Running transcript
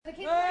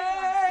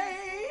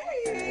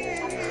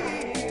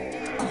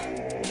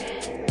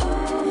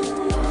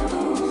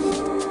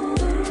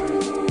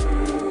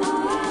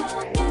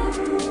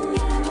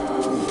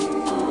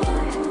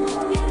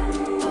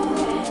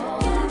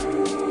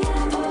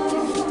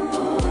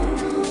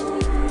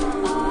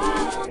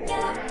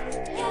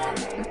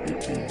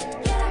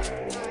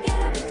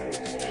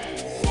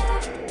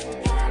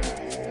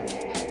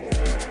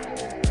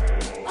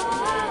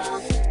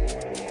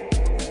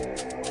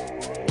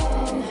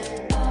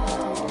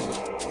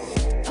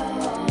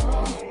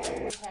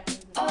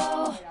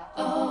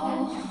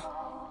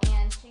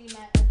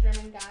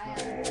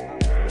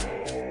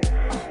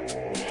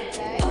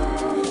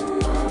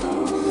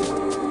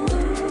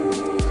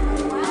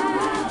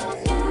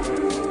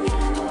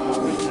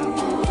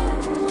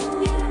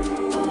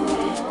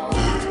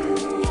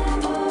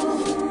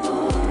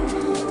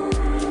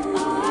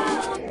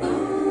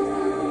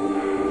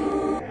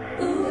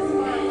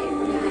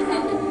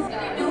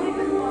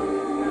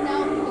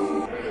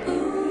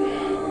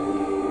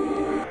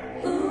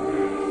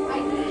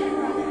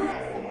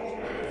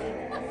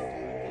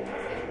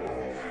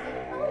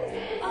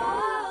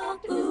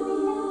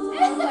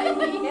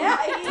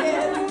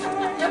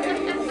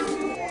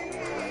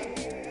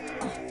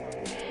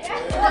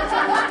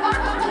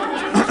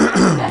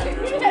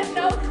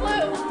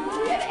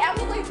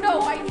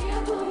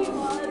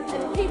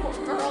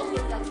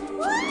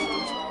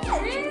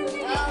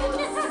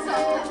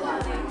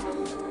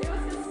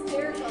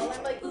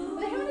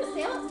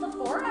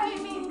Sephora. I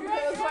mean, it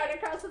was right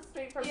across the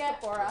street from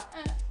Sephora.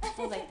 I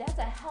was like, that's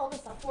a hell of a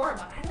Sephora,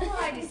 but I don't know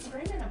why I'd be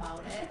screaming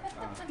about it.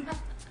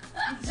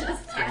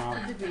 Just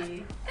happened to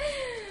be.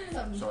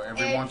 So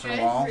every once in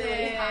a while,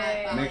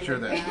 make sure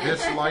that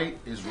this light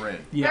is red.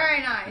 Yeah.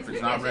 Very nice. If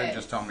it's not red,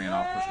 just tell me and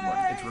I'll push the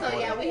button. It's So recording.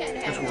 yeah, we had to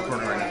have It's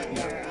recording right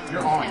now. those.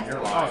 You're on.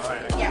 You're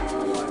live. Yeah.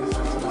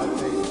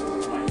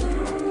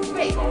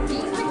 Wait, do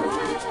you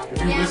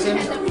If you listen,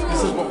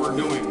 this is what we're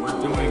doing.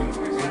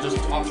 We're just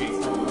talking.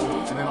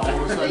 And then all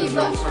of a sudden,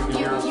 you'll start to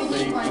hear us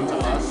fade into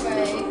us.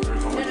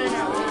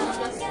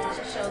 Just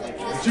to show that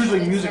this It's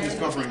usually music is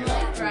covering it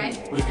up.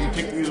 right? But if you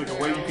take the music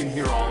away, you can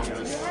hear all of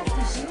this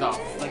stuff.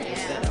 Like Yeah.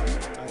 instead of.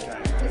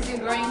 Because your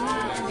brain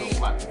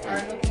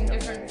are looking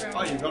different from.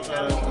 Oh, you got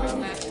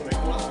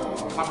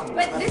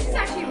But this is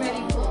actually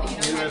really cool. You know,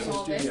 having Universal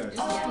all this, Studios.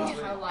 just looking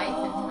at how life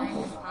and time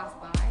has passed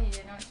by.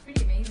 You know, it's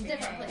pretty amazing.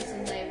 Different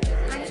places they've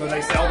visited. So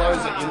they sell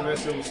those at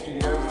Universal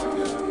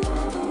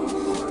Studios.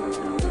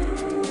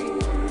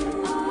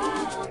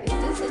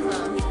 This is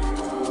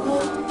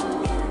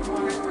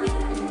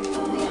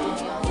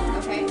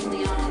okay,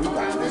 Leon. And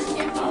my first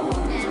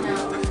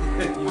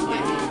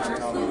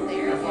was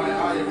there.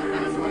 FYI, if you're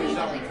going to do any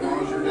shopping,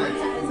 tomorrow's your day.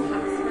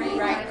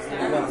 Right. It's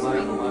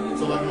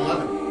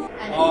 11/11.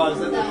 Oh, is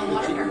that the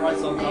cheap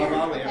price on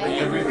Taobao?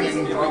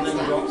 Everything drops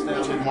drops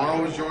down.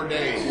 Tomorrow is your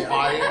day.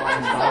 Buy it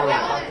on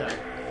tomorrow. Okay.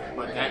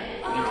 But that,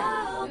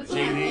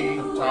 JD,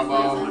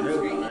 Taobao,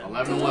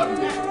 11/11.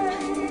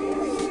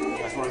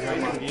 That's what I'm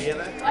talking about. You hear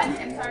that? What?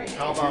 I'm sorry.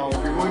 Taobao.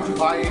 If you're going to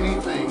buy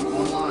anything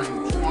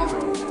online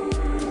tomorrow,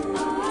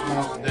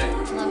 tomorrow's the day.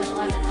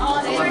 11/11. Oh,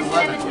 they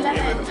 11/11.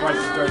 Yeah, the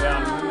prices go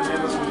down.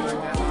 Amazon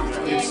doing that.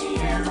 It's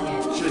huge,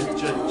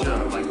 like What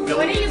are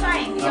billions. you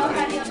buying? You don't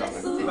have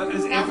Nothing. the But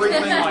is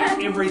everything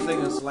like everything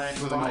is Slack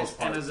For the most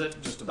part. and is it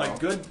Just like about.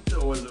 good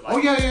or is it like Oh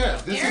yeah.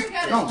 This Aaron is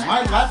got his no. My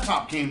laptop.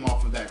 laptop came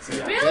off of that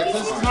sale. Really?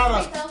 This is not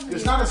a.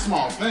 It's not a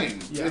small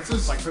thing. yeah, It's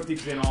just like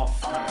 50%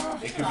 off?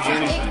 it could be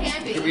anything. It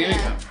can be, It could be yeah.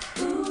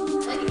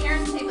 anything. Like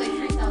Aaron's take like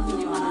 3,000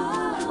 you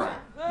on. Right.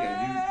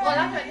 Yeah. Well,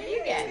 that's what you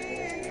get.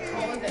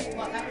 What was it?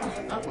 What that was?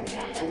 You.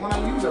 The one I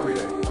use every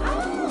day. Oh,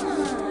 I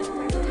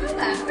didn't know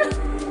that.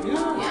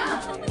 Yeah.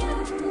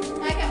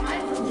 Yeah. I got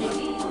mine from JD.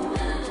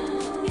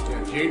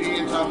 Yeah, JD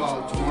and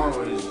Taobao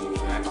tomorrow is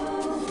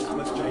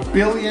Let's change.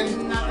 billion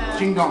Not bad.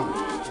 Jingdong.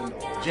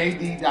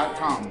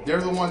 JD.com.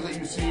 They're the ones that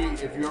you see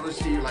if you ever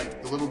see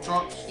like the little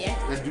trucks Yeah.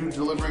 that do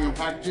delivering of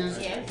packages.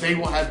 Yeah. They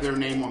will have their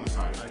name on the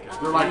side.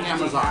 They're like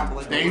Amazon.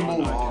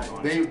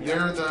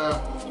 They're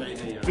the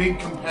JD, big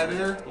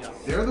competitor. Yeah.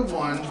 They're the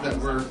ones that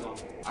were.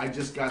 I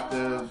just got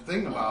the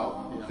thing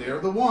about. They're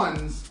the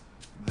ones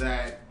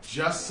that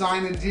just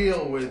signed a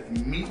deal with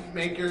meat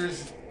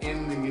makers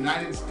in the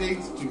United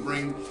States to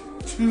bring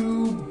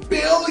 $2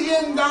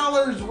 billion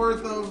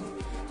worth of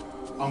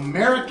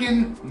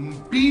American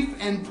beef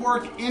and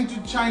pork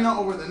into China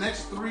over the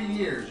next 3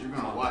 years. You're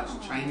gonna watch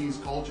Chinese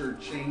culture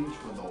change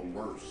for the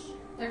worse.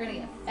 They're gonna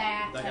get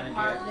fat, They're have gonna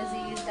heart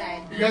disease, You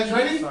diabetes. guys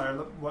ready? Sorry,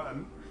 look, what,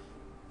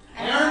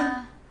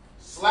 Aaron,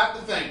 slap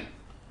the thing.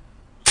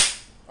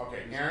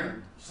 Okay,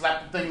 Aaron,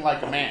 slap the thing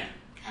like a man.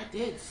 I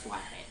did slap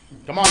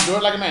it. Come on, do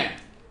it like a man.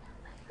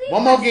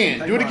 One more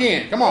again. Do it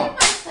again. Come on.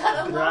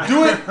 Right.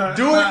 Do it.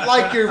 Do it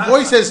like your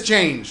voice has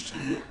changed.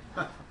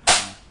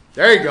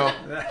 There you go.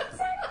 that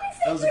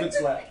was a good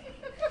slap.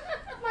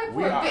 My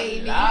We poor are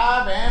baby.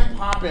 live and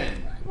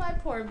popping. My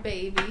poor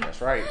baby. That's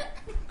right.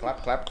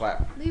 Clap, clap,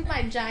 clap. Leave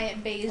my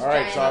giant beige All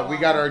right, giant so we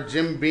alone. got our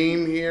Jim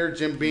Beam here.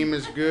 Jim Beam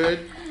is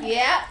good.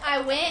 Yeah,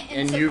 I went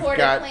and, And you've supported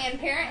got- Planned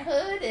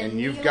Parenthood. And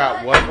you've you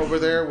got know what over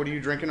there? What are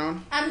you drinking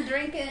on? I'm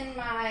drinking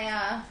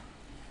my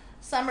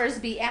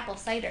Summersby apple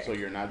cider. So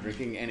you're not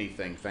drinking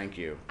anything. Thank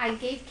you. I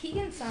gave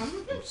Keegan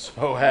some.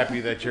 So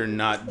happy that you're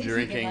not At least he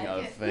drinking can a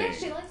like it. thing. Yeah,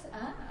 she likes it.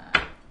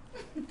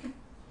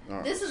 All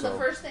right, This is so- the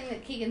first thing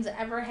that Keegan's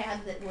ever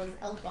had that was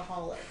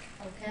alcoholic.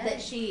 Okay.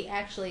 That she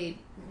actually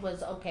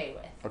was okay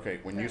with. Okay,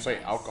 when you say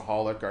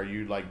alcoholic, are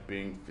you like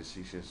being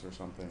facetious or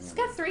something? It's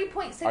got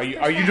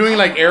 3.6%. Are you doing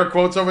like air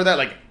quotes over that,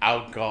 like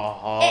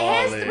alcoholic? It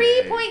has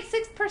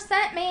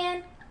 3.6%,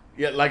 man.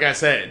 Yeah, like I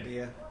said.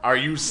 Yeah. Are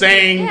you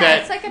saying Yeah, that?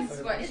 it's like a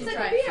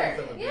beer.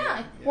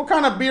 Yeah, What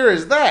kind of beer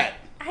is that?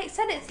 I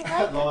said it's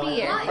like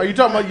beer. Are you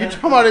talking about? You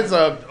talking about it's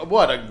a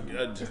what?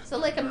 So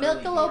like a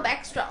Michelob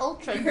Extra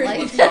Ultra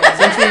light.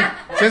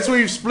 Since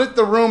we've split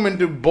the room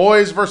into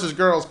boys versus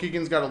girls,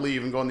 Keegan's got to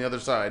leave and go on the other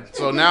side.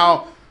 So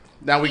now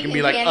we can be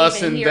Keegan like can't us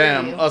even and hear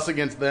them, you. us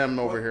against them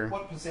over here.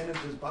 What percentage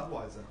is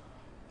Budweiser?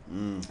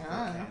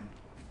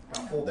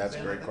 About 4%, That's a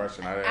I great think.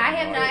 question. I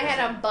have not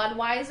had a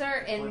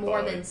Budweiser in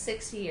more than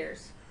 6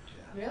 years.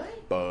 Really?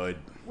 Bud.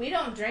 We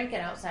don't drink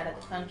it outside of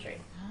the country.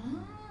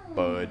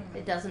 Bud.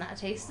 It does not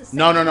taste the same.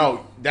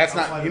 No. That's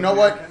not. Outside You of know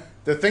what? America?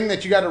 The thing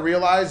that you got to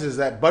realize is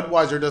that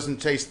Budweiser doesn't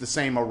taste the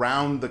same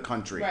around the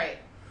country. Right.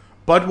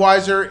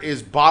 Budweiser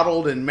is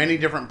bottled in many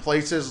different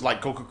places, like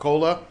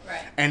Coca-Cola,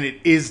 Right. and it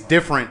is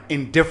different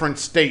in different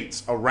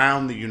states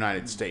around the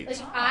United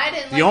States. Like, I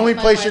didn't The like only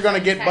place you're Budweiser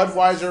going to in get Texas.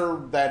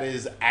 Budweiser that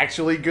is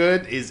actually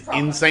good is in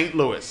Probably. St.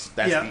 Louis.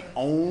 That's Yeah. the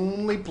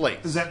only Is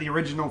place. that the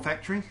original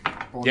factory?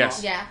 Or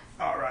Yes. Yeah.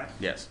 not? Oh, right.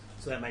 Yes.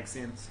 So that makes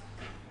sense.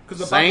 Because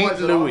the St. Budweiser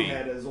Louis. I've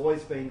had has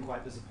always been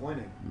quite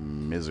disappointing.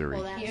 Misery.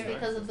 Well, that's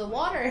because of the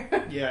water.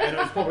 Yeah, and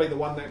it's probably the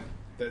one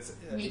that's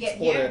You get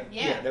exported.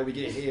 here? Yeah. that we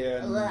get here.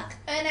 And, Ugh.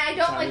 And I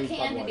don't Chinese like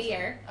canned Budweiser.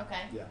 beer. Okay.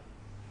 yeah,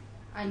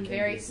 I'm Canned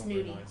very beer's not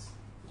very snooty.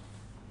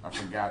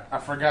 nice. I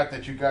forgot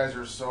that you guys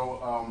are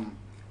so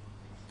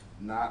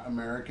not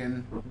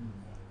American,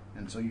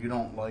 and so you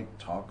don't like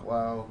talk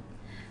loud.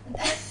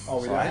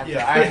 Oh, So I have really? to-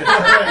 Yeah, I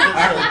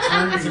have to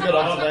turn That's a good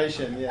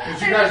observation. Yeah.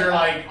 Because you guys are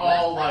like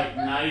all like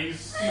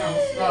nice and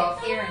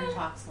stuff. Aaron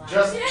talks loud.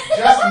 Just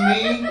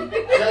me.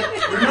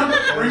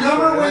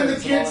 Remember when the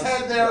kids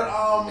had their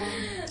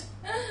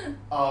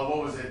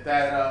what was it?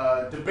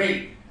 That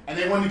debate, and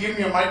they wanted to give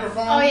me a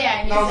microphone. Oh,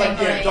 yeah, and And I was you like,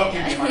 said, yeah, don't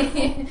give me a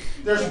microphone.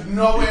 There's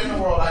no way in the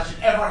world I should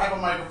ever have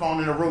a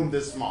microphone in a room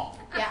this small.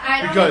 Yeah,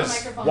 I don't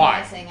Because have a microphone why?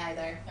 when I sing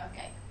either.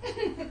 Okay.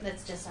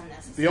 That's just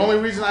unnecessary. The only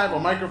reason I have a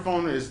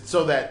microphone is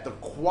so that the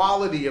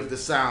quality of the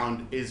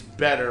sound is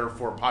better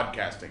for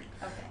podcasting.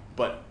 Okay.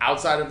 But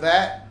outside of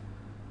that,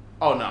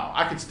 oh no,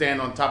 I could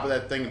stand on top of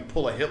that thing and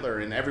pull a Hitler,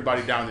 and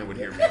everybody down there would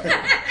hear me.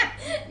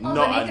 All No,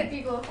 the I- naked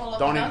people fall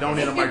don't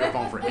need a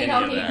microphone for We any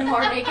don't of need that. more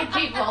naked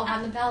people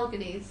on the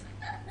balconies.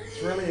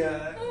 It's really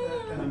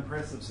an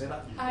impressive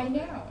setup. you've I got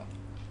there. know.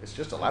 It's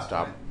just a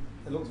laptop.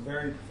 It looks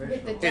very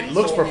professional. the It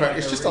looks perfect.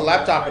 It's just a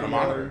laptop and a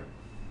monitor.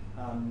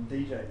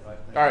 DJ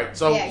type thing. All right,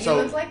 so yeah, you so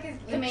look like a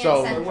command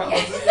so- center. Well,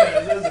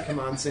 it is a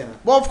command center.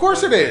 well, of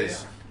course it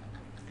is.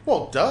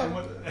 Well, And duh.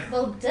 what-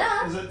 Well,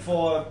 duh. Is it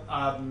for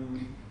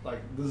like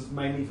this is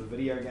mainly for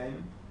video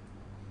gaming?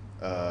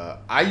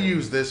 I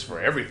use this for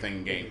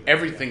everything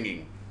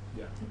everythinging,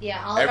 Yeah.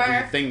 Yeah,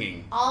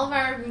 everythinging. all of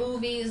our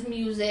movies,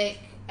 music,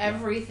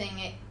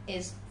 everything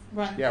is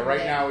run. Yeah, through right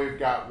there. now we've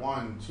got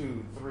 1,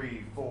 2,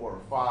 3, 4,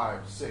 5,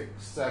 6,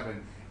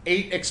 7,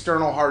 8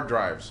 external hard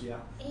drives. Yeah.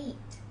 8,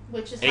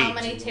 which is how 8.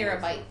 many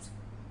terabytes?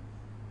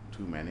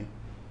 Too many.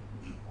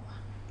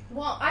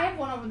 Well, I have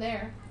one over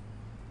there.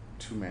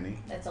 Too many.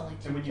 That's only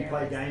 2 And when you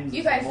play terabytes. games, You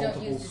it's guys don't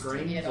multiple use this TV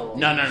screens. at all. Or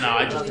No,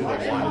 I just do Oh,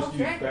 the yeah. one. Just use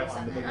that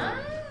one, the big one.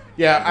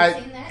 Yeah, Have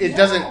you seen that? it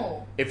doesn't.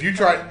 No. If you Oh,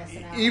 try, you're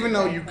missing out. even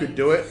though you could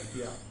do it,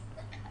 Yeah.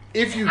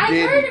 if you I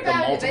did heard the about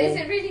it, but multiple, is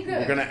it really good?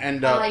 you're gonna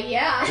end up.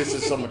 Yeah. This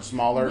is so much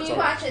smaller, We so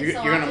watch it you're,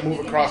 so you're gonna often move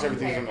we can across have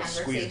everything's entire gonna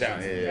squeeze down.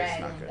 conversations It's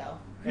drag not and good.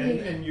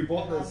 go. And you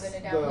bought I'll this put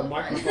it down the below.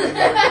 microphone.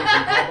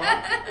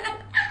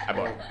 I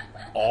bought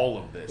all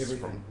of this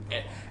Everything.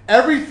 from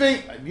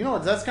everything. You know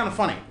what? That's kind of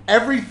funny.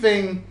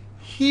 Everything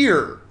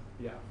here,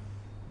 Yeah.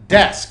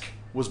 desk,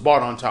 was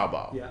bought on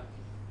Taobao. Yeah.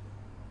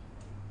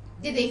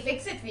 Did they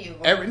fix it for you?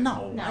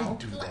 No, No. I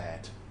do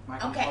that. My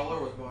Okay.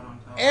 controller was bought on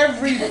top.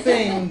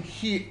 Everything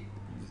here,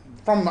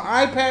 from the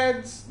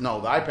iPads.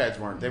 No, the iPads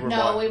weren't. They were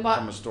No, we bought-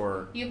 from a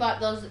store. You bought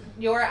those.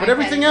 Your. But iPad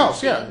everything is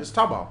else, cheap. yeah, it's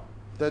Taobao.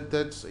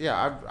 That's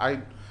yeah.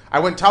 I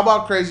went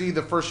Taobao crazy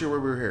the first year we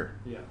were here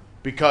Yeah.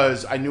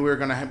 because I knew we were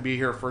going to be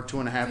here for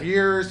 2.5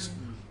 years.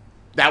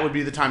 That would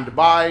be the time to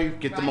buy,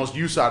 get the Right. most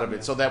use out of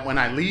it, so that when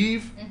I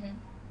leave, Mhm.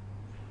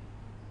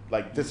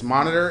 like this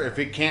monitor, if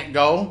it can't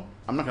go,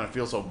 I'm not going to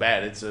feel so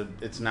bad. It's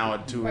now a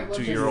Right, we'll just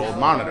 2-year-old sell it.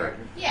 monitor.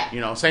 Yeah.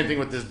 You know, same thing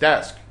with this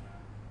desk.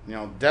 You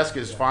know, desk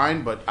is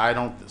fine, but I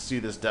don't see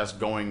this desk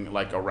going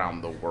like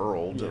around the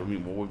world. Yeah. I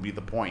mean, what would be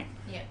the point?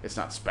 Yeah. It's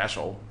not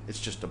special. It's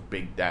just a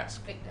big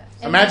desk. Big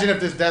desk. Imagine if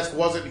this desk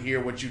wasn't here,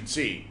 what you'd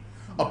see.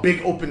 A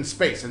big open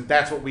space, and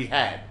that's what we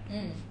had.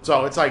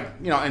 So it's like,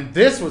 you know, and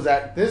this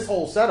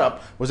whole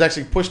setup was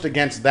actually pushed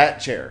against that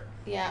chair.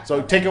 Yeah.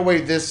 So take away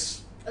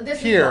this, This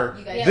is here, what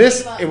you guys-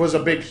 this, Yeah, it was a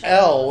big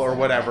L or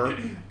whatever,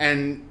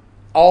 and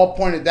all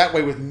pointed that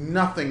way with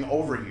nothing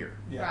over here.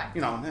 Yeah. Right.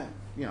 You know, and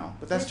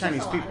but that's It's just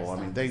Chinese a lot of people. I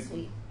mean, stuff. they,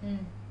 Sweet.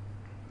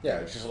 yeah,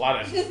 it's just a lot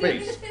of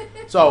space.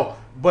 So,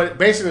 but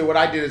basically what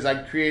I did is I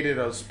created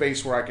a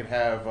space where I could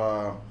have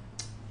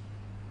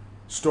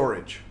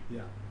storage.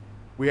 Yeah.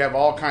 We have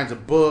all kinds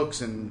of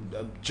books and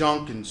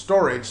junk and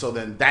storage, so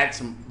then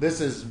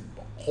this is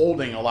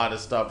holding a lot of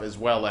stuff as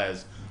well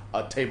as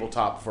a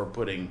tabletop for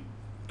putting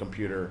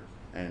computer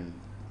and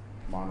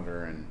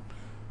monitor and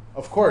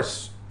of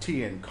course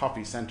tea and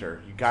coffee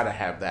center. You got to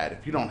have that.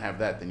 If you don't have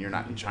that, then you're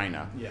not in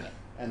China. Yeah.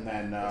 And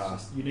then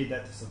You need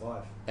that to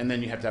survive. and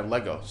then you have to have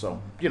Lego.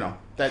 So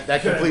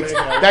that completes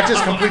that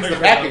just completes the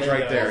package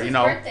right there. You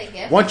know, Birthday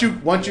gift. once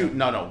you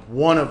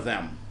one of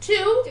them,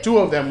 2? two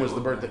of them was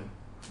the birthday.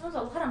 That was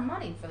a lot of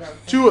money for those.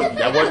 Two of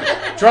that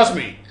wasn't, trust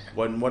me,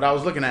 wasn't what I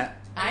was looking at.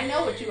 I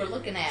know what you were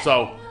looking at.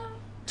 So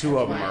 2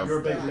 of them You're are.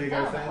 a big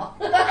Lego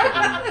fan.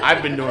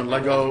 I've been doing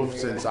Lego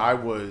since I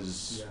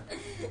was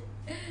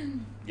Yeah.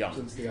 young.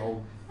 Since the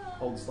old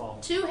style.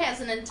 2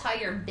 has an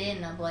entire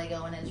bin of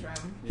Lego in his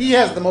room. He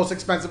has the most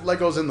expensive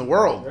Legos in the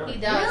world Really? He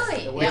does.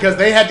 Really? Yep. because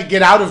they had to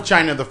get out of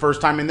China the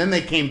first time and then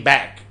they came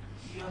back,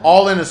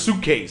 all in a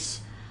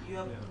suitcase. You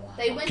have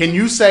Can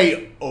you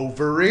say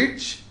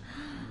overage?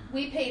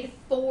 We paid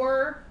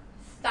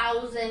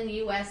 $4,000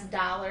 US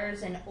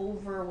in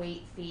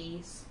overweight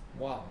fees.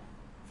 Wow.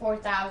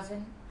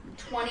 4,000.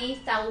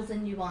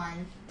 20,000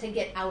 yuan to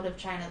get out of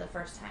China the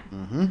first time.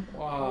 Mm-hmm.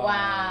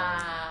 Wow.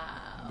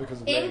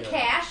 Because of In that,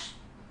 cash.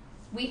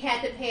 We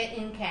had to pay it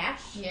in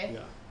cash. Yeah. Yeah.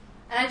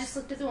 And I just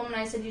looked at the woman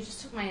and I said, you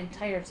just took my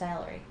entire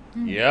salary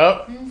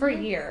Yep. for a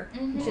year.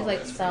 Mhm. She's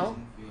like, so?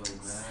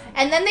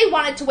 And then they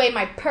wanted to weigh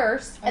my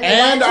purse. And they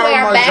And wanted to weigh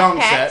our our mahjong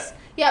backpacks. set.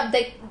 Yeah,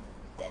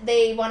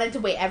 they wanted to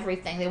weigh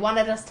everything. They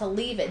wanted us to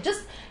leave it. And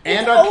just our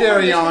over, just leave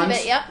carry-ons.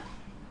 it. Yep.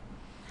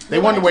 They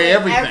wanted to weigh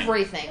everything.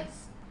 Everything.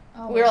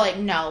 Oh, We were like,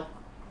 no.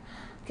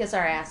 Kiss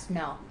our ass,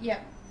 no.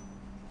 Yep.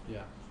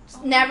 Yeah.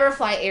 Never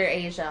fly Air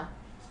Asia.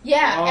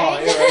 Yeah. Oh,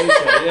 and-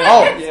 yeah.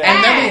 Oh, yeah.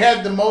 and then we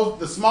had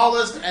the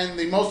smallest and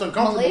the most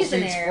uncomfortable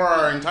Malaysian seats Air. for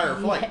our entire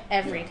flight,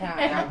 Every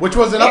time. which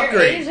was an Air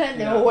upgrade. Asia,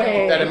 Yeah. no way.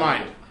 Keep that in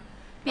mind.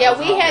 Yeah,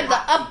 we had the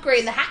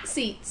upgrade, the hot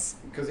seats.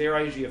 Because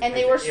AirAsia. And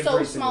they paid were for so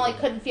every small I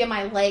single couldn't feel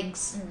my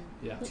legs.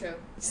 Yeah. True.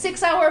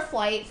 6-hour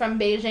flight from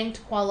Beijing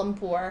to Kuala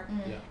Lumpur.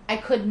 Yeah. I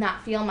could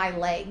not feel my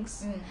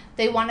legs.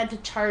 They wanted to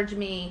charge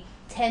me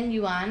 10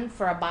 yuan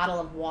for a bottle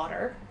of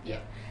water. Yeah.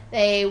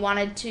 They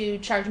wanted to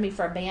charge me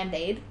for a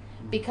Band-Aid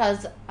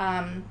because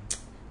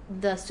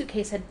the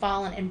suitcase had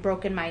fallen and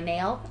broken my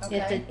nail.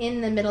 Okay.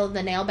 In the middle of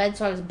the nail bed,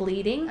 so I was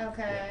bleeding.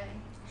 Okay.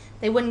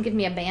 They wouldn't give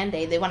me a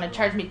Band-Aid. They wanted to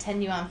charge me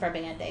 10 yuan for a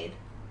Band-Aid.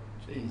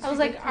 Jeez. I was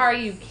like, are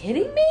you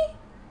kidding me?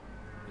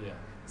 Yeah.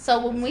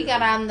 So when we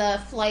got on the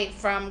flight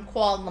from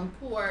Kuala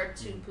Lumpur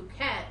to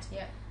Phuket,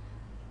 Yeah.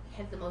 we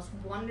had the most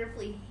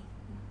wonderfully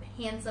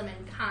handsome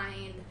and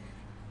kind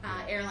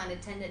airline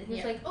attendant. He was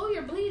Yeah. like, "Oh,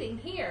 you're bleeding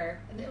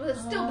here." And it was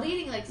still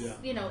bleeding, like Yeah.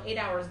 8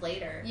 hours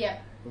later. Yeah.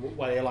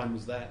 What airline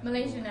was that?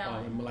 Malaysian Oh,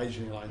 Airlines.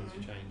 Malaysian Airlines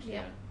you changed.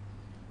 Yeah.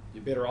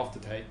 You're better off to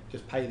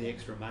just pay the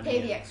extra money. Pay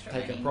the and extra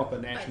take money. a proper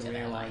Buy national to that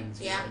airlines.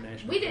 line. Yeah,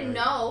 national we didn't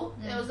carrier. know.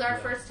 It was our Yeah.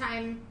 first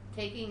time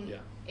taking Yeah.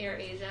 Air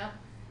Asia.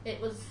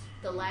 It was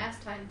the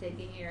last time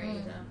taking Air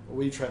Asia.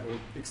 We travelled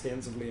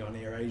extensively on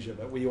AirAsia,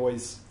 but we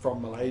always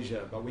from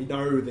Malaysia. But we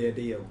know their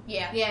deal.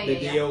 Yeah. Yeah, Their yeah,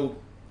 yeah. deal,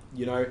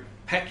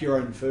 pack your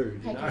own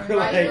food. Like, You know,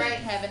 right, like,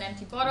 have an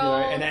empty you bottle. know,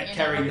 and that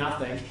carry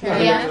nothing. Yeah,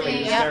 Literally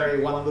just yeah.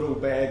 carry one little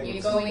bag. You're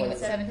with going some with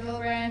plates. 7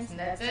 kilograms, and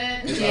that's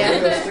it. Yeah.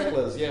 We're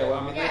sticklers. Yeah, well,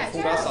 I mean, Yeah, they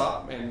pulled sure. us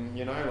up, and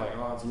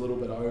it's a little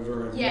bit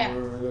over, and Yeah.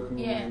 we're looking,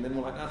 Yeah. and then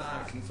we're like, no,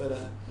 I can fit it.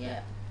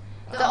 Yeah.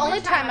 The only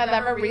time I've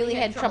ever really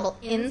had trouble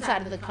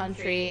inside of the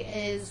country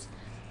is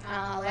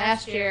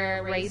last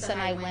year. Race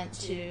and I went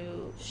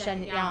to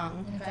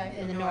Shenyang Okay.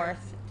 in the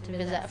north to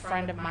visit a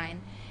friend of mine,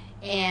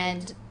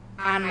 and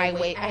on my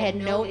way, I had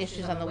no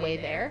issues on the way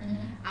there.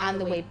 On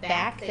the way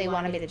back, they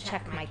wanted me to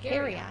check my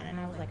carry-on, and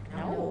I was like,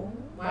 no,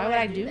 why would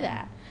I do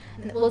that?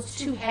 And, well, it's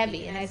too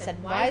heavy, and I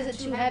said, why is it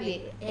too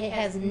heavy? It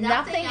has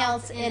nothing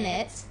else in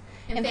it.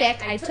 In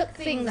fact, I took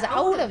things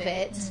out of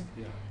it,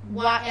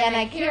 and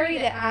I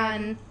carried it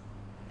on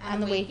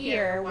the way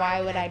here.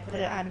 Why would I put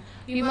it on?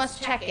 You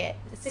must check it.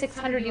 It's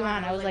 600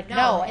 yuan. I was like,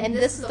 no. And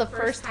this is the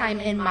first time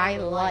in my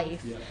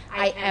life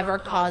I ever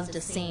caused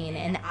a scene,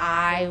 and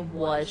I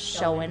was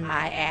showing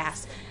my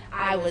ass.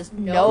 Which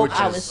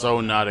is so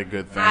not a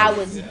good thing. I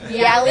was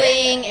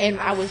yelling, and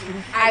I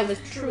was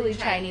truly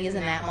Chinese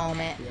in that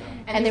moment.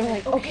 And they were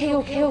like,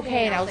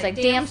 okay, and I was like,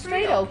 damn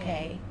straight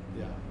okay.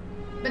 Yeah.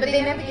 But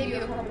they never gave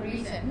you a proper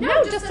reason.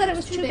 No, just said it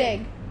was too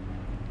big.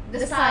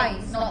 The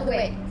size, not the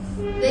weight.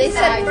 They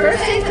said first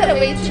they said it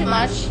weighed too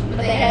much, but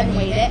they hadn't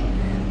weighed it.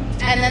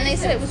 And then they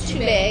said it was too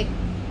big,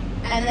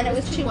 and then it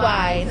was too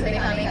wide. So they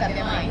can't make up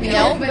their mind.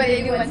 No. But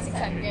they do want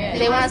 600. Yeah.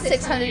 They wanted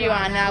 600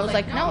 yuan, and I was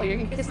like, no, you're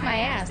gonna kiss my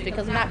ass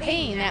because I'm not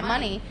paying that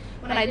money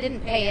when I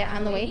didn't pay it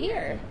on the way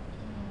here.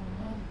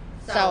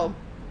 So,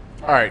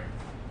 All right,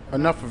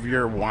 enough of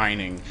your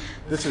whining.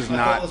 This is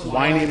not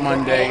Whiny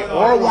Monday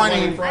or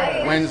Whiny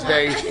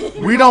Wednesday.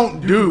 We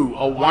don't do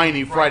a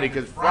Whiny Friday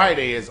because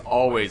Friday is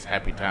always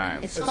happy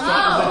times. it's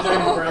Funky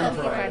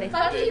Friday.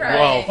 Funky Friday.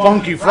 Well,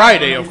 Funky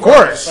Friday, of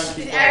course.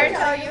 Did Aaron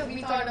tell you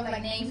we thought of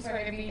like names for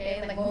every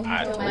day, like I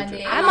Mojito told you.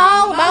 Monday? I'm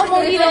all about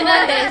Mojito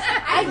Mondays.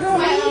 I grow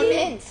my own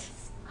mint.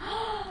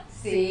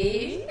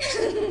 See?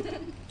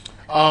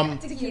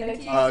 Tequila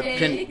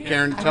Tuesday.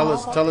 Karen, tell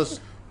us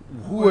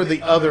who are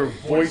the other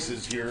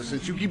voices here?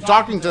 Since you keep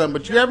talking to them,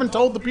 but you haven't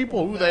told the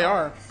people who they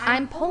are.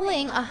 I'm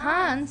pulling a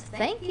Hans.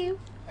 Thank you.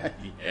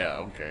 Yeah,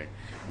 okay.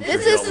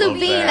 This is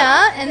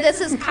Subina, and this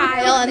is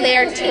Kyle, and they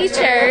are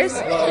teachers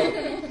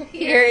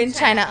here in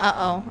China.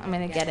 Uh-oh, I'm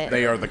going to get it.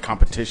 They are the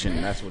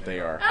competition. That's what they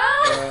are.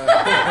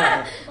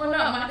 Well, no,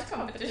 I'm not a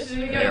competition.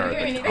 We They don't are do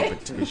the anything.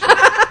 competition.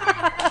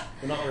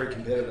 We're not very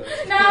competitive.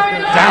 No, we're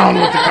not. Down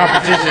with the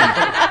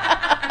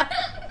competition.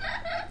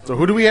 So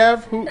who do we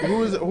have?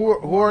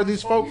 Who are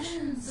these folks?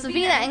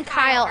 Savina and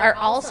Kyle are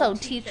also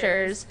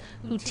teachers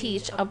who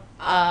teach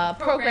a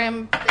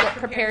program that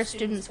prepares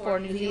students for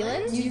New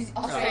Zealand,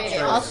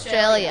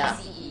 Australia.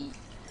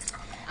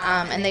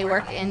 And they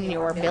work in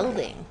your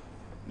building.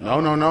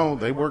 No.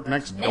 They work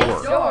next door.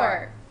 Next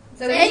door.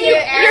 So And you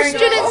your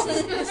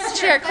students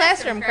share a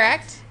classroom,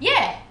 correct?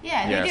 Yeah, they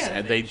Yes, do.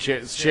 and they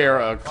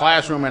share a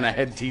classroom and a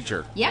head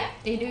teacher, Yep,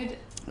 they do.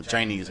 a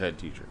Chinese head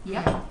teacher.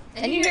 Yep.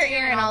 And you hear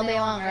Aaron all day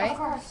long, right? Of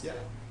course. Yeah.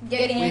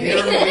 Getting We angry.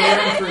 hear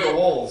them through the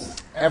walls.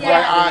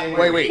 FYI,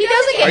 wait. He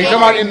doesn't get Are you talking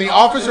about in the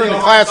office or in the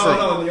classroom?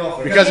 No, in the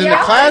office. Because in the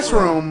Yeah.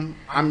 classroom,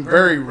 I'm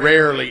very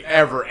rarely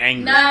ever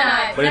angry.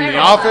 No, But in never the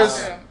in the office,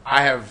 classroom.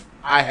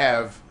 I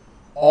have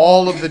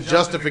all of the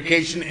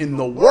justification in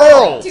the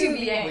world To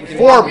be angry.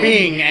 for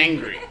being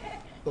angry.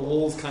 The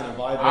walls kind of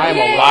vibrate. I'm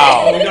We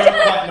allowed.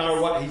 don't quite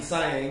know what he's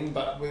saying,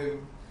 but we're...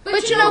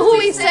 But you know who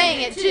he's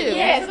saying it to.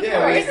 Yes, of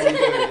Yeah, we course.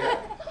 do, yeah.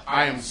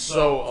 I am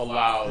so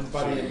allowed. His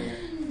buddy in there.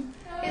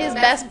 His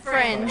best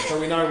friend. So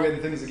we know when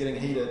things are getting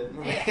heated.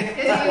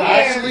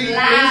 Actually, things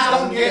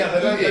don't Yeah,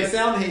 get they heated.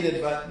 sound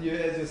heated, but as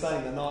you're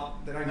saying, they don't No,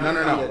 get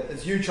no. heated.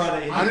 It's you trying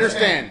to heat it.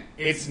 Understand,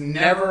 it's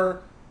never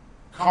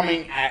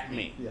coming at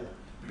me. Yeah.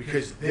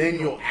 Because then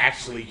you'll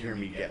actually hear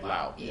me get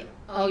loud.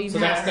 Oh, you So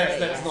that's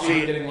not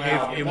See, getting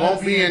loud. it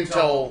won't be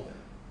until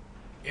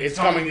it's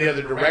coming the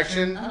other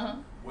direction, Uh-huh.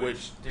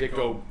 which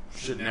Dicko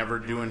should never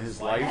do in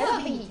his I life.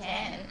 don't think he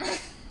can.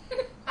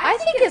 I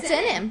think it's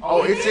in him.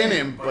 Oh, it's in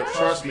him, but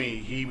trust me,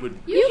 he would.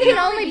 You can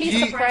only be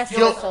he- suppressed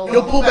he'll, for so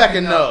he'll long. pull back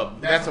a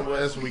nub. That's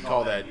what we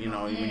call that. You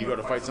know, when you go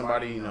to fight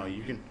somebody, you know,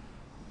 you can.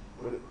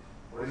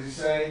 What did he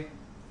say?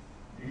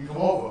 You can come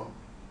over,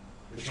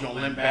 but you're gonna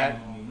limp back.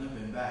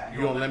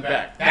 You're gonna limp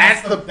back.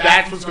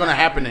 That's what's gonna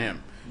happen to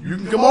him. You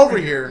can come over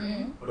here,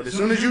 but as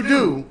soon as you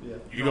do,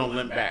 you're gonna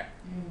limp back.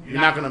 You're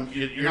not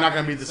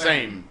gonna be the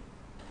same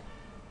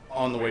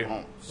on the way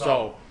home.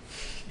 So,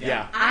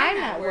 yeah. I'm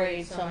not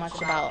worried so much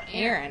about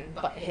Aaron,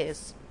 but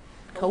his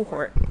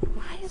cohort.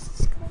 Why is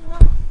this going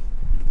on?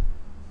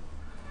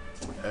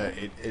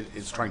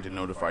 It's trying to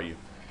notify you.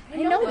 I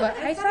know, but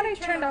I thought I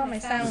turned all my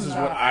This sounds is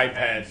what off.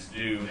 iPads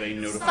do. They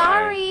notify.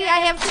 Sorry, I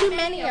have too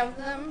many of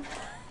them.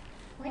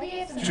 Why do you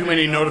have some- Too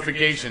many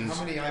notifications.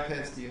 How many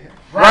iPads do you have?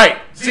 Right.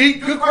 See,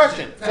 good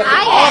question. That's an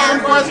awesome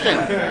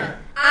question.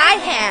 I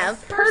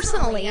have,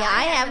 personally,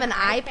 I have an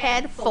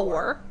iPad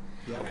 4,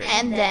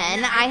 and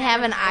then I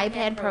have an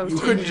iPad Pro You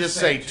 2. couldn't just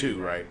say two,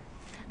 right?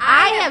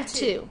 I have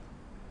 2.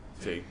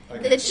 See.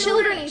 The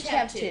children each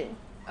have 2.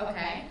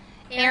 Okay.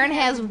 Aaron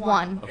has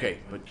 1. Okay,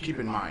 but keep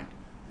in mind,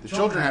 the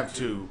children have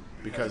two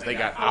because they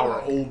got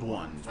our old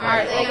ones.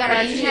 Alright, they got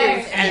our 2.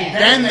 And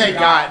then they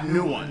got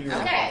new ones.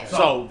 Okay.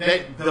 So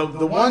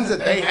the ones that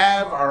they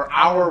have are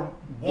our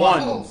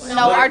ones.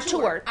 No, our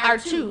 2s. Our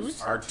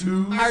twos. Our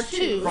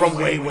 2s. From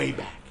way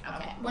back.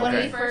 Okay. When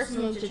Okay. we first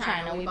moved to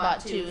China, we bought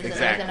 2s,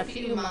 Exactly. and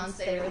within a few months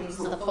they released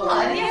the 4. Oh,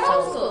 they have So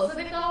also, so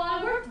they've got a lot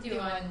of work to do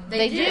on.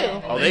 they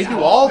do. Oh, they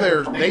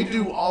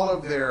do all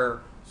of their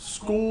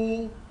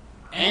school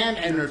and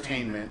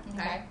entertainment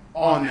Okay.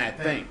 on that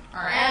thing.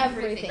 All right.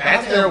 Everything.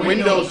 That's their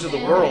windows to the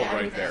world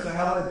right So there.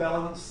 how do they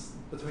balance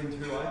between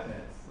two iPads?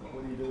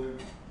 What do you do?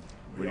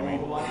 What do you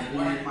mean? One?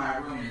 One in my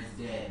room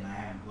is dead and I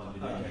haven't plugged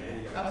it in Okay, there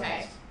you yet. go.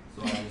 Okay.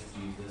 So I just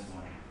use this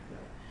one.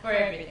 For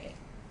everything.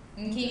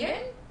 And Keegan?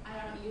 I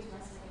don't use my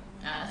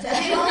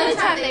second. The only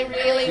time they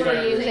really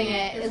were using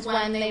it is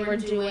when they were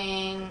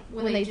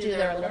when they do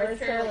their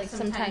literature, like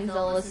sometimes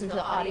they'll listen to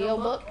the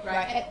audiobook,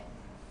 right?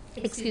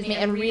 Excuse me,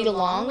 and read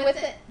along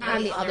with it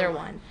on the other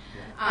one.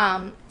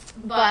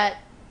 But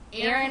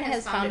Aaron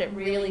has found it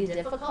really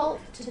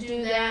difficult to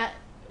do that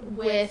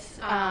with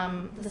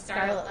the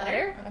Scarlet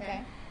Letter.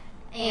 Okay.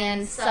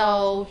 And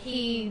so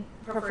he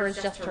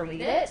prefers just to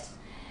read it.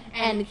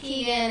 And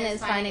Keegan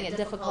is finding it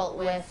difficult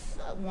with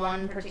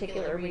one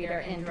particular reader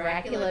in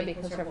Dracula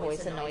because her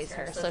voice annoys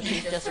her, so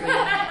she's just reading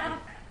it.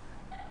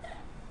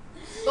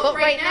 But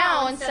right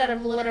now, instead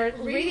of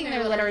reading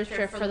their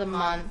literature for the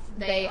month,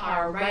 they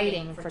are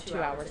writing for 2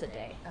 hours a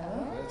day.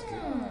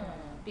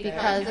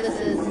 Because this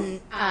is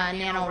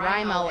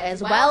NaNoWriMo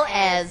as well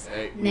as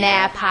Hey,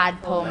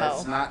 NaPodPoMo.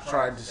 Let's not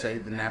try to say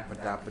the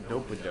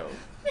napadopadopadope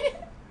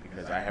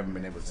because I haven't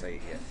been able to say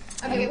it yet.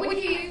 Okay, what do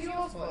you use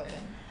yours for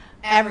then?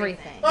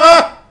 Everything.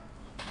 Ah!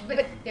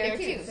 But there are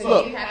two, so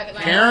Look, you have it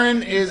like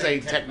Karen is a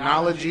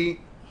technology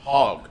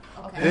hog.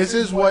 Okay. This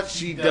is what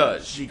she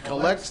does. She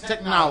collects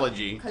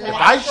technology. If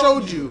I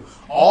showed you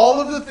all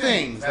of the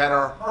things that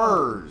are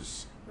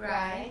hers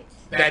Right.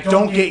 that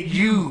don't get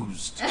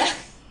used,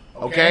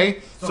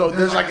 okay? So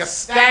there's like a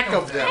stack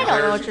of them. I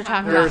don't know what you're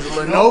talking There's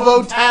about.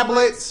 Lenovo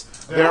tablets.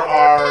 There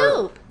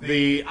are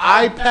the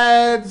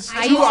iPads,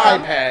 I two used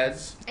them.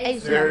 iPads. I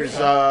used them. There's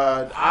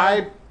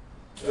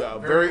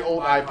very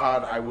old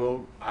iPod.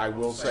 I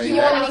will say You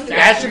that want me to-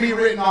 that should be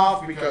written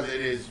off because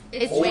it is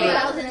It's older.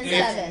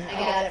 2007. I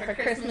got it for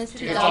Christmas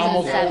It's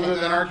almost older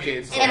 2007. than our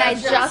kids. so And I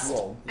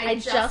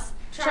that's just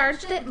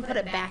charged it and put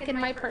it back in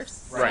my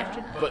purse. right.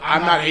 But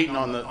I'm not hating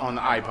on the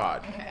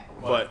iPod. Okay.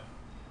 But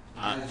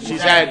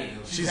she's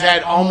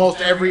had almost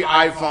every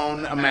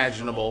iPhone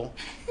imaginable.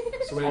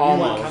 So when a new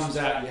one Almost. comes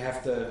out, you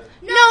have to.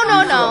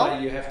 No.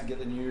 You have to get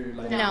the new.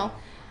 Like, No.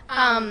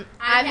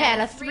 I've had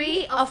a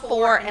 3, a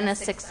 4, and a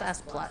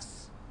 6S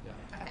Plus.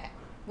 Okay.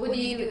 What do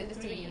you do with the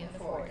 3 and the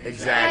 4?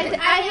 Exactly.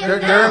 I hand They're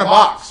them in a out.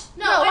 box.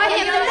 No, I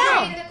hand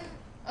them down.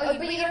 Oh,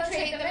 but you don't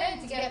trade them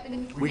in to get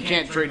them. We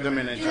can't trade them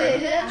in Do they do China.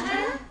 that in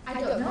China? I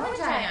don't know in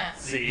China.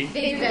 See?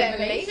 They do that in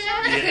Malaysia?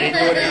 They do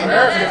it in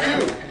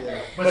America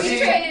too. But You see,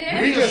 trade it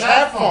in? we just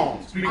have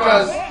phones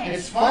because Okay.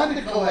 it's fun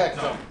to collect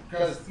them.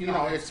 Because, you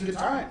know, it's a good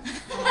time.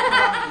 The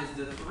problem is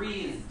the 3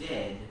 is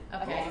dead.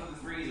 Okay. Both of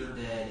the 3s are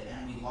dead,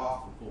 and we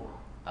lost the 4.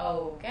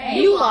 Okay.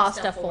 You lost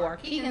a 4.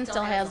 Keegan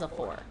still has a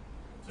 4.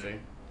 See?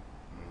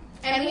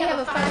 And we have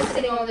a 5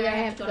 sitting over there. I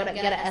have to go to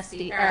get a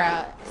SD or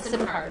a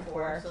SIM card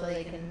for so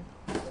they can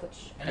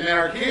switch. And then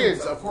our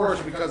kids, of course,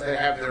 because they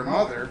have their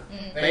mother,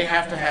 they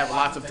have to have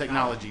lots of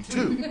technology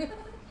too.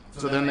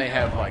 So then they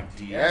have like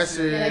DS's,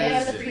 Yeah, they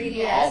have the and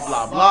 3DS. all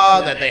blah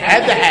blah that they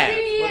had to have.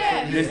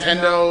 3DS.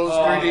 Nintendo's,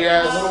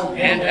 3DS,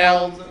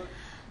 handheld,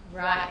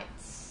 Right.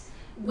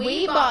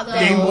 We bought those.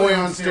 Game Boy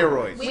on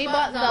steroids. We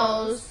bought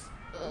those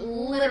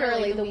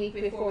literally the week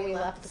before we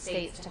left the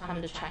States to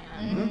come to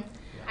China.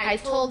 I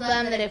told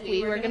them that if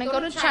we were going to go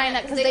to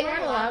China, because they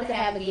weren't allowed to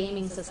have a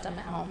gaming system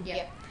at home.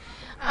 Yep.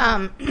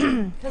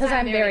 Because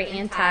I'm very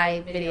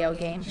anti-video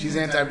game. She's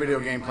anti-video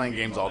game, playing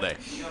games all day.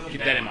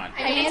 Keep that in mind.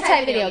 I'm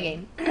anti-video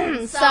game.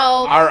 So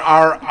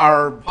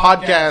Our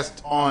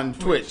podcast on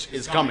Twitch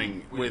is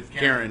coming with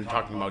Karen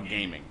talking about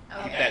gaming.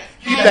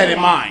 Keep that in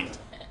mind.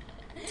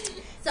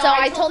 So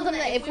I told them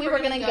that if we were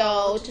going to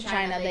go to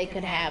China, they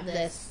could have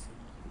this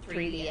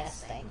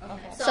 3DS thing.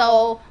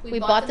 So we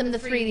bought them the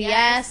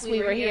 3DS.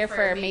 We were here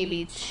for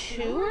maybe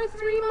 2 or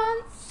 3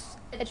 months.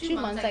 2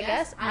 months, I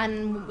guess.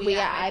 And we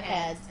got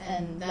iPads,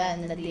 and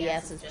then the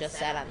DS is just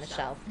sat on the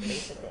shelf,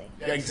 basically.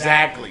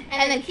 Exactly.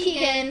 And then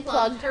Keegan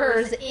plugged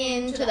hers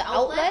into the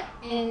outlet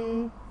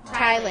in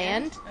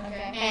Thailand,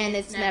 Okay. and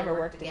it's never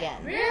worked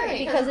again. Really?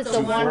 Because it's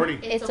a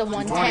 240. It's a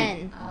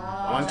 110.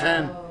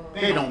 110.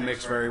 They don't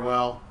mix very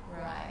well.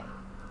 Right.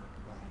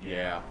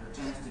 Yeah. There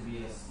tends to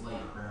be a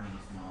slight burning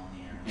smell in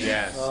the air.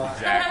 Yes,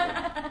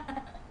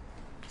 exactly.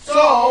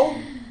 So,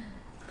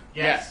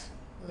 yes,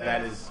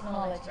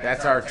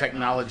 that's our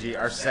technology,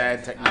 our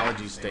sad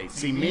technology state.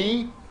 See,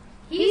 me,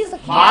 He's a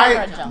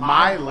camera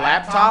my junkie.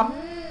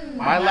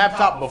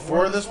 laptop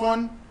before this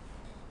one,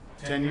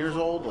 10 years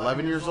old,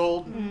 11 years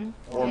old,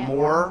 or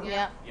more.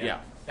 Yeah. Yeah,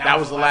 that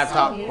was the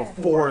laptop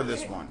before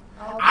this one.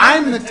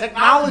 I'm the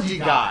technology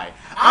guy.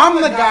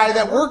 I'm the guy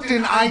that worked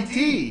in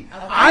IT.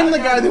 I'm the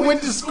guy that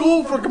went to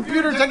school for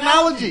computer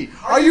technology.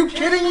 Are you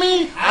kidding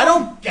me? I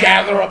don't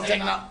gather up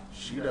technology.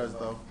 She does,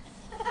 though.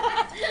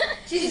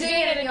 She's doing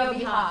it on your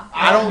behalf.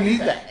 I don't need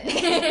that.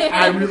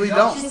 I really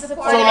don't. She's So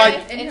supporting like,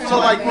 it in her for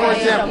way. I don't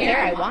example,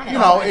 care, I want it. you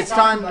know, it's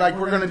time, like,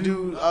 we're going to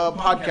do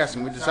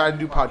podcasting. We decided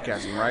to do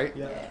podcasting, right?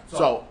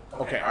 So,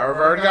 okay, I've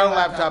already got a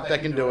laptop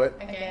that can do it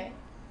Okay.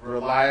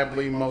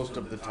 reliably most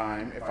of the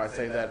time. If I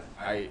say that,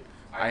 I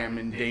am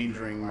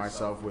endangering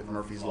myself with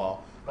Murphy's Law.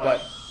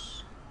 But,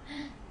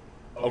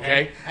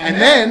 okay. And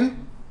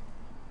then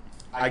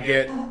I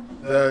get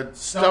the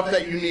stuff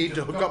that you need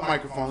to hook up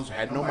microphones. I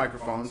had no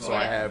microphones, so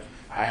I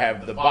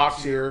have the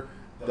box here,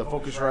 the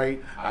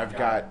Focusrite.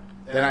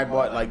 Then I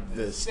bought like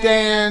the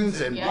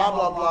stands and blah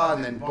blah blah,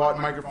 and then bought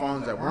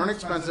microphones that weren't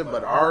expensive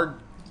but are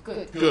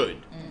good.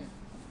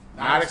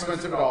 Not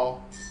expensive at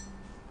all.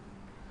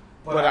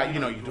 But you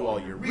do all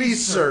your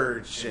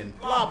research and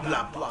blah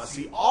blah blah.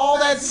 See all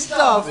that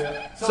stuff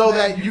so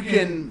that you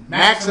can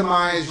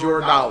maximize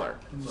your dollar,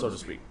 so to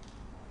speak.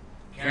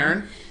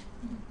 Karen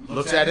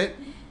looks at it.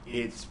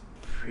 It's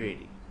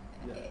pretty.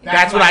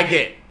 That's what I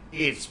get.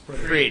 It's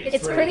pretty.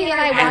 It's pretty and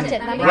I want it,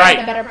 and I'm going Right.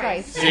 to get a better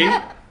price. See?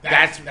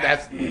 That's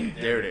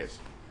there it is.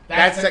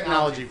 That's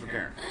technology for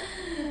Karen.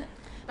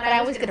 But I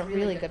always get a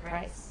really good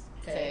price.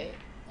 Okay.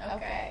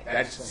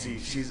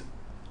 She's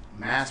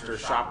master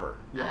shopper.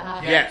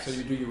 Yeah. Yes. So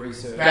you do your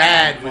research.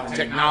 Bad with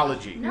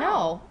technology.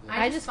 No,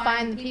 I just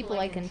find the people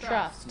I can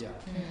trust. Yeah.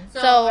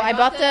 So I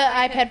bought the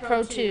iPad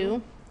Pro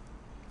 2,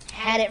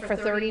 had it for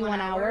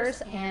 31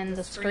 hours, and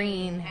the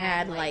screen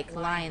had like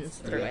lines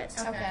through it.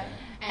 Okay.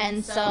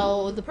 And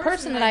so the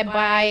person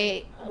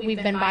that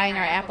we've been buying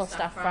our Apple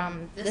stuff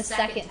from the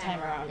second time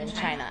around in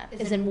China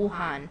is in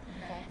Wuhan.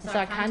 So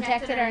I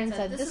contacted her and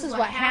said, this is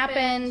what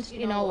happened.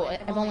 You know,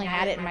 I've only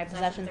had it in my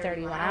possession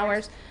 31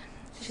 hours.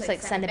 She's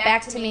like, send it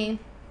back to me.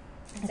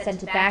 I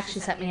sent it back. She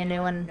sent me a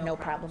new one. No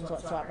problems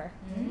whatsoever.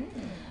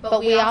 But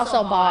we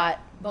also bought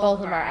both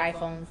of our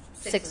iPhone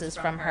 6s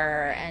from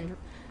her, and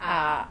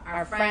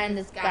our friend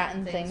has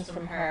gotten things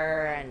from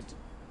her, and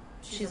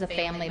she's a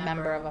family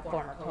member of a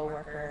former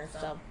coworker.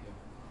 So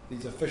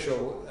These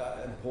official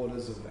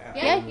importers of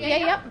Apple.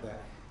 Yeah.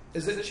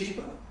 Is it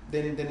cheaper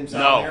than in South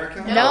No.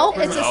 America? No,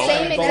 it's the No.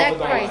 same exact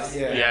 $1 price.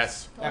 Yeah.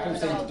 Yes. Apple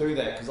seems to do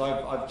that because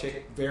I've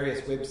checked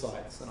various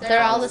websites. And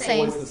They're all the it's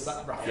same. always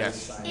roughly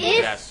Yes. the same.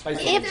 Yes.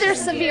 If they're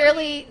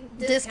severely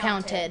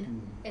discounted,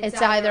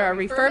 it's either a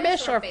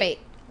refurbish or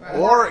fake.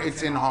 Or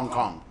it's in Hong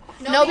Kong.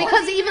 No,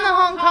 because even the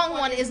Hong Kong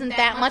one isn't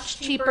that much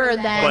cheaper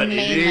than But it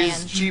is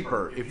mainland.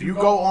 cheaper. If you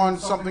go on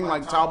something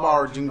like Taobao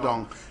or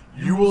Jingdong,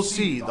 you will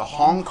see the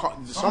Hong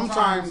Kong,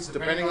 sometimes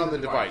depending on the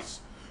device,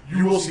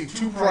 you will see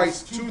two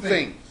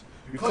things.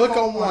 You click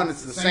on one,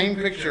 it's the same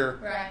picture,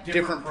 Right.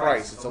 different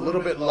price. It's a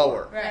little bit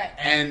lower. Right.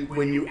 And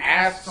when you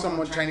ask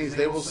someone Chinese,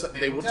 they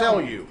will tell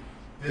you,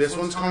 this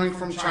one's coming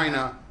from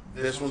China,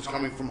 this one's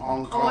coming from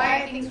Hong Kong.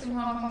 Why are things from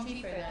Hong Kong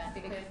cheaper then?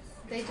 Because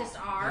They just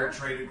Their are.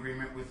 trade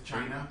agreement with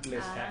China.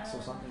 Less tax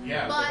or something.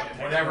 Yeah, But-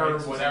 whatever they.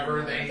 The-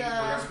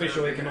 whatever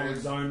Special their economic agreement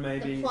is. zone,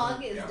 maybe. The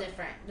plug is Yeah.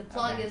 different. The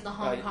plug is the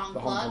Hong Like Kong the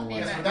Hong plug. Kong one.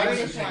 and Yes, the but that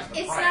British doesn't change one. the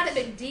It's price. not a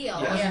big deal.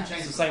 It doesn't Yeah. change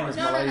It's the the same price. as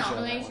No, no, no. Malaysia. that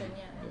Malaysian, one.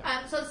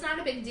 yeah. So it's not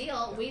a big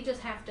deal. We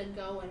just have to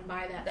go and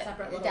buy that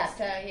separate little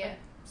Adapter, yeah.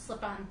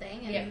 slip-on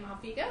thing, and Yep. off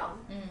you go.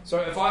 So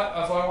if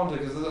I wanted,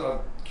 because I'm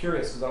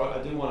curious, because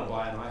I do want to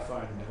buy an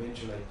iPhone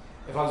eventually.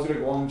 If I was going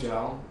to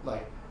Guangzhou,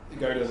 like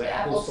go to the The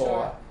Apple Apple store,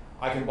 store.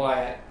 I can buy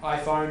an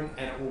iPhone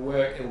and it will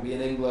work. It will be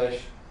in English.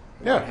 It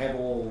Yeah. won't have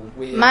all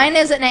weird. Mine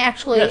isn't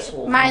actually. Yes.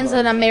 Mine's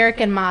an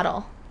American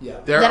model. Yeah.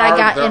 that I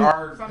got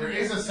in- There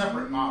is a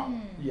separate model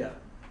Yeah.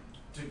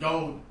 to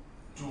go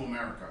to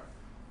America,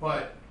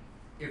 but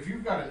if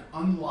you've got an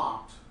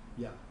unlocked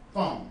Yeah.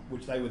 phone,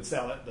 Which they would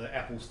sell at the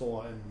Apple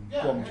store in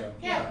Yeah. Guangzhou.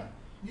 Yeah.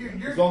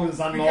 you're As long as it's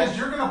unlocked. because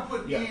you're going to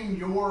put Yeah. in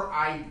your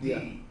ID, Yeah.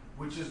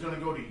 which is going to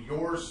go to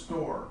your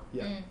store,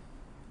 Yeah.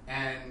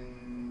 and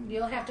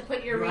You'll have to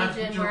put your You'll have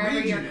to region put your wherever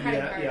your region in. credit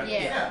Yeah, card. yeah. is. Yeah.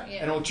 Yeah. Yeah.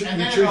 And it'll And you then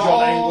choose it your all-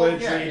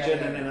 language, yeah, region,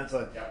 yeah, and then yeah. it's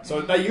a. Yeah.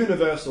 So they're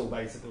universal,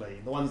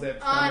 basically. The ones that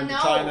come into No,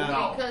 China.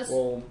 No. because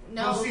Well,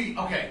 no. Well, see,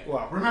 okay.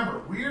 Well-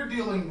 remember, we're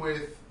dealing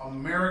with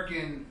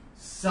American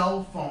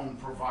cell phone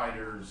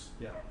providers,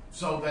 Yeah.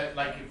 so that,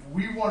 like,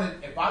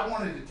 if I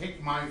wanted to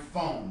take my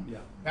phone Yeah.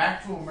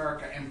 back to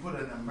America and put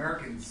an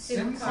American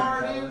SIM SIM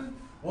card card. in,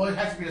 well, it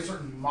has to be a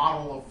certain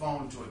model of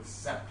phone to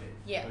accept it.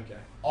 Yeah. Okay.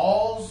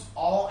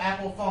 All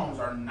Apple phones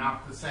are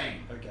not the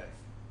same. Okay.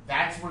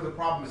 That's where the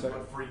problem is. So-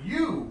 But for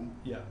you,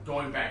 Yeah.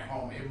 going back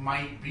home, it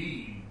might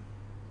be.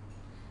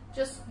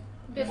 Just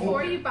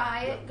before Okay. you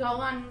buy it, go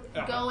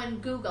Yeah.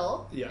 and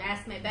Google. Yeah.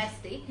 Ask my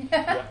bestie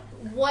Yeah.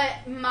 what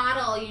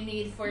model you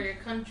need for your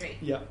country.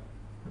 Yeah.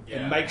 Yeah.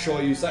 And make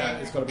sure you say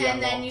it's got to be And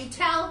unlocked. then you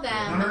tell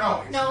them.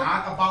 No. It's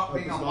not about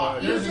being It's not-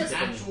 unlocked. you There's just-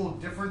 an actual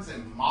difference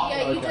in model.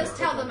 Yeah, you Okay, just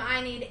tell okay. them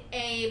I need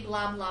a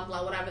blah blah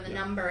blah, whatever the Yeah.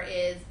 number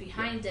is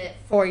behind it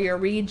for your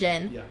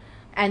region. Yeah.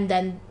 And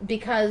then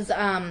because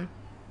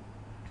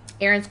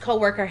Erin's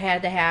coworker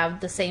had to have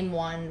the same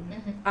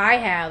one I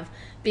have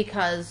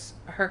because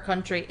her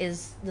country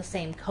is the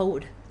same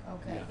code.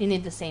 Okay. You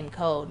need the same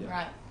code. Yeah.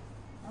 Right.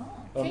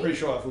 Oh. I'm pretty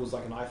sure if it was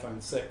like an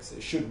iPhone 6,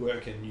 it should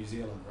work in New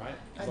Zealand, right?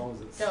 As long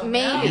as it's. Don't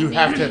Maybe. know. You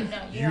have to, No,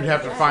 you'd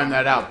have to find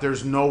that out.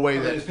 There's no way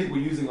There's that. people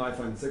using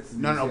iPhone 6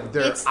 in No, New no, Zealand.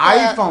 they're It's the-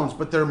 iPhones,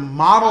 but they're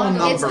model It's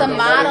number. It's the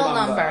model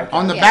number.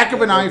 On the Yeah. back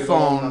of an Yeah, there's a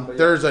long iPhone, number,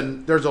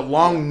 yeah. there's a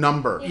long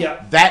number.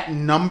 Yeah. That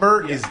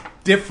number is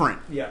different.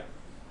 Yeah.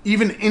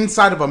 Even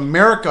inside of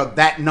America,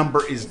 that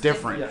number is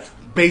different Yeah.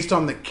 based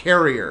on the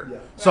carrier. Yeah.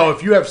 So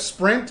if you have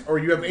Sprint or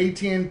you have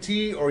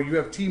AT&T or you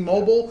have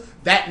T-Mobile,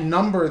 that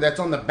number that's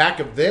on the back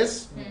of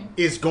this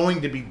is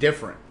going to be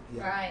different.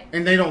 Yeah. Right.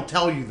 And they don't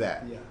tell you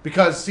that. Yeah.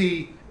 Because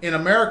see, in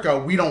America,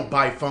 we don't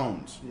buy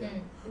phones. Yeah.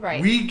 Right.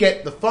 We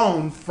get the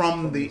phone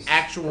from the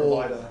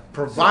actual provider,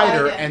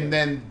 Provider. and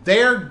then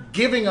they're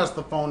giving us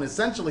the phone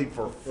essentially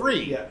for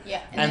free. Yeah. Yeah.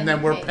 And then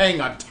you we're pay.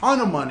 paying a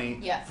ton of money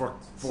Yeah. for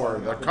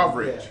the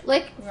coverage. Yeah.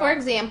 Like, for Right.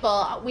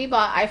 example, we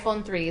bought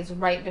iPhone 3s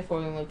right before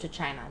we moved to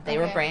China. They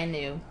were Okay. brand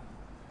new.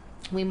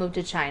 We moved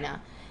to China.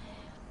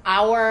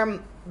 Our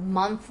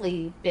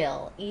monthly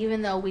bill,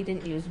 even though we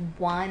didn't use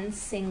one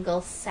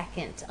single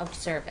second of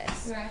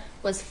service, Right.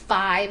 was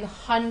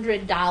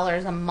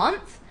 $500 a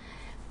month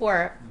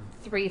for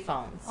 3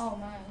 phones. Oh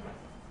my.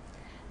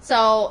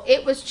 So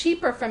it was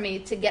cheaper for me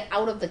to get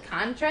out of the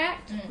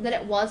contract than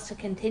it was to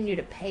continue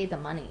to pay the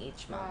money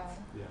each month. Wow.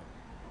 Yeah.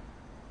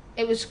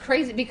 It was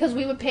crazy because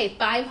we would pay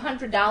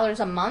 $500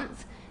 a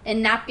month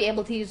and not be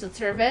able to use the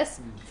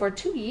service for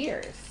 2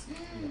 years.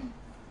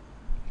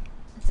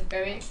 It's a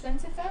very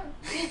expensive phone.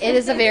 It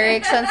is a very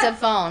expensive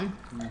phone.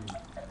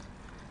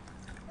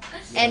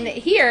 And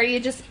here you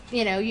just,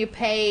 you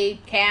pay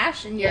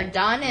cash and you're Yeah.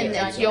 done and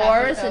You're it's done, you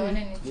have yours the phone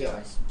and it's Yeah.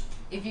 yours.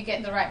 If you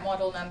get the right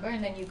model number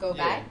and then you go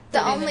Yeah. back, The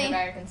put in only- an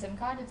American SIM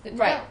card, it's good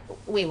to right,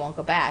 we won't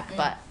go back,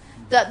 but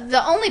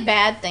the only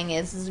bad thing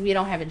is we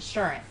don't have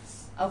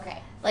insurance. go. Okay.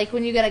 Like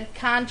when you get a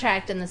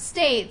contract in the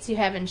States, you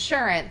have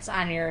insurance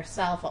on your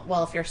cell phone.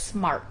 Well, if you're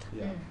smart,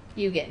 Yeah.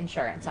 you get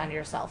insurance on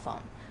your cell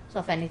phone. So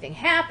if anything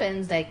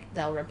happens,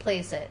 they'll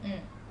replace it.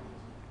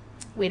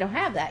 We don't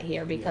have that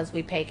here because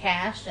we pay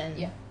cash and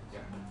Yeah.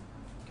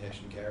 Cash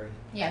and carry.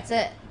 Yeah. that's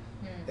it.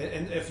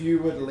 And if you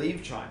were to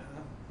leave China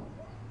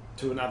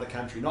to another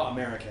country, not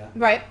America,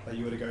 Right. but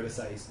you were to go to,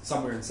 say,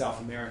 somewhere in South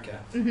America,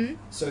 Mm-hmm.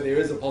 so there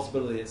is a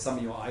possibility that some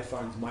of your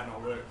iPhones might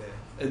not work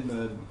there. In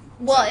the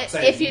Well,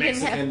 say if you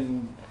didn't have-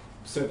 Mexican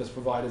service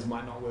providers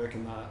might not work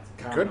in the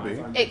current Could be.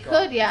 iPhones It you've got.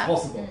 could, yeah.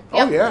 It's possible.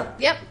 Oh, yeah.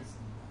 Yep.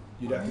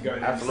 You'd have to go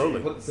there, Absolutely.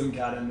 put the SIM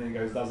card in, and it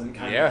goes doesn't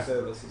come Yeah. with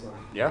service or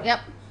something. Yeah. Yep.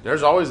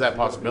 There's always that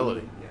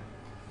possibility.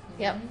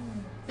 Yeah. Yep.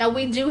 Now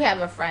we do have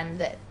a friend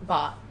that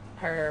bought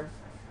her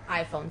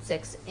iPhone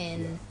 6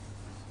 in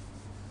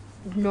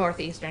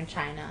northeastern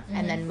China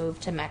and then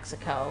moved to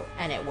Mexico,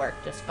 and it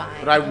worked just fine.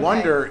 But I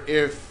wonder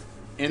if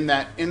in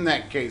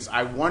that case,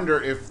 I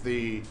wonder if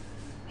the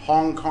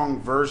Hong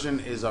Kong version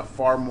is a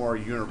far more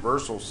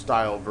universal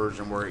style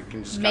version where it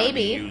can just kind of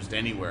be used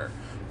anywhere,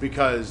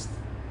 because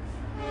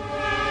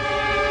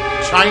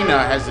China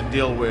has to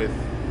deal with,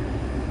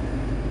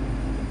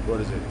 what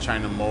is it?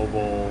 China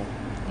Mobile,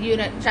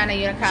 China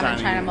Unicom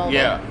and China Mobile.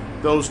 Yeah,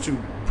 those two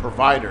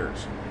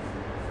providers.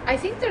 I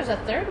think there's a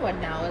third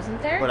one now,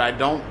 isn't there? But I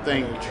don't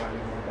think.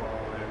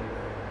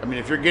 I mean,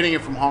 if you're getting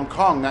it from Hong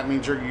Kong, that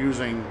means you're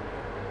using.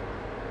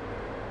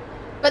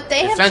 But they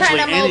have essentially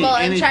China Mobile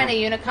any and China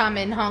Unicom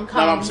in Hong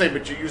Kong. No, I'm saying,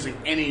 but you're using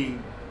any.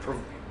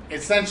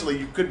 Essentially,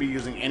 you could be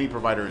using any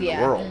provider in the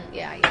world.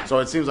 Yeah. So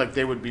it seems like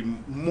they would be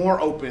more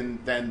open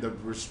than the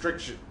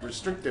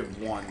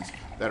restrictive ones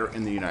that are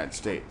in the United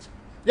States.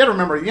 You got to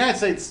remember, the United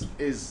States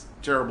is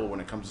terrible when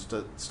it comes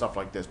to stuff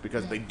like this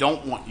because they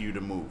don't want you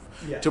to move.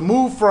 Yeah. To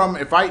move from,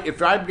 if I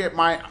get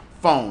my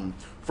phone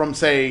from,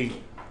 say,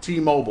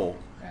 T-Mobile,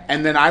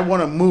 and then I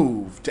want to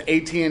move to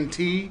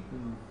AT&T,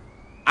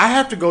 I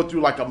have to go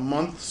through like a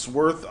month's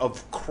worth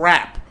of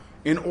crap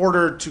in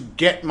order to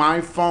get my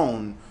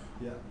phone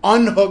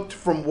unhooked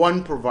from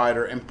one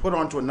provider and put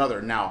onto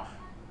another. Now,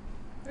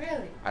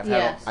 Really?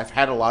 I've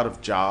had a lot of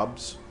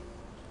jobs,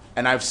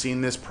 and I've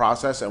seen this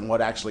process and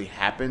what actually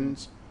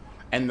happens.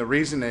 And the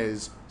reason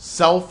is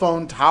cell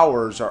phone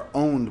towers are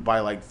owned by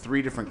like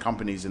 3 different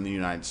companies in the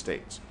United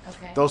States.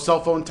 Okay. Those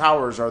cell phone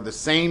towers are the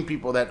same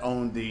people that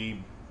owned the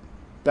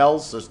Bell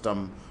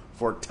system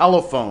for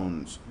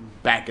telephones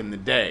back in the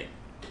day.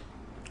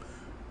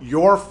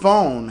 Your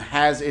phone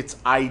has its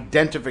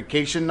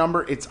identification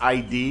number, its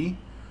ID,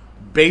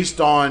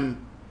 based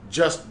on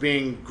just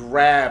being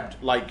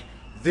grabbed. Like,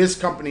 this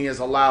company has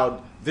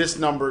allowed this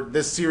number,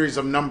 this series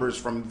of numbers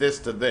from this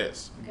to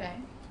this. Okay.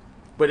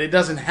 But it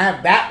doesn't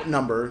have that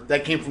number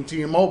that came from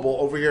T-Mobile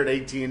over here at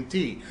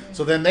AT&T.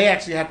 So then they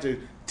actually have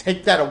to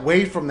take that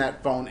away from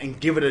that phone and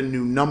give it a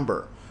new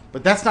number.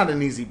 But that's not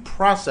an easy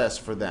process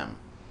for them.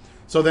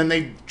 So then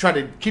they try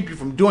to keep you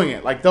from doing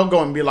it. Like, they'll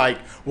go and be like,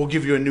 we'll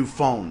give you a new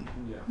phone.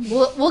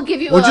 We'll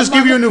give you. We'll just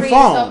give you a new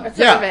phone.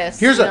 Service,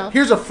 here's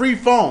a free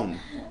phone,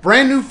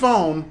 brand new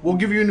phone. We'll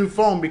give you a new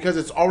phone because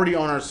it's already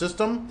on our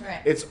system.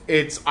 Right.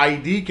 Its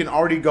ID can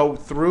already go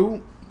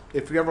through.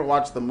 If you ever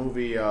watched the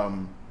movie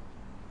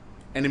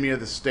Enemy of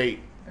the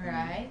State,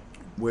 Right.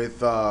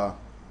 with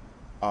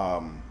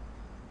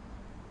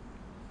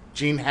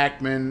Gene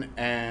Hackman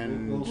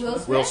and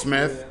Will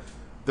Smith? Yeah.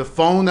 The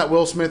phone that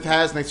Will Smith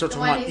has, and they start The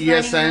talking one about he's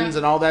running ESNs around.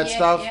 and all that Yeah,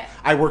 stuff. yeah.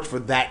 I worked for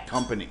that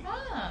company.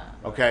 Ah.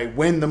 Okay,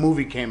 when the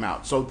movie came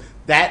out. So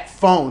that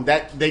phone,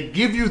 that they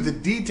give you the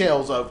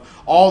details of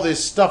all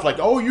this stuff, like,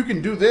 oh, you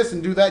can do this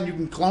and do that, and you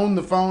can clone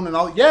the phone and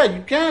all. Yeah,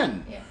 you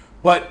can. Yeah.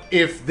 But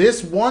if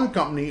this one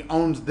company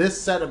owns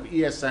this set of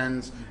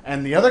ESNs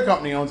and the other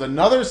company owns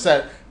another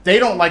set, they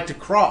don't like to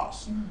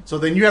cross. Mm-hmm. So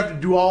then you have to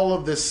do all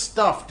of this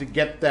stuff to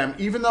get them,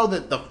 even though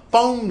that the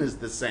phone is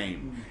the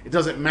same, it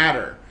doesn't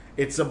matter.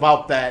 It's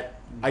about that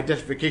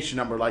identification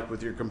number, like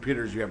with your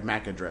computers, you have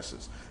MAC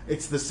addresses.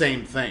 It's the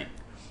same thing.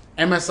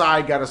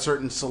 MSI got a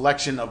certain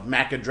selection of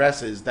MAC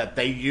addresses that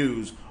they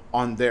use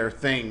on their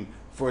thing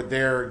for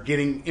their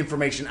getting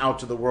information out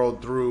to the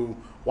world through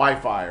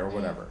Wi-Fi or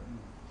whatever.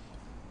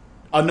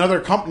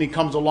 Another company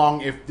comes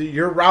along, if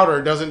your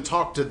router doesn't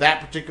talk to that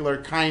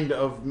particular kind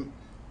of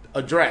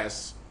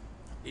address,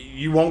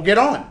 you won't get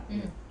on.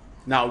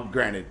 Now,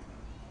 granted,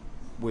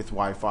 with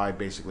Wi-Fi,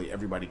 basically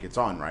everybody gets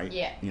on, right?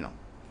 Yeah. You know,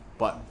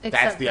 but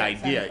Except that's the for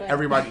idea. Samsung.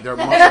 Everybody, there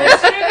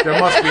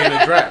must be an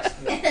address.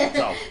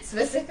 So,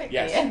 Specifically.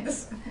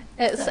 Yes.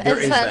 It's There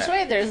is that's that.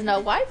 right. There's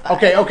no Wi-Fi.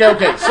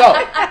 okay. So,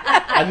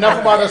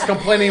 enough about us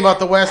complaining about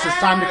the West. It's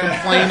time to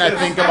complain, I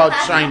think, about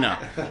China.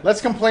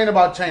 Let's complain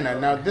about China.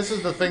 Now, this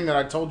is the thing that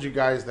I told you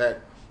guys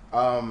that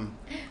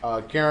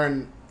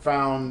Karen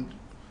found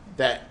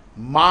that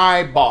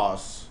my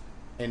boss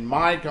in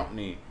my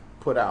company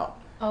put out.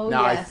 Oh,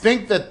 now, I yes.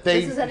 think that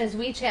they... This is in his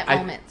WeChat I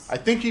moments.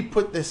 think he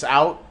put this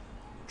out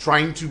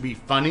trying to be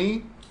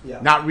funny, Yeah.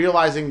 not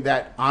realizing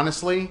that,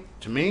 honestly,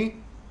 to me,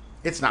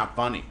 it's not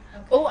funny.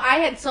 Oh, I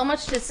had so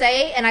much to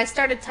say, and I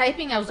started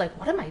typing. I was like,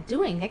 what am I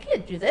doing? I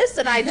can't do this.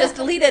 And I just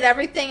deleted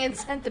everything and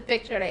sent the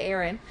picture to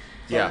Aaron.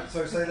 Yeah.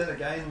 So say that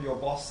again. Your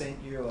boss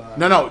sent you.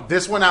 No.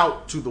 This went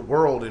out to the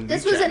world in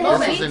This WeChat. was in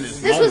Moments.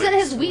 this was in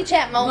his moments.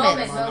 WeChat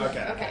moments. Moments.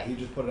 Okay. He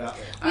just put it out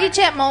there.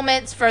 WeChat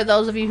moments, for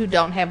those of you who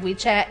don't have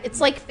WeChat, it's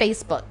like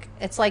Facebook.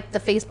 It's like the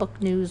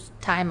Facebook news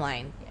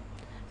timeline,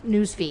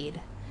 news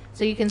feed.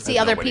 So you can see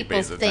That other nobody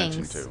people's pays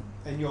attention things. to.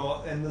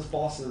 And this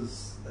boss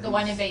is The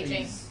one in he's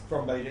Beijing.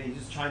 from Beijing.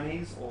 He's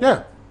Chinese. Or?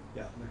 Yeah.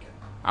 Yeah. Okay.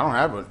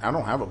 I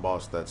don't have a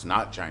boss that's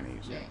not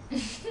Chinese.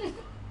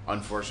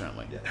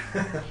 Unfortunately.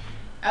 Yeah.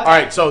 All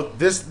right, so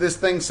this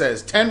thing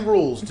says 10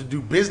 rules to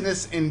do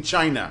business in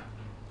China.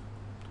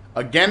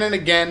 Again and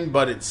again,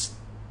 but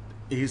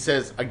he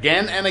says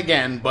again and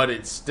again, but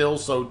it's still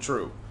so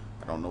true.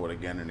 I don't know what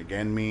again and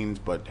again means,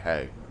 but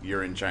hey,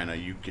 you're in China,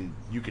 you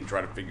can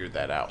try to figure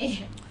that out.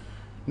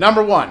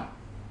 Number 1,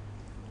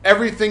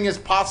 everything is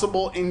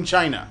possible in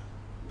China.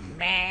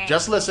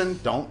 Just listen.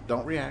 Don't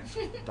react.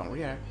 Don't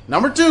react.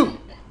 Number 2.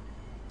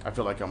 I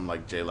feel like I'm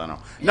like Jay Leno.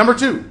 Number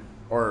 2,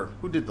 or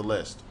who did the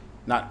list?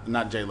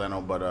 Not Jay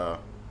Leno, but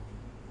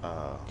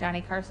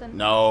Johnny Carson?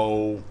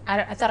 no,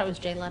 I thought it was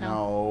Jay Leno.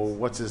 no.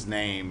 What's his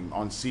name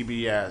on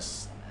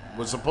CBS?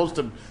 Was supposed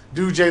to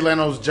do Jay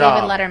Leno's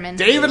job. David Letterman.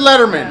 David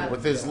Letterman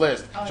with his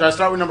list. Should I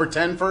start with number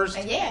 10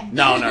 first? Yeah.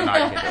 No, I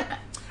can't do it.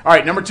 All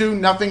right, number 2,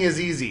 nothing is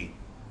easy.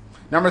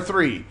 Number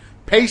 3,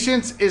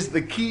 patience is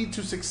the key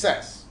to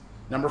success.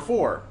 Number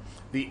 4,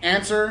 the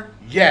answer,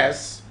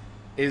 yes,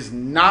 is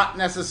not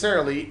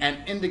necessarily an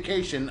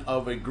indication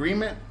of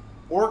agreement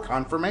or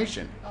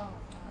confirmation.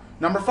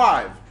 Number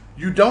 5,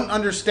 you don't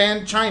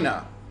understand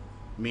China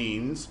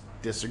means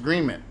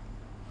disagreement.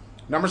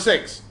 Number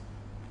 6,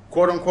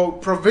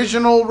 quote-unquote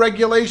provisional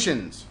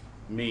regulations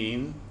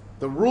mean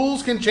the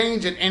rules can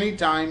change at any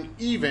time,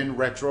 even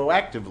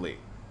retroactively.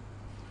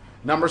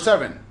 Number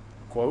 7,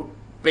 quote,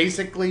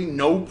 basically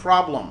no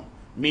problem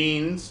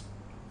means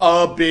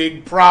a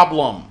big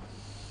problem.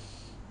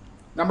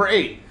 Number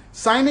 8,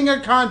 signing a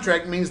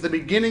contract means the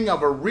beginning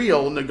of a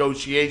real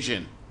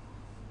negotiation.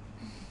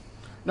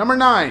 Number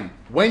 9,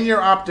 when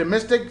you're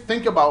optimistic,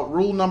 think about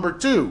rule number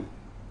 2.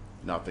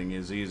 Nothing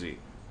is easy.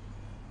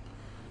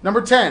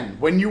 Number 10,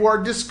 when you are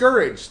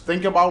discouraged,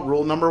 think about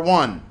rule number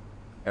 1.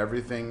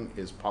 Everything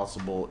is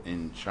possible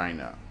in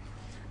China.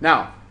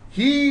 Now,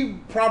 he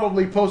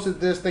probably posted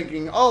this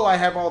thinking, oh, I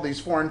have all these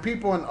foreign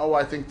people, and oh,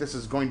 I think this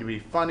is going to be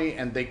funny,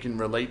 and they can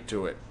relate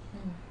to it.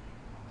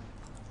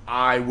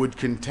 I would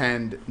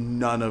contend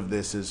none of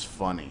this is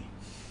funny.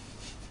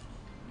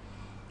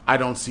 I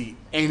don't see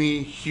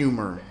any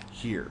humor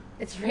here.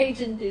 It's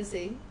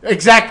rage-inducing.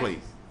 Exactly.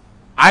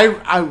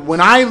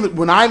 When I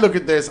look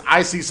at this,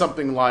 I see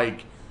something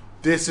like,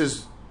 this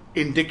is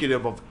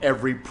indicative of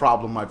every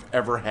problem I've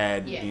ever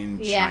had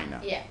in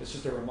China. Yeah. It's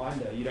just a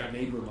reminder. You don't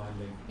need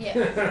reminding.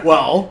 Yeah.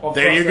 Well, Of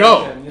there you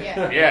go. frustration,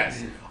 Yeah.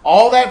 Yes.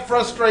 All that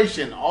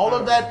frustration, all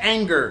of that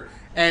anger,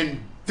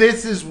 and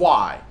this is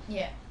why.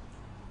 Yeah.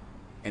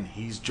 And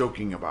he's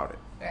joking about it.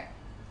 Right.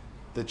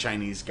 The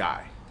Chinese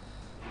guy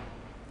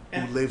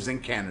who lives in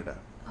Canada.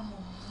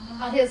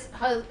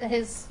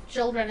 His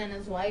children and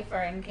his wife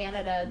are in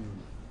Canada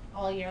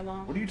all year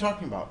long. What are you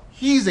talking about?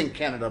 He's in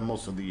Canada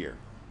most of the year.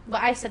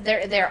 But I said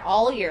they're there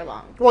all year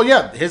long. Well,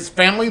 yeah, his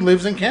family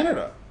lives in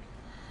Canada,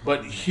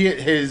 but he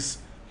is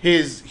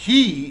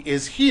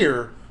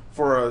here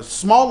for a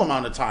small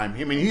amount of time.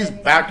 I mean, he's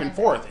back and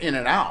forth, in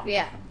and out,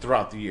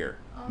 throughout the year.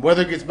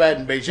 Weather gets bad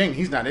in Beijing,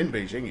 he's not in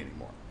Beijing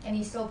anymore. And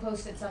he still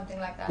posted something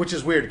like that. Which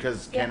is weird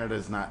because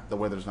Canada's not, the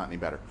weather's not any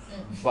better.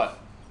 But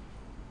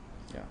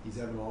yeah, He's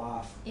having a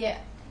laugh. Yeah.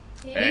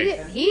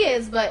 He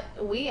is, but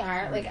we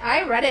aren't. Like,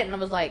 I read it and I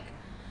was like,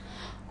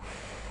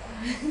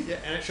 Yeah,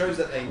 and it shows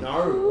that they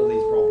know all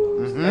these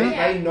problems. Mhm.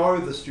 They know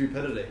the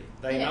stupidity.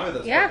 They know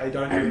this, Yeah. but they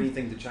don't do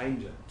anything to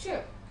change it. True.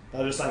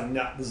 They're just saying,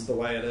 "No, this is the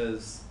way it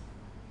is."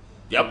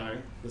 Yep. You know,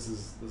 this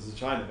is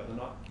China, but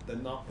they're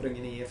not putting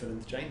any effort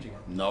into changing it.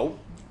 No.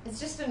 It's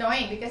just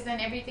annoying because then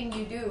everything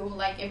you do,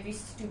 like every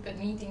stupid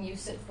meeting you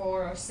sit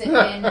for or sit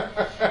in,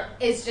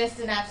 is just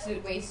an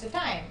absolute waste of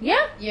time.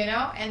 yeah. You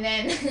know? And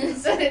then,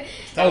 so that,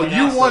 Oh,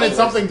 you wanted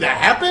something to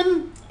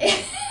happen?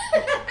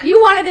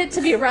 You wanted it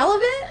to be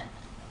relevant?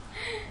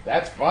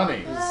 That's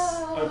funny.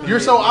 Oh. You're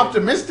so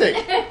optimistic.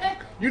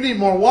 You need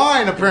more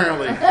wine,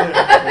 apparently.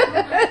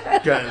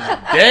 'Cause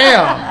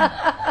damn.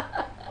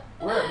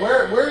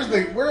 Where's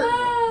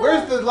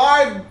the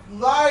live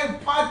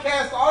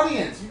podcast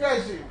audience? You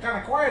guys are kind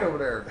of quiet over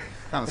there.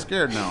 Kind of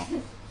scared now.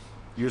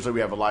 Usually we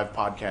have a live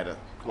podcast.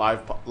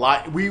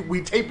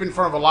 We tape in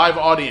front of a live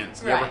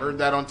audience. You ever Right. heard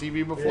that on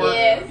TV before?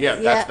 Yes. Yeah,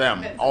 that's Yeah.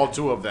 them. All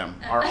 2 of them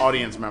are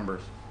audience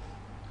members.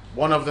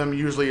 One of them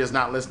usually is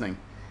not listening.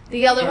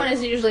 The other one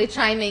is usually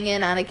chiming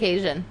in on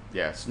occasion.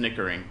 Yeah,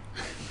 snickering,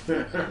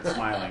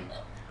 smiling.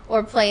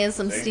 Or playing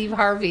some See? Steve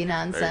Harvey go.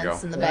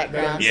 nonsense in the That-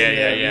 background.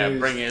 Yeah. News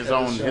Bringing his every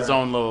own show.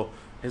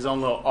 his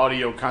own little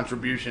audio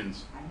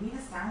contributions. I need a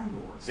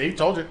soundboard. See,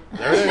 told you.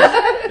 There it is.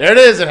 There it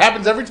is. It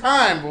happens every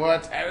time, boy.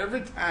 It's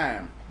every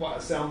time. What, a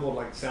soundboard,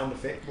 like sound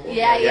effect board?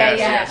 Yeah, yeah,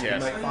 Yes, yeah.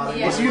 yes. Make fun of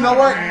Yeah. Well, so you know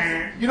what?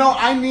 You know,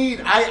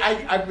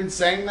 I've been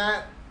saying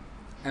that,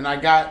 and I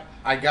got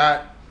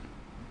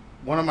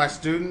one of my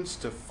students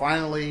to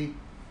finally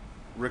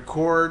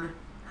record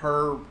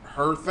her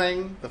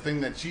thing, the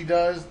thing that she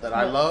does that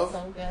I love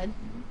So good.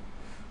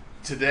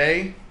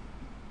 today,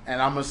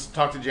 and I'm gonna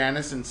talk to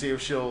Janice and see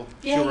if she'll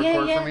Yeah,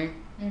 record yeah. for me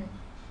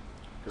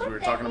because we were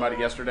talking about it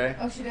yesterday.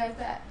 Oh, she does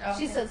that? Oh,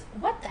 She okay. says,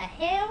 "What the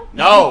hell?"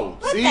 No,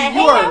 What see, the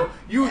you are hell?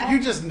 you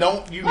just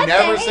don't What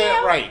never the say it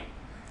hell? right.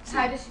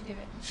 How does she do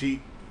it?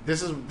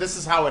 This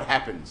is how it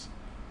happens.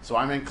 So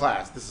I'm in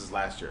class. This is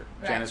last year.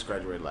 Right. Janice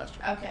graduated last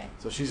year. Okay.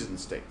 So she's in the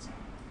States.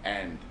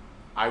 And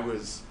I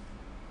was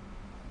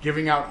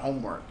giving out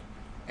homework.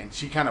 And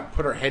she kind of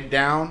put her head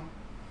down.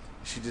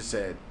 She just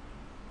said,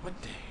 "What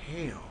the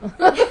hell?"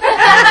 And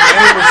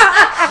it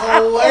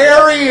was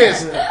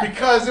hilarious.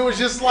 Because it was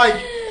just like,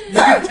 you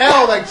could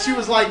tell, like, she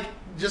was like,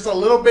 just a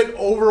little bit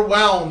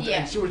overwhelmed, Yeah.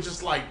 and she was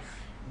just like,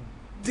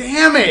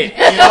 "Damn it,"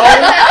 you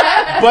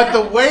know. But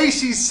the way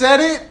she said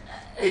it,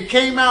 it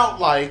came out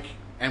like,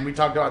 and we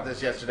talked about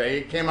this yesterday.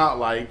 It came out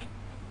like,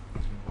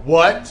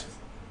 "What?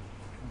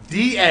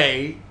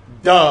 D-A,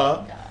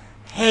 duh,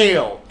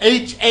 hail,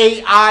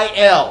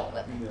 H-A-I-L."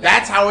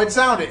 That's how it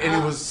sounded, and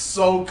it was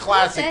so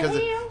classic What the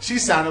because hell? she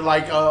sounded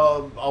like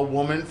a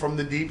woman from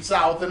the deep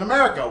south in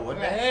America. What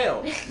the hell?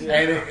 And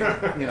it,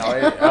 you know,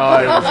 it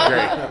was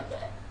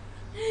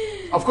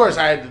great. Of course,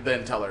 I had to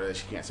then tell her that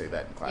she can't say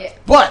that in class. Yeah.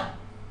 But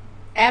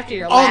After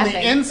you're on laughing.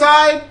 the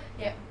inside,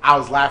 Yeah. I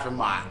was laughing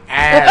my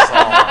ass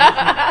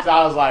off. So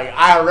I was like,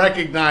 I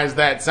recognize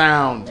that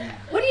sound.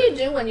 What do you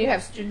do when you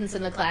have students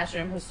in the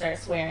classroom who start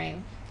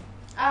swearing?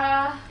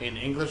 In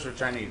English or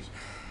Chinese?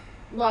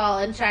 Well,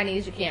 in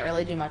Chinese, you can't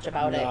really do much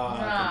about it.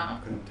 I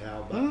couldn't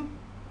tell. But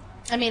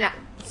I mean,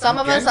 some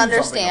of You us can do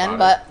something understand,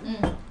 about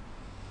but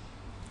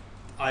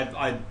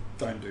I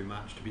don't do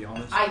much, to be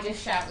honest. I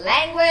just shout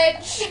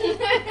language.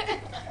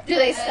 do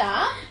they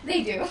stop?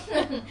 They do.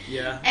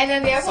 Yeah. And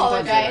then they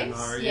Sometimes they don't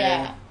apologize. know,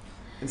 Yeah.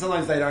 And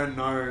sometimes they don't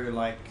know,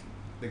 like,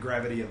 the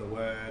gravity of the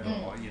word,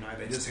 Mm. or, you know,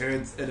 they just heard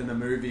it in a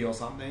movie or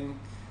something,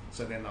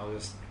 so then they'll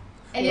just...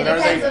 And it But are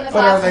depends they- on the but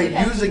class. are they and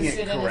depends on using the it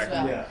student as correctly?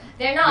 well. Yeah.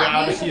 They're not,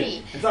 Yeah,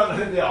 usually. It's not,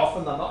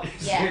 often they're not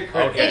using Yeah. it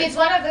correctly. Okay. If it's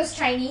one of those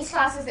Chinese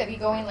classes that we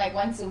go in like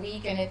once a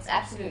week and it's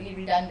absolutely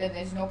redundant,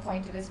 there's no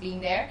point of us being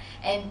there.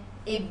 And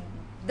if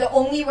the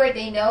only word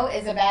they know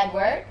is a bad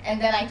word,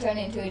 and then I turn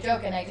it into a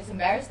joke and I just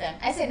embarrass them.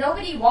 I said,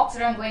 nobody walks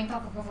around going, fa,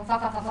 fa, fa, fa,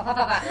 fa, fa, fa, fa,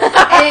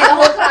 fa, and then the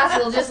whole class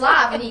will just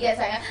laugh and he gets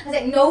like, I was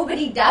like,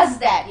 nobody does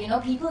that, you know,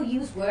 people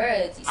use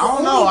words. It's I don't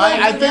the know. only word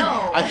I you think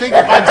know. I think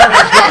if I talk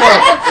to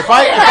Dicko, if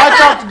I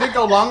talk to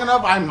Dicko long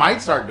enough, I might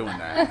start doing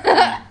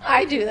that.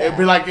 I do that. It'd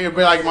be like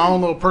my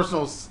own little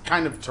personal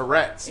kind of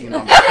Tourette's, you know.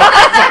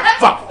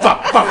 fuck,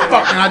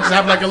 and I just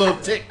have like a little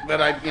tick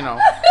that I, you know.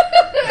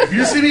 If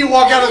you see me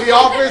walk out of the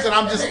office and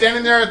I'm just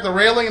standing there at the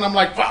railing and I'm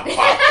like, fuck,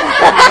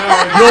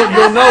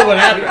 you'll know what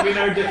happened. We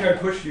know Dicko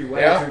pushed you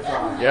way Yeah. too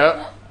far.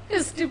 Yep.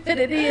 His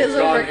stupidity is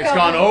It's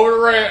gone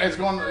over the it's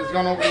gone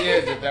over the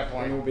edge at that And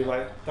point. we'll be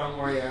like, don't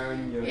worry,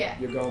 Aaron,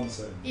 you're gone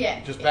soon.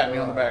 Yeah. Just pat me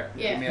on the back,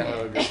 Yeah. give me a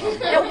hug or something.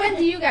 Now, when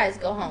do you guys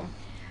go home?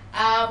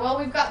 Well,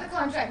 we've got the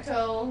contract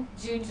till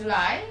June,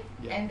 July,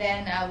 Yeah. and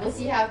then we'll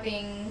see how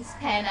things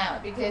pan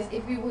out. Because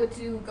if we were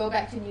to go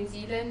back to New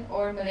Zealand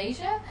or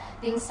Malaysia,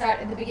 things start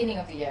at the beginning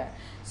of the year.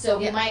 So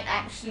we Yeah. might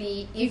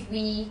actually, if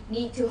we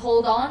need to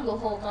hold on, we'll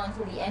hold on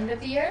till the end of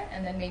the year,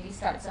 and then maybe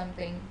start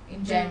something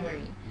in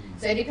January.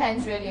 So it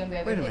depends really on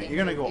where Wait a we're minute, heading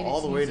you're gonna to, go if all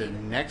it's the New way to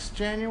Zealand. next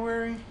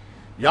January?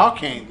 Y'all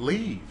can't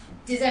leave.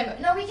 December.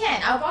 No, we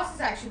can. Our boss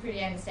is actually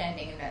pretty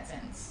understanding in that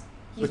sense.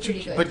 He's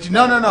pretty good. But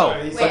no. No,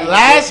 he's Wait. But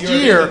last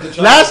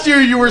year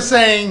you were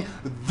saying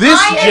this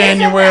I never said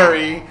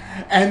January,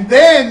 and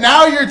then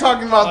now you're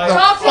talking about the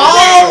Talk to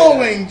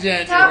following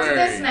January. Talk to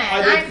this man.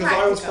 I did I'm because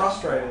I was practical.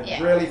 frustrated,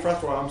 Yeah. really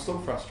frustrated. I'm still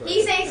frustrated.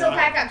 He says he'll And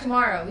pack up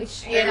tomorrow,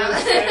 which you It know,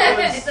 was-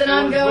 it's an it was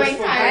ongoing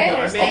wishful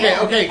time. thinking. I mean-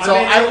 Okay. I So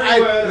mean,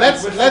 every word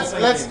let's was let's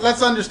wishful let's thinking.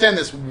 let's understand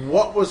this.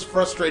 What was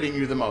frustrating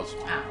you the most?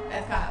 Ah,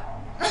 that's Kyle.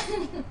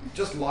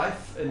 Just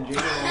life in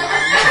general.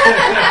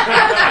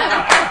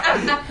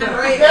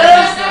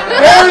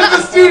 There's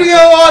the studio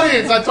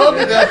audience. I told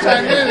you that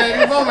chime in at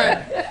any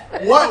moment.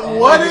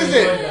 What is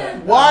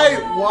it? Why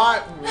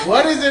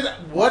what is it?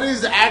 What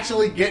is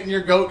actually getting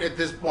your goat at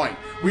this point?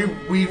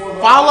 We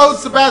followed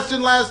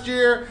Sebastian last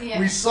year. Yeah.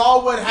 We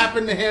saw what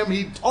happened to him.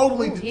 He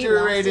totally Ooh, he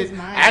deteriorated. lost his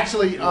mind.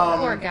 Actually,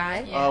 Poor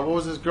guy. what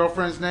was his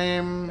girlfriend's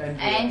name?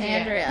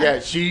 Andrea. Yeah,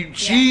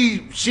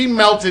 she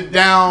melted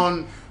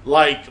down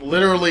like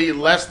literally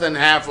less than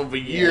half of a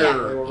year. Yeah, they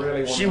were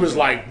really She wonderful. was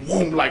like,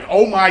 boom, like,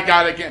 oh my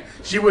God, I can't.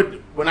 She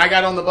would, when I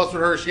got on the bus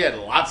with her, she had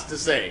lots to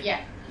say.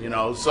 Yeah. You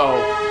know, so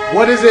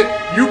what is it?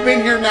 You've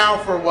been here now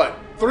for what,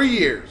 3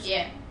 years?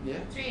 Yeah. Yeah.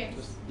 3 years.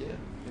 Just, yeah.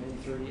 Maybe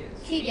 3 years.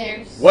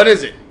 Keegan. What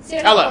is it?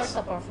 Cierra Tell la us.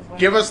 puerta, por favor.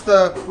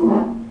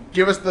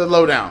 Give us the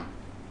lowdown.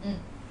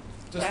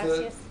 Just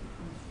Gracias.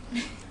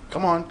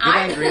 Come on, get I-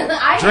 angry.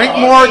 I Drink get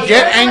more, angry.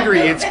 get angry.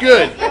 It's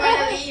good. You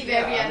want to leave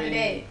every I other mean-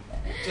 day.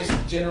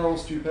 just general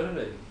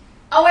stupidity.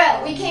 Oh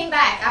well, we came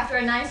back after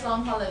a nice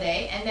long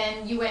holiday, and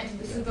then you went to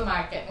the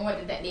supermarket. And what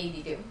did that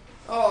lady do?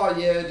 Oh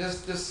yeah,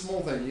 just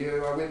small thing.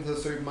 I went to the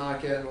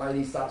supermarket and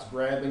lady starts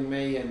grabbing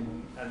me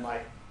and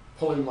like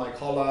pulling my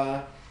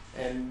collar,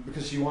 and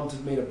because she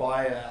wanted me to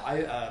buy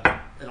an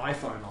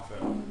iPhone off her.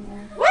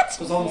 What? It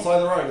was on the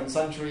side of the road in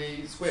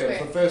Century Square. It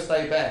was the first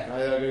day back. I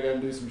had to go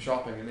and do some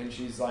shopping, and then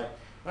she's like,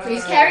 So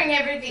he's carrying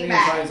everything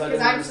back I because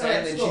didn't I'm still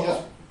understand. at And she school.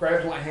 just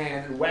grabs my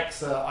hand and whacks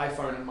the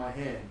iPhone in my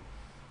hand.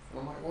 And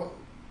I'm like, what?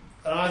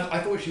 And I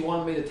thought she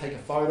wanted me to take a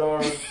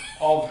photo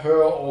of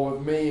her or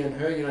of me and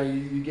her. You know,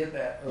 you get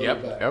that a little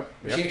bit.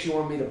 But she actually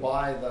wanted me to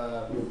buy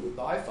the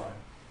iPhone.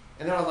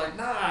 And then I was like,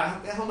 nah,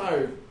 hell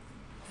no.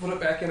 Put it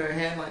back in her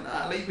hand, like,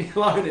 nah, leave me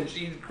alone. And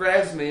she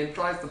grabs me and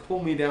tries to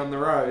pull me down the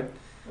road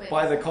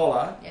by the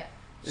collar. Yeah.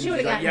 And She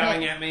would've she's like gotten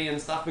yelling hit. at me and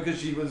stuff because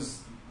she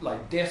was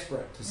like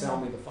desperate to sell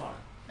me the phone.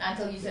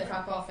 Until you said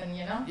fuck off, and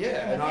Yeah,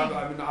 and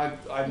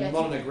I'm Yeah,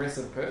 not an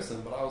aggressive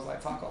person, but I was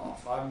like, fuck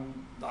off.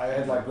 I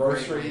had like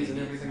groceries and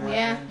everything like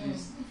Yeah. that.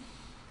 Just,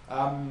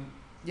 and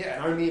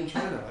only in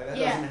China. Like, that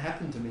doesn't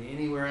happen to me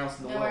anywhere else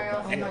in the nowhere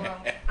world. else in the world.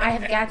 I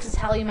have got to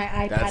tell you, my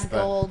iPod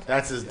Gold.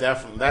 That's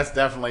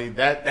definitely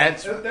That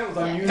was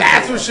unusual.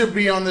 that's what should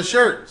be on the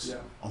shirts. Yeah.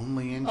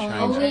 Only in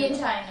China. Only in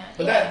China.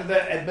 But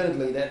that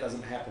admittedly, that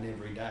doesn't happen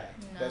every day.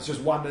 No. That's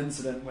just one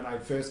incident when I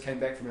first came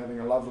back from having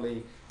a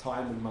lovely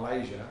time in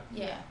Malaysia,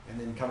 Yeah. and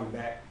then coming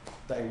back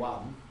day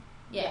one,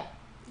 Yeah.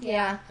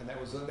 Yeah. and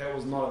that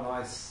was not a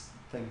nice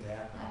thing to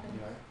happen. You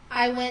know.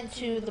 I went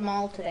to the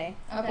mall today.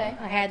 Okay.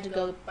 I had to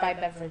go buy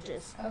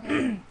beverages.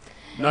 Okay.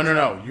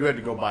 No. You had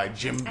to go buy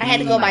Jim Beam. I had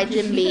to go buy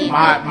Jim Beam.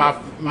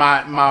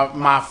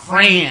 My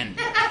friend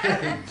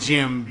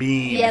Jim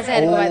Beam. Yes, I had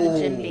to go buy the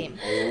Jim Beam.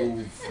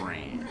 Old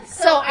friend.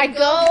 So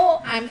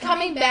I'm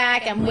coming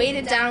back, I'm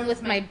weighted down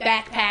with my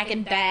backpack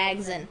and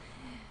bags, and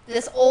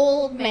this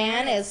old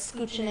man is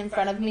scooching in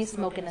front of me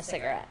smoking a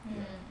cigarette.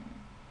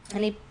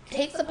 And he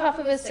takes a puff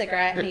of his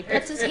cigarette, and he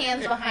puts his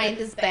hands behind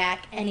his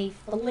back, and he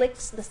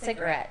flicks the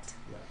cigarette.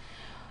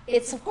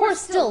 It's, of course,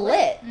 still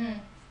lit.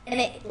 And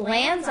it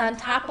lands on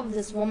top of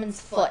this woman's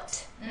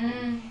foot.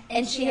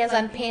 And she has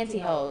on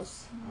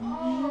pantyhose.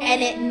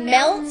 And it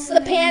melts the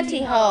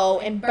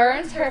pantyhose and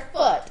burns her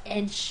foot,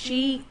 and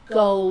she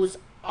goes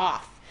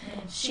off.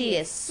 She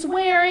is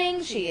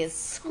swearing, she is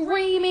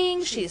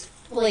screaming, she's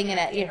flinging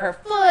at her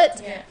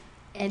foot. Yeah.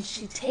 And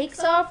she takes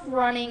off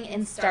running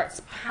and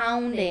starts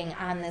pounding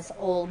on this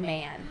old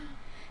man.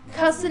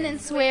 Cussing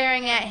and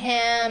swearing at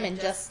him and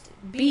just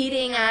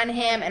beating on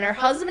him. And her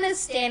husband is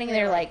standing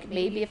there like,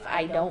 maybe if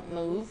I don't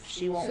move,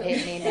 she won't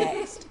hit me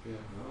next. Yeah,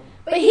 no.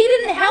 But he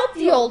didn't help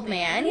the old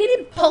man. He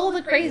didn't pull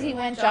the crazy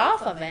wench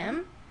off of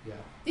him. Yeah.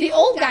 The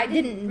old guy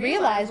didn't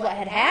realize what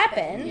had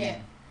happened. Yeah.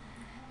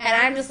 And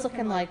I'm just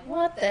looking like,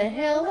 what the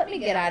hell? Let me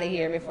get out of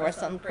here before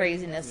some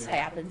craziness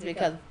happens,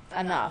 because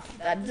enough.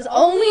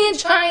 Only in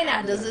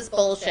China does this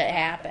bullshit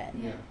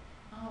happen. Yeah.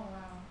 Oh wow.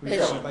 We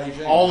saw in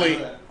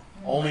Beijing.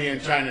 Only in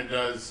China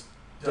does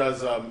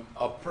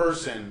a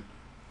person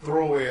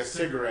throw away a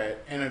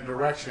cigarette in a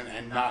direction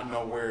and not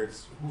know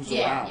who's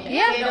around.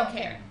 Yeah. They don't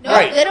care. No,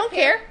 Right. they don't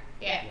care.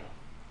 Yeah.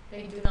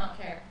 They do not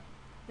care.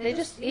 He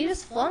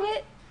just flung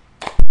it.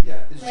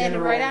 Yeah, it's Landed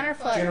right on her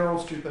foot. General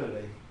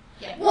stupidity.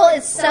 Yeah. Well,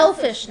 it's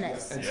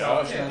selfishness And Yeah.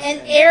 selfishness.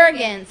 and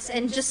arrogance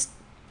and just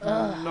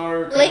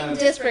no blatant kind of,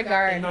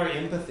 disregard. and no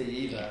empathy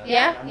either.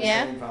 Yeah, Like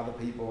understanding for other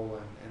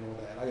people and all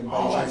that. Like in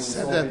Oh, I Beijing, we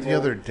said saw that the people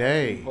other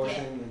day.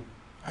 pushing and-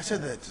 I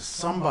said that to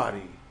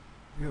somebody.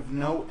 You have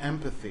no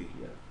empathy.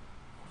 Yeah.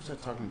 Who's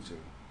that talking to?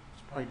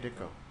 It's probably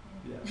Dicko.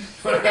 Yeah.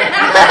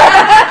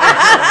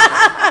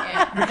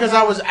 Because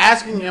I was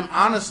asking him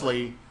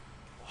honestly,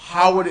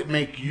 how would it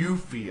make you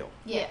feel?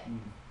 Yeah.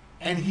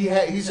 And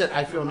he said,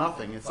 I feel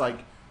nothing. It's like,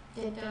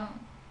 They don't.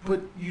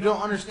 but you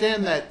don't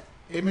understand that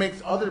it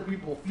makes other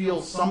people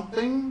feel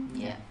something.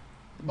 Yeah.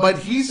 But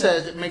he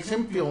says it makes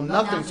him feel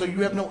nothing, so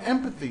you have no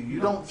empathy. You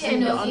don't Yeah, seem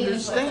to no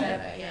feelings understand.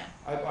 whatsoever, yeah.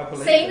 I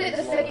believe Same that with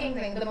the as well. spitting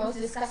thing. The most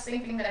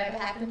disgusting thing that ever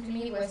happened to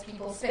me was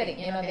people spitting.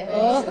 They're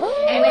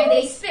Oh. and when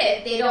they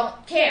spit, they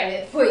don't care.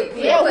 They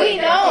pui, Yeah, we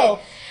know.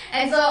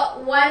 And so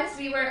once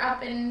we were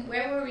up in,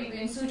 where were we?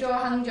 In Suzhou,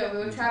 Hangzhou.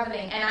 We were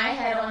traveling, and I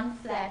had on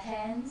flat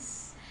hands.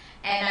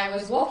 And I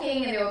was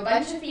walking, and there were a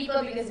bunch of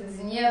people because it was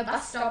near a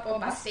bus stop or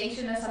bus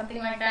station or something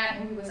like that.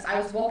 And I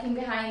was walking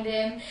behind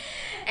him,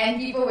 and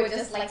people were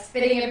just like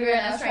spitting everywhere,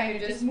 and I was trying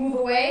to just move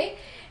away.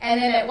 And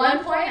then at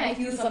one point, I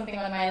feel something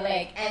on my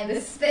leg, and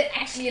the spit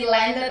actually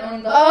landed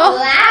on the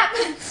lap,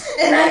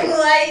 and I'm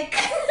like,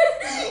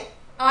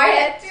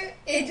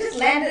 it just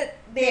landed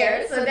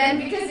there. So then,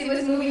 because it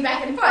was moving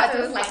back and forth, it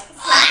was like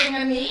slapping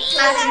on me.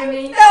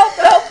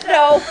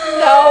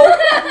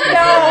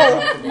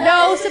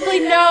 No, simply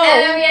no.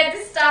 And then we had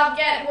to stop,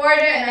 get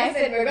water, and I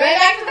said, we're going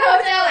back to the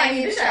hotel, I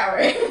need a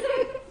shower.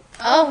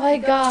 Oh my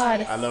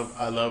God. I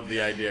love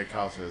the idea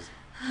Kyle says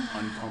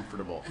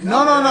uncomfortable.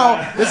 No.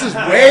 This is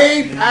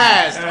way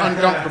past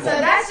uncomfortable. So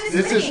that's just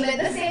This spitting, is-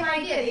 but the same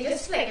idea. They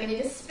just flick and they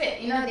just spit.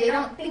 You know, they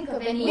don't think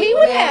of any We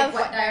would way, have-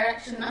 what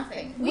direction,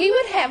 nothing. We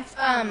would have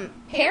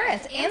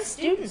parents and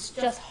students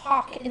just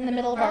hawk in the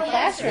middle of our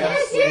classrooms.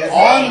 Yes,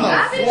 On the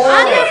I've been floor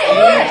on of it. the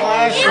Yeah,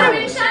 classroom.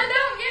 in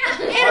Shandong,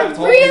 yeah. In I've a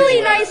told really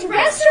people that. nice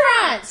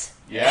restaurant.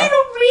 Yeah. In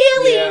a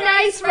really Yeah.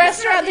 nice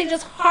restaurant, they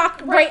just hawk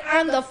right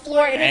on the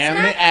floor, and it's And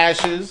not. the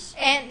ashes.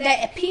 And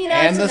the peanuts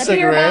And and the the beer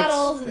cigarettes.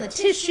 bottles and the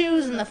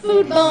tissues and the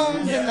food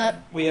bones and the.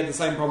 We had the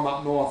same problem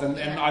up north, and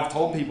Yeah. I've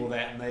told people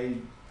that, and they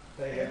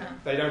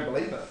don't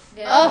believe it.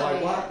 Oh. They're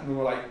like, what? And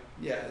we're like,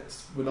 yeah,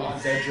 we're not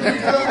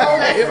exaggerating.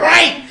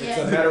 Right. It's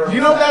a matter of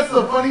You know that's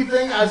the funny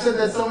thing? I've said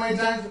that so many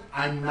times.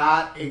 I'm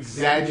not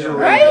exaggerating.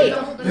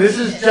 Right. This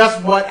is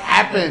just what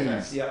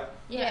happens. Yeah.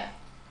 Yeah.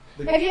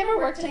 Have you ever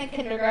worked in a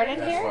kindergarten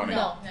That's here? funny.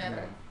 No,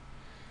 never.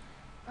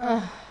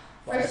 Ugh.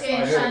 First I day in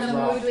heard it's Shandong, we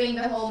were rough. doing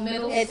the whole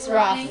middle It's school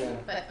rough. thing, Yeah.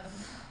 but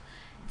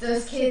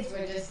those kids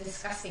were just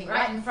disgusting.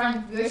 Right in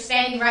front, we were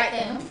standing right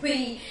there, and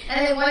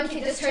then one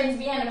kid just turns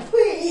behind and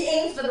he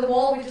aims for the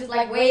wall, which is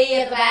like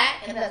way at the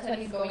back, and that's what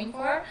he's going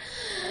for.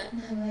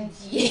 And I'm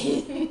like,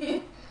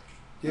 gee.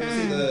 You ever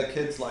see the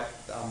kids like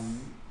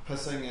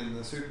pissing in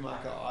the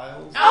supermarket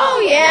aisles?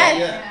 Oh yeah.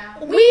 Yeah.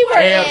 We were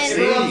KFC.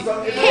 in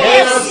KFC.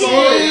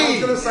 I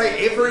was going to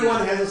say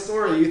everyone has a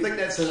story. You think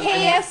that's an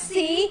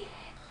KFC.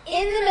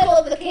 In the middle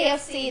of the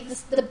KFC,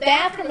 the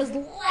bathroom is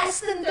less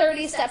than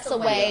 30 steps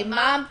away.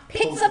 Mom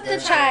picks up the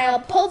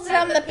child, pulls it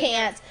out of the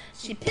pants.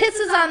 She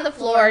pisses on the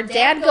floor.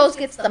 Dad goes,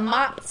 gets the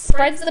mop,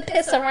 spreads the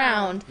piss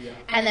around,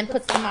 and then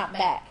puts the mop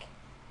back.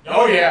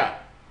 Oh yeah,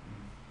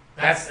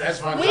 that's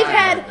fun. We've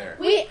had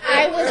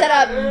I was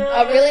at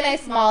a really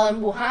nice mall in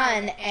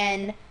Wuhan,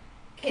 and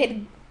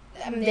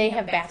they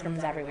have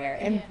bathrooms everywhere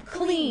and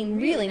clean,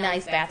 really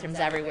nice bathrooms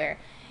everywhere.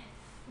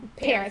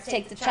 Parents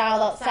take the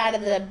child outside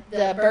of the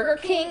Burger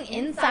King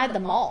inside the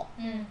mall.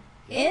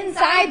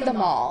 Inside the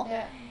mall.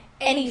 Yeah.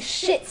 And he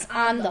shits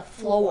on the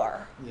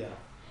floor. Yeah.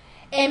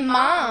 And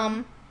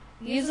Mom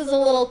uses a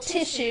little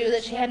tissue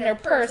that she had in her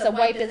purse to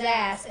wipe his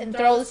ass and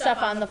throw the stuff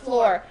on the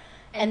floor.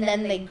 And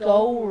then they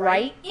go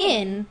right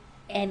in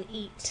and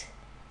eat.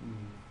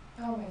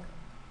 Oh my god.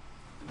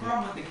 The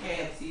problem with the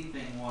KFC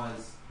thing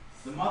was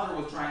the mother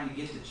was trying to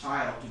get the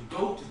child to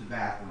go to the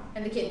bathroom.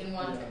 And the kid didn't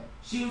want to.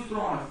 She was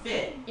throwing a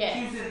fit. Yeah.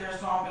 She was sitting there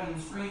stomping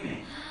and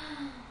screaming.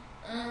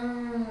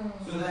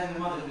 So then the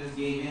mother just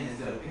gave in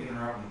instead of picking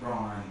her up and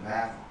throwing her in the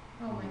bathroom.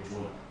 Oh my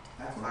god.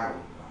 That's what I would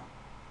have done.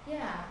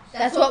 Yeah.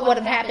 That's what would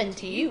have happened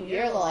to you.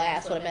 Your little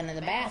ass would have been in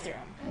the bathroom.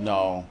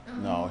 No,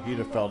 he'd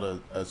have felt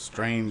a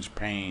strange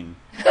pain.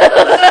 He'd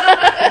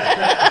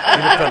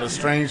have felt a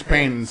strange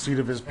pain in the seat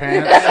of his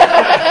pants.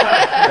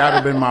 That would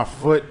have been my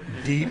foot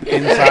deep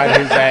inside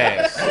his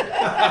ass.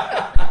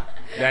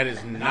 That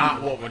is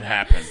not what would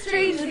happen.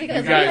 Strange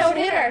because we guys- don't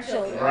hit our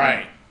children.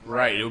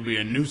 Right. It would be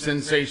a new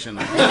sensation.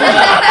 What is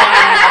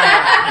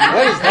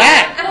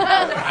that?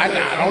 I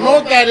don't know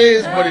what that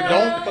is, but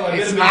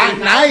it's not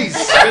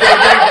nice.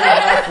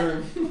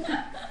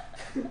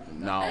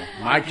 No,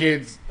 my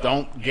kids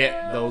don't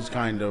get those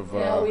kind of.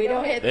 No, we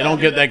don't hit They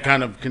don't get that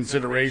kind of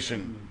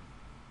consideration.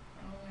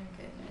 Oh my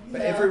goodness.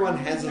 But everyone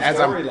has a As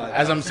story like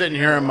that. I'm sitting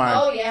here in my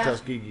Oh, yeah.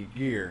 Tuskegee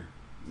gear,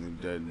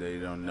 they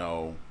don't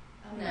know.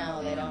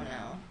 No, they don't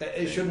know.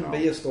 It shouldn't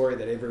be a story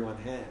that everyone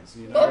has,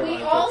 you know. But we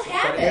like, all but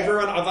have it.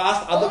 everyone, I've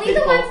asked other Only the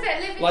people, ones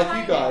that live in like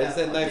China, you guys,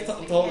 though, and they've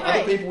obviously. told other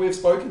Right. people we've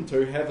spoken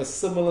to have a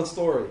similar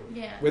story.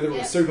 Yeah. Whether it was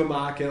Yeah.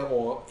 supermarket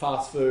or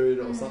fast food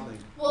or something.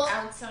 Well,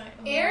 Outside.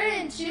 Aaron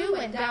and Chu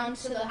went down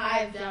to the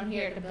hive down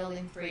here to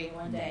Building 3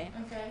 one day.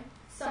 Okay.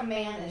 Some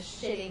man is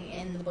shitting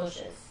in the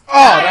bushes. Oh,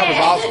 that was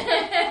awesome.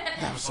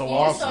 That was so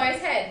You just saw awesome.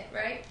 his head,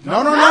 right?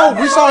 No.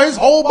 We saw his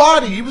whole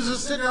body. He was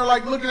just sitting there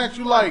like looking at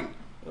you like,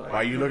 why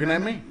are you looking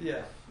at me?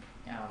 Yeah.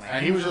 Oh my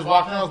And he was just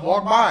walking us,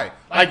 walk by.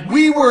 Like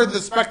we were the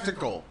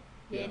spectacle.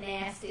 Yeah,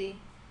 nasty.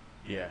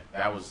 Yeah,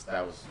 that was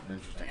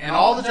interesting. And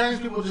all the Chinese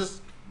people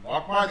just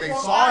walk by. They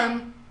saw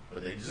him,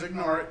 but they just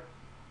ignore it.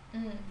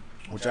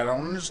 Which I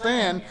don't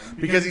understand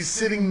because he's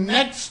sitting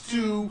next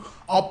to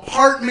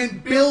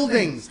apartment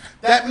buildings.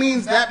 That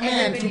means that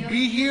man to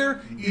be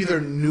here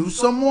either knew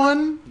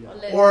someone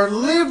or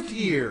lived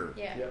here.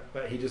 Yeah. Yeah,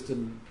 but he just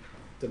didn't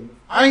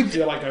I mean,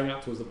 feel like going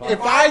up to his apartment.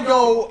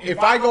 if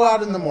I go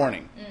out in the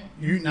morning,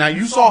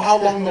 you saw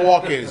how long the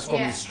walk is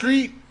from the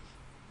street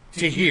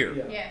to here.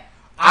 Yeah. Yeah.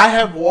 I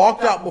have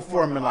walked out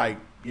before and been like,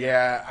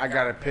 yeah, I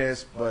gotta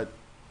piss, but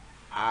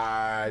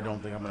I don't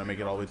think I'm gonna make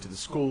it all the way to the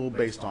school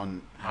based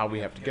on how we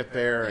have to get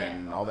there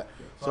and all that.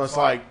 So it's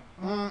like,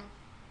 and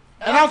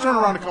I'll turn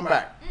around and come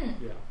back.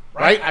 Yeah.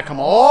 Right? I come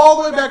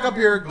all the way back up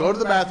here, go to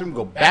the bathroom,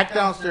 go back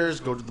downstairs,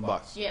 go to the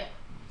bus. Yeah.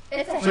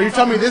 It's a So you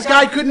tell me this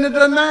guy couldn't have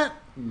done that?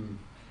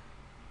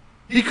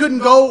 He couldn't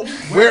go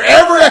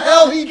wherever the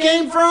hell he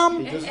came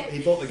from? He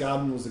thought the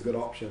garden was a good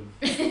option.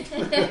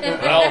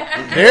 Well,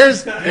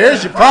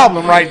 there's your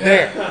problem right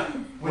there.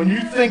 When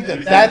you think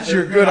that that's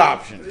your good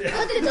option.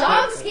 But the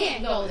dogs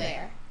can't go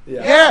there.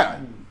 Yeah.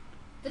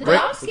 The Right.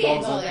 dogs The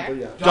can't dogs go aren't-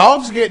 there. yeah.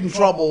 Dogs get in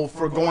trouble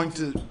for going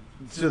to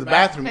the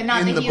bathroom But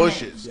not in the the humans.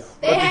 bushes. Yeah.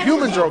 They But the have to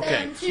humans are take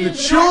okay. them to The the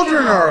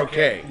children backyard. are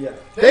okay. Yeah.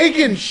 They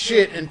can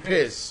shit and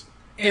piss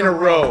in a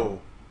row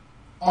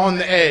on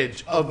the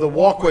edge of the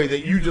walkway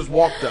that you just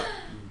walked up.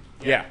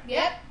 Yeah.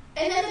 Yep.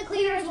 And then the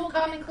cleaners will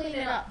come and clean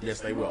it up.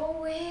 Yes, they will.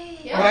 No way.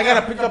 Yeah. But I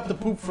gotta pick up the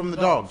poop from the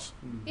dogs.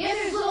 Yeah,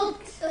 there's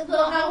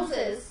little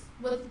houses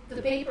with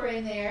the paper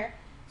in there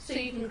so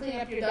you can clean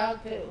up your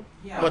dog poo.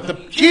 Yeah, But the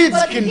when kids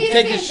But the can kids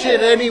take a can shit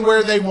too.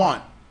 anywhere they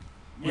want.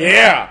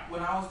 Yeah.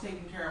 When I was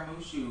taking care of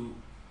Mushu,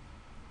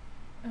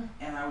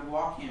 and I would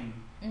walk him,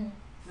 the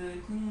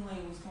cleaning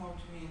lady was come up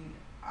to me, and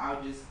I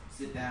would just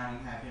sit down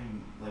and have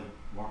him like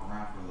walk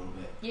around for a little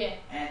bit, Yeah.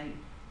 and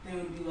they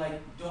would be like,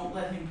 "Don't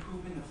let him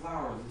poop in the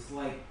flowers." It's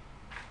like,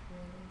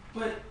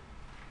 but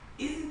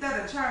isn't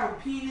that a child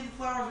peeing in the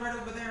flowers right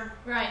over there?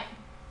 Right.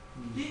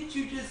 Didn't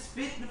you just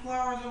spit in the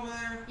flowers over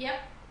there? Yep.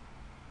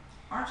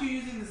 Aren't you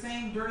using the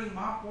same dirty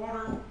mop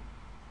water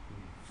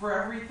for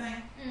everything?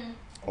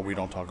 Or we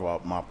don't talk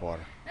about mop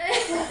water.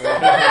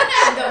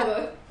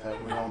 No.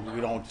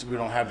 We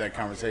don't have that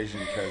conversation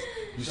because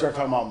you start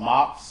talking about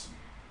mops,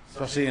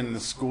 especially in the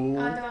school.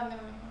 No.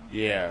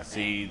 Yeah,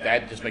 see,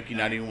 that just make you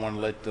not even want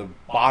to let the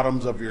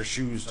bottoms of your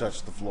shoes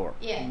touch the floor.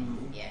 Yeah.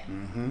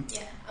 Mm-hmm.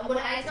 Yeah. When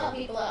I tell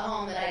people at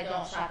home that I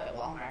don't shop at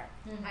Walmart,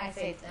 I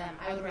say to them,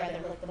 I would rather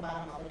lick the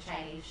bottom of a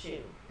Chinese shoe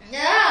than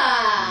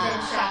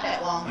shop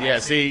at Walmart. Yeah,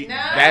 see,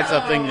 that's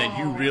a thing that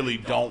you really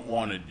don't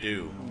want to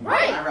do.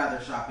 Right. I'd rather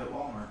shop at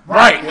Walmart.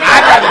 Right, I'd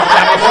rather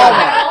shop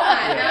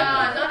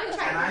at No, not in And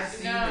China. I've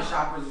seen the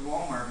shoppers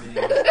Walmart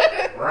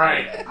videos. Walmart.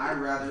 Right. I'd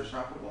rather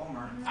shop at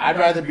Walmart. I'd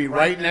rather be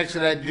right next to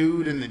that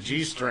dude in the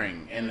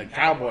G-string and the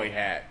cowboy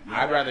hat.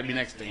 I'd rather be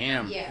next to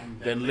him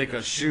than lick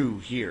a shoe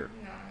here.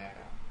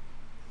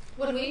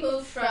 When we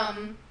moved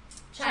from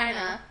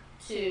China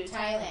to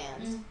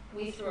Thailand,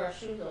 we threw our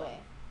shoes away.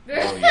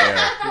 Oh,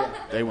 yeah.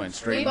 They went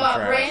straight We in the bought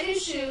trash. brand new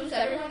shoes.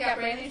 Everyone got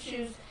brand new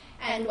shoes.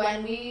 And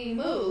when we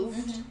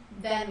moved,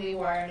 then we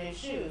wore our new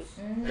shoes.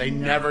 They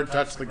never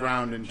touched the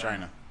ground in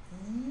China.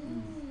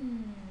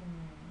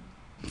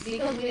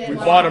 Because we didn't We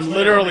want bought them them to-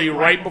 literally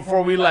right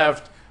before we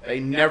left. They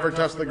never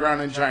touched the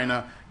ground in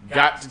China.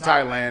 Got to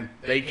Thailand.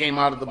 They came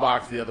out of the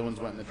box. The other ones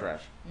went in the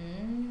trash.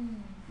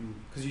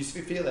 Because you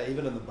feel that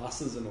even in the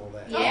buses and all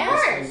that. Yeah.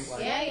 It's just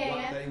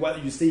Yeah.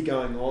 what you see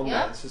going on Yeah.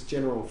 there, it's just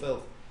general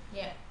filth.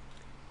 Yeah.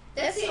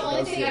 That's the So only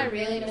that's thing it. I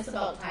really miss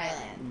about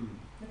Thailand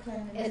The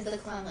cleanliness. is the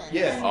cleanliness.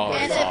 Yeah. Oh,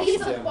 And it's the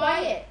peace awesome. of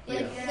quiet. Like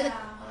Yeah. the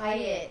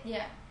quiet.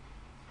 Yeah.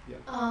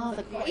 Oh,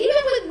 the quiet. Even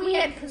when we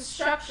had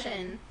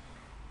construction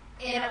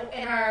in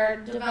our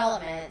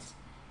development,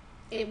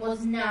 it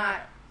was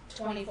not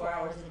 24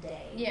 hours a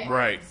day. Yeah.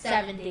 Right.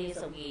 7 days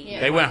a week.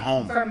 Yeah. They went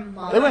home. For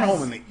months. They went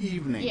home in the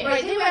evening. Yeah.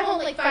 Right, they went home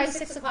like 5,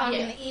 6 o'clock Yeah.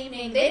 in the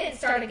evening. They didn't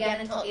start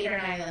again until 8 or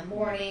 9 in the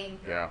morning.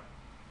 Yeah.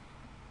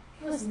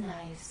 It was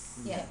nice.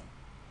 Yeah.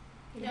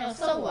 You know,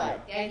 so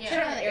what? I Yeah.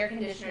 turn on the air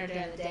conditioner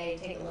during the day,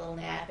 take a little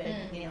nap,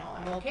 and, you know,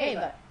 I'm okay.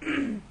 But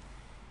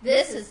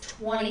this is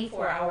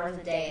 24 hours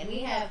a day. And we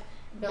have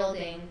a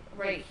building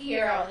right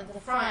here out at the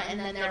front, and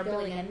then they're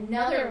building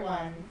another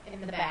one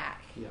in the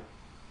back. Yeah.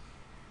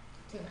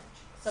 Too much.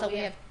 So we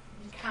have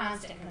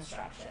constant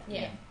construction.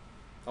 Yeah.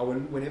 Oh,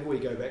 whenever we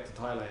go back to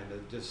Thailand,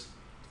 it just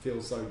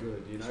feels so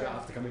good, you know, Sure.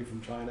 after coming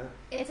from China.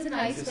 It's a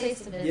nice Just- place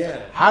to visit. Yeah.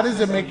 How does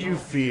it make you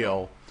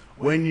feel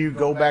when you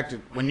go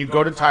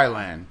to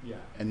Thailand Yeah.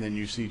 and then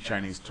you see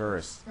Chinese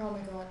tourists? Oh my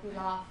god, we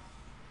laugh.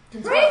 You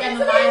can Right, spot them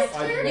that's a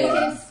mile. what I You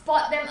can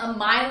spot them a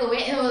mile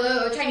away.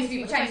 And Chinese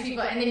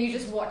people, and then you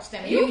just watch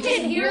them. You just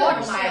can hear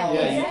watch them a mile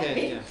Yeah, away. you can,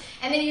 yeah.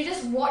 And then you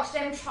just watch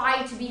them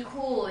try to be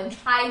cool and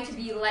try to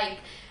be like,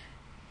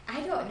 I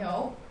don't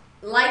know,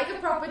 like a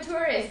proper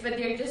tourist, but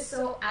they're just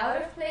so out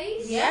of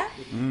place. Yeah?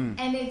 Mm.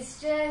 And it's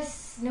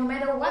just, no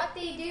matter what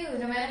they do,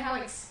 no matter how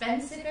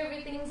expensive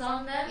everything's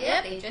on them,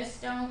 Yep. they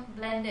just don't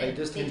blend in. They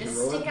just tend to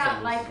ruin stick out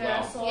things like as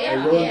well. a sore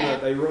Yeah.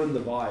 They ruin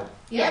the vibe.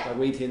 Yep. Like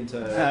we tend to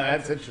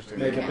That's interesting.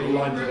 make a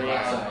beeline to the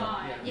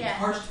outside. Yeah.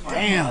 Harsh to my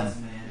Damn. buzz,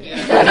 man. You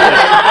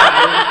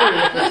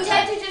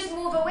tend to just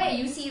move away.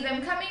 You see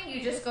them coming,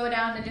 you just go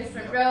down a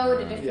different road,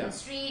 a different Yeah.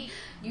 street.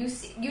 You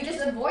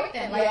just avoid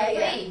them like Yeah, a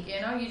yeah. plague.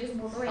 You know, you just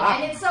move away, Ah.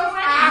 and it's so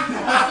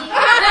funny.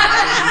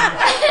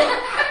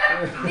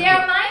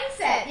 Their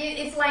mindset,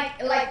 it's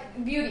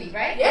like beauty,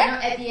 right? Yeah. You know,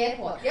 at the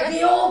airport, Yeah.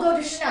 they all go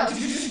to Chanel.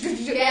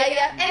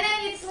 Yeah. And then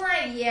it's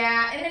like,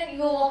 and then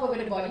you walk over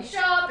to Body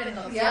Shop and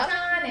L'Occitane,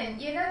 Yeah. and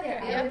you know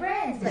they're Yeah. other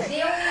brands, but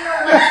they only know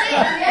one thing.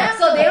 Yeah.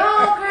 So they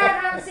all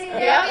crowd around saying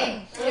their Yeah.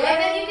 thing. Yeah. And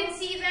then you can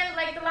see them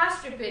like the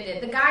last trip we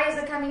did. The guys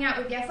are coming out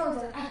with their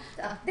phones, like,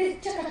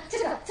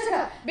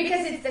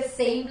 because it's the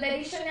same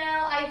bloody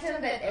Chanel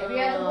item that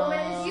every other woman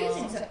is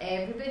using. So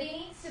everybody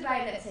needs to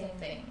buy that same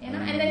thing, you know.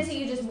 And then so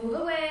you just move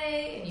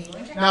away and you go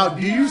and check Now, out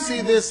do you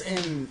see this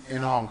in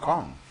Hong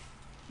Kong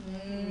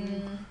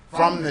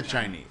from the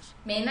Chinese?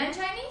 mainland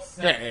Chinese?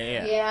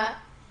 Yeah. Yeah.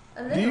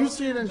 A Do little. you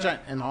see it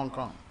in Hong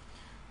Kong?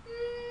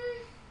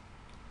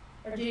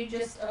 Or do you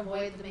just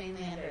avoid the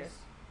mainlanders?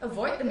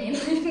 Avoid the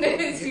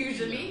mainlanders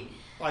usually.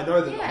 I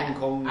know that Yeah. Hong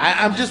Kong.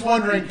 I'm just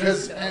wondering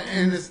because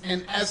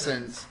in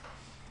essence,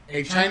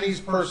 a Chinese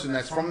person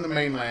that's from the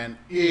mainland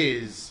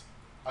is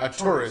a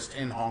tourist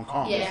in Hong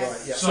Kong. Yes.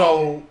 Right, yeah.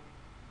 So,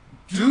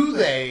 do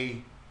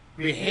they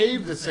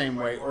behave the same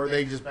way, or are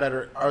they just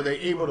better? Are they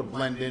able to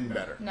blend in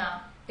better? No,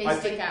 they I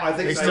stick think- out. I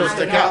think They still they-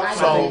 stick out, I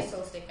so- think they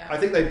still stick out. I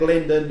think they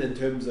blend in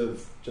terms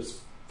of just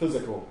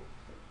physical.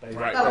 They,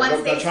 Right. But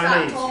once they start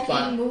Chinese, talking,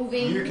 but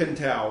moving, you can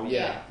tell,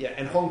 Yeah.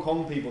 And Hong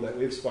Kong people that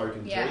we've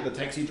spoken Yeah. to, the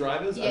taxi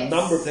drivers, a Yes.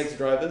 number of taxi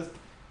drivers,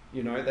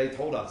 you know, they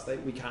told us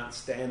we can't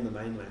stand the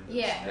mainlanders.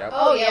 yeah. Yep.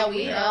 Oh, yeah,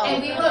 we know.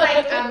 And we were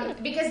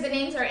like, because the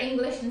names are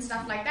English and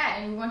stuff like that,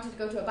 and we wanted to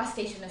go to a bus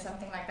station or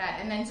something like that.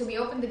 And then so we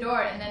opened the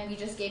door, and then we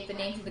just gave the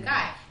name to the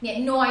guy. He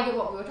had no idea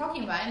what we were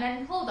talking about. And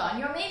then, hold on,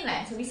 you're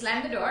mainland. So we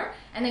slammed the door,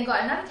 and then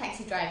got another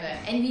taxi driver.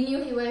 And we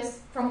knew he was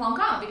from Hong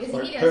Kong because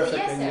Like he didn't say perfect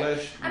yes, sir.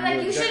 English. I'm you like,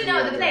 know you should exactly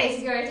know what the it is. place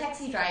if you're a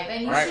taxi driver,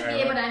 and you Right, should right,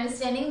 be able right. to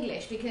understand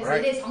English because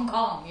Right. it is Hong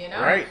Kong, you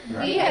know? Right.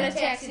 We had a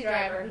taxi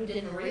driver who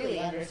didn't really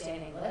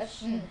understand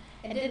English.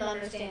 and didn't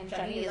understand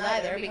Chinese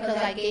either because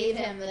I gave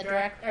him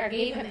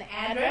the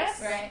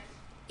address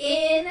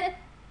in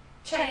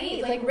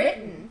Chinese, like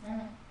written,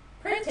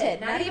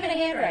 printed, not even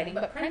handwriting,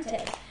 but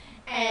printed,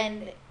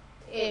 and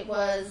it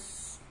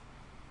was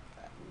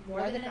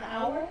more than an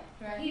hour.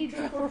 He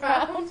drove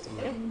around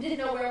and didn't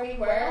know where we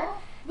were.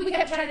 We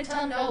kept trying to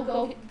tell him, no,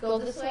 go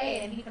this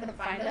way, and he couldn't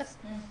find us.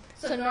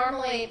 So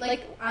normally,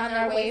 like, on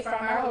our way from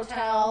our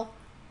hotel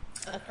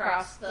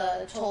across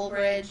the toll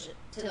bridge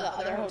to the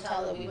other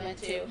hotel that we went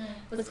to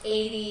was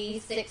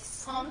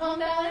 86 Hong Kong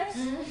dollars.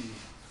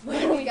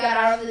 When we got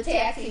out of the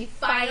taxi,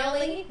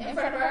 finally, in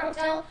front of our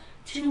hotel,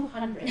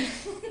 200.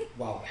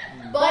 Wow.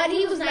 But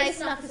he was nice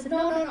enough to say,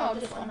 no,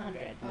 just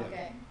 100.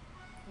 Okay.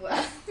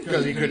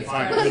 Because he couldn't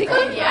find Because he it.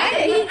 couldn't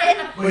find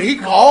it. But he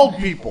called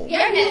people.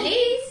 Yeah, at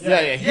least.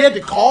 Yeah. He had to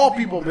call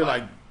people and be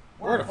like,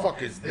 where the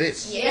fuck is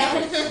this?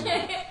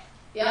 Yeah.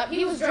 Yep,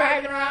 he was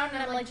driving around,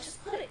 and I'm like,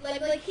 just put it,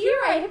 like here,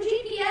 I have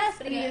GPS,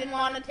 but he didn't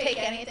want to take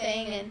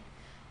anything, and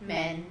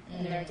men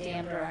in their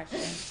damn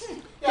directions.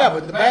 Yeah,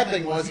 but the bad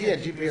thing was he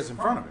had GPS in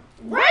front of him.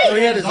 Right! So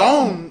he had his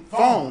own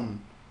phone.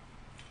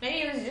 Maybe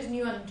he was just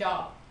new on the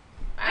job.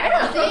 I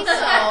don't think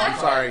I'm so.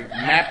 sorry,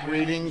 map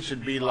reading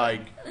should be like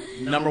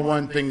number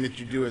one thing that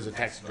you do as a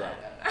taxi driver.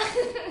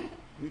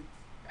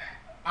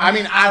 I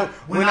mean,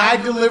 when I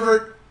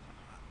delivered,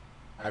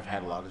 I've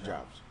had a lot of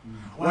jobs.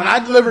 When I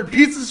delivered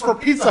pizzas for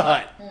Pizza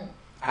Hut,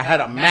 I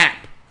had a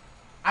map.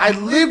 I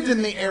lived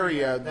in the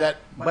area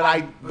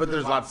but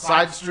there's lots of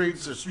side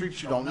streets or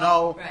streets you don't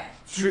know,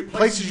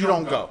 places you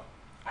don't go.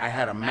 I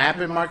had a map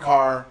in my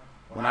car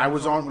when I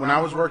was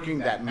working.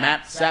 That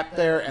map sat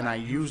there, and I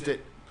used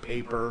it.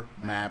 Paper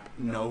map,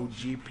 no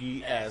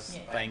GPS.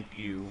 Thank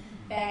you.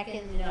 Back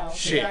in,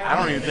 Shit, I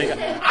don't even think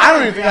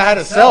I had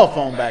a cell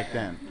phone back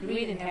then.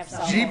 we didn't have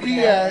cell phones.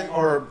 GPS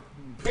or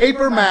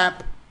paper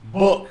map,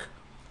 book,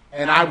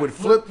 and I would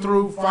flip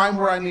through, find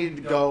where I needed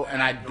to go,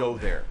 and I'd go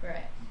there.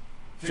 Right.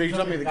 So you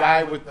tell me the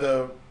guy with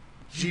the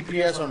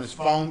GPS on his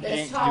phone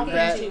can't do talking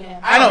that? to him.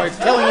 I know, it's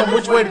telling him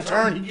which way to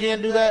turn. He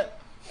can't do that.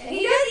 And he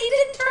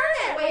didn't turn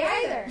that way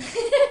either.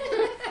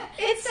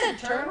 It said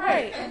turn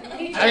right.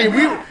 I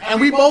mean,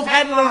 we both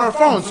had it on our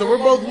phone, so we're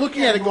both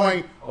looking at it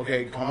going,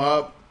 okay, come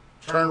up,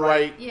 turn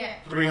right,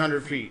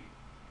 300 feet.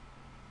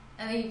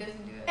 And then he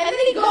doesn't do it. And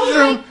then he goes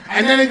like,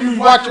 And then you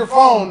watch your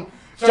phone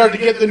start to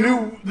get the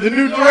new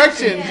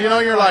directions. You know,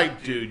 you're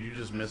like, dude, you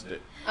just missed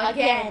it.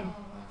 again.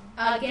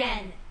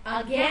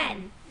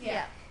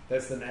 Yeah.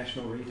 That's the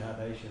national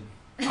retardation.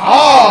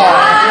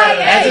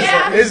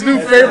 Oh! His new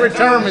favorite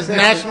term is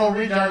national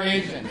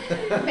retardation.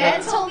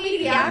 Mental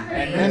mediocrity.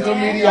 And mental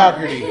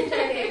mediocrity.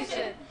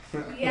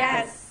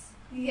 Yes.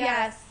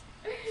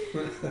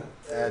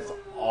 That's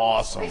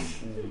awesome.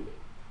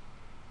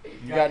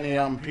 You got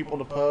any people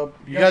to pub?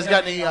 You guys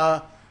got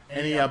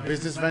any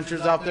business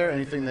ventures out there?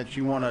 Anything that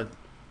you want to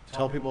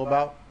tell people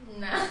about?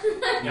 No.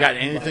 You got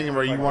anything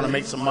where you want to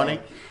make some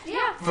money?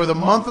 Yeah. For the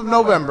month of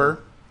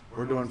November,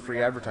 we're doing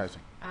free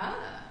advertising.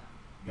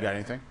 You got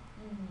anything?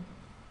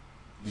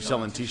 You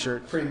selling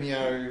T-shirts?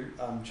 Premio.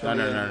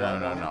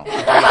 No.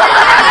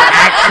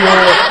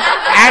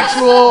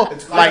 Actual.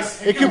 Like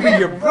it could be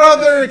your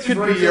brother, it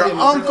could be your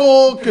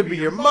uncle, it could be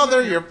your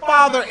mother, your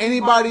father,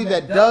 anybody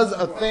that does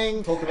a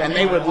thing and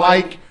they would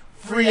like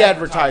free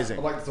advertising.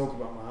 I'd like to talk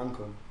about my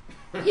uncle.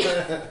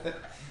 Yeah.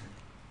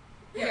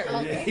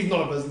 He's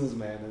not a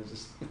businessman. It's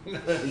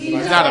just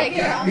He's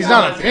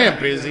not a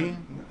pimp, is he?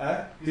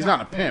 He's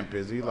not a pimp,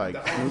 is he? Like,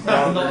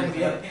 well,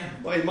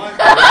 he might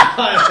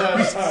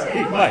be.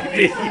 he might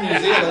be. New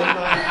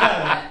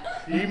Zealand.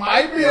 He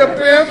might be a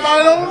pimp.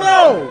 I don't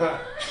know.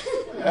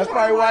 That's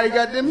probably why he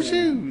got them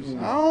shoes.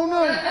 I don't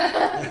know.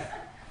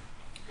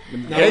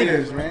 Them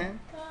gators, man.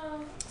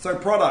 So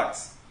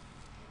products.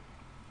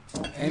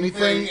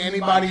 Anything,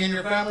 anybody in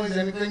your families,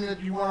 anything that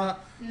you wanna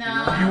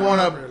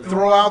No.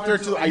 throw out there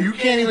to? You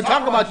can't even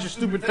talk about your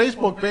stupid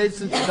Facebook page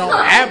since you don't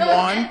have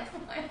one.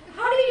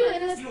 How do you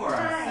in this You are a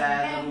time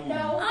sad have little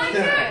no woman. I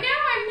don't know.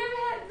 I've never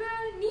had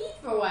the need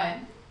for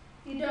one.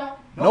 You don't.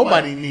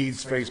 Nobody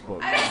needs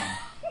Facebook.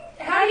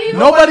 How do you?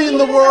 Nobody in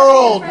the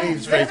world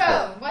needs Their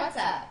Facebook. phone,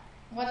 WhatsApp.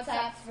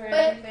 WhatsApp's for But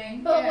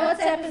everything. Yeah.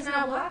 WhatsApp is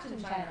not blocked in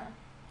China.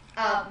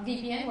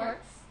 VPN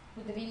works.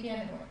 With the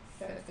VPN it works.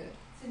 So it's good.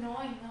 It's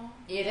annoying though.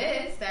 It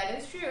is. That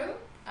is true.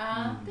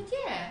 But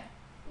yeah,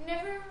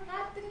 never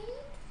had the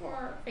need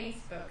for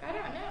Facebook. I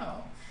don't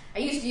know. I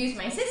used to use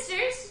my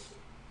sister's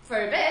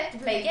for a bit to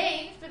play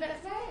games, but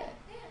that's about it.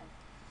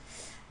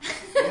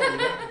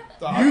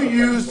 Yeah. You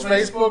use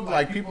Facebook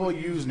like people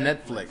use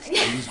Netflix.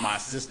 I use my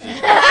sister.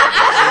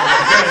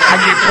 I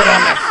get put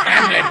on the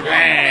family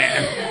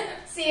plan.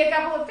 See a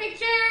couple of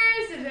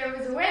pictures if there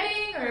was a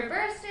wedding or a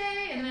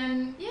birthday, and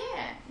then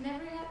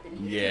never had the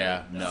need.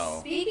 Yeah, no.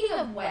 Speaking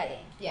of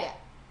wedding, Yeah.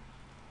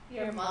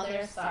 your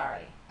mother's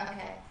sorry.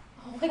 Okay.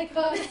 Oh my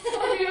god, it's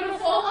so beautiful.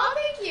 Oh,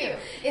 thank you.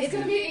 It's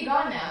completely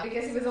gone now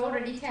because it was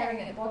already tearing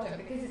at the bottom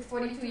because it's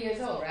 42 years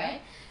old,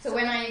 right? So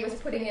when I was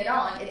putting it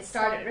on, it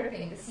started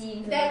ripping the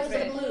seams. That was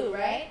and the blue,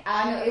 right?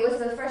 No, it was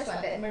the first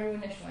one, the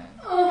maroonish one.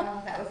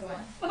 Oh, that was the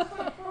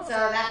one.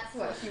 So that's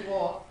what she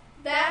wore.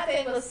 That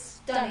it was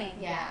stunning.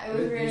 Yeah, it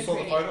was You really saw the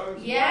pretty.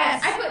 photos?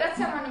 Yes. I put that's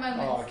one of the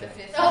moments. Oh, okay. The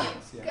fifth Oh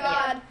moments. Yeah.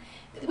 God.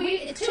 Tu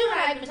and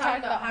I have been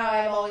talking about how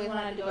I've always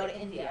wanted to go to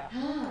India,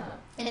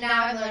 and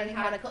now I'm learning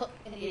how to cook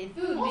Indian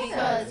food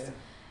because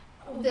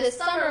this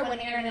summer when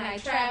Aaron and I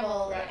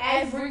traveled,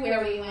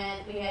 everywhere we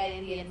went, we had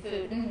Indian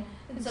food. And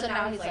so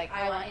now he's like,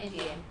 I want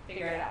Indian.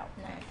 Figure it out.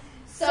 Nice.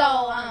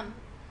 So,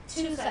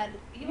 Tu said,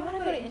 you want to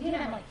go to India?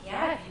 And I'm like,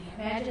 yeah, can you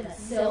imagine the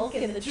silk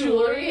and the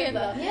jewelry and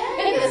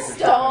the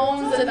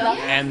stones and the...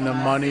 And the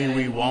money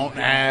we won't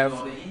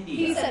have.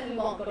 He said we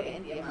won't go to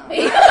India,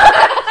 Mommy.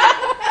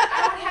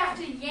 I would have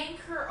to yank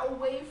her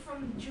away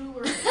from the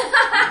jewelry.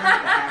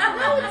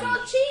 No, it's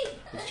all cheap.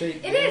 It's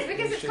cheap. It is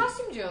because it's cheap.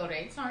 costume jewelry.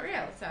 It's not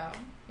real, so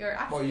you're Well,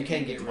 absolutely you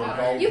can get real right.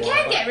 gold. You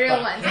can get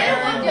real ones.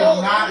 Aaron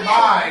will not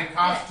buy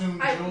costume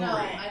No,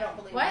 jewelry. I don't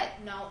believe What? it.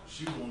 No.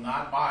 She will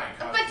not buy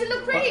costume But to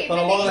look pretty, But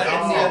a lot of it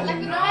that makes sense,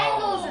 Indian- like the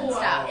bangles and It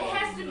stuff.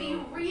 has to be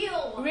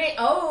real.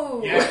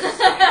 Oh. Yes,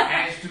 it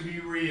has to be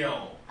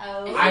real.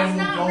 Oh. If I it's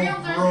not don't real,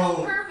 there's no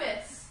grow.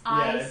 purpose.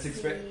 Yeah,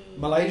 it's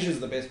Malaysia's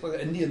the best place.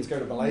 Indians go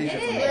to Malaysia It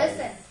for is. that.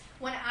 Listen,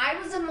 when I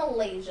was in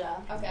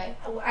Malaysia, Okay.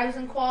 I was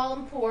in Kuala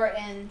Lumpur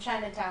in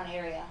Chinatown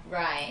area,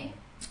 Right.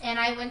 and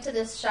I went to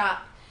this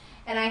shop,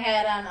 and I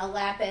had on a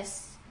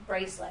lapis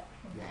bracelet,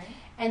 Okay.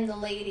 and the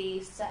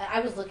lady said, I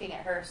was looking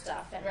at her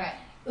stuff, and Right.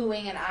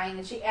 oohing and eyeing,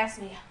 and she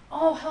asked me,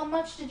 "Oh, how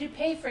much did you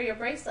pay for your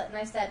bracelet?" And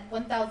I said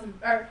 1,000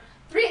 or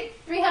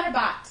 300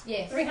 baht.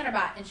 Yes. 300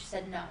 baht, and she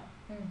said no.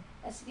 Hmm.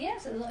 I said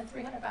yes, it was only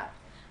 300 baht.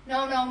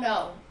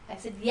 No. I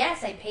said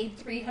yes, I paid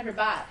 300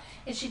 baht,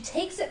 and she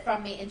takes it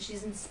from me and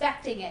she's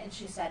inspecting it, and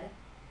she said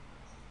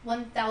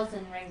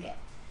 1,000 ringgit.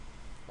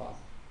 Wow.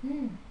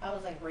 Hmm. I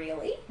was like,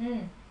 really? Hmm.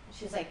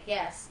 She's like,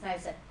 yes, and I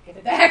said, give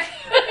it back,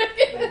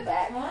 give it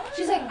back.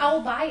 She's like,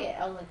 I'll buy it.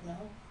 I was like,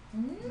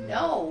 no,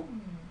 no.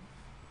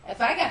 If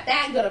I got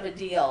that good of a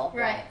deal,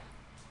 Right.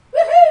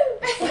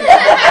 woohoo!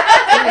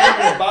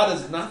 300 baht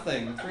is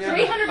nothing.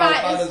 300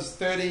 baht is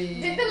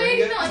 30. Did the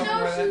lady ringgit, not something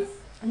know like she's...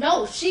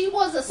 No, she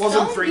was a stone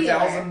Wasn't dealer.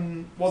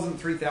 3,000? Wasn't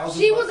 3,000?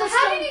 She was So a how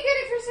stone. did you get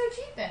it for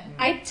so cheap then?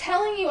 I'm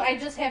telling you, I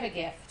just have a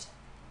gift.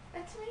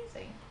 That's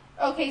amazing.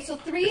 Okay, so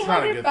It's not a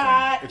 300 good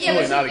baht. thing. It's Yeah,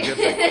 really but not a good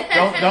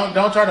thing.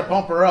 Don't try to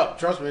pump her up.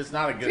 Trust me, it's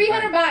not a good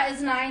 300 thing. baht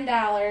is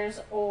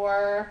 $9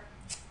 or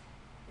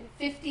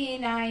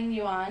 59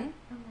 yuan.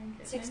 Oh my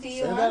goodness. 60 Say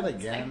yuan. that Like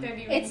again.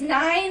 30 It's $30.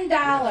 $9.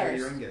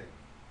 Ringgit.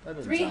 That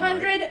doesn't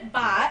sound right. 300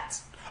 baht.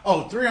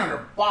 Oh, 300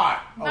 baht.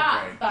 Okay.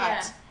 Baht. Baht.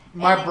 Yeah.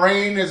 My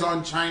brain is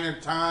on China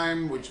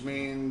time, which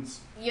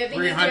means You're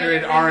thinking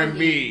 300 RMB.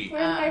 RMB.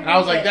 Where's my And I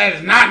was like, ringgit? that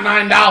is not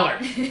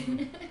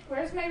 $9.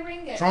 Where's my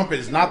ringgit? Trump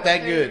is not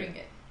that 30 good.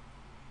 ringgit.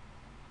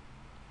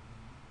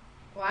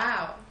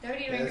 Wow.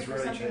 30 Yeah, ringgit it's for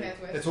really something cheap. that's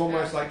worth It's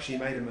almost $2. like she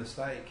made a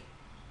mistake.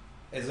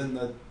 As in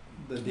the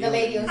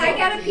lady was I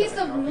got a Yeah. piece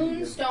of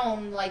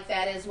moonstone like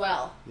that as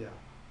well. Yeah.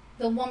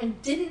 The woman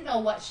didn't know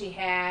what she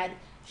had.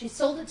 She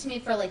sold it to me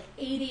for like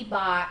 80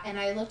 baht, and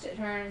I looked at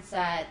her and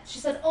said, she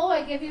said, "Oh,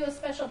 I give you a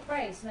special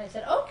price." And I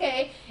said,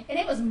 "Okay." And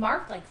it was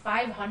marked like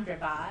 500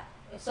 baht.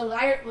 So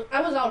I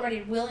was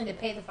already willing to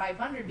pay the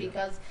 500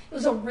 because it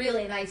was a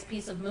really nice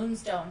piece of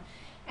moonstone.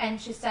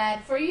 And she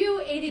said, "For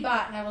you, 80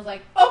 baht." And I was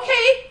like,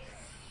 "Okay."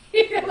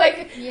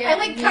 Yeah,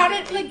 I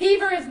counted, gave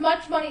her as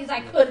much money as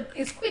I could,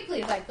 as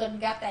quickly as I could, and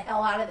got the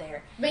hell out of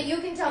there. But you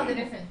can tell the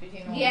difference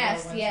between all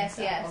Yes, the ones yes,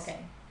 and stuff. yes. Okay.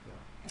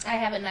 I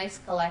have a nice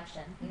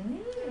collection.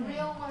 The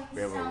real ones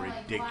We have a sound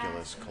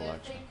ridiculous like collection.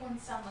 The fake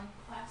ones sound like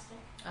plastic.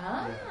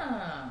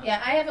 Ah.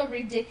 Yeah, I have a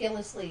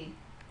ridiculously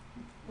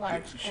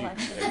large She-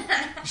 collection.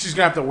 She's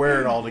gonna have to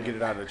wear it all to get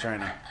it out of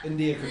China.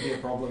 India could be a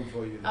problem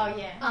for you. Oh, now.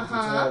 yeah.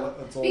 Uh-huh.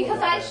 It's all Because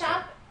about I that.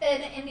 shop at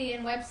an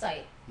Indian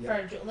website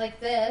Yeah. for like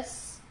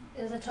this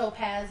is a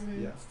topaz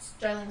and Yeah.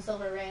 sterling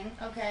silver ring,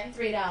 Okay.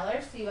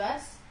 $3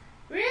 US.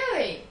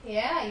 Really?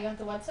 Yeah, you want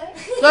the website?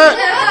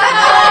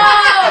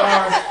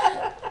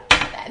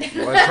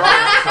 What's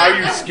wrong? Are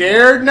you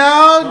scared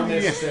now?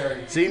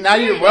 Unnecessary. See, now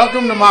you're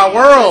welcome to my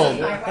world.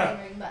 My wedding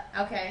ring, but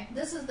Okay.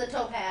 this is the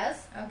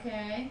topaz.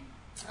 Okay.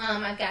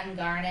 I've gotten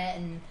garnet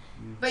and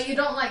But you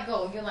don't like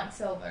gold, you like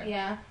silver.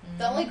 yeah.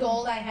 The only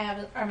gold I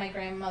have are my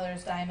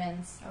grandmother's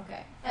diamonds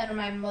Okay. and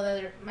my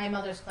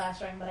mother's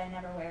class ring, but I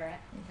never wear it.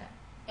 Okay.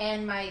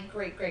 And my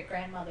great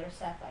grandmother's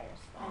sapphires.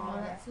 I Oh, never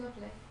wear that's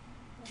lovely.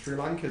 Sri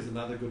Lanka is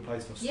another good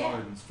place for Yeah.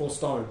 stones. For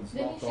stones,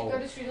 Then you not should gold. go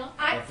to Sri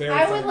Lanka. Very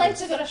I would like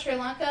famous. to go to Sri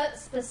Lanka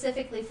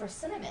specifically for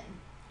cinnamon.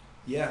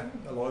 Yeah,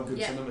 a lot of good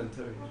Yeah. cinnamon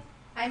too.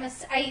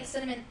 I eat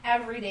cinnamon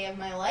every day of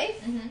my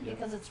life Mm-hmm. Yeah.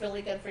 because it's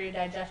really good for your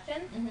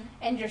digestion Mm-hmm.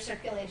 and your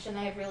circulation.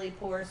 I have really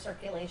poor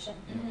circulation,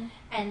 Mm-hmm.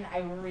 and I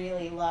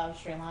really love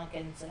Sri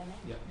Lankan cinnamon.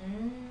 Yeah.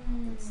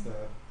 Mm. It's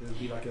it'll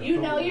be like a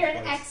You know gold you're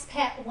an place.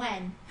 expat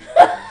when.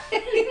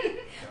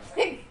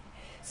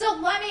 So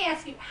let me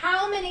ask you,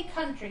 how many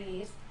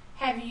countries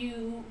have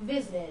you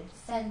visited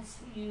since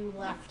you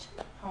left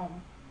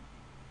home?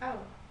 Oh.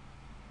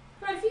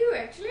 Quite a few,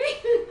 actually.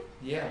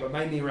 Yeah, but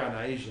mainly around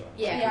Asia.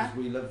 Yeah. Because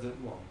we lived in,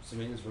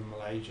 Samina's from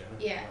Malaysia.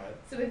 Yeah. Right?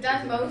 So we've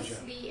done Indonesia.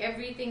 mostly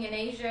everything in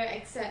Asia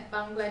except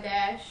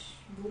Bangladesh,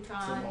 Bhutan,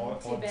 Some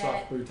odd Tibet.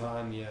 stuff,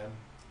 Bhutan, yeah.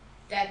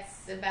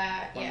 That's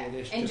about, yeah.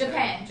 Bangladesh, And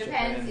Japan.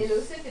 Japan's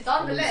elusive. It's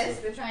on the Elusive.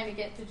 list. We're trying to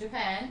get to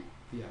Japan.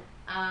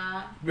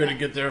 Yeah. Better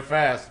get there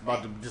fast.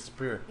 About to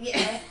disappear.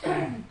 Yeah.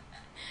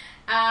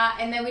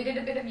 And then we did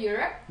a bit of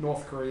Europe.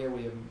 North Korea,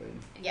 we haven't been.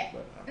 Yeah.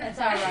 But, That's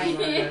all right.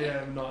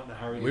 yeah, I'm not in a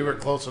hurry. We were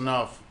close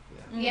enough.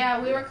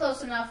 Yeah, we were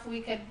close enough.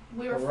 We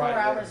were 4 Right,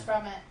 hours yeah.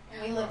 from it.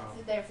 And we lived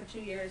Wow. there for 2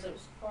 years. It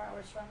was 4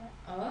 hours from it.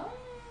 Oh.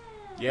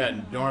 Yeah,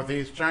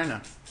 Northeast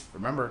China.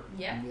 Remember,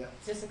 Yeah. Mm.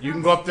 Just you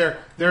can go up there.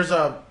 There's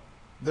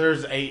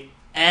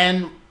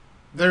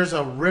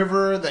a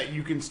river that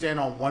you can stand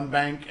on one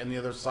bank, and the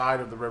other side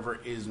of the river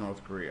is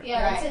North Korea.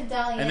 Yeah, it's Right. in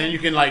Dalian. And then you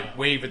can like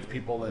wave at the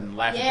people and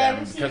laugh Yeah, at them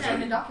we've seen that in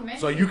the documentary.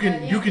 so you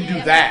can do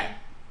yeah. that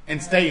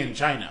and stay in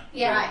China.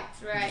 Yeah.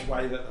 Right. Just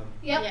wave at them.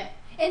 Yep. Yeah.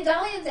 And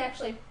Dalian's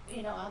actually,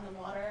 on the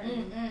water.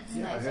 And It's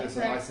Yeah, I nice. heard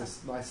it's a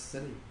It's nice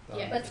city.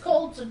 Yeah. But it's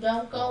cold, so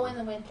don't go in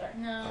the winter.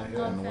 No. I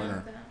Go in the no,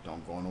 winter. no.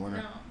 Don't go in the winter.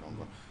 No. Don't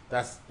go.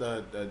 That's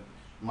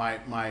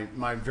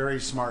my very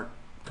smart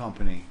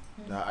company.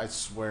 I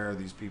swear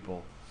these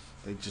people,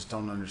 they just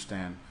don't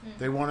understand.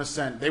 They want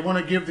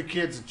to give the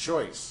kids a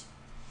choice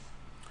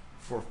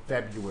for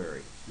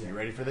February. You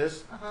ready for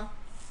this? Uh-huh.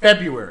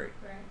 February,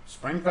 Right.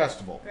 Spring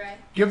Festival. Right.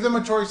 Give them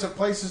a choice of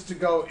places to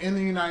go in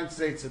the United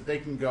States that they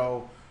can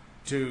go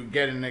to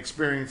get an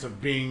experience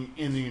of being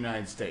in the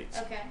United States.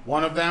 Okay.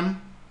 One of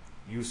them,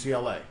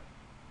 UCLA,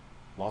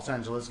 Los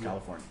Angeles,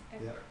 California.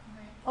 Yeah.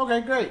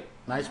 Okay, great.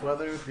 Nice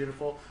weather,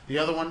 beautiful. The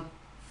other one,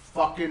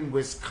 fucking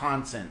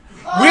Wisconsin.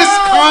 Oh,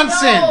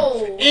 Wisconsin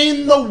no.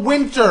 in the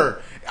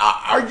winter.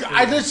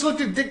 I just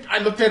looked at Dick. I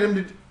looked at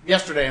him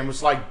yesterday and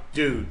was like,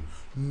 dude,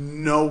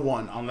 no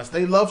one, unless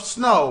they love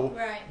snow,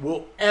 Right.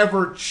 will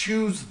ever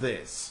choose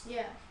this.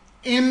 Yeah.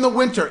 In the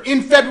winter,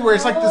 in February,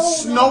 it's like the Oh,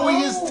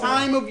 snowiest no.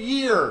 time of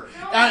year.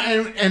 No.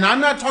 And I'm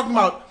not talking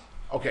about,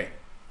 okay,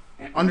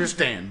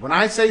 understand, when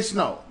I say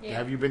snow, Yeah.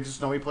 have you been to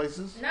snowy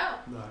places? No.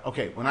 No.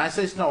 Okay, when I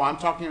say snow, I'm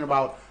talking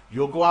about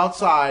you'll go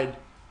outside,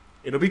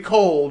 it'll be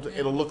cold,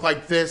 it'll look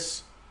like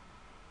this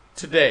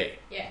today.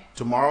 Yeah.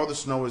 Tomorrow the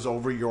snow is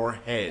over your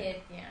head.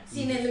 Yeah.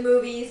 Seen in the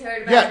movies,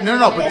 heard about Yeah, it.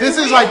 no, but this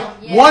is like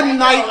Yeah, one I know,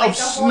 night like of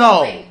the whole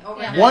snow. thing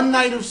overnight. One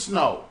night of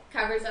snow.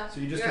 Covers up. So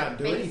you just your can't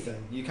do face.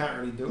 anything. You can't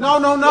really do No,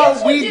 anything.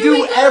 Yes, we do. do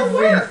We go to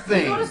work.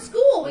 everything. We go to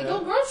school. We Yeah. go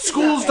grocery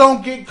Schools shopping.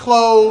 don't get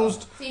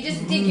closed. So you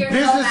just dig yourself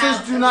Businesses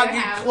out do of not your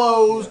get house.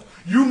 closed.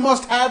 You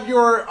must have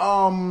your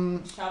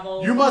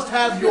Shovel. you must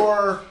have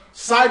your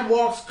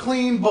sidewalks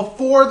clean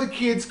before the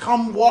kids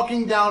come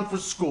walking down for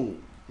school.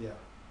 Yeah.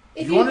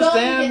 If You you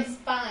understand? don't,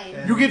 it's fine.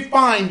 Yeah. You get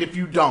fined if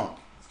you don't.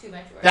 It's too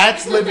much work.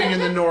 That's living in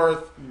the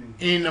North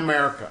in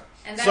America.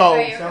 And that's So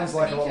where your Sounds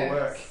like a lot of company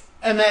work. turns.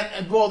 and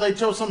they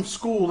chose some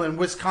school in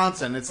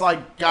Wisconsin. It's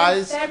like,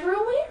 guys,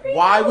 February?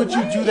 why No would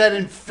you way. do that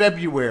in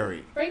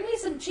February? Bring me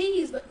some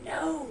cheese, but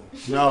no.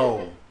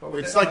 No. But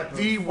with It's that like type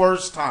the of-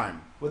 worst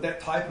time. With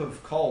that type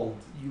of cold,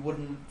 you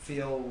wouldn't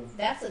feel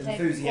That's the type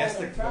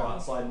enthusiastic of to go cold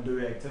outside and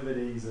do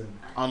activities and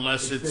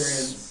Unless it's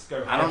experience.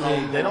 Go I don't know.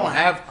 hiking They or- don't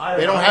have I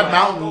they don't know, have like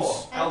mountains.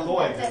 Outdoor I don't know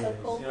what type of activities,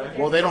 cold you know? weather.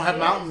 Well, they don't have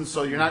mountains,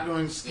 so you're not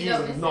going skiing. You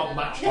don't There's not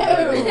much.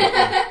 No.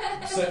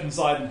 to do. Sit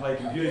inside and play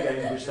computer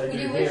games, which they do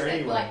You wish here that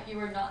anyway. like you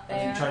were not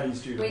As a there. Chinese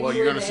student. When Well, you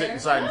you're were going to sit there?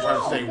 inside and try to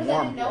No, stay 'cause I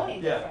warm. didn't know any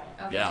Yeah. different.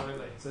 Okay. Yeah.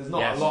 Absolutely. So there's not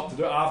Yes. a lot to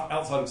do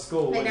outside of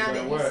school. But when now you go that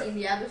to you've work. seen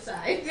the other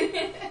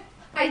side.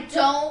 I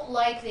don't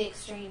like the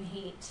extreme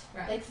heat.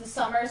 Right. Like the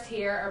summers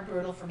here are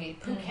brutal for me.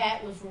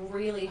 Phuket was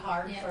really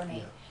hard Yeah. for me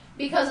Yeah.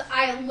 because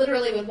I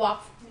literally would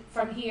walk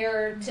from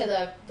here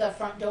to the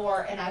front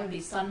door and I would be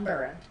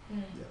sunburned,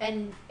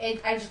 and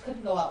I just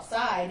couldn't go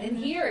outside. And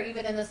here,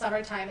 even in the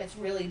summertime, it's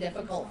really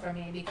difficult for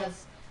me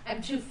because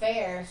I'm too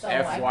fair. So I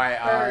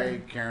FYI,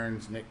 burn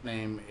Karen's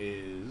nickname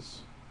is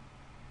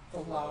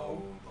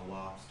below. The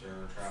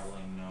lobster,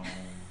 traveling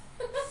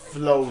gnome.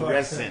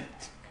 Fluorescent.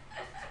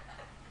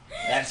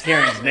 That's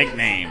Karen's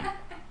nickname.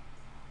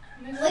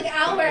 Like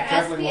I'll wear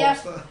Traveling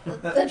SPF, lobster.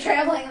 the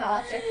traveling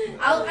lobster.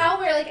 I'll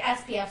wear like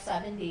SPF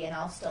 70 and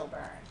I'll still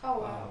burn. Oh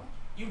Wow.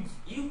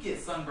 You get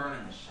sunburn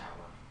in the shower.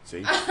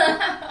 See?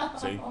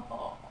 See?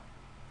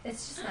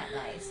 It's just not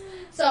nice.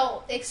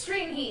 So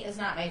extreme heat is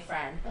not my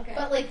friend. Okay.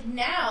 But like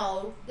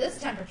now, this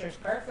temperature's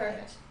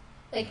perfect.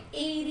 Like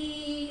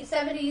 80,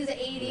 70s,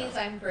 80s,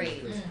 I'm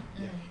great.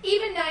 Yeah.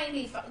 Even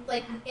 90,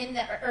 like in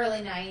the early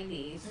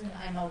 90s,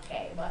 I'm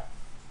okay. But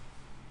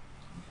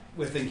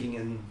We're thinking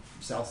in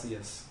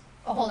Celsius.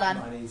 oh, hold on.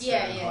 90s Yeah,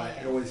 Fahrenheit. yeah,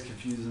 yeah. It always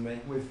confuses me.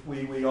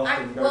 We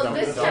often go well, to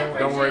this the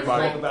don't worry about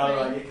talk it. about it.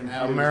 I get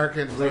confused.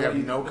 Americans, we have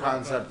no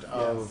concept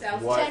of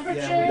Celsius. what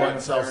Temperature.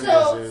 what Celsius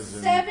So is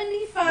and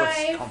what's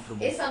 75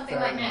 comfortable. It's something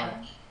like now.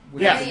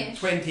 Which Yeah. is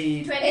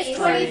 20, 20, is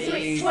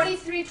 23,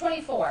 23,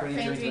 24.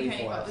 23,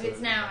 24. so If it's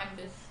now, I'm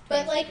just.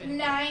 But like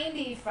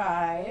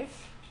 95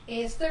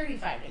 is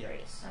 35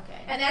 degrees.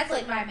 Okay. And that's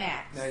like my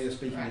max. Now you're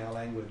speaking Right. our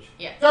language.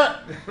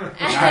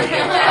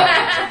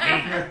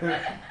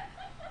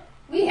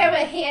 We have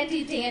a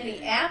handy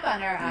dandy app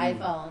on our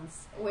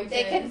iPhones.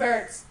 It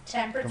converts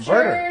temperatures,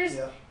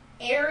 Converter.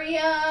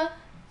 area,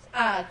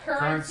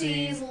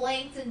 currencies,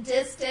 length and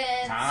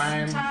distance,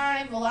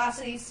 time,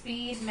 velocity,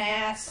 speed,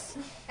 mass,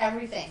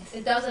 everything.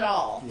 It does it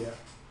all. Yeah.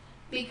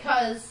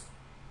 Because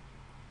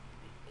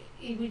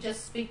we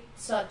just speak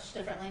such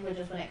different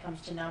languages when it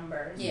comes to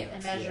numbers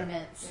and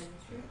measurements.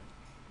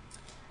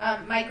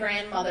 My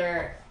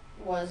grandmother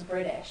was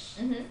British.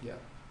 Mm-hmm. Yeah.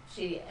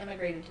 She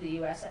immigrated to the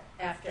U.S.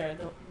 after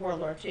the World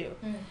War II.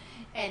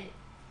 And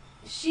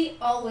she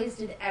always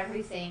did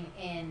everything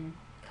in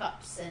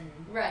cups and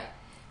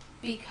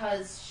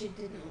because she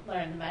didn't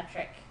learn the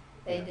metric.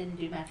 They didn't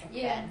do metric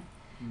then.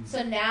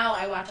 So now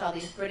I watch all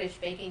these British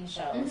baking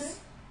shows.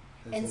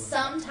 And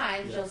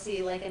sometimes you'll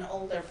see like an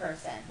older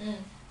person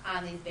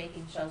on these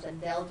baking shows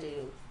and they'll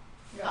do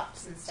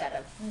cups instead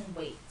of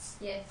weights.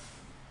 Yes.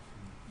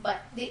 But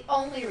the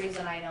only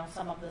reason I know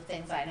some of the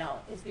things I know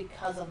is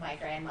because of my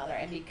grandmother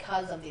and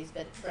because of these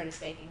British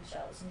baking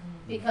shows.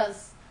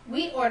 Because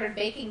we ordered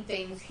baking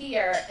things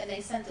here and they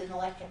sent an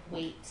electric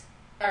weight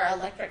or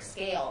electric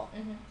scale.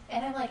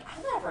 And I'm like,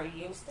 I'll never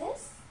use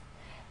this.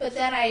 But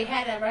then I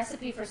had a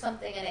recipe for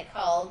something and it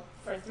called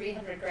for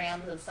 300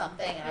 grams of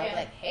something. And I was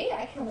like, hey,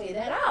 I can weigh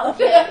that out.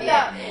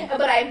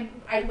 But I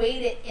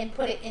weighed it and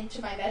put it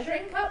into my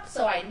measuring cup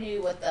so I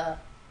knew what the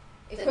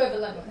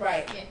equivalent was.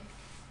 Right.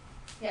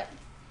 Yep.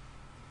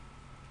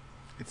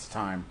 It's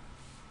time.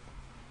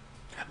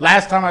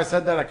 Last time I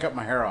said that, I cut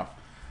my hair off.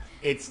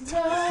 It's all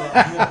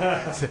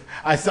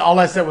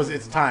I said was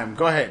it's time.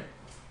 Go ahead.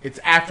 It's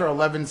after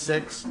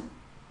 11:06.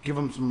 Give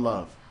them some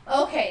love.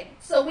 Okay,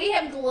 so we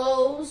have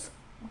Glows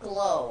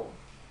Glow.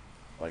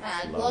 Like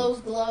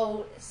Glows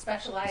Glow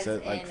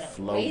specializes like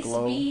in waist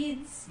glow?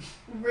 beads,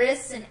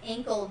 wrist and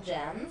ankle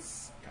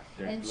gems,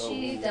 and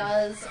she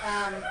does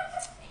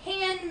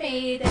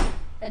handmade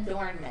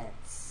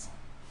adornments.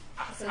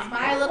 This is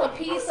my little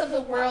piece of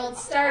the world.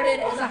 Started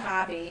as a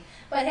hobby,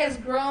 but has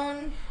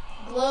grown.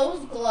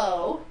 Glows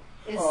Glow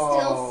is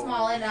still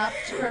small enough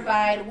to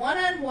provide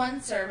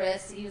one-on-one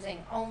service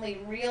using only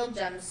real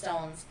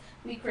gemstones.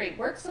 We create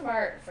works of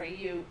art for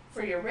you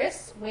for your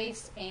wrists,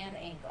 waist, and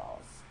ankles.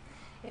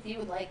 If you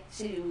would like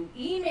to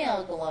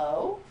email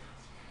Glow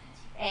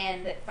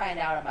and find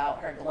out about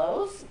her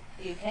glows,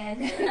 you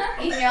can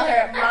email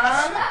her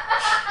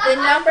at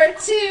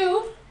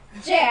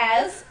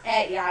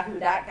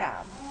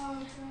mom2jazz@yahoo.com.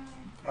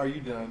 Are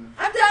you done?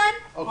 I'm done.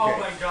 Okay. Oh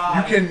my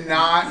God. You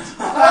cannot.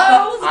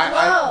 Glows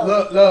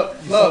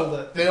Glow.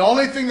 Look. The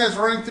only thing that's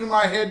running through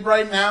my head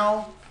right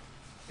now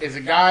is a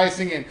guy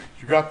singing,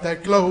 "You got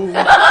that glow." You did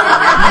not.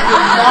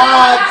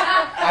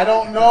 I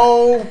don't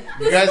know.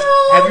 You guys,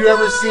 have you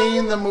ever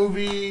seen the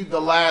movie The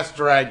Last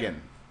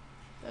Dragon?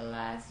 The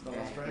last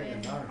dragon.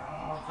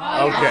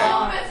 Okay.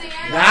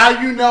 Now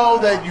you know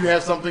that you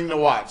have something to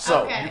watch.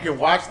 So you can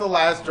watch The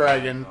Last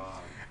Dragon,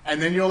 and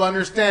then you'll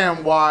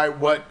understand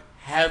what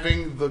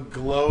having the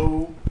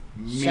glow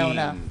means. Shown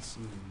up.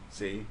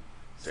 See?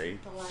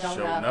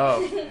 Shown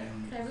up.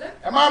 Have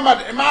Am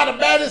I the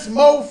baddest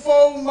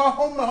mofo?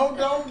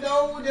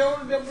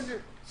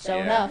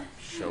 Shown up.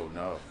 Shown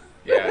up.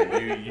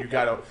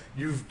 Yeah,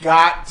 you've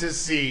got to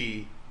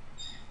see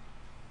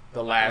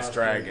The Last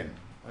Dragon.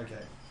 Okay.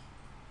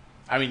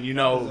 I mean,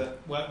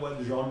 What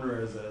genre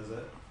is it?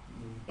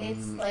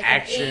 It's like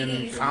action, an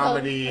 80s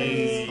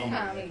comedy.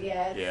 comedy.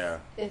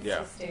 It's Yeah.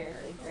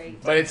 hysterically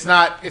great. But it's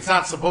not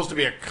supposed to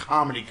be a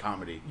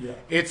comedy. Yeah.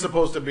 It's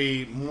supposed to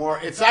be more.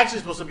 It's actually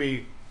supposed to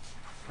be.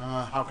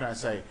 How can I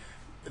say?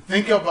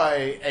 Think of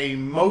a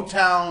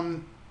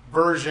Motown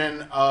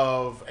version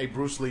of a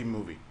Bruce Lee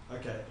movie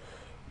Okay.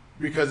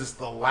 because it's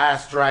The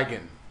Last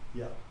Dragon.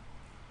 Yeah.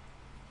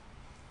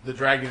 The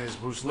dragon is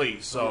Bruce Lee,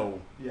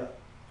 so Yeah.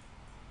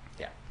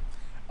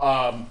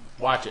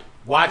 watch it.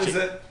 Watch Is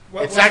it. it?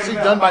 What- It's what's it actually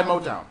about? done by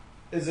Motown.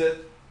 Is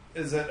it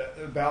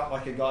about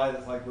like a guy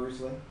that's like Bruce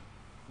Lee?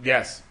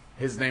 Yes,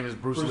 his name is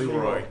Bruce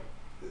Leroy.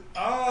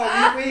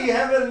 Oh, we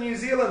have it in New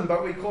Zealand,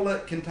 but we call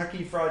it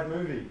Kentucky Fried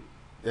Movie.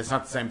 It's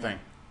not the same thing.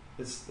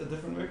 It's a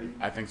different movie.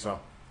 I think so.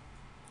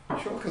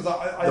 Sure, because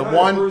I The know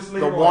one, Bruce the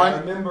Leroy, one, I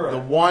remember it. the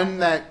one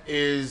that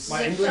is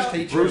My English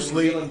teacher Bruce in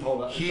New Lee, Zealand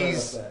told us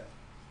he's- that.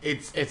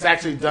 it's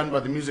actually done by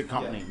the music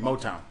company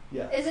Motown.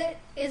 Yeah. Is it?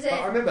 But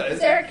I remember Is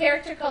there a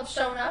character called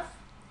Shown Up?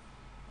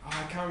 I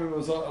can't remember. It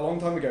was a long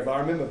time ago, but I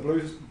remember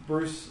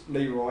Bruce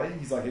Leroy.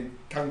 He's like a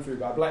kung fu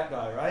guy, black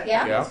guy, right?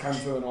 Yeah. He does kung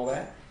fu and all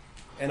that.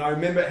 And I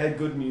remember it had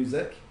good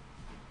music,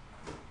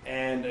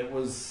 and it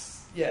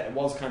was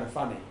kind of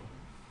funny,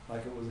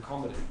 like it was a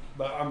comedy.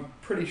 But I'm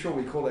pretty sure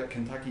we call it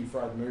Kentucky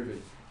Fried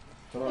Movie.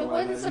 So It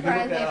wouldn't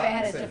surprise me if I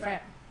had a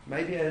different.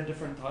 Maybe it had a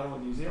different title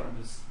in New Zealand.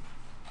 Just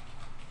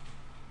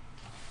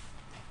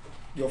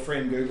your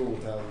friend Google will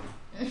tell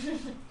you.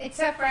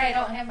 Except for I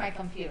don't have my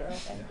computer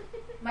open.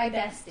 My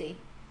bestie.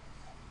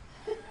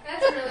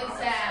 That's really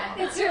sad.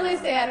 It's really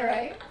sad,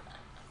 right?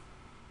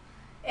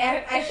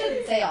 And I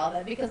shouldn't say all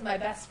that because my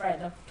best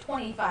friend of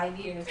 25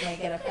 years may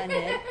get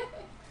offended.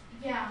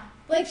 Yeah.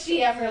 Like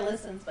she ever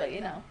listens, but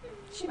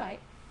she might.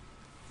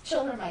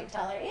 Children might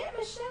tell her, "Yeah,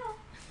 Michelle."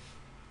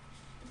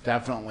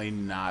 definitely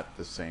not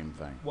the same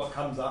thing. What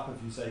comes up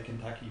if you say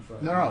Kentucky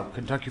Fried? No,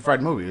 Kentucky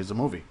Fried Movie is a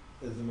movie.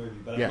 Is the movie,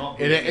 but Yeah,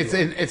 it's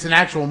not. it's an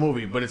actual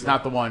movie, but it's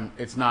not the one.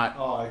 It's not.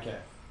 Oh, okay.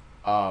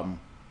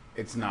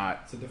 It's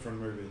not. It's a different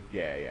movie.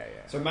 Yeah.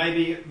 So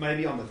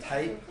maybe on the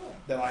tape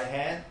that I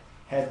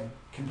had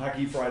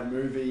Kentucky Fried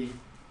Movie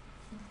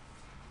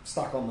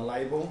stuck on the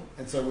label,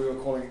 and so we were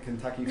calling it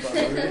Kentucky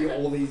Fried Movie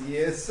all these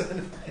years.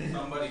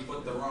 Somebody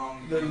put the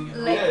wrong thing.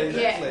 Yeah,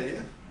 exactly.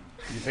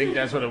 You think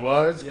that's what it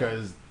was?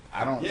 Because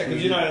I don't. Yeah,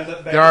 because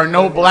see- there are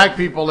no black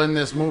people in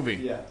this movie.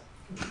 Yeah.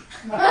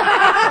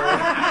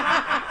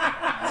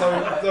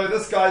 So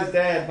this guy's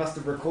dad must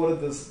have recorded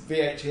this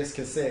VHS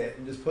cassette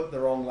and just put the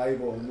wrong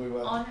label, and we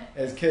were,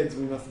 as kids,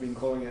 we must have been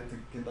calling it the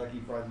Kentucky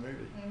Fried Movie.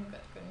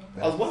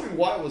 I was wondering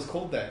why it was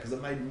called that, because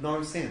it made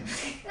no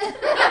sense. It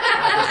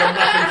had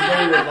nothing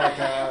to do with like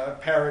a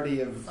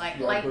parody of Like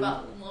you know, light Bruce-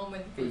 bulb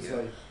moment for Bruce you.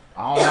 Lee.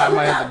 I don't know. I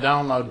might have to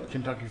download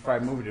Kentucky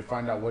Fried Movie to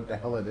find out what the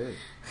hell it is.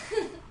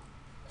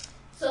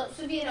 So,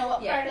 Savina,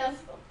 what Yeah. part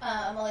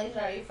of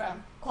Malaysia are you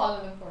from?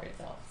 Kuala Lumpur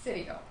itself,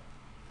 city go.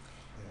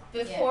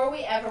 Before we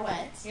ever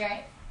went,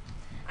 Right?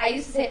 I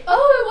used to say, "Oh,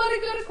 I want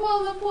to go to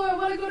Kuala Lumpur. I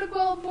want to go to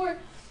Kuala Lumpur."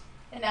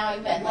 And now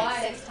I've been like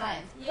Why? 6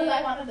 times because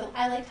Yeah.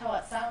 I liked how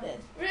it sounded.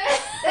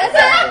 That's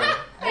it.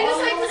 I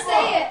just like to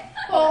say it.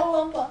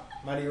 Kuala Lumpur.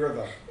 Muddy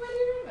River.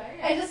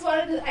 I just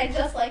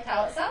liked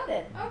how it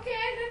sounded. Okay,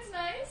 that's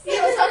nice. You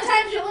know,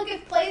 sometimes you look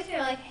at places and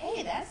you're like,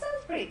 "Hey, that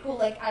sounds pretty cool.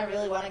 Like, I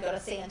really want to go to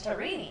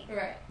Santorini."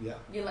 Right. Yeah.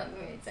 You like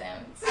the way it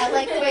sounds. I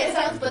like the way it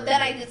sounds, but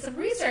then I did some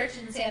research,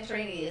 and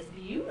Santorini is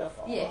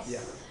beautiful. Yes. Yeah.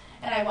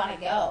 And I want to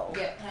go.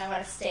 Yeah. And I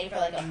want to stay for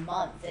like a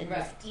month and Right.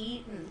 just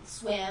eat and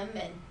swim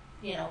and,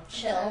 you know,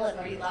 chill and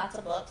read lots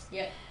of books.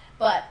 Yeah.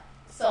 But,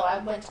 so I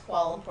went to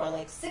Kuala Lumpur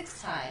like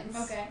 6 times.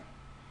 Okay.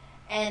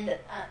 And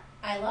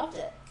I loved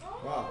it. Oh,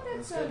 Wow, that's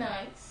that's so good.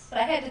 nice. But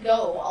I had to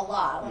go a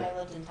lot when Yeah. I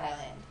lived in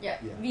Thailand. Yeah.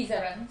 Yeah.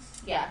 Visa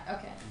runs. Yeah.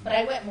 Okay. But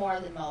I went more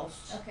than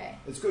most. Okay.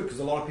 It's good because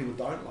a lot of people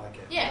don't like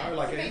it. Yeah, You know?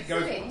 Like it's a it big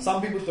goes. city.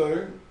 Some people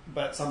do,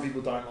 but some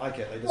people don't like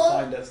it. They just Well,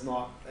 find it's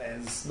not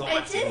as not. I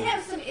much did of a-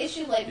 have some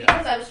issue, like, Yeah.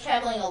 because I was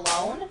traveling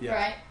alone. Yeah.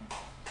 Right.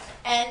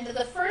 And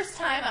the first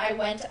time I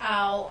went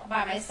out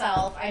by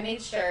myself, I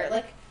made sure,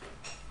 like,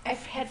 I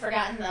had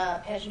forgotten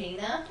the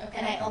pashmina, Okay.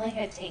 and I only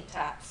had tank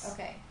tops.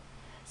 Okay.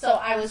 So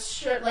I was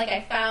sure, like,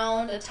 I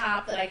found a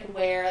top that I could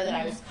wear, that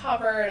I was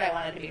covered, I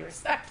wanted to be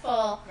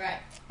respectful. Right.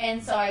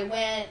 And so I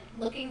went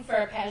looking for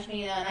a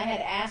pashmina, and I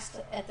had asked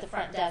at the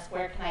front desk,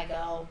 where can I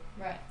go?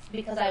 Right.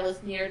 Because I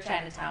was near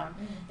Chinatown.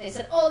 Mhm. They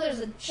said, oh,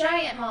 there's a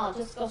giant mall,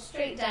 just go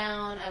straight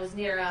down. I was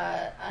near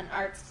an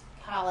arts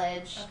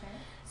college. Okay.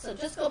 So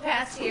just go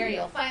past here,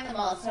 you'll find the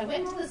mall. So I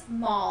went to this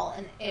mall,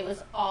 and it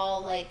was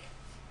all like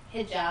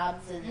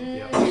hijabs, and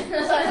Yeah. so I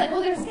was like,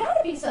 well, there's got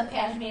to be some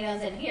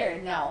pashminas in here.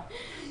 No.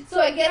 So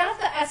I get off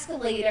the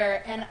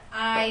escalator, and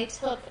I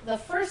took the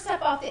first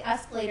step off the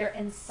escalator,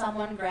 and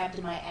someone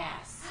grabbed my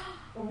ass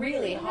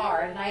really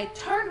hard, and I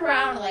turned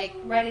around like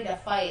ready to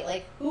fight,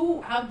 like,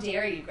 how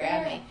dare you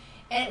grab me?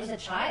 And it was a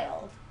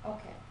child.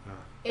 Okay.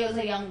 It was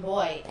a young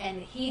boy,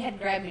 and he had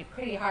grabbed me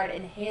pretty hard,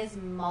 and his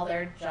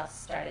mother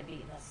just started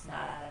beating the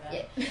snot out of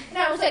him. Yeah. And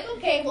I was like,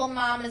 okay, well,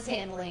 mom is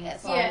handling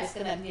it, so Yeah. I'm just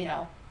going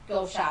to,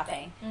 go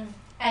shopping. Mm.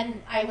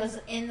 And I was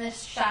in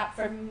this shop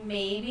for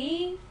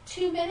maybe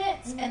 2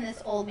 minutes, and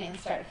this old man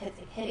started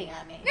hitting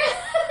on me.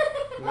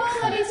 Well,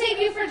 let me take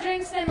you for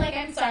drinks, and I'm like,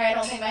 I'm sorry, I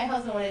don't think my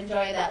husband would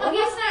enjoy that. Well,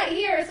 he's not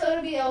here, so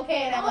it'll be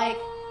okay. And I'm like,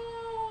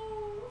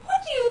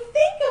 what do you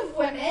think of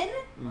women?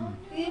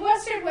 The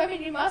Western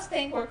women, you must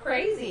think we're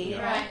crazy, you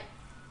know? Right.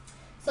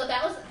 So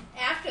that was,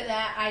 after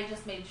that, I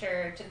just made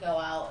sure to go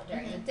out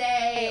during the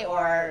day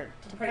or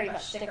to pretty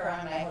much stick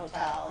around my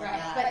hotel. and Right.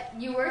 not-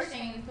 But you were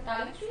staying in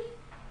Patali Tree?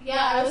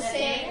 yeah, I was That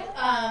staying,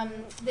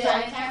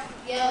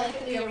 area?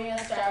 like the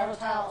Arena Star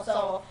Hotel.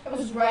 So it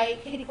was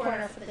right kitty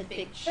corner for the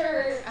big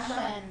church,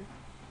 and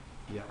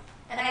Yeah.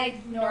 I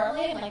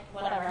normally am like,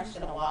 whatever, I'm just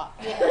gonna walk.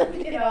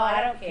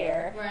 I don't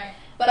care. Right.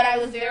 But I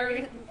was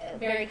very,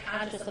 very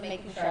conscious of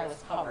making sure I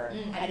was covered.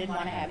 Mm. I didn't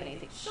want to have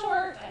anything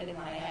short. I didn't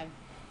want to have,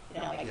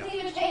 my Yeah.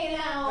 cleavage hanging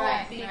out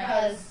Right,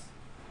 because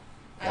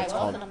I That's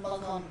was called- in a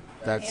Muslim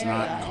That's area.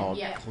 not called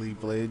Yeah.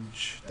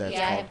 cleavage. That's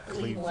Yeah, called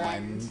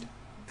Cleveland.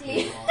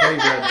 Cleveland.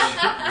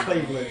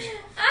 Cleveland.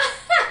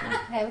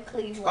 I have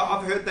Cleveland.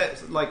 I've heard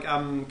that, like,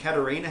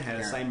 Katerina had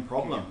the same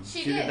problem.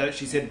 She did did. that.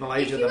 She said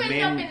Malaysia, If you the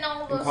end men up in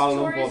all in those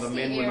Kuala Lumpur, the touristy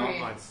men were not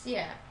areas, nice.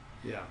 Yeah.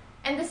 Yeah.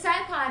 And the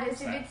sad part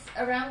is, if it's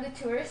around the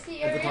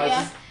touristy areas,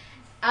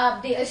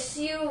 Advertising. they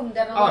assume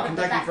that a Oh, lot of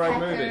the Kentucky Fried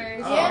Movie.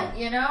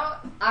 backpackers,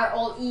 Oh. are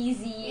all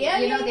easy. Yeah,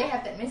 yeah. They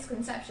have that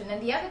misconception.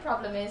 And the other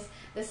problem is,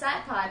 the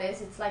sad part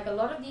is, it's like a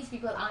lot of these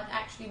people aren't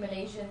actually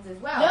Malaysians as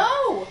well.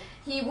 No.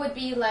 He would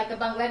be like a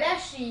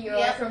Bangladeshi or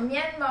Yep. from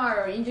Myanmar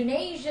or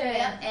Indonesia,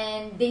 Yep.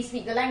 and they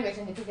speak the language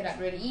and they pick it up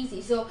really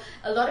easy. So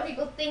a lot of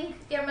people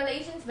think they're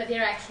Malaysians, but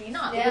they're actually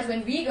not. Yep. Because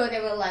when we go, they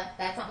were like,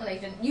 "That's not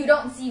Malaysian." You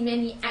don't see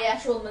many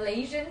actual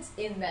Malaysians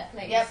in that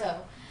place. Yep.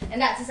 So,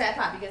 and that's the sad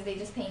part because they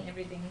just paint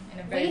everything in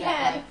a very We bad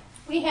had light.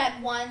 we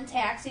had one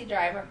taxi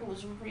driver who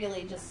was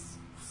really just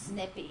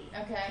snippy.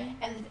 Okay.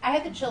 And I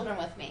had the children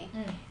with me,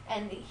 Mm.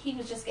 and he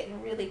was just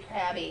getting really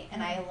crabby.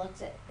 And I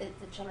looked at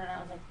the children, and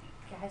I was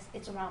like, guys,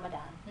 it's Ramadan.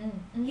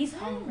 Mm. He's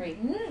hungry.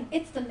 Mm.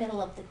 It's the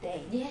middle of the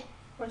day. Yeah.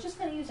 We're just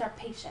going to use our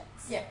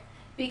patience. Yeah.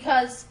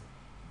 Because,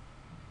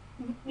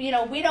 we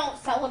don't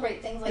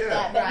celebrate things like Yeah.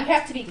 that, but Right. you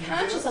have to be Did you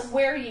conscious do this? of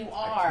where you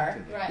are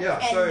Right. Yeah,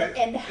 and, so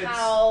and it's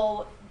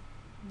how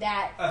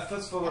that a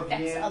fistful of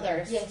affects yam.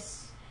 others. Yes.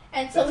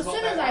 And so That's as not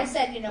soon that as I one.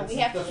 said, This we is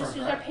have to different, just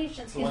use right? our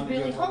patience, The he's one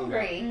really you're talking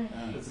about. hungry,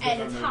 Mm. It's a and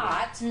different it's movie.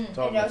 hot, Mm. and it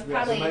was Yeah,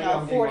 probably, so maybe I'm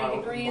getting 40 my-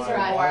 degrees my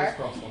or wires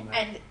more, crossed on that.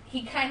 and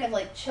he kind of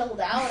like chilled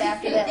out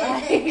after that.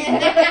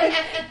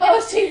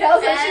 Oh, she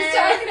knows what she's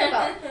talking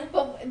about.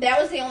 But that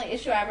was the only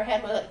issue I ever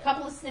had with a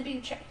couple of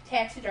snippy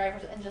taxi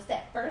drivers, and just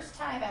that first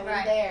time I was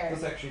Right. there.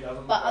 This actually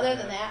doesn't. But look other like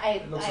than that. that,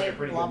 It looks I like a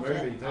pretty good loved movie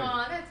it. too.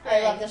 Oh, that's I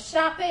great. love the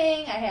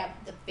shopping. I have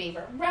the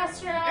favorite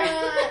restaurant.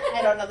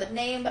 I don't know the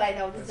name, but I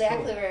know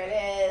exactly cool. where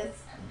it is.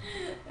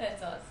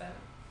 That's awesome.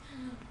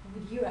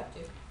 What do you have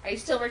to? Are you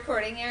still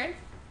recording, Aaron?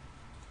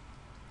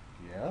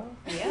 Yeah.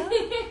 Yeah.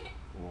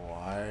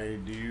 Why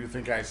do you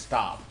think I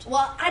stopped?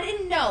 Well, I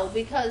didn't know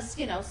because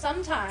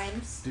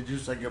sometimes Did you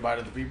say goodbye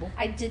to the people?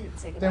 I didn't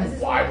say goodbye. Then This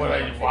is why all would I?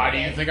 your homework Why for do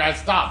the you day. think I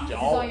stopped, This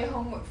is all y'all? your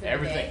homework for the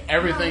Everything, day.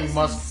 everything No,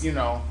 must, Like,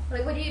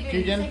 what are you doing?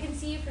 Keegan? Because I can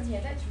see you from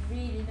here. That's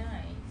really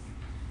nice.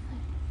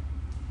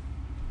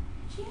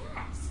 She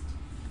asked.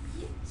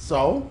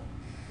 So,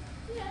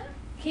 Yeah.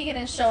 Keegan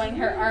is showing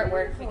her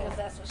artwork because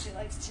that's what she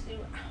likes to do.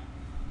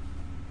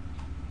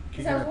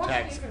 she So I can was watching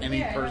attacks you from any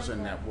here, and I was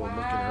person like, that will look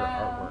at her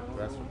wow. artwork.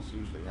 That's what's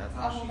usually I'll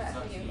happening. hold that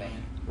for you.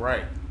 But.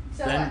 Right.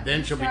 So Then, what?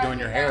 then she'll be Start doing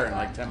your with hair that in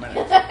like one. 10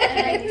 minutes.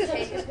 And I just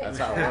take a picture. That's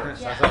how it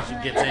works. Yeah. That's how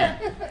she gets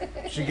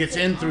in. She gets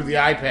in through the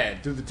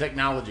iPad, through the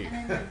technology.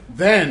 And then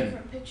Then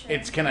different picture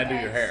it's can I do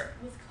your that's hair?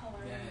 with color.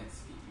 Yeah, it's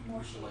More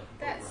usually like a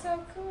That's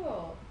program. so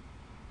cool.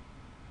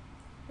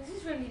 This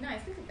is really nice.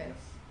 Look at this.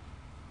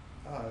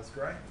 Oh, that's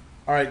great.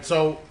 All right.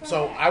 So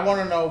I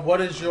want to know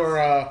what is your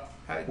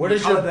Hey, What we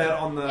is your- covered that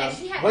on the? Yeah,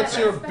 she had what's that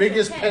your special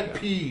biggest pen. pet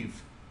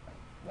peeve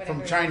Whatever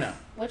from it China? is.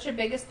 What's your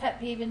biggest pet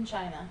peeve in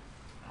China?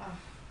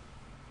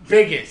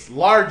 Biggest,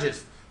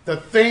 largest, the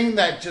thing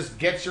that just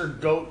gets your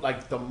goat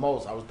like the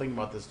most. I was thinking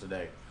about this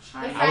today. The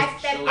China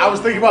fact that shows- I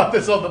was thinking about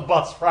this on the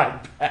bus ride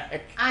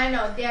back. I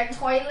know their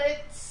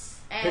toilets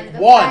and Pick the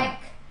one.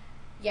 fact.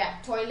 Yeah,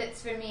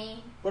 toilets for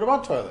me. What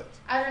about toilets?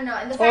 I don't know,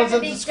 and the Toilets fact that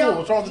at they the school. don't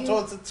What's wrong with the use-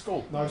 toilets at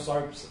school? No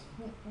soaps.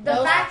 The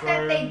No fact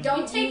that they bathroom.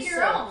 don't You take use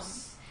your own. soaps.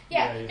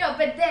 Yeah, Yeah, no,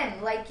 but then,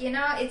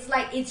 it's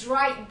like it's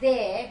right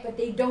there, but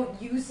they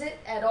don't use it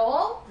at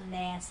all.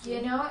 Nasty.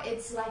 You know,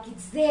 it's like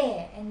it's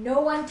there and no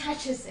one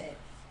touches it.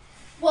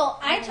 Well,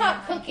 I Oh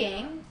taught my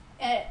cooking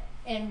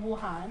in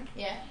Wuhan,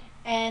 Yeah.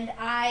 and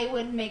I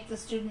would make the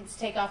students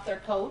take off their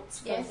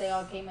coats because Yes. they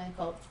all came in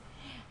coats.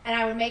 And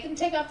I would make them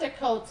take off their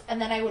coats,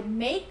 and then I would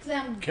make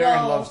them Karen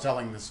go loves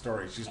telling this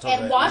story. She's told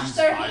and it at wash least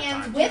their 5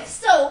 hands times with now.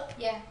 soap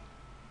Yeah.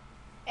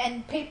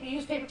 and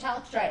use paper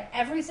towel to dry it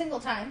every single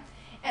time.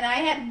 And I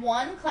had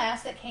one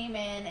class that came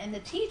in, and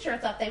the teacher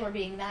thought they were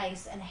being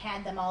nice and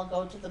had them all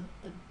go to the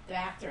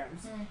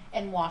bathrooms Mm.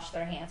 and wash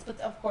their hands. But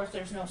of course,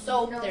 there's no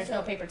soap, No there's no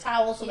soap. paper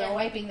towel, so Yeah. they're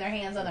wiping their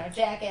hands on their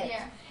jackets.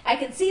 Yeah. I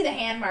could see the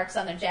hand marks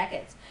on their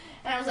jackets.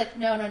 And I was like,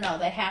 no,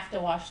 they have to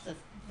wash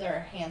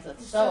their hands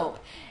with soap.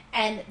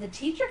 And the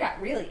teacher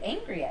got really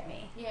angry at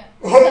me. Yeah.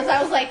 Because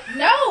I was like,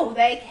 no,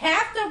 they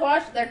have to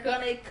wash. They're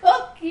going to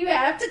cook. You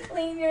have to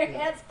clean your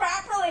hands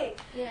properly.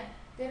 Yeah.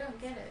 They don't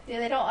get it. Yeah,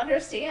 they don't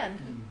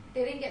understand.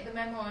 They didn't get the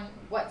memo on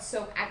what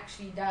soap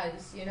actually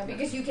does,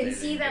 because you can They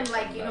see didn't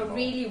them get the memo.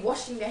 really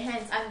washing their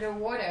hands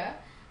underwater,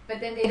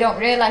 but then they don't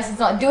realize it's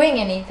not doing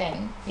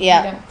anything.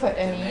 Yeah. You don't put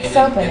And any they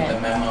soap didn't in get the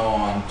it. memo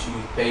on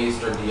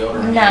toothpaste or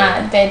deodorant. Nah,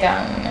 either. they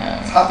don't.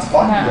 It's No. hard to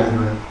find No.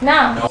 deodorant.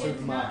 No. No.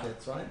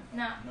 Supermarkets, right?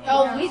 No.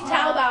 Oh, No. we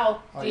Taobao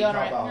Oh, you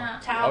deodorant. Taobao. No.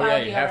 Taobao Oh yeah,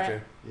 you deodorant. have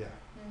to Yeah.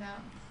 No.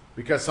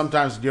 because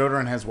sometimes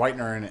deodorant has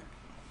whitener in it.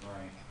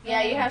 Right.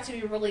 Yeah, you have to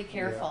be really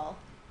careful.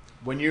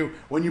 When you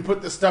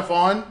put this stuff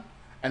on,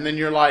 and then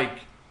you're like,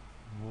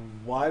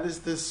 why does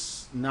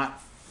this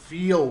not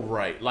feel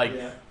right? Like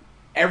Yeah.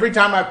 every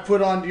time I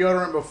put on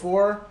deodorant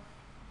before,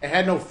 it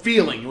had no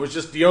feeling. It was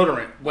just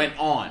deodorant went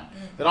on.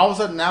 Then all of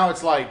a sudden now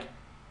it's like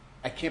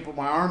I can't put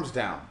my arms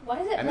down. Why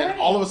is it And burning? then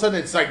all of a sudden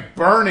it's like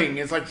burning.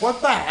 It's like,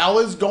 what the hell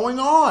is going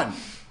on?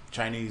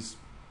 Chinese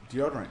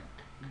deodorant.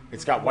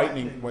 It's got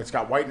whitening. It's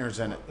got whiteners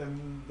in it.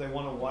 They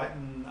want to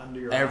whiten under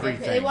your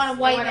Everything. They want to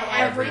whiten They wanna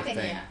everything.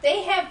 everything.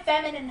 They have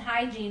feminine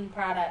hygiene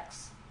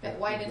products That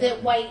whiten that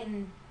it.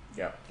 whiten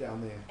Yep.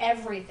 down there.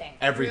 everything.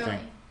 Everything. Really?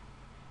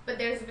 But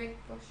there's a big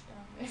bush down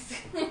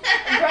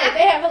there. Right?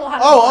 They have a lot.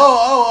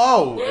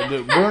 Oh!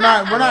 We're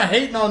not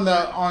hating on the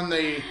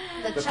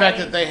The fact Chinese-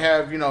 that they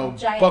have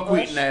giant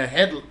buckwheat bush. in a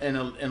head in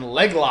a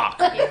leg lock.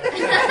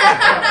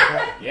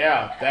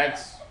 Yeah,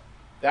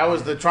 that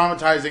was the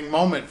traumatizing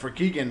moment for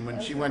Keegan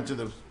when she went to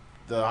the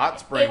hot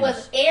springs. It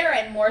was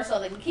Aaron more so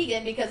than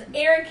Keegan because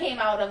Aaron came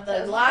out of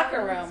the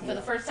locker room for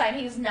the first time.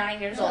 He was 9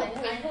 years old.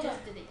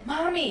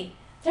 Mommy,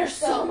 There's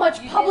so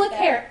much You public did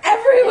that. hair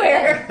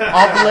everywhere.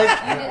 Public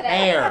You did that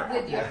hair.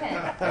 with your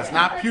pen. That's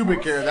not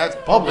pubic hair. That's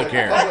public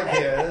hair. Public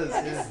hair, it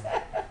is.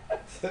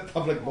 Yeah.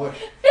 Public bush.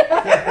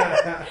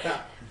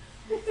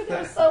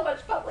 There's so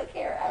much public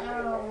hair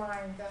everywhere. Oh my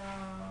god.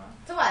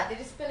 So what? They're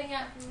just spilling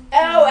out from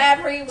Oh,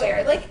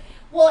 everywhere. Like,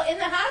 well, in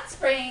the hot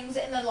springs,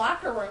 in the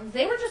locker rooms,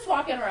 they were just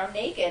walking around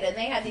naked, and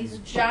they had these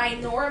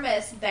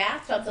ginormous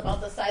bathtubs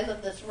about the size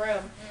of this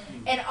room,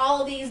 and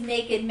all these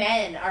naked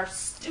men are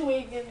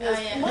stewing in this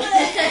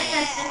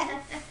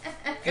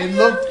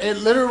It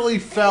literally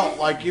felt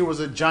like it was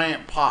a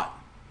giant pot.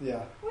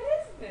 Yeah. What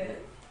is this?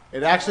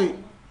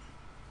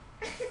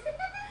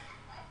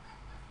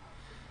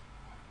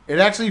 It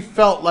actually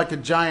felt like a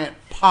giant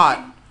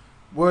pot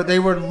where they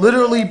were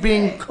literally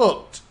being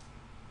cooked.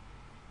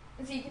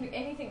 So you can do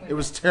anything with It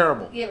was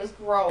terrible. Yeah, it was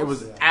gross. It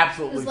was Yeah.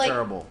 absolutely It was like-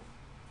 terrible.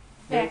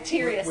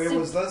 bacteria Where soup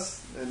was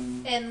this?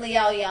 In, in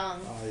Liaoyang.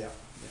 oh, yeah.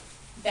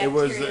 Bacteria It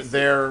was soup.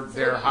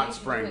 their hot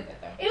spring.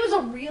 It was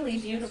a really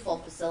beautiful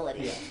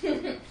facility.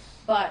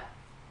 But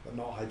But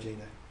not hygienic.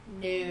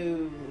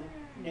 no.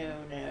 I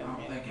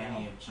don't think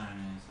any of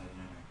China is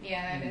hygienic.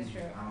 Yeah, that is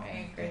true. I don't I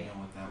think agree. they know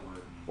what that word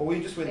means. Well, we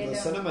just went They to the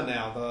don't. cinema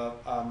now. The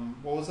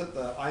what was it?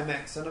 The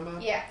IMAX cinema.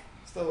 Yeah.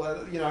 Still,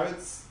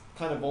 it's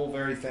kind of all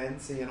very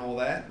fancy and all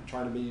that, and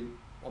trying to be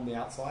on the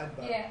outside,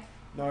 but Yeah.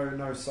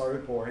 no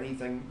soap or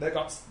anything. They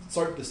got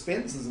soap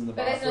dispensers in the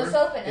But there's bathroom. no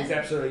soap in it. There's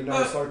absolutely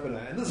no soap in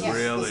it, and this Yeah.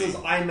 this is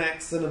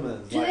IMAX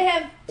cinemas. Do like, they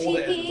have all the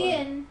TP advertising.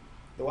 and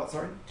The what?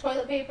 Sorry.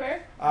 toilet paper?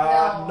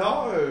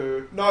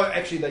 No.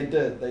 Actually, they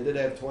did. They did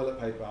have toilet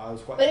paper. I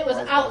was quite. But it was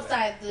surprised by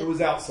that. outside It the.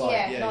 was outside.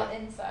 Yeah, Yeah, not yeah.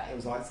 inside. It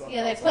was outside.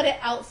 Yeah, they outside. put it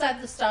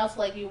outside the stalls,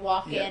 like you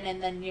walk Yeah. in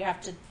and then you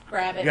have to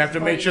grab it. You have to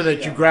before make sure that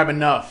you Yeah. grab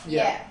enough.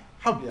 Yeah.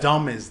 How Yeah.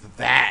 dumb is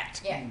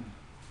that? Yeah.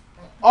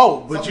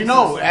 Oh, but Something you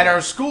know, says at so.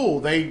 our school,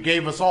 they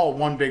gave us all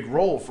one big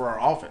roll for our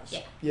office.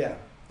 Yeah. Yeah.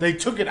 They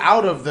took it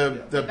out of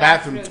the The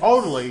bathroom bathrooms.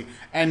 totally,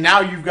 and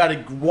now you've got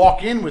to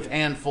walk in with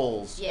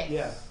handfuls. Yes.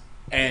 Yeah.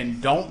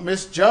 And don't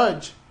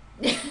misjudge.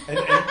 And,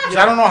 'Cause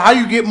I don't know how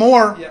you get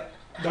more. Yeah.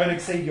 Don't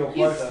exceed your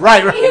quota.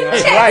 Right, right, You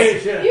text,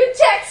 right. Yeah. you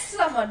text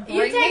someone. You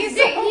Bring me text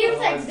Dick. some. You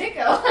text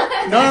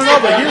Dicko. No,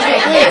 but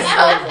here's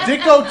the thing.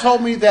 Dicko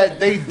told me that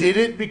they did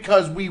it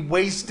because we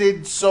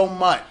wasted so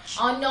much.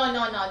 Oh no!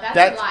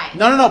 That's a lie.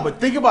 No, but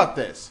think about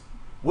this.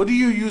 What do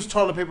you use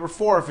toilet paper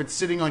for if it's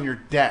sitting on your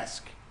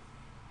desk?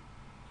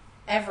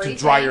 Everything. To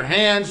dry your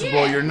hands, to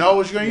blow Yeah. your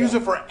nose. You're going to use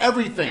it for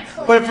everything.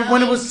 Absolutely But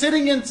when it was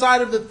sitting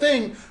inside of the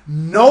thing,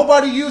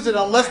 nobody used it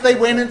unless they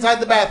went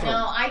inside the bathroom.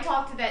 No, I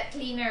talked to that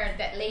cleaner.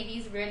 That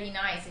lady's really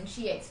nice, and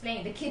she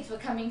explained the kids were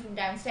coming from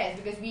downstairs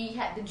because we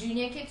had the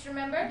junior kids,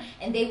 remember,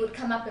 and they would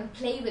come up and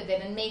play with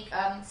it and make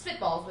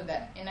spitballs with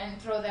it and then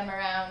throw them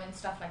around and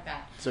stuff like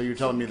that. So you're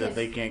telling me that Because-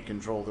 they can't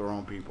control their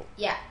own people?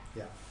 Yeah.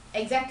 Yeah.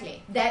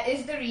 Exactly. That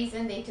is the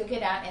reason they took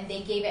it out and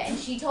they gave it. And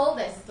she told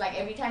us, it's like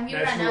every time you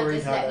National run out,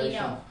 just let me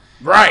retardation. know.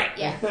 Right.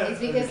 Yeah, it's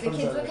because the Comes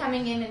kids out were of it.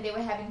 coming in and they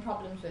were having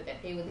problems with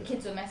it. The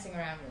kids were messing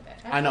around with it.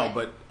 That's I know, it.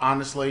 but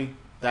honestly,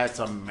 that's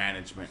a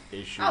management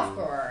issue. Of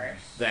course.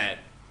 That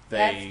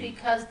That's they.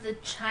 because the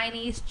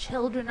Chinese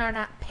children are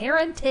not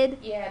parented.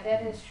 Yeah,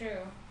 that is true.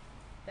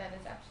 That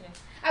is absolutely.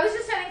 I was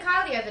just telling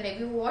Kyle the other day.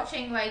 We were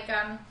watching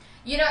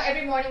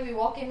every morning we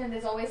walk in and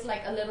there's always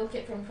like a little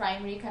kid from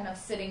primary kind of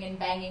sitting and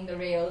banging the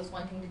rails,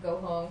 wanting to go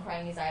home,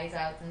 crying his eyes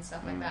out and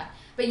stuff like that.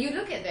 But you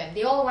look at them;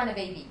 they all want a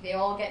baby. They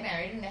all get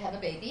married and they have a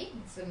baby.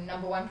 It's the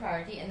number one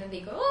priority. And then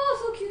they go,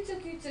 "Oh, so cute, so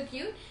cute, so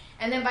cute."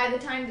 And then by the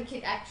time the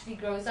kid actually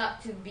grows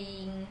up to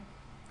being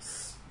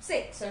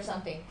 6 or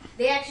something,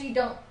 they actually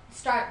don't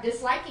start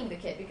disliking the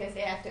kid because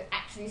they have to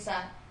actually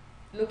start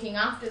looking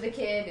after the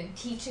kid and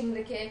teaching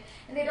the kid,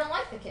 and they don't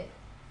like the kid.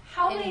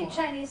 How many Anymore.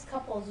 Chinese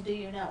couples do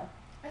you know?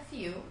 A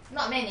few,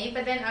 not many,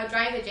 but then our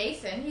driver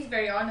Jason, he's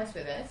very honest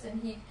with us,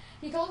 and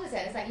he told us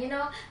that it's like,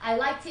 I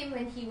liked him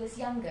when he was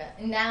younger,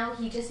 and now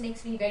he just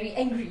makes me very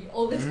angry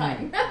all the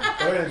time. They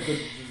don't have good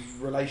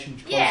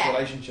Yeah. close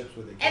relationships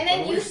with each other. And then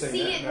But you we've seen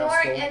see that it in our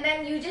more, school. and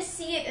then you just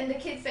see it in the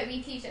kids that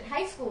we teach at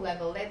high school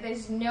level. That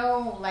there's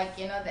no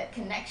that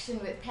connection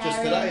with parents.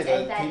 Just today, at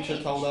the that teacher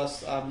age. told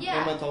us,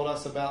 Yeah. Emma told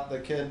us about the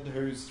kid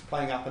who's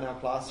playing up in our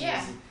class.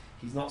 Yeah.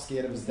 He's not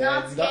scared of his He's dad.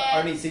 not scared.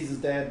 Only sees his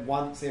dad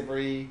once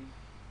every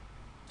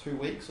 2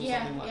 weeks or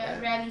something like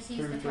that. rarely sees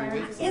 2 the 3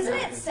 parents. weeks. Isn't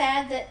it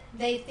sad that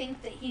they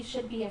think that he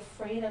should be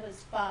afraid of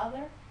his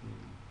father?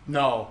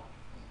 No,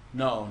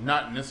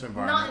 not in this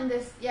environment. Not in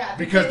this, yeah.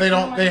 Because they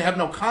don't. no They one- have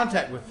no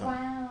contact with them.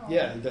 Wow.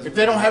 Yeah, he doesn't. If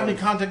they don't have any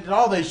contact at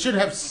all, they should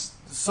have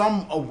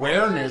some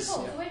awareness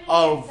Oh, where did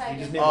of you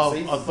just get never of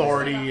sees them.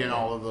 authority and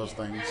all of those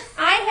things.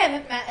 I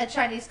haven't met a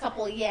Chinese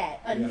couple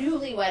yet, a Yeah.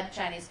 newlywed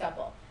Chinese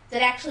couple,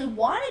 that actually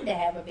wanted to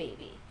have a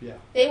baby. Yeah.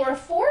 They were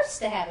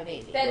forced to have a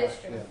baby. That is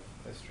Right, true. Yeah,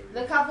 that's true.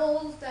 The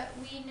couples that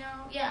we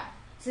know, yeah.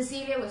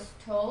 Cecilia was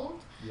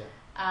told.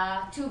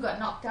 Yeah. 2 got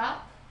knocked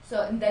up,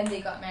 and then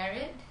they got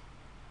married.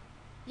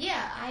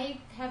 Yeah, I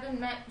haven't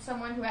met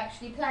someone who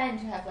actually planned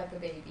to have like a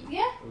baby.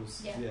 Yeah. It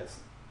was, Yeah. yes.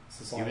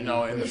 society. Even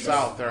though in the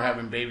South they're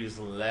having babies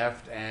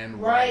left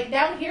and Right. right.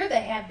 Down here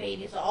they have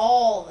babies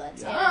all the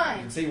You time.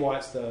 can see why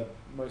it's the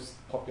most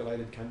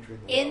populated country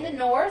in the In world. the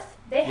north,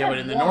 they have Yeah, but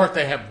in the one. North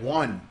they have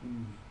one.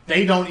 Mm.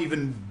 They don't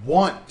even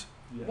want.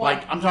 Yeah.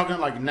 Like, I'm talking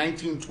like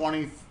 19,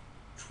 20,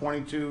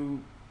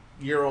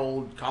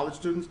 22-year-old college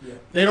students. Yeah.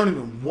 They don't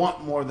even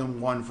want more than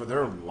one for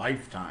their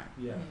lifetime.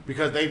 Yeah.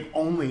 Because they've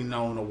only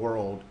known a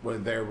world where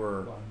there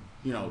were, One.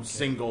 you know, Okay.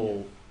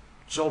 single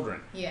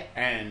children. Yeah.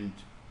 And,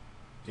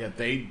 yeah,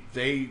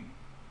 the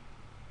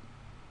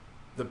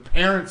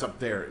parents up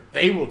there,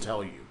 they will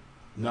tell you,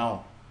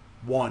 no,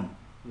 one.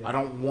 Yeah. I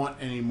don't want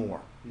any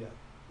more. Yeah.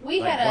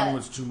 We Like, had one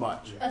was too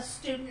much. a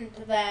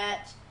student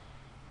that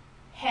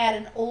had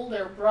an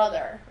older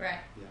brother, Right.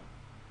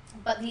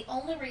 but the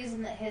only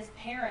reason that his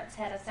parents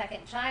had a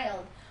second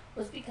child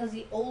was because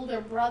the older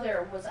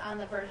brother was on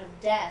the verge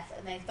of death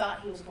and they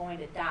thought he was going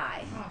to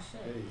die. Oh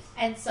shit. Jeez.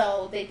 And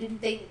so they didn't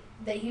think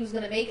that he was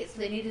going to make it, so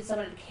they needed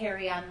someone to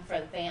carry on for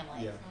the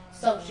family. Yeah.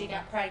 So she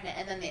got pregnant,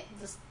 and then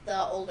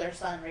the older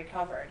son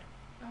recovered.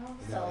 Oh,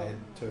 Yeah, So they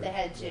had two. they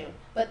had to. Yeah.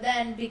 But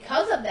then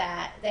because of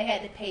that, they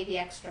had to pay the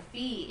extra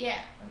fee. yeah.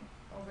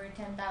 Over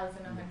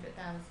 10,000,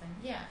 100,000.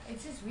 Yeah.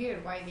 It's just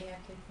weird why they have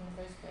kids in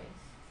the first place.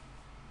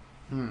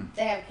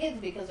 They have kids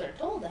because they're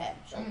told to have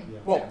children. Yeah.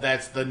 Well,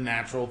 that's the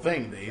natural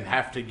thing. They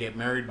have to get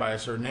married by a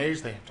certain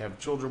age. They have to have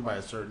children by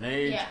a certain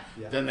age. Yeah.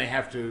 Yeah. Then they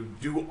have to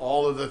do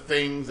all of the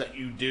things that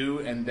you do,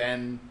 and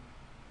then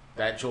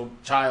that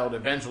child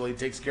eventually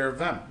takes care of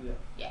them. Yeah.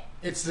 Yeah.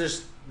 It's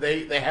just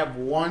they have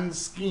one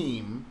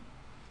scheme,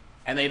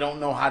 and they don't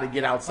know how to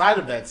get outside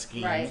of that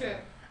scheme, Right. True.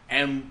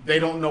 and they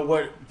don't know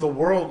what the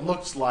world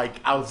looks like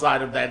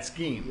outside of that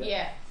scheme.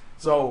 Yeah.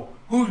 So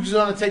who's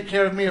going to take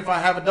care of me if I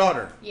have a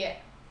daughter? Yeah.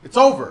 It's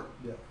over.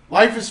 Yeah.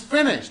 Life is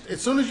finished.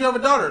 As soon as you have a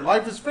daughter,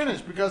 life is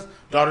finished because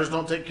daughters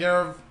don't take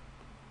care of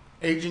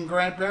aging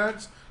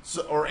grandparents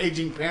or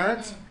aging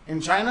parents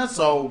in China.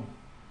 So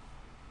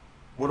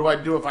what do I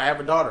do if I have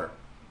a daughter?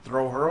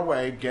 Throw her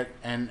away,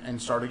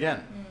 and start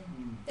again.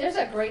 There's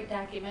a great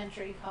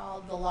documentary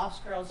called "The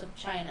Lost Girls of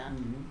China,"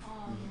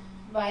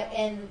 Mm-hmm.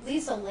 and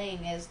Lisa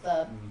Ling is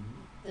the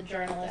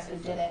journalist who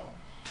did it,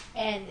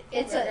 and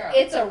it's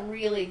Good girl. a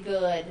really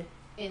good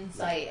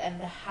insight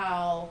into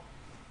how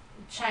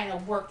China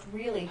worked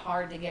really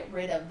hard to get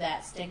rid of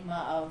that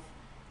stigma of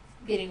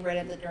getting rid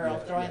of the girls,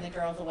 Yeah, throwing yeah. the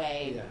girls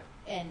away, Yeah.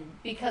 and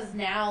because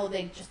now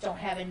they just don't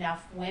have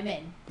enough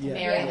women to Yeah.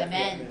 marry Yeah. the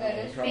men. That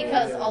is true.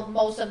 Because Yeah.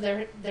 most of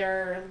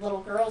their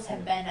little girls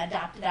have been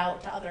adopted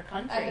out to other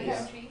countries. Other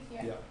countries.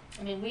 Yeah. Yeah.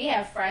 I mean, we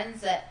have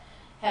friends that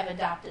have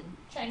adopted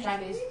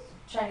Chinese.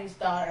 Chinese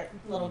daughter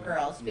little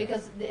girls Yeah.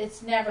 because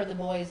it's never the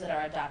boys that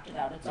are adopted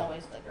out; it's Yeah.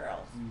 always the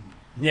girls.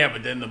 Yeah,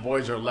 but then the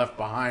boys are left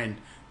behind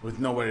with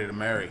nobody to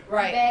marry.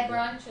 Right? Bear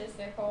branches,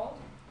 they're called.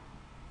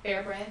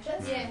 Bare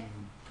branches. Yeah.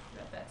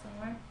 Got that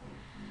somewhere.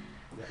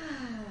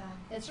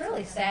 It's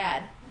really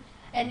sad.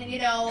 And you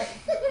know,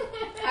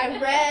 I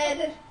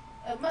read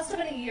it must have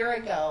been a year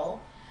ago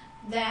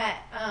that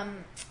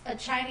a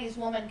Chinese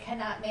woman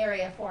cannot marry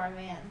a foreign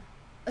man.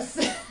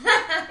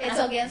 It's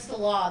against the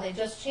law. They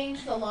just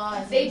changed the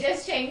law. They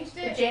just changed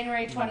In it.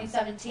 January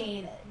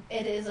 2017,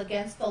 it is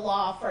against the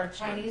law for a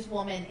Chinese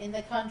woman in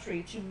the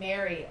country to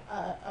marry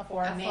a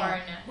foreign A man.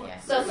 foreigner,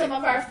 yes. So some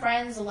of our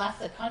friends left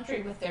the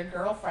country with their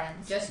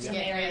girlfriends Just to get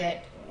marry married.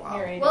 it.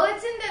 Married. Well,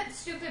 it's in that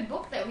stupid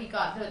book that we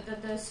got,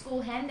 the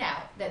school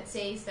handout that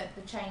says that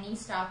the Chinese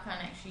staff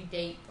can't actually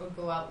date or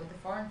go out with a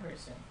foreign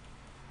person.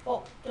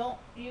 Well, don't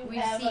you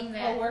We've have seen a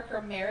that.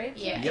 coworker married?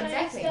 to Yeah, a Chinese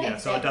exactly. guy? Yeah,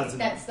 so it doesn't-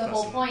 That's the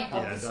whole doesn't- point yeah,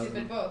 of it the doesn't-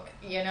 stupid book.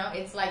 You know,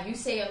 it's like you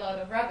say a lot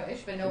of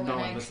rubbish, but no No one one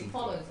actually listens to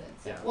follows it.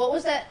 it. So. Yeah. What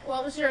was that?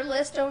 What was your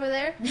list over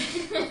there?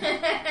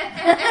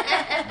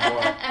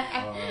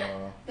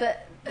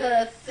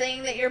 The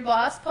thing that your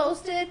boss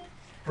posted?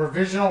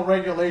 Provisional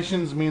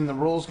regulations mean the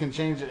rules can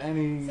change at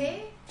any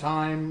See?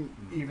 time,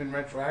 even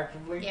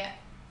retroactively. Yeah.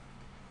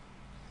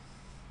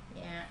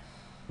 Yeah.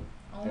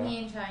 Only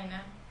in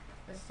China,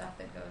 the stuff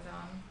that goes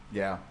on.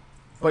 Yeah.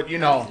 But you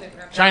know, Absolute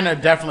rubbish. China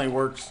definitely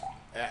works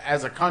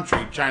as a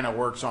country. China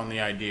works on the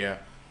idea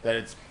that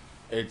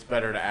it's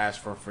better to ask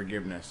for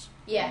forgiveness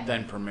Yeah,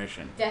 than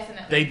permission.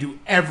 definitely. They do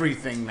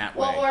everything that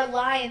way. Well, or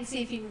lie and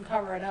see if you can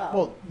cover it up.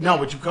 Well, no,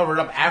 but you cover it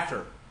up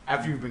after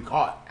you've been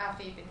caught.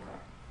 After you've been caught.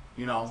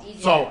 You know, It's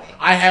easier so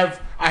that way.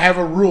 I have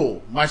a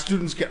rule. My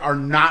students are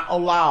not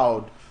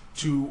allowed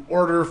to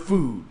order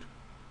food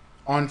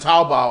on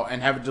Taobao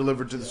and have it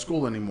delivered to the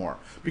school anymore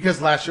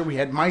because last year we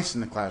had mice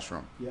in the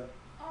classroom. Yeah.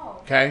 Oh.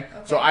 Okay,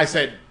 so I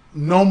said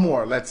no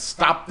more. Let's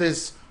stop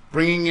this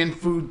bringing in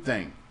food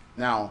thing.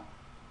 Now,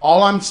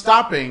 all I'm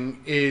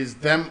stopping is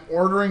them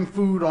ordering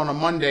food on a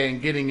Monday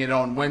and getting it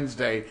on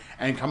Wednesday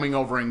and coming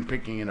over and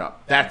picking it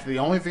up. That's the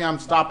only thing I'm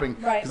stopping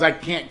Right. because I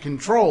can't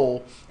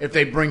control if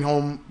they bring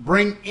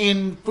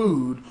in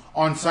food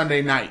on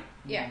Sunday night.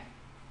 Yeah.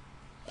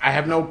 I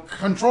have no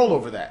control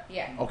over that.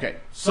 Yeah. Okay,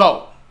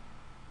 so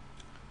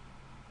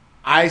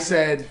I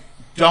said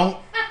don't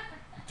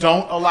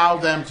allow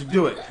them to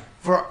do it.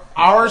 For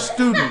our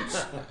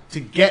students to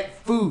get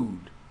food,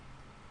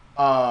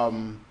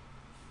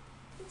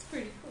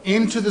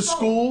 into the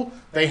school,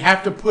 they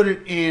have to put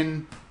it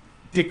in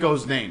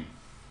Dicko's name.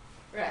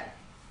 Right.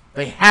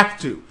 They have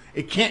to.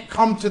 It can't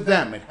come to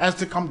them. It has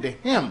to come to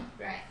him.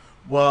 Right.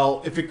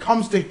 Well, if it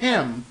comes to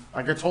him,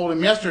 like I told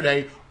him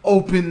yesterday,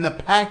 open the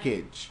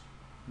package.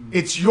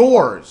 It's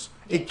yours.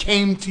 It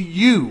came to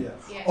you.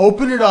 Yeah.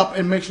 Open it up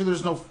and make sure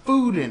there's no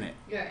food in it.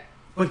 Right.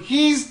 But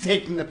he's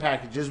taking the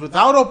packages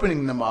without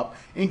opening them up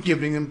and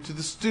giving them to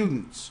the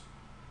students.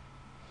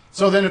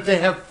 So then if they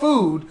have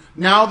food,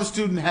 now the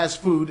student has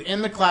food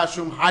in the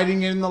classroom,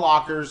 hiding it in the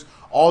lockers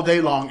all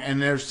day long,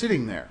 and they're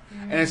sitting there.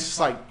 And it's just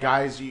like,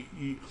 guys,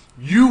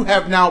 you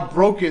have now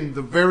broken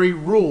the very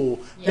rule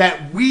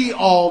that we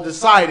all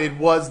decided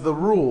was the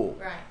rule.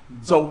 Right.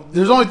 So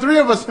there's only 3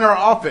 of us in our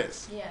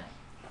office. Yeah.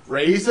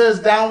 Raisa is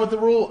down with the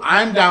rule.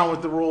 I'm down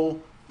with the rule.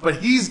 But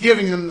he's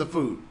giving them the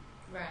food.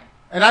 Right.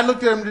 And I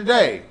looked at him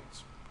today.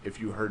 If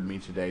you heard me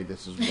today,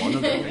 this is one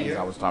of the things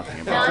I was talking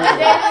No,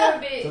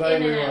 about.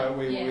 today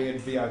we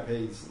had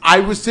VIPs.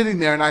 I was sitting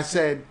there and I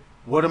said,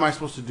 what am I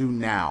supposed to do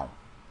now?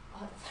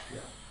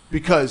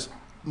 Because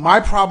my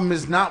problem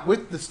is not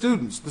with the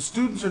students. The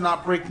students are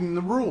not breaking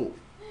the rule.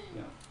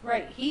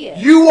 Right, he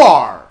is. You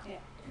are. Yeah.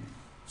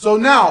 So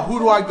now, who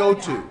do I go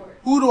to?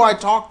 Who do I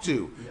talk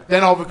to?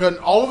 Then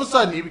all of a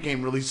sudden, he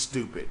became really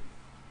stupid.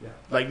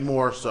 Like,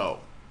 more so.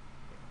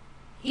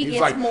 He He's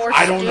gets like, more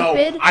I don't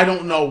stupid. know. I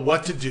don't know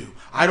what to do.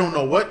 I don't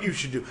know what you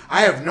should do.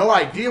 I have no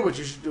idea what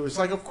you should do. It's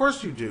like, of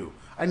course you do.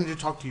 I need to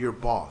talk to your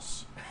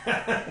boss.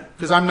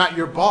 Because I'm not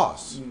your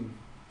boss.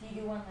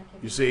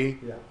 You see?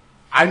 Yeah.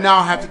 I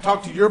now have to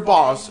talk to your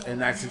boss,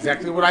 and that's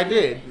exactly what I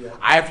did.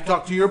 I have to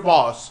talk to your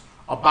boss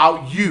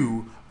about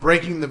you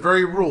breaking the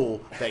very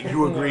rule that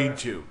you agreed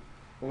to.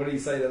 What do you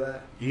say to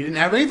that? He didn't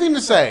have anything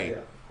to say. Yeah.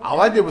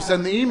 All I did was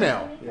send the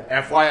email.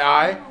 Yeah.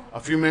 FYI, a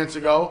few minutes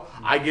ago,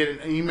 I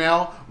get an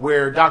email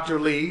where Dr.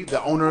 Lee,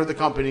 the owner of the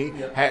company,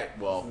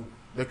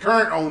 the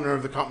current owner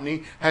of the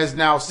company, has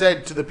now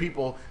said to the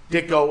people,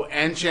 Dicko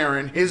and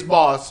Sharon, his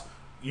boss,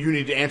 you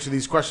need to answer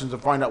these questions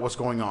and find out what's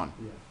going on.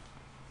 Yeah.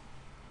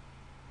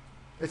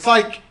 It's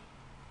like,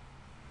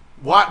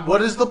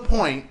 what is the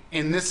point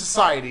in this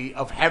society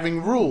of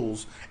having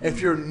rules if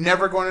you're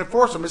never going to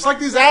enforce them? It's like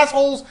these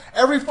assholes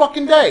every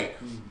fucking day.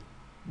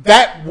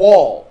 That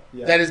wall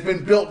that has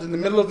been built in the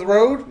middle of the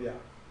road,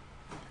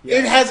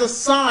 it has a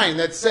sign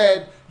that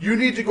said, you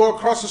need to go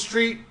across the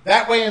street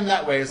that way and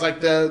that way. It's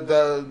like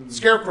the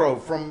scarecrow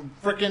from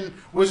frickin'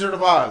 Wizard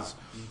of Oz.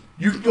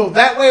 You can go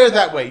that way or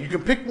that way. You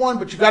can pick one,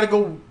 but you got to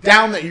go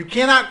down that. You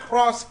cannot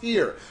cross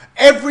here.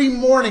 Every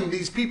morning,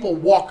 these people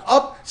walk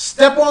up,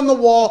 step on the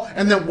wall,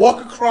 and then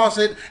walk across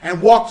it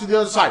and walk to the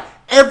other side.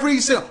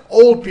 Every single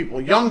old people,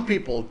 young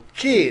people,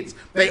 kids,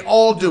 they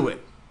all do it.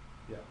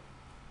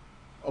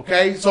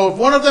 Okay, so if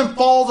one of them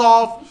falls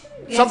off,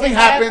 something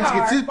happens,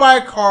 gets hit by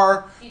a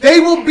car,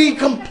 they will be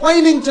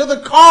complaining to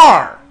the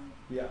car.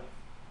 Yeah.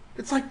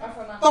 It's like,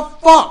 the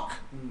fuck?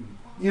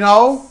 You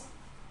know?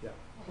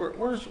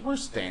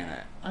 Where's Stan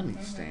at? I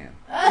need Stan.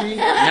 See,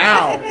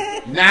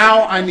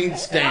 now I need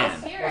Stan.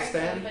 What's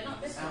Stan?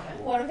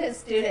 One of his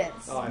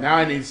students. Oh, Now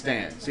I need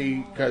Stan. See,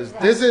 because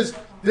this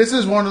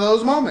is one of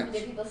those moments.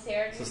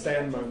 It's a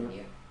Stan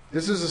moment.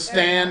 This is a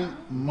Stan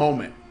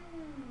moment.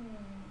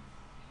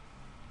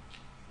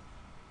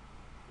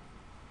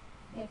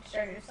 You have to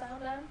turn your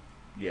sound on.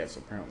 Yes,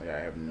 apparently I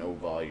have no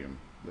volume.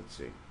 Let's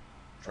see.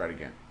 Try it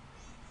again.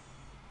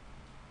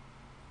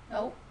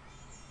 Nope.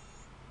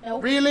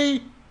 Nope.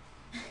 Really?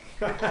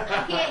 I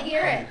can't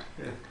hear it.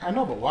 I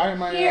know, but why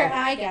am I? Here,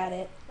 I got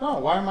it. No,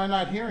 why am I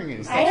not hearing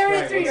it? I heard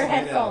great. it through your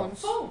What's the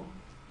headphones.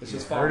 It's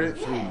just Heard fun.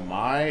 it through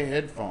my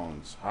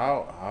headphones.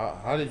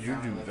 How did you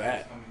do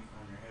that?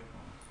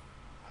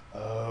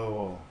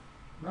 Oh,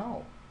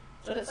 no,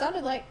 That's what it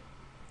sounded like.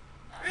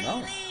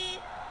 no.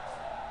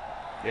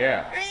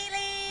 Yeah.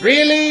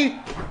 Really?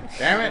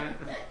 Damn it!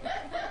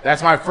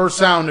 That's my first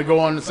sound to go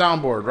on the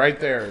soundboard right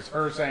there. It's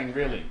her saying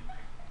 "really."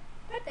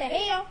 What the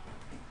hell?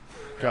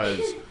 Because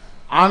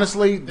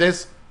honestly,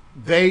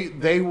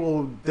 they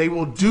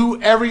will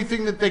do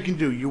everything that they can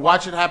do. You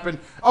watch it happen.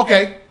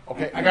 Okay,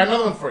 I got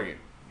another one for you.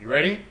 You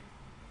ready?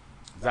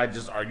 'Cause I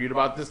just argued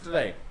about this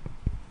today.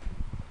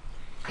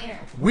 Here.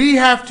 We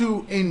have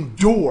to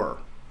endure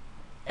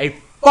a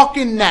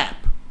fucking nap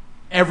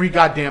every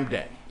goddamn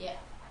day. Yeah.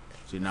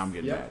 See, now I'm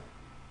getting Yep. mad.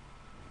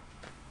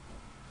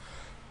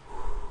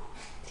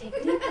 Take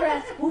a deep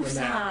breath.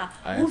 Woosah.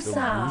 I have to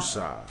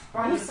Woosah.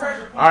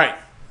 woosah. All right,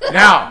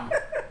 now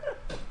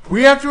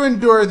we have to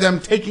endure them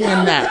taking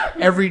a nap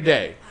every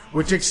day,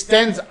 which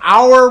extends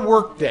our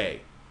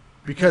workday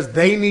because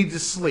they need to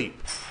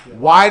sleep.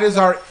 Why does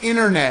our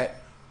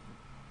internet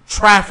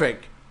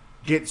traffic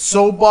get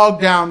so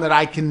bogged down that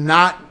I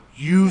cannot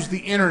use the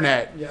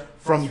internet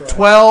from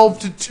 12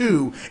 to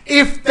 2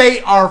 if they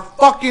are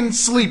fucking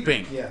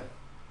sleeping? Yeah.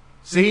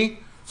 See?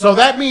 So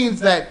that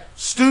means that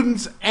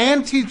students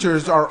and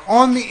teachers are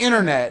on the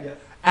internet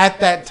at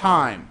that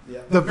time.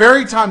 The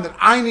very time that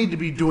I need to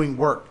be doing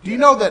work. Do you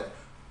know that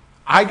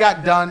I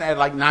got done at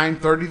like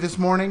 9:30 this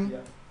morning?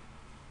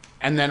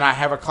 And then I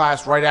have a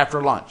class right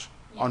after lunch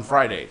on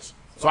Fridays.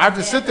 So I have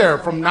to sit there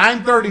from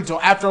 9:30 till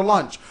after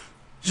lunch.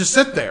 Just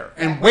sit there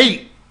and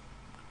wait.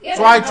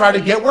 So I try to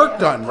get work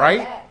done,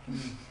 right?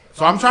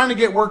 So I'm trying to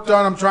get work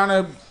done. I'm trying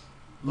to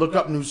look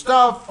up new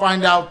stuff,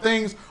 find out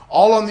things,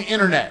 all on the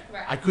internet.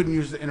 Right. I couldn't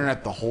use the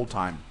internet the whole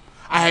time.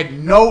 I had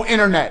no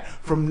internet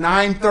from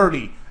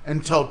 9:30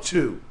 until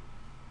 2.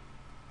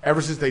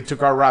 Ever since they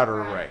took our router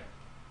away.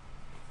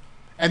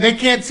 And they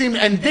can't seem,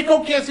 and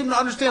Dicko can't seem to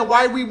understand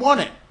why we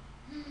want it.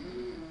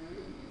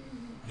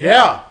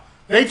 Yeah.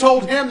 They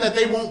told him that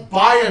they won't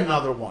buy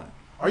another one.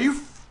 Are you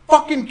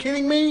fucking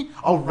kidding me?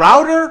 A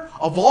router?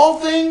 Of all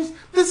things?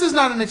 This is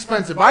not an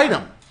expensive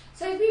item.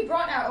 So if we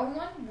brought our own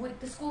one, would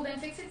the school then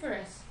fix it for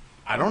us?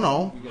 I don't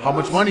know how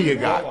much money you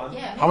got.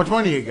 Yeah. How much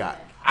money you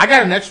got? I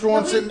got an extra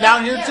one sitting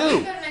down here too.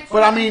 we've got an extra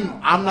But I one. mean,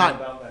 I'm not,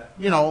 About that.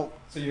 you know,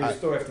 So you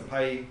still have to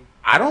pay.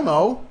 I don't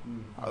know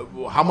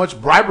how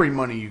much bribery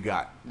money you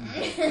got.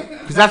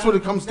 Because that's what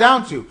it comes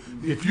down to.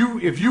 If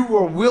you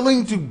were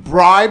willing to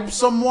bribe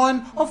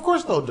someone, of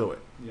course they'll do it.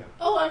 Yeah.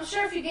 Oh, I'm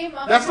sure if you gave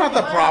them That's not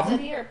the problem.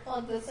 Here,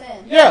 plug this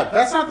in. Yeah,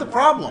 that's not the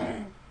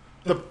problem.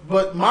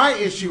 But my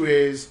issue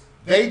is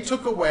they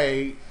took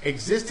away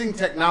existing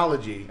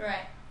technology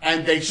Right.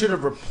 and they should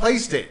have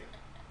replaced it.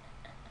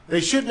 They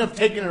shouldn't have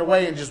taken it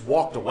away and just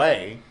walked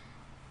away.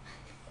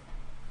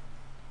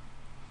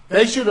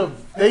 They should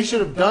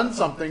have done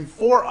something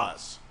for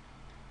us.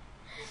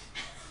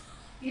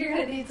 You're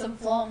gonna need some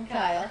phloem,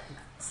 Kyle.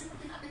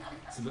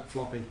 It's a bit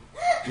floppy.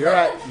 You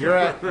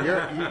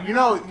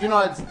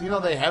know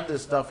they have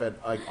this stuff at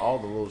like all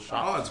the little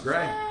shops. Oh, it's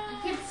great.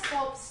 You can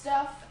sculpt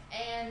stuff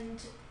and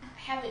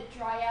have it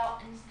dry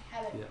out and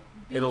have it.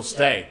 Yeah. It'll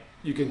stay.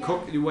 You can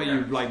cook. You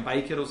like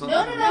bake it or something.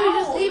 No, you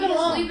just leave it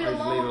alone. Leave it Just leave it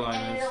alone, alone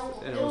and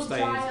and it'll stay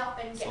dry up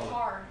and get solid.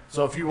 hard.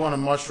 So if you want a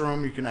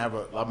mushroom, you can have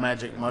a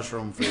magic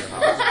mushroom for your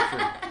house It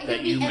that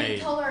can you be any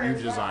made, color you as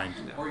well. designed.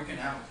 Or you can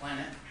have a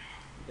planet.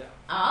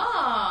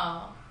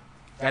 Oh.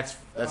 That's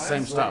Oh, same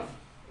that's stuff.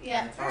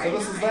 Yeah. So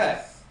this is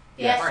that.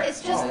 Yes, Right.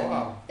 it's just Oh,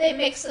 wow. they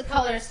mix the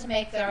colors to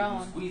make their If you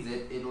own. squeeze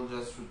it, it'll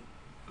just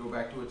go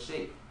back to its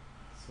shape,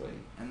 Sweet.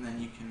 and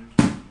then you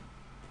can.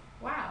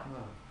 Wow.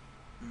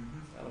 Oh,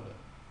 Mm-hmm. out of it.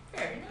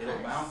 Very nice.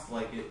 It'll bounce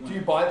like it. Do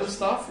you buy this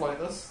stuff like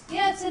this?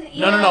 Yeah, it's an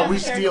No, we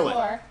third steal it.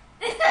 floor.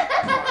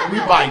 We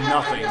buy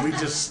nothing. We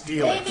just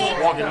steal it. They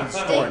Just walk in the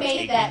store They and made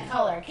take that it.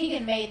 color.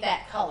 Keegan made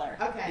that color.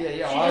 Okay. Yeah,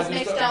 yeah. She I just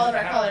mixed all of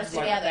her colors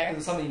like, together. Is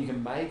it something you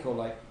can make or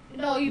like?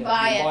 No, you yeah,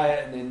 buy you it. buy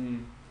it and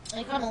then.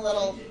 They come in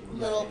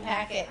little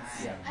packets.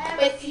 Yeah. I have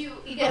But a few.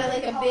 you get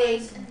like a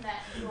colors big in that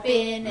drawer.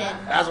 bin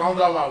and That's what I'm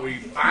talking about. We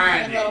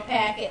find little it.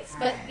 packets.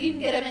 But you can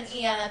get them in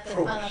Eon at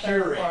on the Procure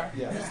third it. floor,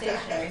 Yeah. the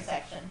stationery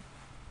section.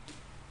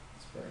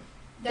 It's great.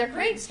 They're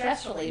great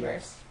stress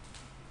relievers.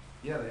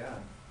 Yeah, they are.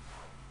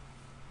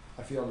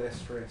 I feel less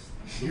stressed.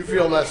 You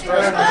feel less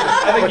stressed,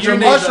 I think but your you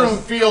need mushroom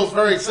this. feels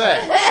very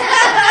sad.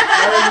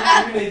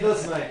 You need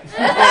this, mate.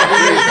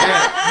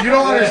 You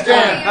don't Talking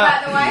understand.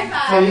 about the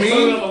Wi-Fi. For me,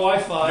 Talking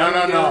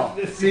about the Wi-Fi.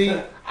 No.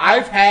 See,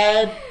 I've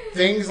had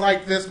things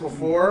like this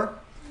before,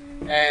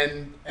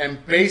 and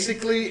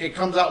basically it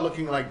comes out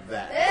looking like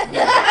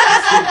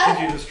that.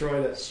 You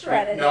destroyed it.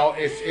 Shredded. No,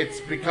 it's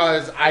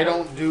because I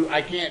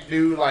can't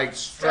do like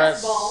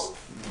stress balls.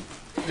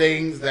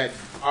 things that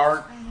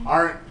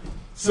aren't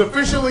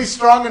sufficiently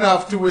strong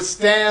enough to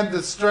withstand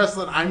the stress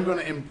that I'm going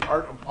to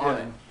impart upon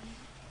it.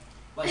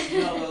 Like,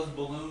 you know those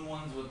balloon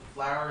ones with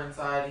flour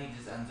inside? He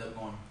just ends up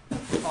going.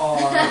 Oh,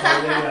 okay,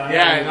 yeah.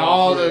 Yeah, and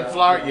all the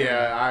flour. Yeah.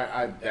 Yeah,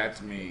 I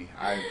that's me.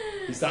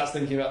 He starts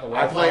thinking about the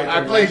I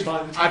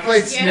Wi-Fi.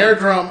 played snare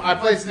drum. I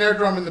played snare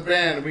drum in the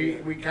band.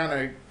 We kind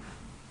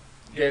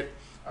of get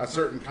a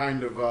certain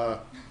kind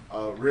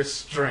of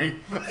wrist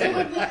strength. So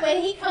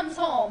when he comes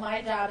home,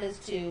 my job is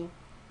to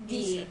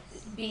be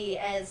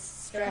as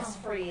stress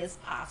free as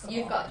possible.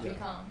 You've got to be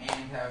calm.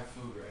 And have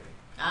food ready.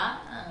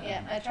 Ah.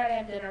 Yeah, I try to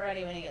have dinner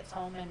ready when he gets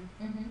home and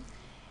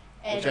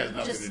Which has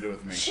nothing just to do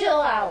with me. chill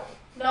out.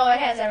 No, it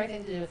has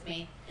everything to do with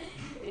me.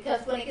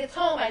 Because when he gets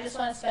home, I just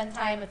want to spend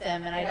time with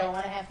him, and I don't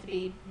want to have to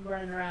be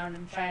running around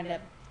and trying to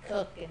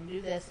cook and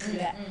do this and do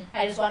that.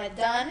 I just want it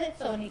done.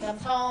 So when he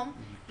comes home,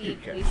 we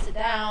sit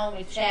down,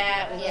 we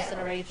chat, we listen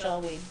to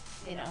Rachel, we,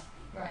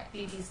 Right.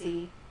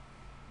 BBC.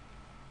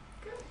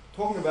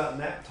 Talking about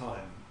nap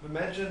time,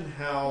 imagine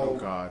how. Oh,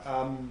 God.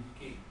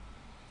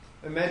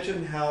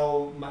 Imagine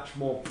how much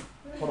more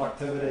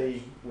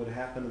productivity would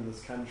happen in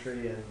this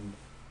country and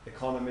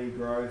economy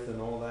growth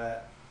and all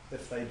that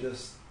if they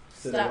just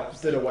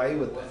did away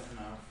with it.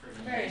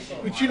 Very cool.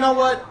 But you know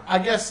what? I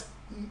guess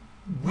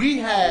we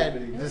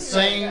had the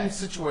same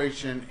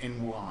situation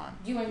in Wuhan.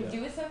 Do you want to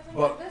do something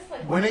But like this?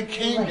 Like when it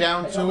came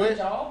down to it,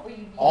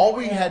 all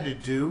we had to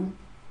do,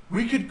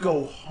 we could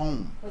go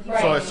home.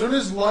 So as soon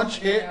as lunch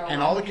hit and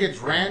all the kids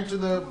ran to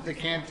the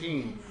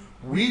canteen,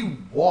 we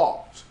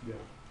walked. Yeah.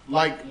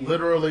 Like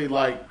literally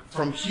like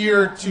from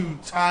here to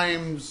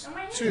times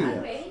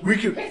 2.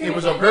 It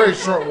was a very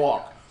short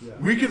walk. Yeah.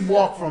 We could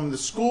walk from the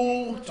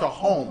school to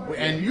home.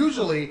 And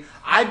usually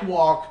I'd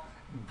walk,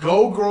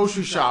 go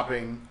grocery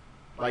shopping,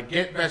 like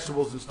get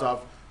vegetables and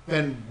stuff,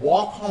 then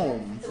walk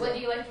home. So what do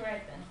you like to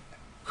write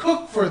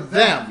cook for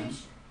them,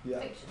 Yeah.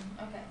 Fiction.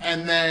 Okay.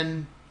 and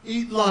then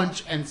eat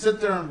lunch and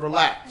sit there and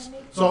relax.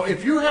 So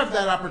if you have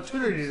that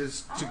opportunity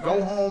to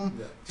go home,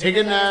 take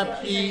a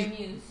nap,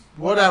 eat,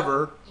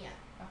 whatever, Yeah.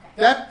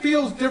 Okay. that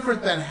feels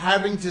different than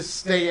having to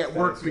stay at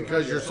work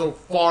because you're so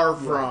far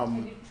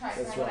from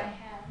That's right.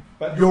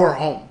 But your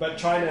home. But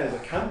China as a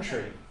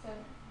country,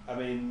 I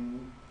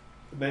mean,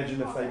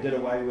 imagine if they did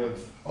away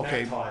with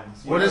Okay, nap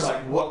times. You what know, is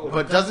like, what would-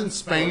 but doesn't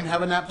Spain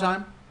have a nap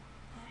time?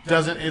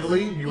 Doesn't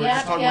Italy? You were Yep,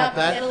 just talking yep, about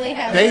that. Italy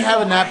has They it.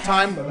 have a nap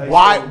time. But they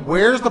Why? still-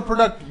 Where's the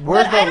Where's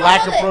But I the don't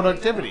lack know of that-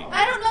 productivity?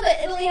 I don't know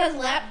that Italy has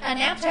a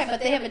nap time,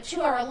 but they have a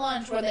 2-hour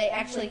lunch where they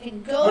actually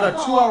can go But a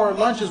home. 2-hour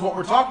lunch is what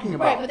we're talking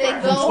Right, about. but they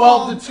From go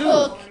 12 home, to 2.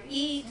 cook,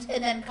 eat,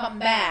 and then come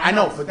back. I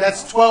know, but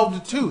that's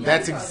 12 to 2.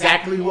 That's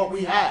exactly what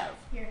we have.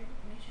 Here,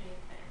 let me show you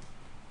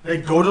that. They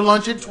go to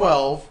lunch at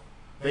 12.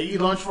 They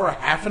eat lunch for a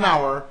half an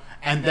hour,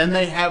 and then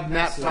they have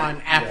nap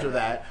time after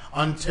that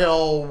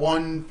until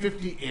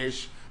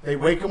 1:50-ish. They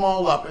wake them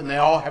all up, and they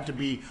all have to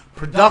be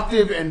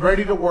productive and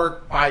ready to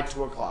work by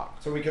 2 o'clock.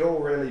 So we could all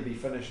really be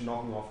finished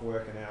knocking off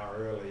work an hour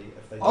early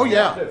if they Oh,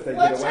 yeah. if they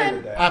What did away time-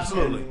 with that.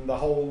 Absolutely. And the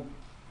whole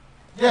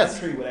Yes.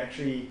 country would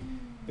actually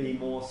be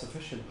more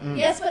sufficient.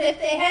 Yes, but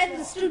if they had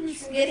the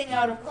students getting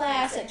out of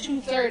class at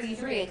 2:30,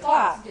 3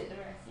 o'clock, Did the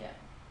rest. Yeah.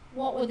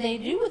 what would they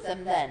do with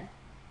them then?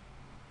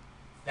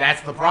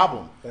 That's the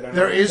problem. They don't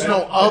There know- is they-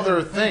 no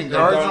other thing. They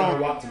There are don't know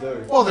no. what to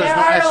do. Well, there's There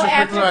no are no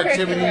extracurricular extracurricular-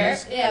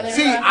 activities. yeah, there's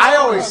See, no I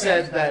always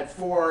programs. said that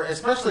for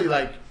especially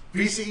like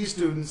VCE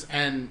students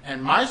and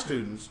my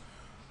students,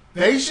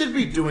 they should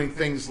be doing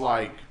things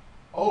like,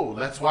 oh,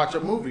 let's watch a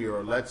movie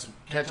or let's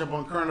catch up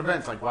on current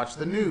events, like watch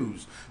the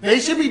news. They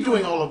should be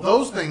doing all of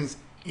those things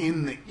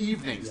in the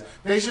evenings. Yeah.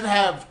 They should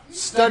have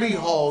study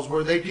halls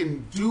where they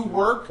can do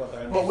work, But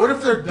they're- but what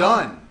if they're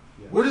done?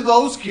 Yeah. What do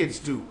those kids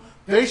do?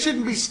 They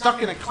shouldn't be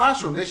stuck in a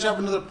classroom. They should have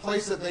another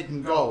place that they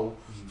can go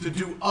to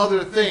do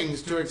other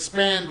things to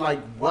expand like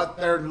what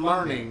they're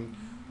learning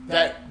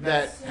that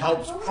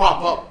helps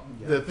prop up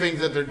the things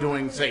that they're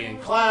doing, say in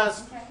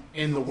class,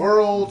 in the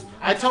world.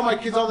 I tell my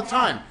kids all the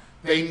time,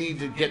 they need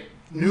to get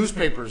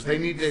newspapers. They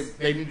need to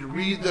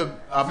read the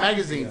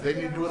magazines. They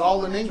need to do it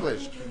all in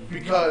English,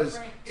 because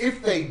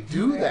if they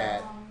do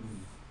that,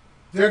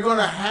 they're going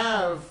to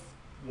have,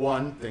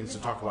 one, things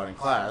to talk about in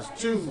class.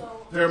 Two,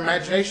 their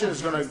imagination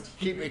is going to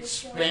keep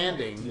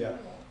expanding. Yeah.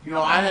 You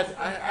know,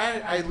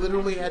 I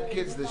literally had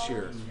kids this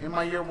year in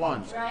my year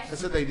ones. I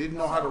said they didn't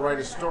know how to write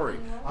a story.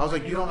 I was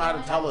like, you don't know how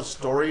to tell a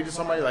story to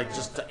somebody, like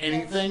just to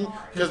anything,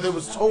 because it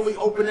was totally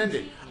open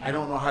ended. I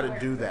don't know how to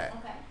do that.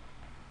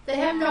 They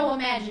have no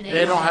imagination.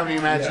 They don't have any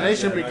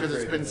imagination Yeah, yeah, because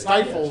it's been creativity.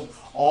 stifled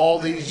all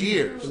these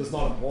years. So it's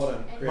not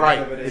important. Right,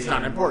 Creativity it's not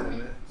and-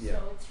 important. Yeah.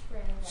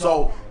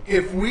 So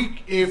if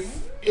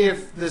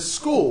the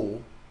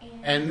school,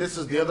 and this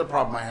is the other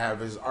problem I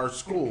have, is our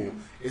school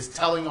is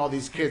telling all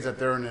these kids that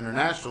they're in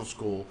international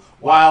school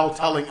while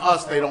telling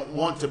us they don't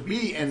want to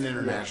be in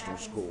international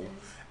school.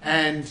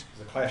 And It's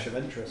a clash of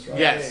interests, right?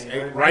 yes, Yeah,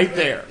 yeah. right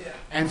there.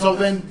 And so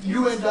then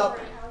you end up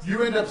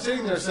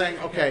sitting there saying,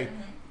 okay,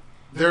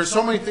 there's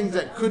so many things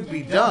that could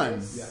be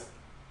done, Yeah.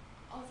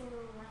 Other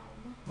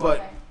realm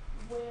but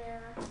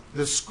where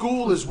the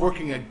school is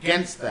working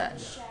against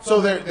that.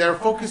 So they're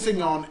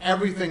focusing on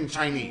everything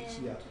Chinese.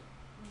 Yeah.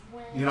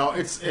 when You know,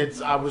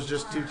 it's. I was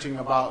just teaching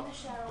about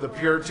the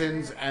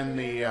Puritans and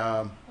when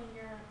you're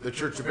the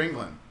Church of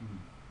England,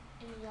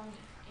 in a young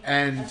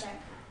and okay.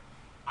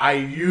 I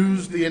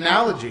use the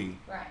analogy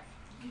Right.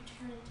 You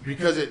turn into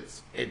because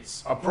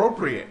it's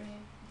appropriate.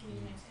 give you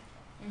an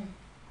example.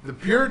 The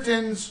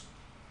Puritans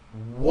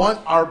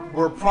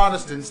were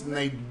Protestants, and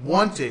they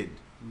wanted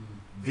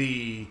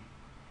the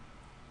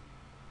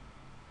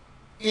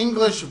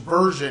English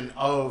version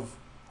of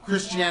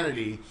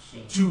Christianity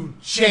to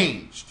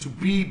change, to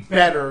be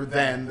better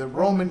than the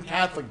Roman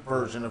Catholic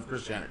version of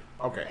Christianity.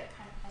 Okay.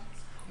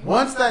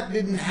 Once that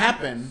didn't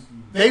happen,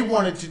 they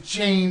wanted to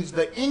change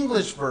the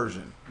English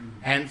version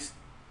and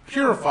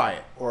purify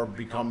it or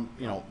become,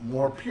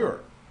 more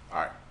pure. All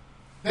right.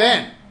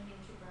 Then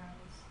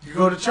you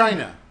go to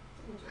China,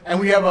 and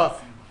we have a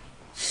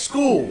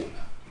school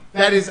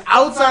that is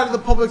outside of the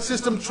public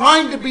system,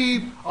 trying to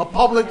be a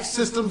public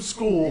system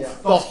school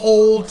the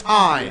whole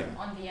time.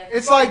 On the other.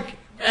 It's like,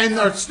 and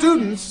our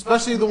students,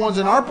 especially the ones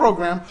in our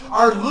program,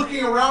 are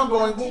looking around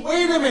going, well,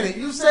 wait a minute,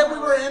 you said we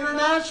were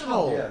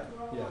international. Yeah.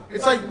 Yeah.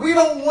 It's like, we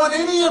don't want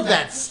any of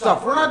that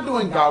stuff. We're not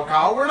doing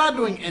Gaokao. We're not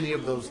doing any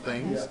of those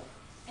things.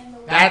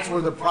 That's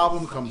where the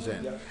problem comes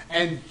in.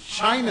 And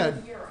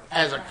China,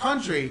 as a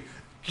country,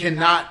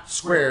 cannot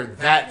square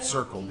that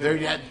circle.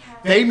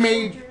 They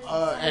made,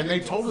 and they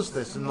told us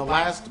this in the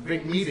last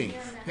big meeting,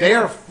 they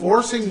are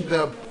forcing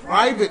the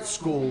private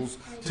schools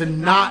to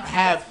not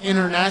have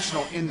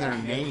international in their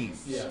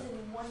names.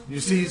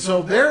 You see,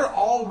 so they're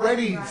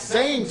already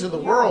saying to the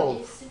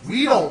world,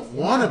 we don't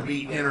want to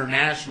be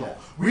international.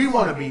 We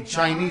want to be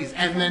Chinese.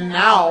 And then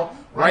now,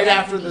 right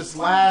after this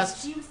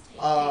last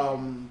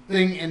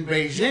thing in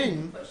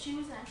Beijing,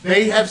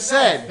 they have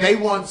said they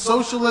want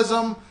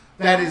socialism.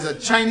 that is a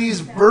Chinese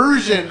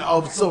version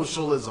of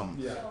socialism,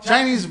 Yeah.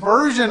 Chinese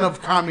version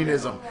of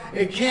communism.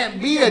 It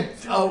can't be a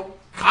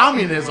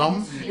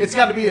communism. It's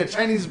got to be a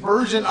Chinese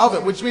version of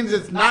it, which means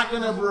it's not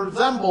going to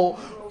resemble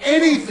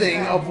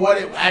anything of what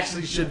it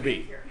actually should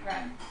be.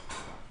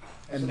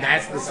 And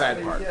that's the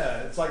sad part.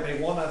 Yeah, it's like they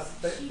want us.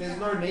 There's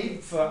no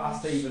need for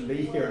us to even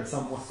be here in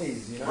some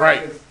ways, you know.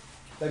 Right. Because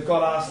they've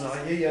got us, and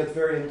like, yeah, it's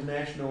very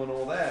international and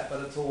all that,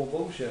 but it's all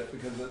bullshit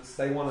because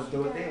they want to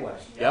do it their way.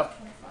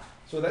 Yep.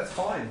 So that's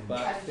fine,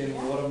 but then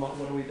what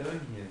are we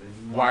doing here?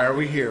 Then? Why are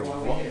we here? Why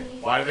are we here?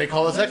 Why do they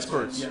call us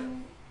experts? Yeah.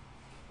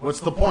 What's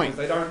the point?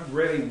 They don't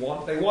really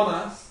want. They want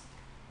us.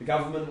 The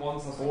government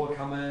wants us all to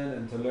come in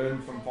and to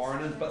learn from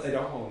foreigners, but they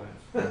don't want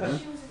to learn.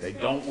 They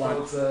don't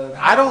want. So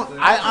I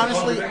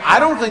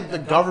don't think the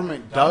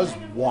government does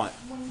want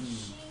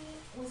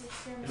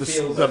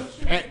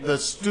the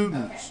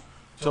students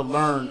to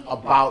learn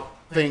about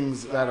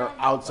things that are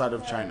outside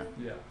of China.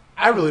 Yeah.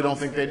 I really don't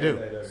think they do.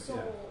 They do.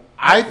 Yeah.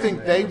 I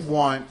think they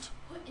want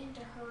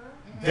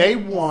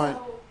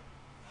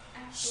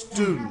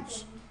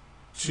students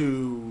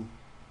to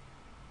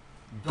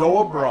go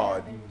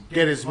abroad,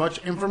 get as much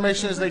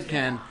information as they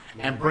can,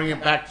 and bring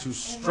it back to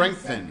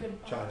strengthen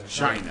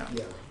China.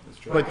 Yeah, that's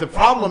true. But the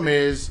problem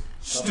is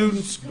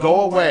students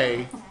go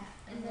away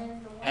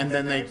and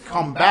then they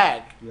come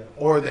back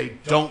or they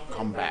don't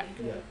come back.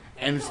 Yeah.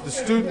 And it's the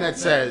student that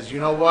says, you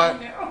know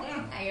what,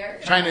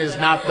 China is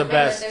not the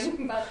best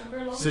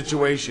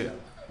situation.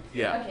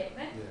 Yeah. Yeah.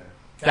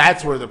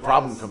 That's where the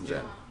problem comes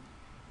in.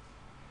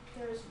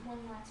 There's one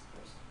last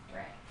person.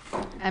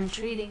 Right. I'm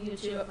treating you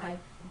to my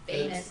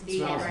famous It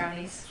vegan smells-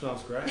 brownies.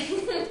 Smells great.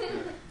 Yeah,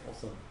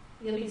 awesome.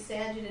 You'll be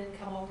sad you didn't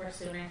come over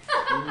sooner.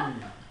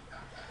 Mm.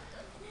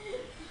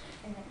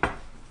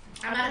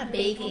 I'm on a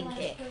baking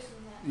kick.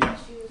 Yeah.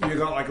 You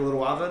got like a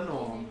little oven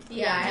or?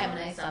 Yeah, I have a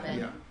nice oven.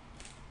 Yeah.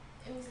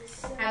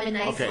 I have a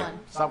nice Okay, one.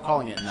 stop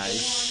calling it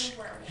nice.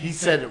 He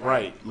said it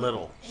right,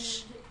 little.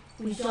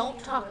 We don't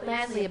talk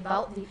badly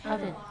about the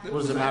oven. What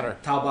does it matter?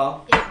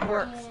 Taobao. It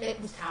works.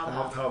 It was I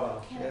love Taobao.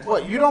 Taobao. Yeah.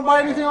 What, you don't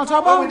buy anything on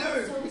Oh, we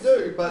Taobao?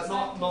 do, but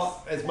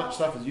not as much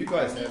stuff as you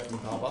guys have from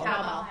Taobao.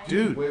 Taobao.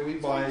 Dude, We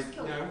buy,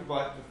 we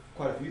buy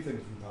quite a few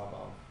things from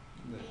Taobao.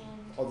 Yeah.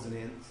 Odds and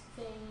ends.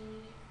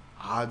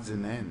 odds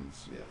and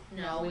ends. Yeah.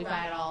 No, we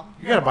buy it all.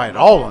 You gotta buy it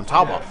all on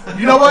Taobao.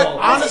 You know what?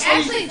 It's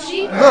Honestly, actually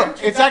cheaper.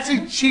 look, it's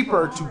actually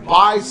cheaper to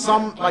buy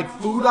some like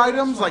food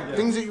items, like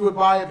things that you would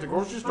buy at the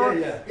grocery store.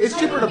 Yeah. It's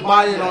cheaper to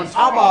buy it on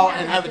Taobao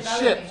and have it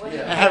shipped and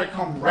have it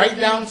come right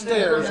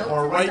downstairs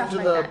or right to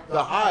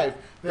the hive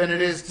than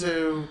it is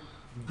to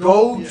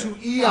go to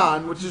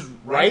Eon, which is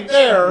right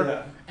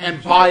there,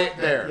 and buy it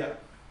there. Yeah.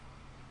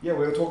 Yeah,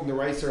 we were talking to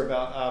Racer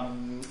about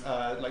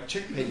like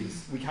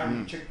chickpeas. We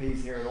can't get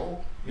chickpeas here at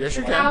all. Yes,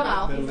 you Like, can.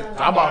 Taobao.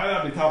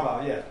 Taobao.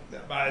 Taobao, yeah.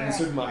 But in the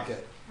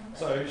supermarket.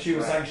 So she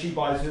was saying she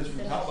buys hers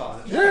from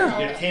Taobao. Yeah.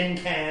 You get 10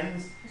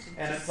 cans,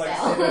 and it's like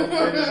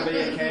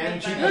 $7 a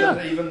can, cheaper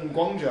than even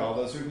Guangzhou,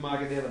 the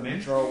supermarket there, the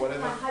Metro or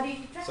whatever. How do you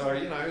keep track? So,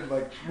 you know,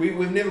 like,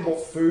 we've never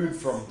bought food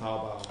from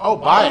Taobao. Oh,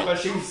 buy it. But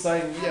she's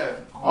saying, yeah.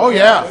 Oh,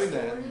 yeah. doing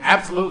that.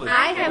 Absolutely.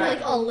 I have like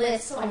a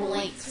list of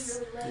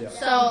links. Yeah.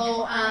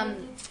 So,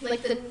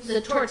 like the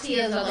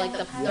tortillas are like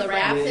the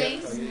wrap Yeah,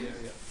 things.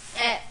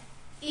 yeah. At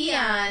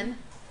Eon,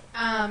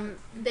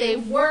 they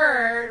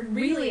were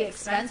really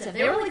expensive.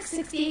 They were like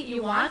 68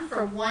 yuan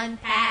for one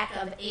pack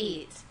of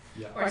 8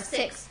 Yeah. or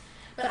 6,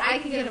 but I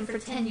could get them for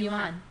 10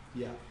 yuan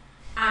Yeah.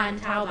 on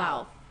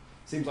Taobao.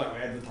 Seems like we're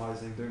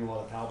advertising, doing a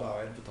lot of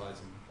Taobao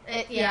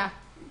advertising. Yeah,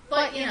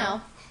 but you know,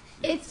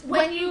 it's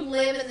when you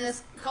live in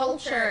this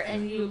culture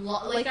and you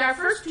like our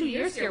first 2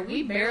 years here,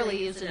 we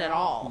barely used it at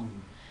all,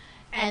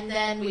 and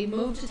then we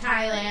moved to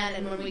Thailand,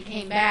 and when we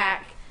came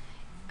back,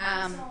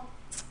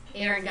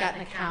 Aaron got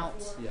an account,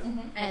 Yeah.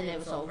 and it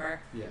was over.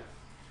 Yeah.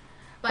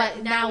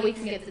 But now we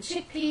can get the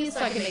chickpeas, so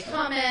I can make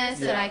hummus,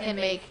 and I can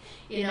make,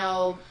 you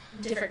know,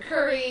 different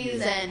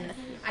curries, and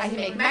I can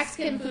make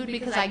Mexican food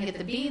because I can get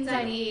the beans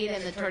I need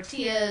and the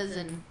tortillas,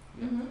 and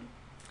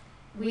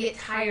we get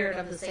tired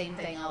of the same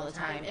thing all the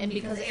time. And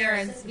because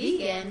Aaron's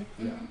vegan,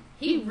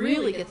 he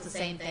really gets the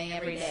same thing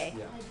every day.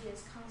 Yeah.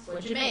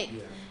 What'd you make?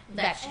 Yeah.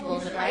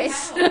 Vegetables and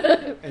rice.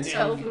 And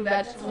Tofu,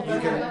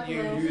 vegetables.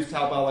 you use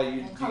Taobao,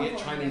 like, do you get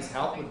Chinese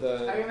help with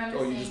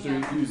or you just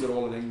use it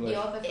all in English?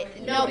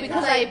 No,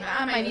 because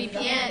on my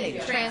VPN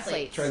it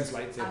translates.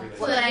 Translates everything.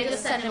 So then I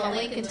just send him a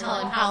link and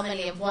tell him how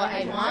many of what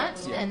I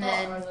want, and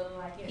then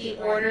he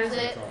orders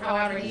it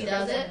however he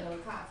does it.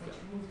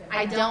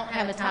 I don't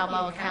have a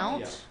Taobao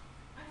account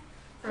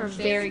for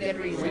very good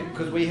reason.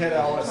 Because we had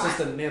our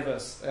assistant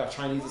Nevis, our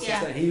Chinese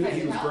assistant. He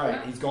was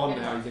great. He's gone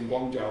now. He's in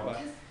Guangzhou,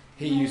 but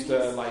he used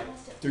to like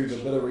do the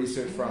bit of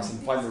research for us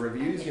and find the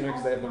reviews. You know,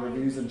 because they have the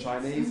reviews in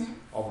Chinese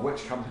of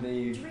which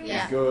company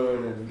is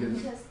good and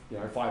gives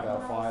 5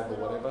 out of 5 or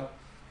whatever.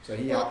 So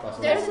he helped us.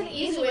 There's an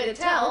easy way to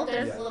tell.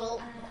 There's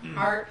little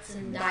hearts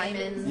and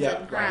diamonds and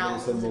diamond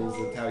crowns. symbols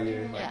that tell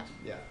you. Like,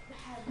 Yeah.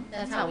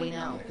 That's how we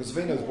know. Because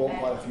Vino's bought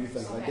quite a few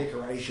things, like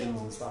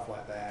decorations and stuff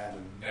like that,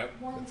 and Yep.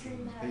 bits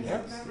and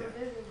pieces.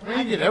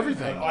 Yeah. You get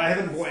everything. I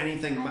haven't bought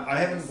anything. I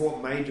haven't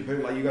bought major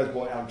people like you guys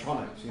bought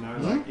electronics. You know,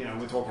 like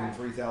we're talking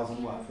 3,000,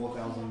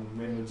 4,000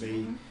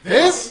 renminbi.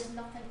 This?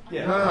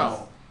 Yeah.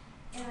 No.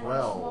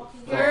 Well,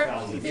 You're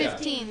 12,000,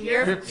 15.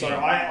 You're 15. So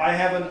I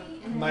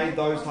haven't made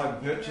those type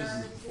of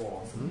purchases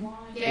before.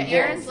 yeah.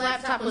 Aaron's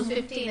laptop was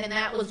 15, and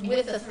that was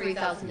with a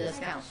 3,000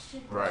 discount.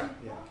 Right.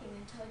 Yeah.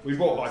 We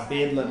bought like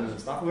bed linen and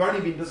stuff. We've only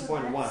been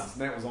disappointed once,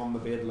 and that was on the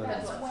bed linen.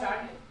 That's what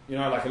started. You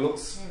know, like it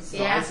looks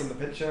Yeah. nice in the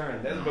picture,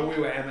 and that, but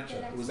we were amateur.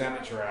 It was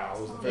amateur hour.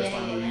 It was the first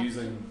time we were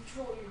using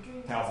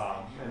Taobao,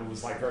 and it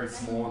was like very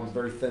small and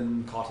very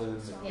thin cotton,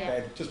 and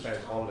Yeah. just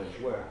bad quality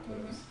work.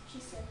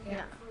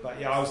 Yeah. But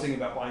yeah, I was thinking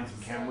about buying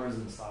some cameras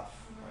and stuff.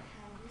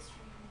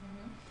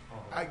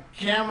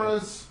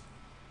 Cameras.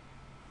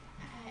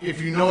 If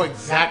you know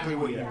exactly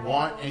what you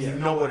want and you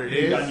know what it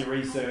You've done is, your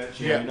research.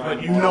 yeah, but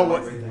the you know model,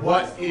 everything.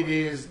 what it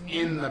is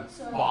in the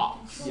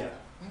box. Yeah.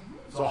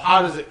 So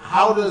how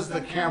does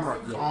the camera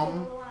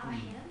come?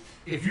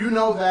 If you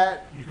know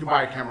that, you can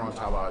buy a camera on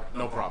Taobao,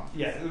 no problem.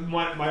 Yeah.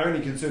 My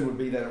only concern would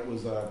be that it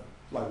was like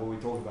what we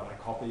talked about, like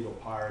copied or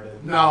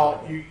pirated. No,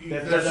 That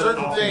there's doesn't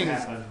certain often things.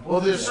 happen. Well,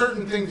 there's Yeah.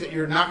 certain things that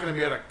you're not going to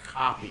be able to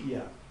copy.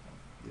 Yeah.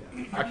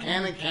 Yeah. A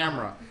Canon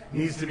camera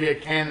needs to be a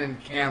Canon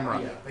camera.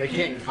 Yeah. They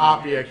can't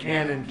copy a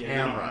Canon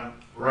camera.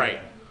 Right.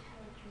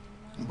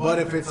 But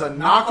if it's a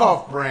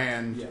knockoff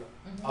brand Yeah.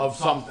 of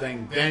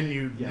something, then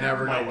you Yeah.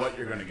 never know Like what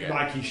you're going to get.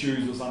 Nike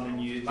shoes or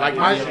something. Like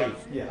my yeah. shoes.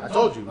 Yeah. I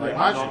told you, like Yeah.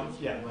 my Not- shoes.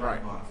 Yeah. Right.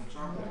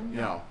 You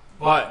know,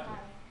 but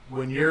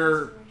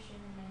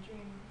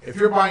if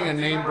you're buying a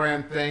name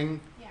brand thing,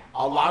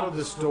 a lot of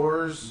the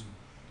stores,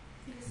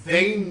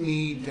 they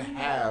need to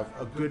have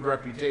a good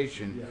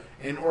reputation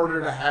in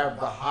order to have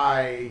the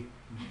high,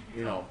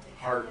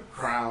 heart,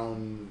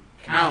 crown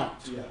count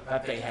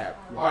that they have.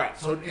 All right,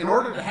 so in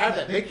order to have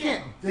that, they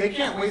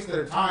can't waste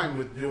their time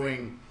with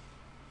doing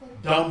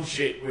dumb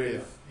shit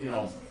with,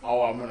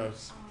 I'm gonna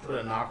put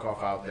a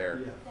knockoff out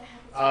there.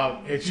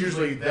 It's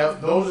usually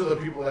those are the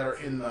people that are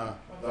in the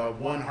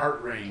 1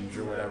 heart range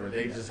or whatever.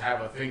 They just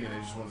have a thing and they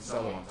just want to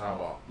sell it on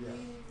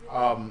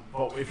Taobao.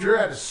 But if you're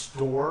at a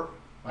store,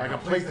 like a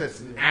place that's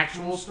an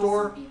actual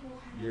store,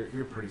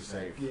 you're pretty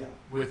safe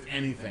with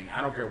anything.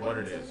 I don't care what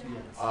it is.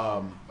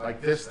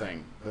 Like this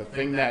thing, the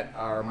thing that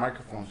our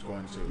microphone's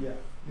going to.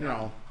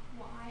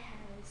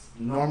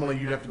 Normally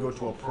you'd have to go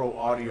to a pro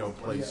audio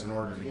place in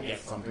order to get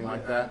something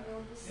like that.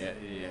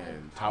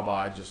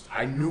 Taobao,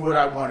 I knew what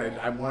I wanted.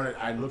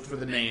 I looked for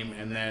the name,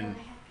 and then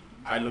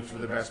I looked for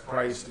the best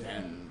price,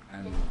 and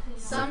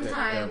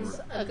sometimes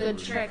a good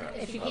trick,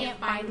 if you can't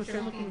find what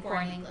you're looking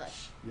for in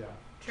English,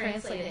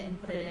 translate it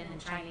and put it in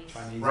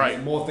Chinese.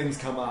 Right. More things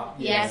come up.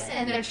 Yes,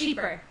 and they're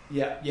cheaper.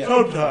 Yeah.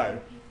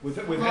 Sometimes. We've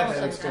had Most that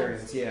of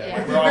experience, them. yeah.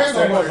 Yeah. Where I Depends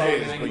on searched what it something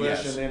is, in but English,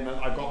 yes. and then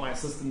I got my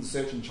assistant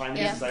search in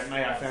Chinese and say,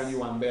 "Mate, I found you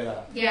one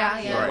better.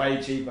 Yeah. Right.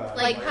 Way cheaper."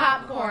 Like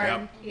popcorn.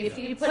 Yep. If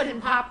you put in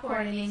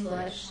popcorn in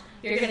English,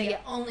 you're going to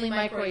get only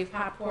microwave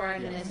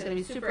popcorn, and it's going to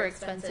be super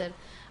expensive.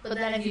 But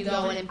then if you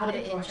go in and put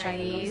it in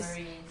Chinese,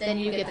 then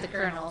you get the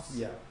kernels.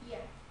 Yeah.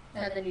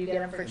 And then you get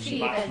them for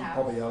cheap. But And,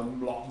 probably a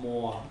lot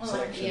more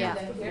selection yeah,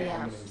 of the yeah.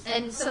 companies.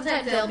 And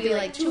sometimes they'll be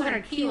like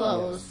 200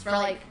 kilos for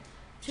like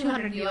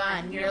 200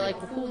 yuan. You're like,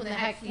 who in the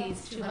heck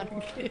needs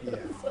 200 kilos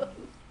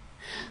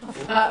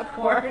of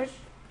popcorn?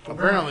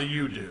 Apparently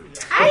you do.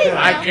 I didn't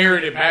know. I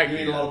carried it back You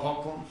eat a lot here. of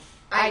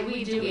popcorn?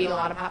 We do eat a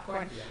lot of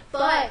popcorn.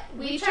 But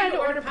we tried to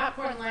order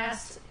popcorn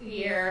last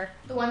year.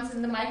 The ones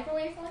in the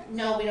microwave one?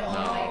 No, we don't own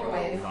a We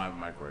microwave. don't have a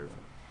microwave.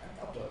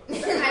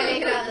 I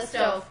make it on the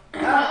stove.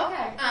 Oh,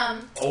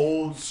 okay.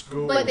 Old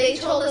school. But they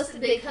told us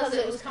because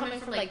it was coming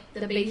from like the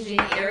Beijing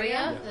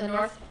area, the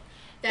north,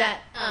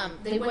 that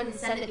they wouldn't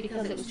send it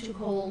because it was too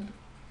cold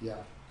Yeah.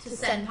 to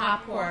send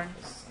popcorn.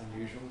 It's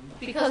unusual.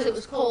 Because it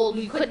was cold,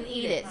 we couldn't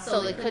eat it,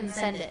 so they couldn't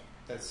send it.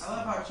 That's I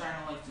love how China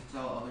likes to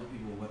tell other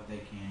people what they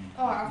can.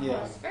 Oh, of Yeah.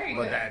 course. Very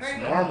But good. that's Very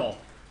good. normal.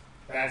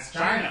 That's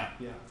China.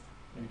 yeah.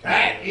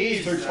 That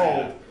is It's too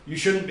cold. You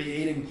shouldn't be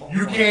eating popcorn.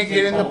 You can't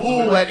get in the Cold.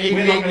 pool at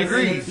We're not 88 gonna send it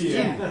degrees. to you.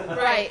 Yeah.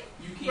 Right.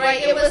 You can't Right,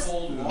 get it was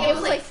cold it water.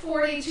 was like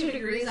 42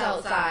 degrees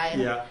outside,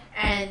 Yeah.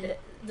 and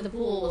the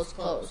pool was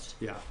closed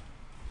Yeah.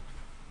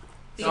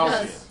 because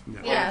Celsius.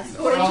 yes,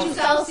 42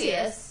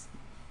 Celsius.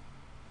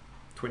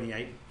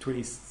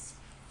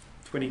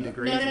 20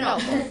 degrees. No.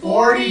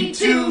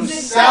 42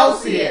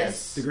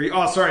 Celsius. Degree.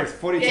 Oh, sorry,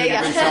 42 Yeah.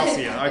 degrees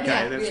Celsius. Okay,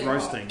 Yeah. that's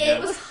roasting. It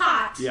was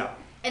hot. Yeah.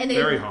 And they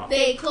Very hot.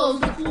 they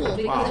closed the pool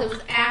because Wow. it was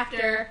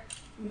after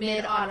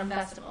Mid Autumn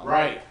Festival.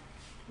 Right.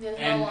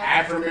 And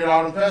after Mid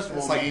Autumn Festival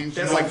It's like means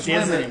that's you like don't swim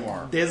desert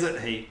anymore.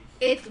 desert heat.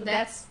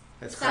 That's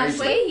That's San crazy.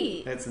 Shui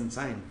heat. That's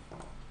insane.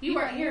 You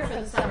weren't here for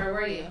the summer,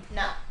 were you?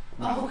 No.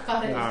 Oh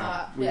god, it was No,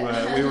 hot. we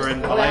were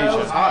in Well,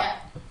 Malaysia. Yeah.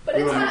 But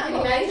We it's were in not in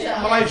Malaysia.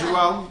 Malaysia,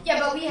 well, Yeah,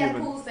 but we have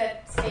Human. pools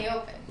that stay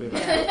open. we were-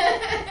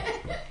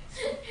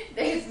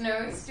 There's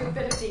no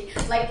stupidity.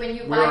 Like when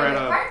you We buy were an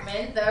at a-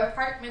 apartment, the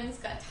apartment's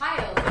got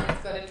tiles and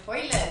it's got a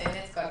toilet and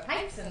it's got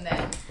pipes in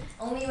them.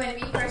 Only only when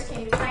we first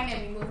came to China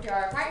and we moved to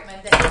our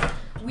apartment that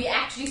we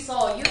actually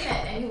saw a unit,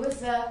 and it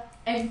was a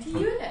empty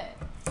unit.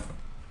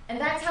 And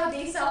that's how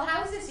they sell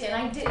houses here.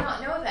 And I did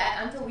not know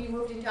that until we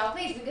moved into our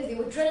place because they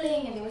were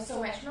drilling and there was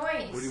so much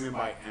noise. What do you mean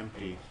by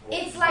empty?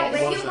 It's like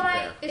when you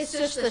buy... It's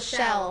just the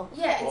shell.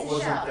 Yeah, it's What a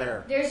wasn't shell.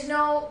 there? There's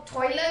no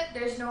toilet,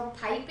 there's no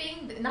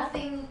piping,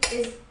 nothing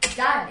is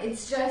done.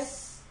 It's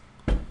just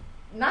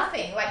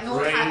nothing. Like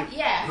no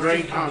yeah.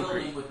 Gray Just a concrete.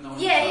 building with no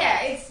Yeah, inside.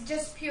 yeah, it's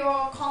just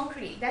pure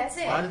concrete. That's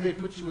it. Why did they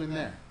put you in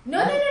there?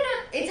 No.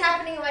 It's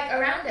happening like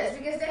around us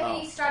because then Oh.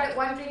 we started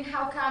wondering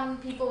how come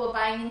people were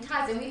buying in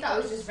tons, and we thought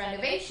it was just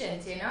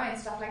renovations, and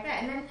stuff like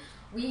that. And then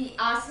we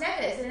asked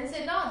Nevis, and they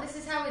said, no, this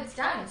is how it's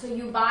done. So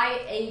you buy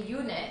a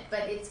unit,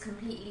 but it's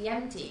completely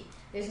empty.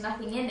 There's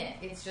nothing in it.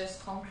 It's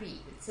just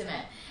concrete, it's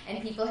cement.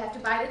 And people have to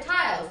buy the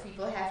tiles,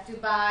 people have to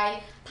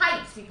buy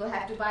pipes, people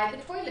have to buy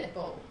the toilet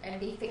bowl, and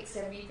they fix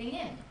everything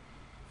in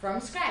from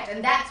scratch.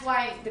 And that's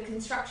why the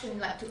construction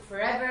took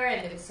forever,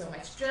 and there was so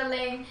much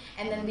drilling.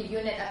 And then the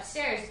unit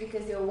upstairs,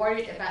 because they were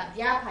worried about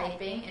their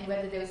piping and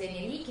whether there was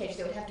any leakage,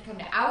 they would have to come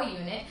to our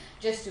unit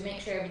just to make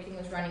sure everything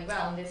was running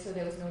well, and so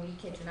there was no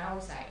leakage on our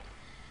side.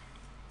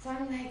 So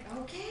I'm like,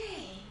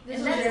 okay. This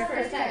And was that's your how they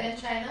first do time it.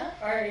 in China,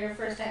 or your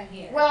first time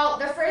here? Well,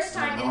 the first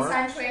time in North?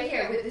 Sanctuary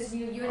here with this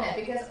new unit,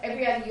 because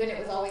every other unit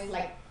was always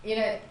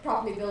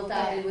properly built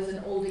up. It was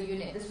an older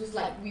unit. This was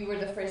we were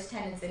the first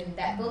tenants in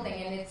that building,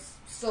 and it's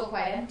still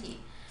quite empty,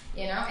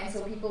 And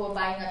so people were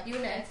buying up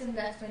units, and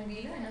that's when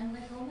we learned. I'm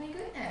like, oh my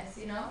goodness,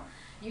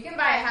 You can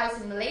buy a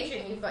house in Malaysia,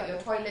 and you've got your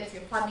toilets,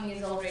 your plumbing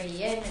is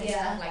already in, and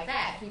stuff like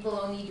that. People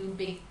only do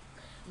big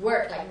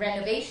work like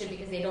renovation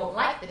because they don't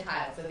like the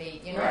tiles, so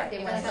they Right. they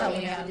want That's to how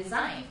change we the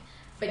design.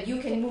 But you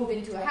can move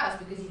into a house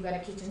because you've got a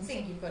kitchen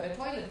sink, you've got a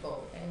toilet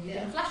bowl, and you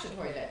can flush a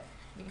toilet.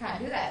 You can't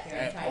do that here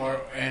in China.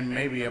 And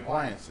maybe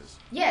appliances.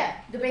 Yeah,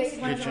 the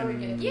basic ones are already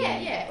Kitchen good.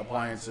 Yeah.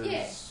 appliances.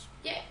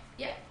 Yeah.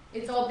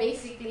 It's all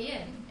basically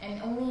in,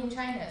 and only in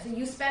China. So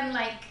you spend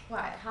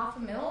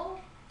 $500,000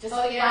 just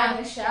buying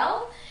a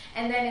shell,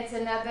 and then it's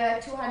another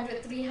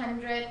 200,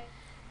 300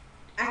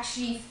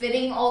 actually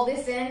fitting all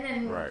this in,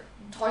 and Right.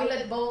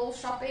 toilet bowl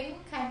shopping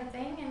kind of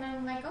thing. And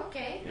I'm like,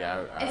 okay.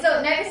 Yeah. And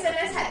so Nevis and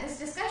us had this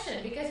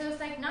discussion because it was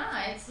like,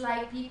 nah, it's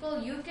like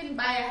people, you can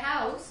buy a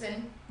house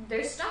and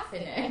there's stuff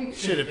in it.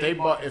 Shit,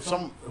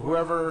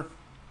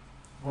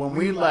 when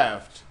we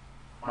left,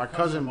 my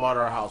cousin bought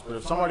our house, but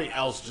if somebody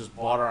else just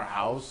bought our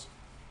house,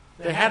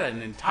 they had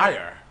an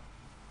entire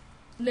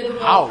Livable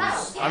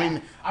house.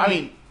 Yeah. I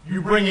mean,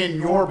 you bring in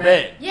your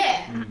bed.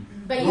 Yeah.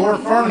 But Your you can move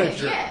it,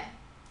 furniture. Yeah.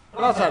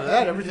 But outside of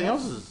that, everything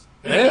else is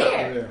There.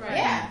 there. Right.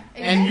 Yeah.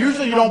 And exactly.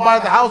 usually you don't buy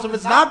the house if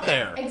it's not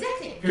there.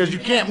 Exactly. Because you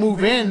can't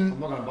move in. I'm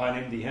not going to buy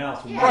an empty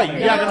house. Yeah. Right, you're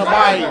Yeah. not going to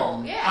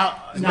buy. Yeah.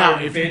 Now,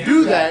 if you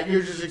do that,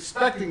 you're just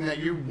expecting that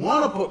you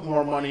want to put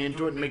more money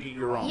into it and make it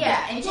your own.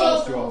 Yeah, and change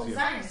Well, the whole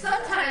design.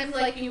 Sometimes,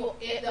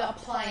 the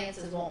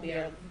appliances won't be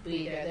there.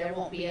 There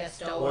won't be a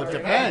stove Well, or it a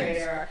depends.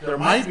 refrigerator. There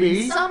might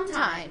be.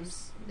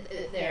 Sometimes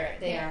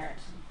they aren't.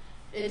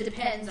 It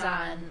depends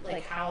on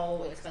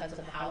how expensive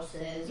the house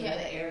is or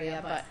the area,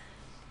 but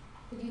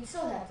But you'd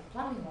still have the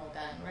plumbing all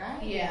done,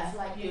 right? Yeah, It's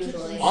like usually.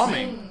 kitchen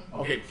Plumbing. sink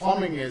Okay,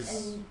 plumbing is.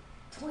 and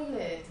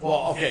toilet.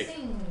 Well, and okay. Sink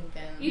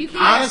and you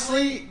can't.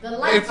 Honestly, The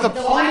lights- if the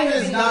the plumbing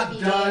wiring is not would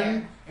be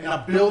done in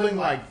a building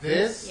like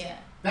this, yeah.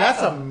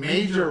 that's a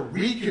major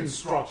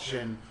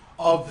reconstruction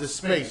of the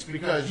space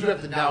because you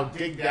have to now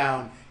dig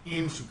down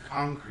into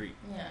concrete.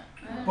 Yeah.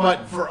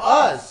 But for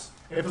us,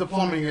 if the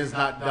plumbing is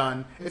not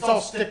done, it's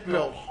all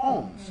stick-built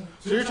homes.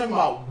 So you're talking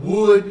about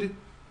wood,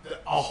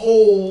 a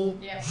hole,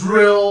 Yeah.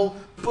 drill,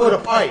 put a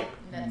pipe.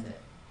 That's it.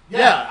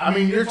 Yeah, I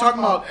mean, you're talking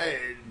about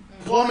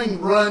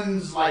plumbing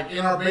runs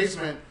in our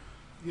basement.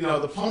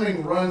 The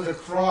plumbing runs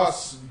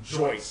across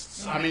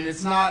joists. I mean,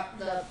 it's not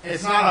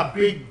a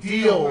big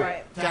deal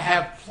Right. to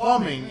have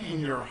plumbing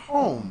in your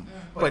home.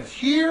 But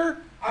here,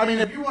 I mean,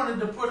 if you wanted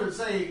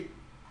to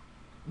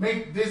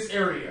make this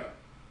area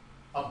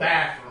a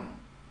bathroom,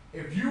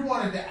 if you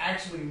wanted to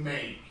actually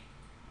make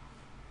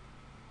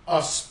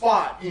a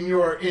spot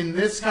in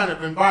this kind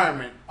of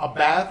environment a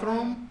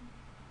bathroom,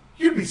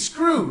 you'd be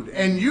screwed.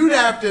 And you'd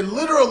have to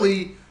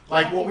literally,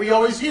 like what we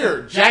always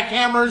hear,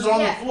 jackhammers on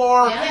the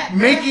floor, Yeah.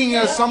 making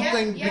Yeah.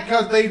 something Yeah.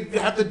 because they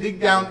have to dig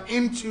down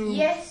into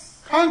Yes.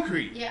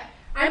 concrete. Yeah.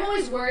 I'm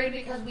always worried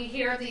because we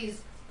hear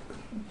these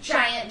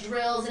giant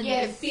drills and you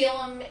can Yes. feel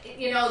them.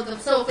 The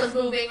sofa's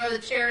moving or the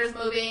chair is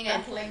moving,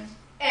 and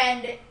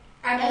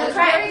I'm And the always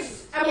cracks. worried.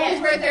 I'm always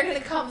Yeah. worried they're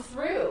going to come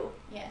through.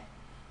 Yeah.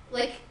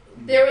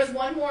 There was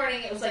one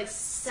morning, it was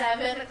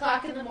 7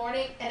 o'clock in the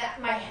morning, and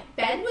my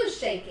bed was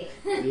shaking.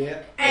 Yeah.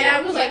 And I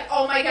was like,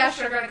 oh my gosh,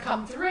 they're going to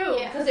come through.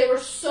 Yeah. Because they were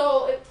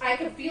I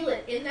could feel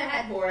it in the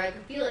headboard, I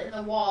could feel it in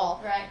the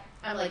wall. Right.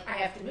 I'm like, I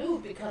have to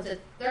move because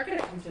they're going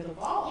to come through the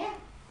wall. Yeah.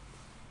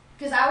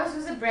 Because ours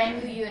was a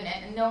brand new unit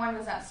and no one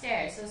was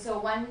upstairs. So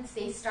once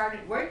they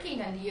started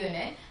working on the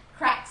unit,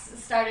 cracks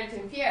started to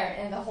appear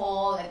in the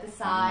hall, at the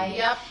side.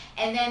 Yep.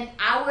 And then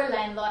our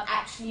landlord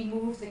actually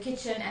moved the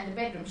kitchen and the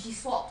bedroom. She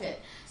swapped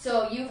it.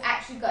 So you've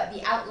actually got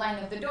the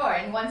outline of the door.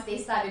 And once they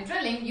started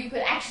drilling, you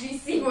could actually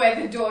see where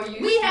the door used to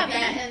be. We have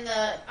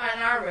that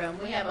in our room.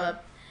 We have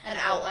an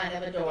outline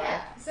of a door.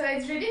 Yeah, so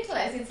it's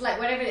ridiculous. It's like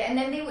whatever, and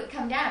then they would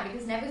come down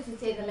because never to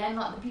say the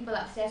landlord, the people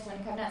upstairs want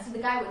to come down. So the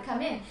guy would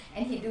come in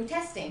and he'd do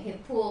testing.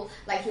 He'd pull,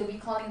 like he'll be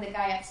calling the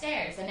guy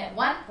upstairs. And at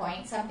one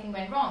point, something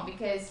went wrong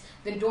because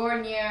the door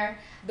near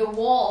the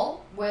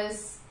wall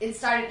it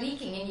started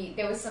leaking, and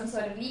there was some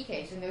sort of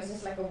leakage, and there was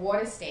just like a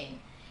water stain.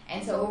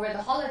 And so over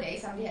the holiday,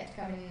 somebody had to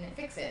come in and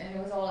fix it, and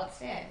it was all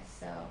upstairs.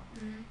 So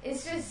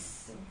it's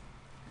just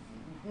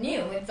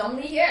new. It's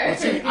only here. But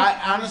see,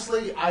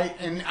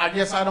 I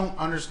guess I don't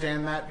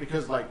understand that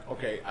because, like,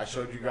 okay, I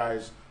showed you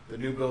guys the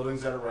new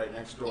buildings that are right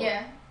next door.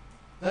 Yeah.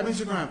 That means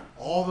you're gonna have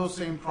all those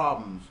same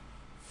problems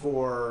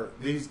for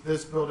these.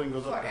 This building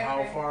goes up to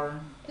how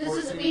far?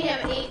 We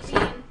have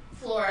 18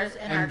 floors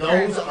in our and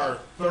current those are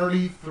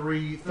 32,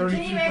 33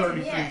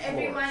 floors.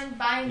 Everyone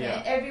buying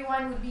it.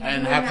 Everyone would be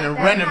and doing have to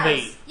that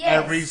renovate house.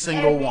 every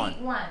single one.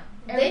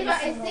 I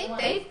think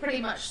they've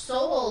pretty much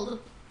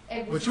sold.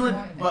 But you would.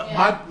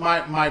 But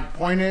my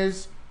point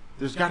is,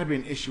 there's got to be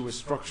an issue with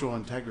structural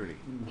integrity.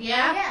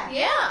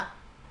 Yeah.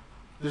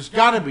 There's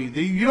got to be.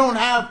 You don't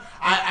have.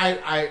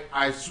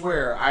 I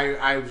swear.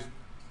 I've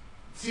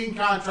seen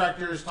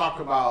contractors talk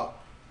about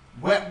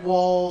wet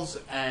walls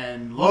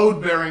and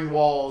load-bearing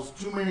walls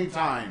too many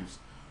times.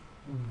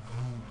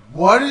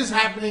 What is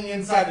happening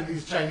inside of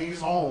these Chinese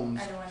homes?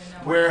 I don't want to know.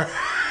 Where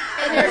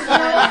and there's no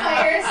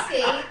fire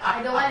escape.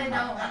 I don't want to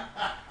know.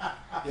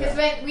 Because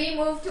when we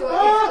moved to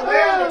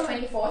we're on the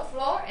 24th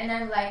floor, and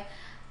I'm like,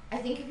 I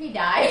think if we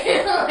die,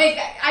 like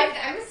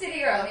I'm a city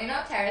girl,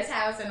 terrace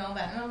house and all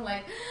that, and I'm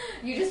like,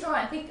 you just don't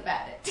want to think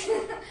about it.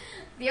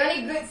 The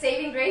only good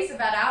saving grace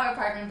about our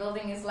apartment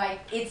building is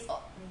like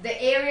the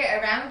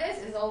area around us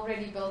is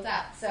already built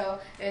up, so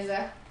there's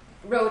a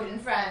road in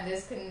front,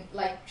 there's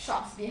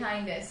shops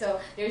behind us,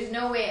 so there's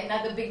no way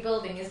another big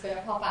building is going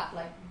to pop up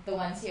like the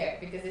ones here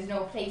because there's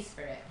no place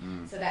for it.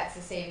 So that's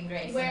the saving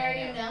grace. Where are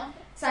you now?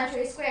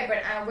 Century Square,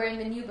 but we're in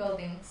the new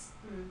buildings,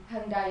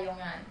 Hyundai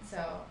Yongan,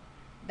 so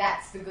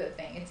that's the good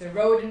thing. It's a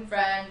road in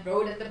front,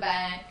 road at the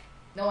back.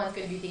 No one's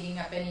going to be digging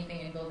up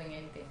anything and building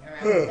anything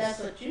around. That's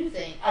what you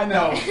think. I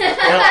know.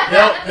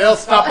 they'll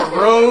stop a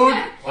road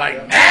like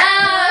don't say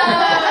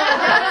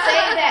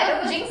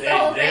that. Don't jinx the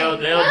whole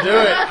thing. They'll do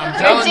it. I'm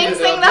telling you. You're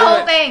jinxing the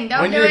whole thing.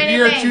 Don't when do you're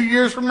anything. here 2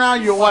 years from now,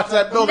 you'll watch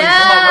that building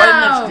come up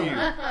right next to you.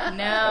 No.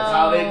 That's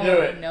how they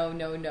do it. No.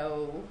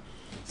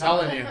 I'm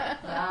telling you.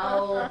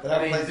 No.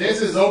 I mean,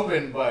 this is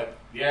open, but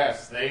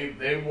yes, they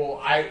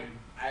will.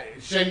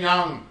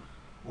 Shenyang.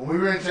 When we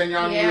were in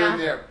Shenyang, we were in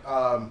there.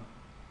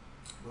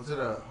 Was it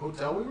a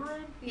hotel we were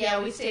in? Yeah,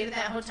 we stayed in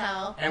that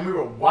hotel. And we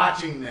were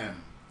watching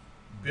them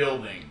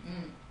building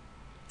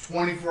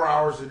 24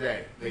 hours a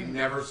day. They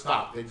never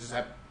stopped. They just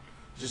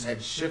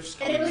had shifts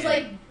coming And it was in.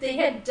 like they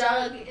had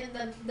dug in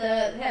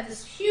they had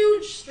this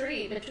huge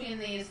street between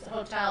these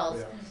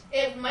hotels.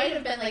 Yeah. It might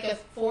have been like a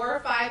 4 or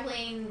 5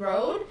 lane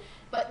road,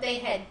 but they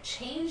had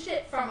changed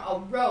it from a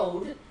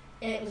road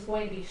and it was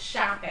going to be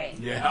shopping.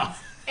 Yeah.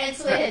 And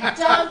so they had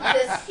dug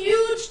this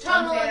huge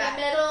tunnel in the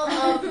middle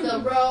of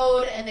the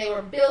road, and they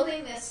were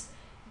building this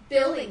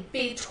building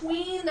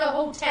between the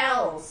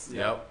hotels.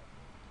 Yep.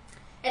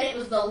 And it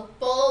was the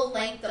full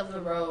length of the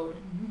road.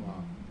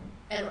 Wow.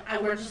 And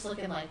we're just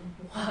looking like,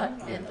 what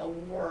in the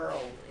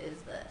world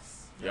is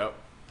this? Yep.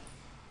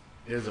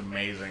 It is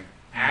amazing.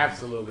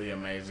 Absolutely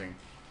amazing.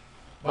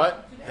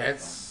 But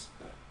that's...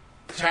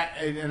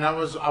 And I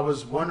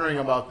was wondering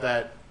about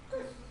that.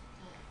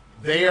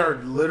 They are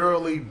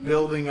literally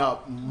building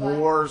up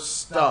more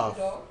stuff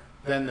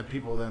than the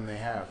people than they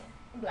have.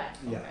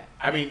 Yeah.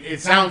 I mean,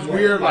 it sounds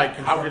weird, like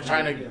how we're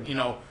trying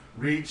to,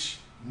 reach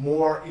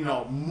more,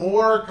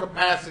 more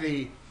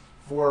capacity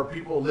for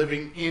people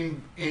living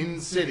in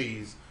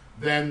cities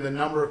than the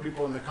number of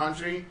people in the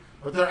country,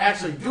 but they're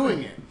actually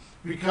doing it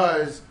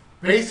because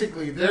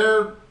basically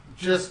they're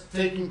just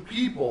taking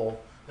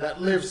people that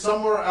live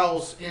somewhere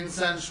else in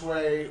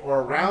Senshui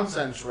or around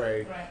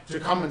Senshui to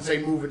come and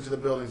say move into the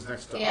buildings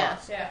next to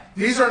us. Yeah.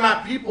 These are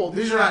not people.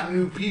 These are not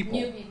new people.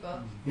 New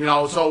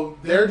people. So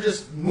they're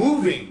just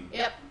moving.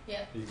 Yep.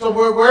 So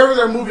wherever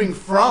they're moving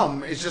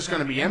from, it's just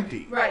going to be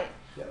empty. Right.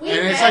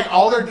 And it's like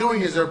all they're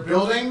doing is they're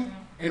building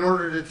in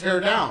order to tear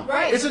down.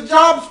 Right. It's a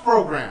jobs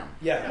program.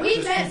 Yeah. We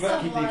just met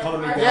keep the someone,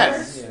 economy our going.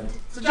 Yes. Yeah.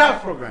 It's a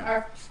jobs program.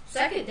 Our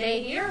second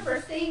day here,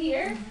 first day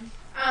here,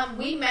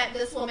 we met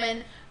this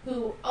woman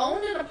who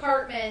owned an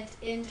apartment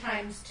in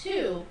Times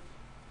 2,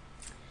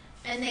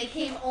 and they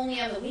came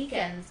only on the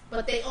weekends,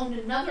 but they owned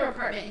another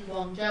apartment in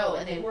Guangzhou,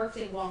 and they worked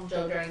in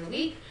Guangzhou during the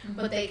week,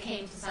 but they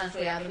came to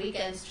Sanshui on the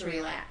weekends to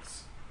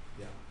relax.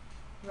 Yeah.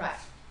 Right.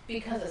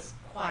 Because it's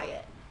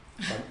quiet.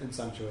 In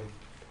Sanctuary.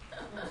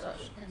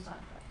 In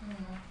Sanshui.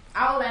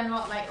 Our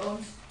landlord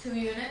owns 2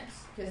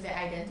 units because they're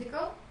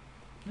identical,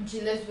 and she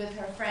lives with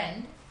her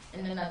friend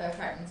in another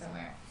apartment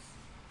somewhere.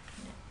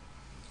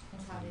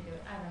 That's how they do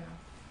it. I don't know.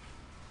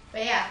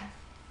 But yeah,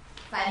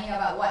 finding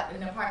out what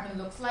an apartment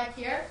looks like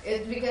here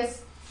is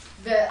because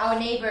our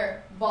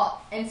neighbor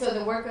bought, and so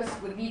the workers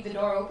would leave the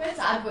door open,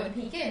 so I'd go and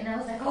peek in, and I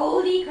was like,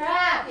 holy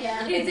crap,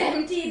 it's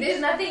empty,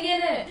 there's nothing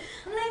in it.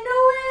 I'm like, no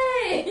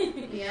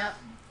way. Yeah.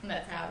 And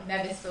that's how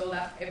that is filled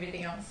up.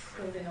 Everything else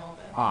filled in all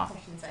the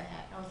sessions I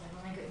had. I was like,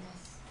 oh my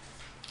goodness.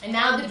 And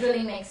now the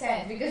drilling makes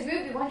sense because we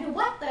would be wondering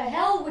what the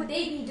hell would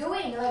they be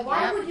doing? Like,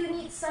 why would you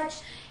need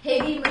such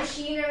heavy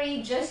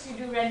machinery just to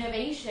do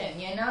renovation?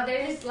 You know,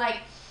 there is like,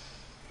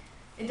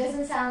 it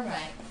doesn't sound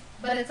right.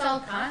 But it's all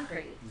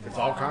concrete. It's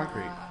all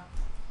concrete.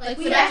 Like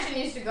Sebastian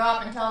used to go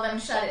up and tell them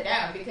shut it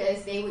down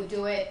because they would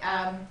do it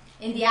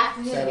in the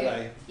afternoon.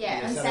 Saturday.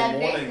 On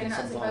Saturdays they're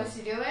not supposed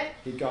to do it.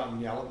 He'd go and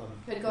yell at them.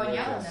 He'd go and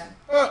yell at them.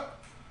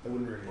 They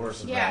wouldn't really. Poor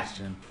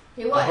Sebastian.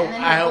 He would.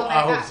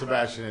 I hope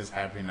Sebastian is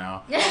happy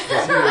now. he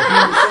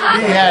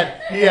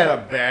had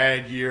a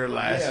bad year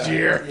last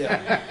year.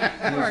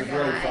 Yeah. He was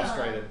really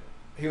frustrated.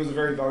 He was a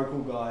very vocal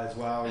guy as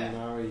well, you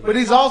know. But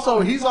he's also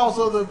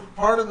the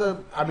part of the.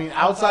 I mean,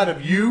 outside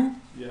of you,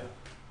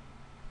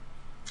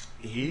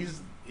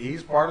 he's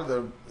part of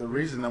the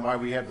reason why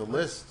we have the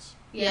lists.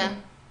 Yeah.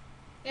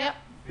 Yep.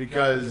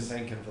 Because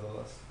thank him for the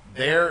list.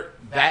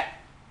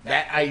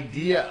 That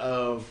idea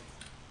of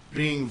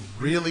being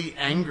really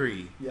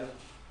angry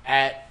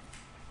at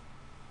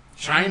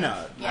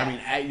China. I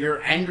mean,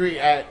 you're angry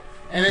at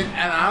and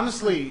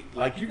honestly,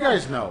 like you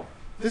guys know.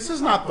 This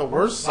is not the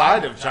worst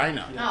side of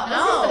China. No, this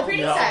is the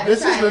pretty side.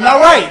 This is the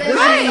right. This is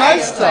the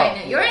nice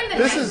stuff. You're in the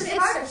nice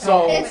part of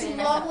China. It's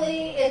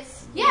lovely.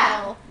 It's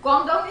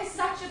Guangdong is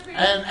such a pretty.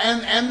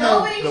 And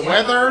the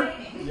weather.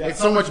 It's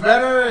so much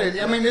better.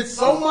 I mean, it's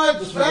so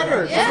much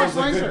better. It's so much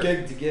nicer. It's a good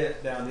gig to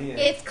get down here.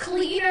 It's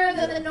cleaner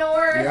than the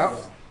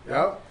north.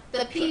 Yep.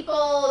 The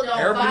people don't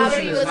Air bother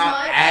pollution you is as not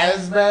much.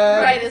 as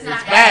bad. Right, it's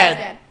not bad. as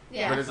bad.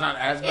 Yeah. But it's not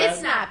as bad.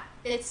 It's not.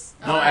 It's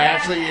no,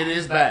 actually, it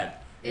is bad.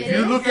 If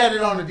you is? look at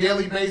it on a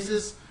daily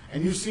basis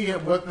and you see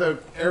what the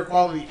air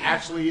quality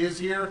actually is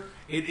here,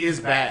 it is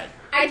bad.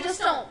 I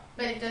just don't.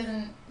 But it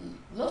doesn't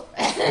look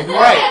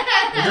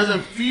Right. It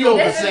doesn't feel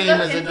the same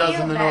as it does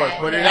in the north,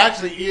 but it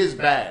actually is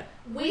bad.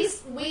 We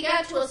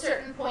got to a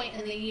certain point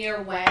in the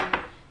year when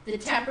the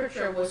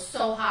temperature was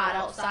so hot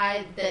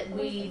outside that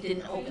we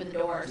didn't open the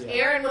doors.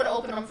 Aaron would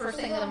open them first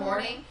thing in the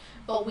morning,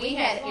 but we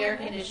had air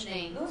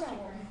conditioning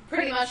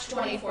pretty much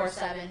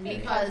 24/7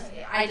 because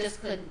I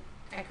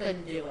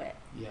couldn't do it.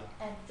 Yeah.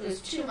 It was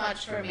too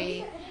much for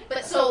me.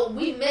 But so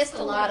we missed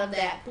a lot of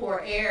that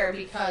poor air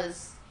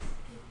because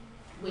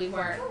we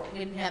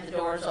didn't have the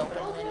doors open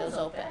and windows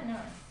open.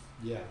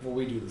 Yeah, well,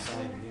 we do the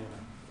same,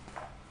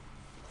 yeah.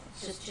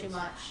 It's just too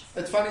much.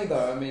 It's funny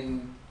though, I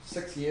mean,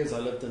 6 years I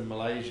lived in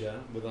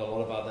Malaysia with a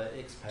lot of other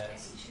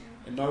expats,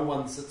 and no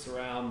one sits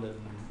around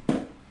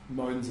and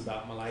moans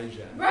about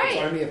Malaysia. Right.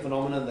 It's only a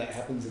phenomenon that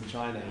happens in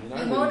China, you know?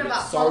 They moan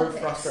about so politics.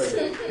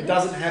 frustrated. It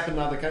doesn't happen in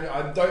other countries.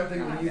 I don't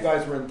think when you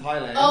guys were in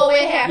Thailand,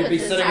 it happens. you'd be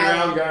sitting in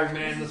around going,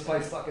 man, this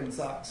place fucking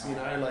sucks, you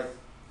know? Like,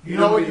 You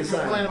know what you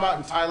complain about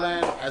in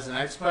Thailand as an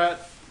expat?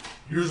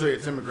 Usually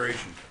it's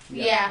immigration.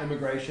 Yeah.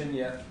 Immigration,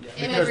 yeah.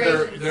 Because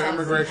their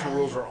immigration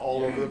rules are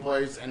all over the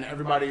place, and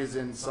everybody is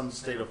in some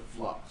state of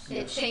flux.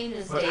 It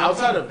changes. But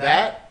outside of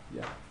that,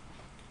 Yeah.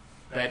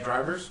 bad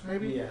drivers,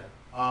 maybe? Yeah.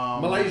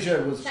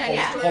 Malaysia was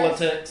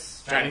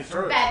politics, Chinese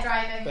tourists. Bad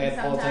driving. bad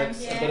sometimes,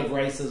 politics, a bit of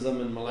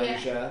racism in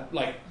Malaysia,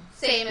 like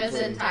Same as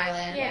in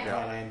Thailand. Yeah.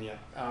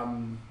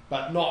 Thailand,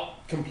 but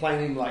not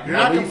complaining like You're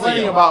not we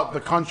complaining feel. about the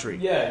country.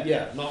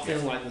 Yeah, not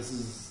feeling like this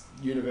is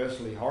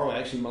universally horrible.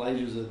 Actually,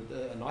 Malaysia's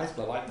a nice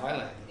place, like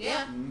Thailand. It's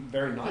Yeah.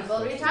 very nice. People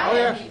place.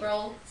 retire,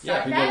 people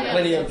start people,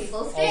 plenty families, of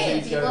people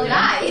stay, Aussies people go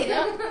die.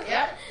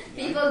 Yep.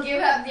 People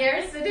give up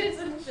their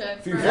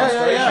citizenship Few for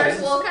frustrations.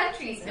 first world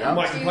countries. You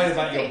might complain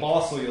about your States.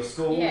 boss or your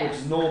school, Yeah. which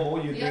is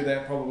normal. You Yeah. do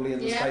that probably in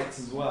the Yeah. States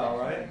as well,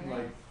 right?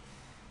 Like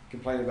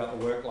complain about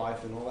the work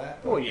life and all that.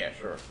 Oh yeah,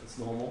 sure. It's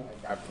normal.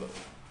 Absolutely.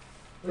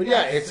 But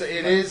yeah, it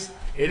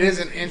is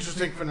an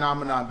interesting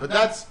phenomenon. But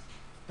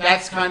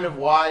that's kind of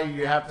why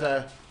you have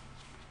to.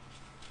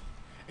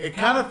 It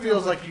kind of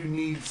feels like you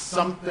need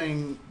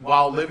something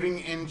while living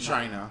in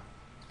China.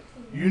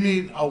 You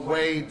need a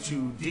way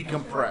to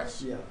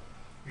decompress Yeah.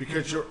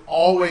 because you're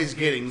always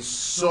getting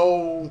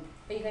so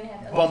Are you gonna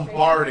have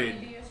bombarded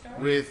illustrations in your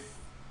story? with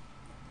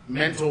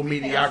mental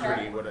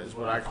mediocrity, what is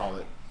what I call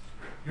it.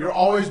 You're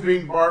always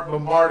being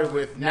bombarded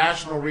with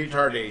national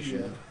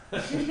retardation.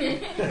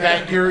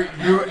 That you're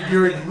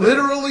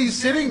literally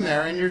sitting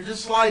there and you're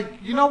just like,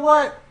 you know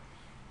what?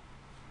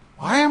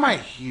 Why am I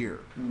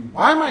here?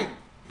 Why am I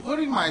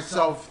putting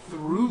myself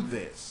through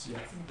this? Yeah.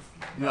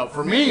 You know,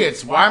 for me,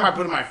 it's why am I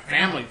putting my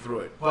family through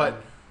it?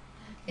 But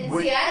And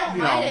With- see, I don't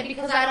you mind know. it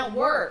because I don't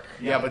work.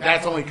 yeah, but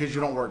that's only because you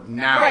don't work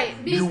now. Right,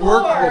 You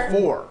worked before-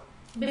 before.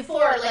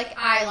 Before, like,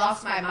 I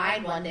lost my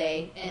mind one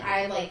day, and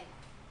I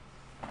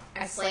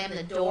slammed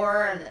the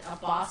door, and a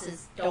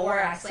boss's door.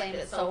 I slammed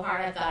it so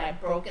hard I thought I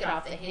broke it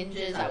off the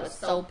hinges. I was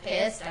so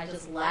pissed. I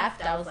just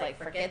left. I was like,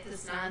 forget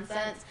this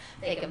nonsense.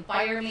 They can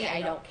fire me.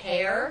 I don't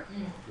care.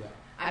 Yeah.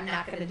 I'm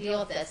not going to deal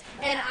with this.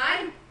 And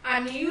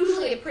I'm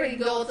usually a pretty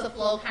go with the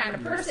flow kind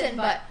of person,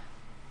 but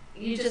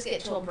you just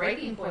get to a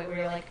breaking point where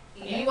you're like,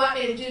 you want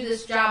me to do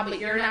this job, but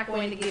you're not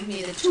going to give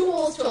me the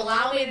tools to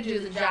allow me to do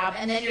the job,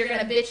 and then you're going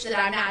to bitch that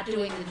I'm not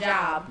doing the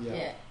job.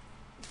 Yeah.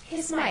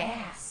 Kiss my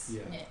ass.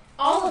 Yeah.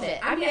 All of it.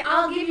 I mean,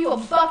 I'll give you a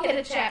bucket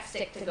of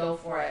chapstick to go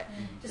for it.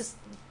 Just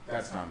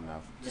That's not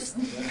enough. just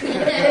on my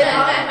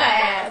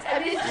ass. I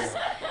mean, it's just.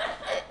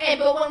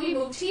 But when we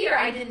moved here,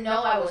 I didn't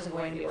know I wasn't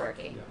going to be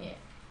working. Yeah.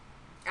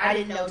 I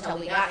didn't know until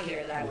we got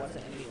here that I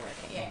wasn't going to be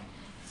working. Yeah.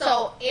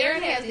 So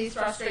Aaron has these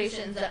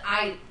frustrations that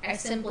I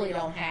simply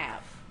don't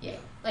have. Yeah.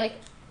 Like,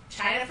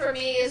 China for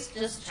me is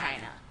just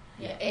China.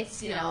 Yeah.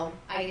 It's,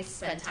 I get to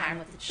spend time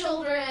with the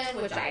children,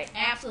 which I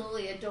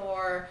absolutely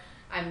adore.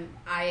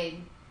 I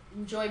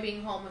enjoy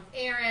being home with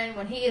Aaron.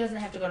 When he doesn't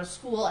have to go to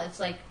school, it's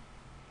like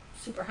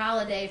super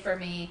holiday for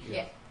me.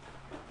 Yeah.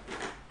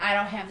 I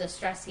don't have the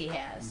stress he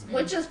has,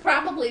 which is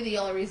probably the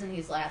only reason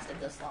he's lasted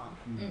this long.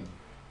 Mm.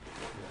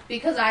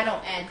 Because I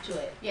don't add to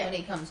it when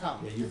he comes home.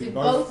 Yeah, you'd be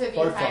Both of you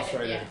both have it,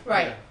 frustrated. yeah.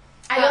 Right.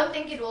 I don't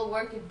think it will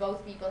work if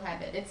both people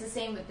have it. It's the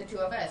same with the two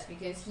of us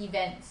because he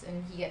vents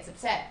and he gets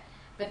upset.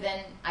 But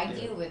then I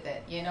deal with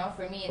it,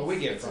 For me, it's But we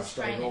get it's just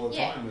frustrated trying all the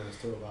to- time when there's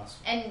two of us.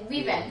 And we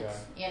We vent, go.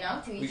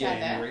 to We each get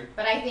other. angry.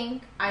 But I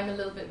think I'm a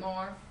little bit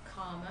more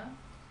calmer.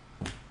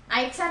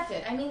 I accept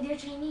it. I mean, they're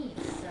Chinese,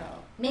 so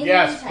maybe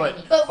Yes, I'm but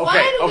Chinese. But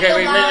why do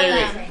we allow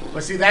them?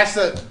 But see,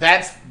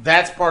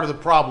 that's part of the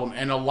problem,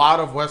 and a lot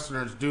of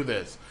Westerners do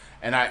this,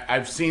 and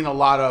I've seen a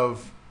lot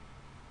of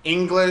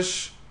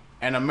English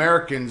and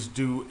Americans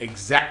do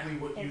exactly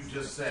what you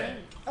just said.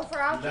 Oh, for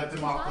our Let kids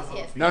them and off the class, hook.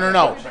 yes. No, no,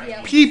 no. Everybody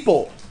else.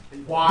 People,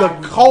 Why the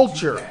would you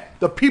culture, do that?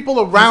 the people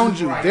around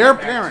you, right their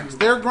back parents, to,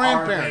 their are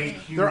grandparents,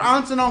 they their human?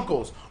 aunts and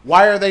uncles.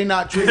 Why are they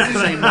not treated the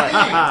same way?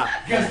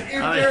 Because if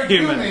they're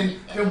human,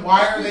 then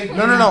why are they?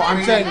 No, no, no.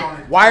 I'm saying,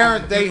 why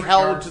aren't they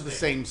held to the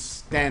same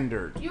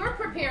standard? You're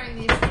preparing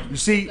these students You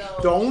see, to go.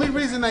 the only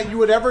reason that you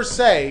would ever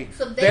say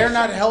So they they're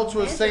not should held to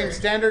a be same measured.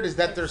 standard is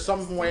that there's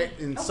some way,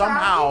 Oh,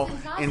 somehow,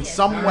 in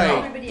some No, no, way,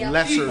 everybody else.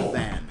 lesser People.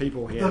 than.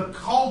 People The here.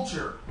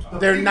 culture. The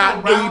They're people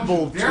not around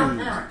able you, their to.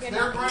 parents,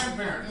 their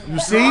grandparents. You their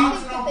see?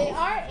 aunts and But they uncles.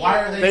 are Why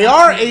able. are they? They not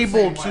are treated the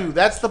able same to. way?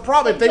 That's the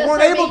problem. If they Because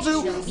weren't they're able making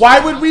to, choices. why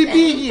would we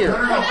be No, here?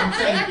 no, no. I'm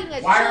saying, Making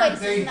a why aren't choice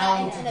they is not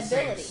held an to the same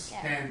ability.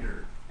 standard?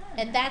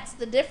 And that's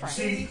the difference.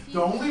 See,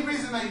 the only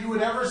reason that you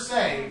would ever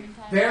say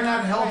they're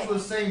not held to the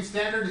same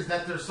standard is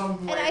that there's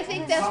some way, And I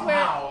think that's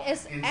somehow, where,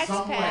 as in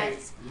some way,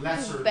 expats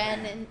lesser who've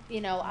been,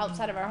 than.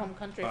 outside of our home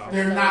country for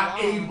They're so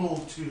not long, able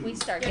to. we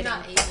start They're getting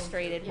not able.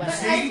 frustrated when But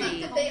we I see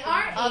think that they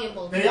are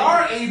able. They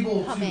are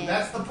able Come to. in.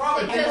 That's the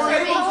problem. If they Because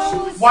weren't they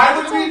able to, choose- why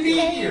would It's we be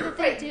okay here? that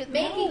they Right. do-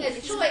 Making no, a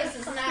it's choice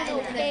is not not an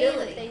okay that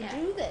ability. They Yeah.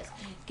 do this.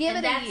 Give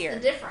And it a that's year, the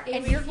difference.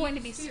 and you're going to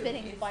be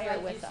spitting It's fire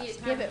like with you see us.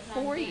 it Give time it and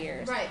time 4 again.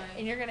 years, Right.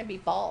 and you're going to be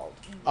bald.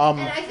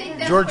 And I think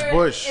that's George where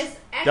Bush as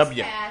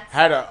W expats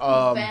had Who've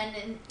a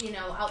been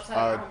outside of a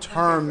our home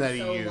term country that for he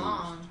so used.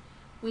 long,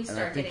 we and I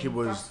start think getting it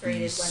was frustrated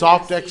the when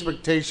soft we see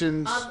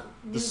expectations,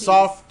 the newbies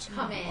soft.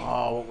 come in.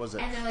 Oh, what was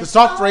it? And they're like, The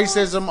soft "Oh,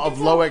 racism of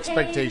it's low okay that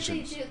they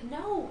expectations. do-"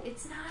 No,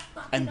 it's not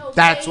fucking And okay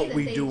that's what that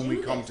we they do when we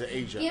do come this. to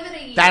Asia. Give it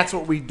a year, That's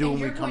what we do and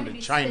when we you're come going to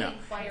be China.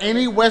 spitting fire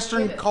Any with us.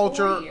 Western Give it 4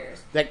 culture years,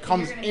 that and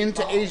comes you're gonna be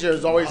into bald. Asia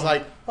is always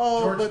like,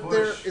 oh, George but Bush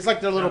they're, it's like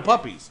they're little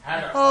puppies.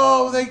 had a-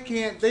 Oh, they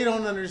can't, they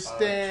don't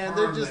understand.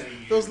 They're term just they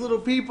use. those little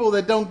people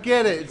that don't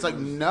get it. It's like,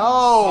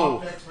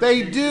 no,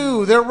 they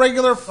do. They're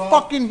regular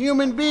fucking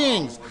human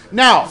beings.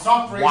 Now,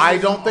 Soft why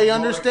racism don't they of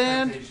low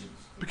understand? expectations.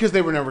 Because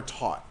they were never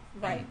taught.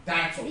 Right.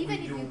 That's But what even we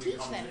if do you when we teach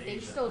come them, to they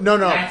Asia. still No,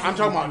 no, That's I'm what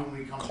talking we do about when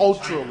we come to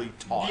culturally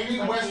China. taught. Any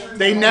Western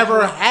They culture never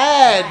that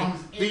had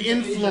comes the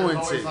into Asia is always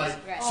influences.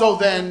 like, So oh,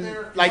 then,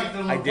 they're- like, it's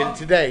I little did it puppies.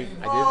 today.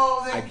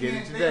 Oh, I they did it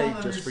can't- they today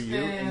don't just for you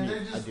understand. and you.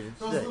 They're I just did it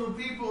those today. little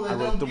people that I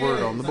wrote don't the get word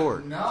it. on the It's board.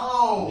 Like,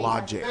 no.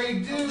 Logic. They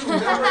do. They're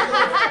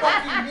regular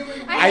fucking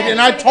human beings.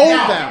 And I told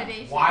them.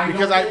 Why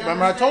Because don't I they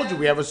remember I told you understand?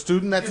 we have a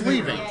student that's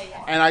leaving, Yeah,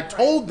 yeah. and I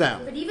told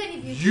them But even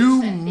if you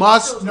you teach them, they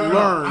must still No, do no,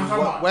 learn I'm talking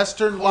what about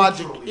Western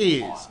logic culturally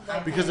is,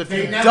 taught. because if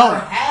They you never don't,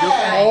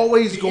 had you're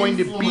always the going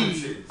to be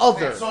influences.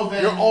 other. So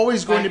then, You're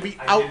always going to be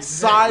like I did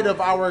outside today.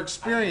 of our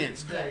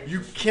experience.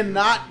 You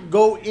cannot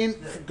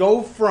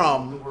go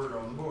from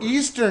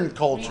Eastern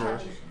culture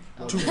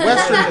to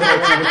Western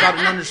culture without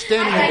an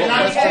understanding of what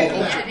Western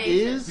culture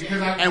is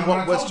Because and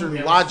what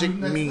Western logic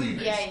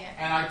means. Yeah, yeah.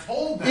 And I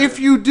told them, If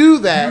you do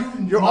that,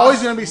 you're always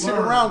must going to be sitting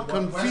learn around what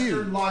Western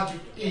confused. logic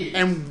is.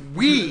 And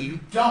we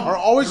don't. are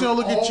always You're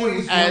going to look at you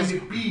always as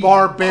going to be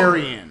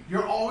barbarian. other.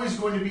 You're always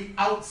going to be You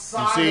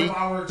outside see, of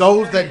our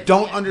those that experience.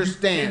 don't You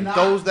understand, cannot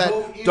those that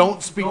go in-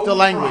 don't speak go the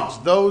language,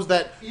 from those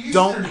that Eastern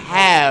don't culture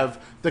have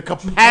the to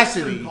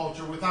capacity. Western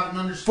culture without an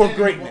understanding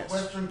for greatness. of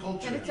what Western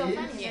culture And it's so is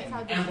funny, that's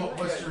how they and do what it.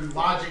 Western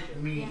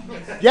logic means.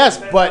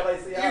 Yes, but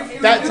If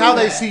you that's do how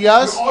they that, see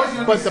us. you're always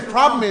gonna But be the sitting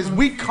problem around is,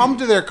 we come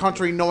to their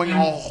country knowing a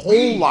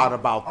whole lot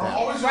about are them,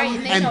 always Right, gonna and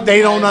be they know and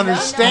they don't better.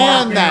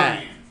 understand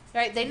that.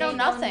 Right, they know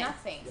nothing.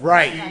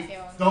 Right. See,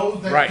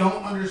 those that Right.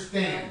 don't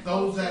understand,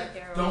 those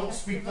that don't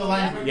speak the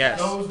language, Yes.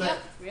 those that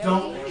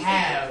don't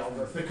have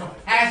the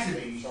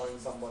capacity Showing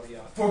somebody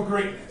else for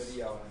greatness.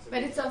 video and I said,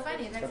 But it's so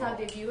funny. That's how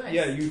they view us.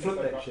 yeah, you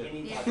flip that shit.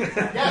 Yes,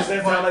 That's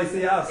how but they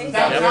see us.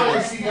 that's how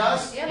they see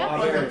us. Yeah.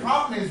 But the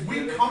problem is,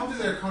 we come to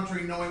their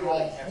country knowing a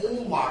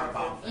whole lot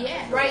about them.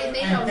 Yeah. Right, and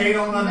And they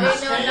don't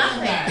understand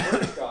nothing.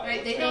 that.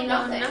 Right, they They know know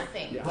nothing.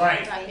 nothing. Yeah.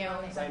 Right. About their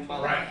own Same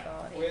country, Right.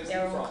 Where's their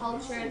he own from?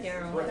 culture,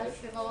 their own British.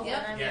 festivals, Yep.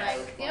 and I'm Yes.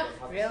 like, yep,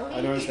 really?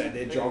 I noticed that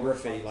their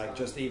geography, like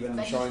just even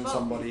But he showing spoke,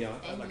 somebody and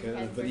like he a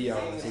had video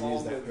to and say, see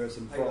where's that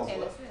person from. Okay,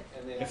 let's do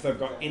it. If they've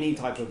got any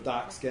type of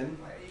dark skin,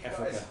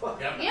 Africa.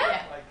 Yep.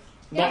 Yeah.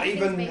 Not Yeah,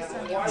 even. because based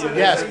on your-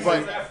 Yes,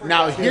 but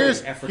now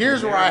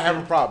here's where I have a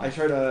I problem.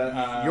 showed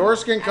a Your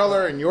skin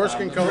color and your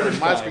skin color and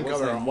my skin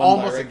color are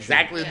almost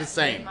exactly the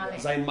same.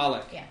 Zayn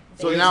Malik. Yeah.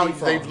 So Where's now he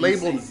from? they've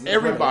labeled He's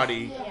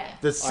everybody Yeah.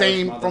 the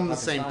same Irish from the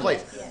mother, same Pakistani.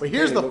 place. Yeah. But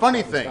here's He the looks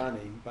funny Pakistani,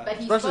 thing. But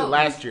he Especially spoke,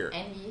 last year.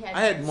 and he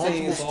I had multiple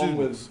Singing a song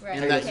with students Right.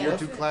 in that Yeah. year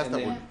 2 class that were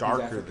Yeah.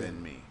 darker African.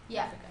 than me.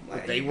 Yeah.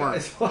 But they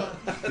weren't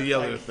the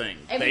other thing.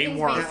 They Everything's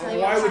weren't. based on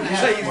Why would you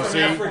say he's Well, from see,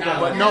 Africa?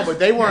 but no, but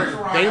they weren't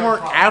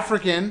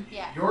African.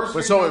 Yeah. Your But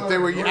skin so if color, they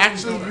were your actually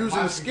skin color, using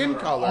my skin are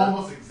color,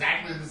 almost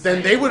exactly the same.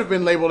 then they would have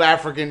been labeled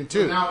African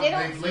So too. now They don't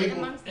they've see it labeled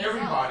amongst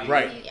everybody themselves.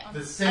 Right. Yeah.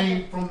 the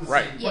same from the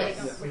Right. same place.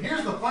 Yes. But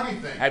here's the funny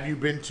thing. Have you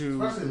been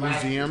to Especially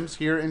last year. museums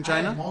here in I had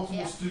China? multiple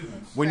Yeah.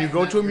 students. When you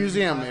go to a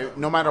museum,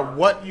 no matter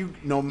what Yeah.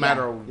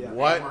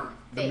 what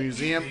the They-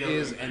 museum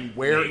is and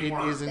where it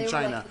is in They were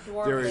China, like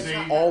dwarves. there is See,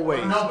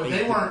 always no, but a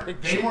they weren't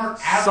depiction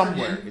African.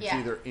 somewhere. It's Yeah.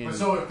 either in But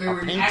so if they a were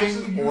actually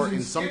painting or using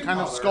in some skin kind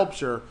of color,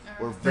 sculpture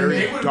where then very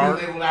they would've been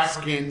labeled African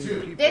dark-skinned too.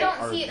 people They don't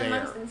are see it there.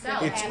 amongst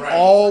themselves. It's Right.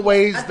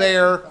 always Other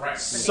there people. Right.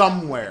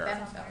 somewhere.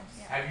 Themselves.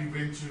 Yeah. Have you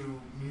been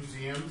to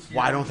museums? here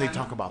Why in don't they China?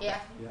 talk about Yeah.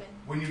 that?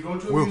 When you go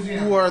to a Well, museum,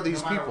 who are no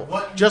these matter people?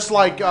 what Just you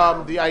like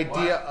do, the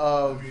idea what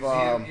of the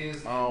museum is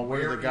and what are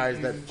where the guys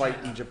it that is fight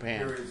China, in Japan?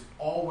 There is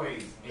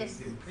always a This-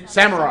 depiction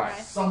Samurai.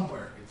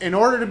 somewhere. It's In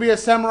order to be a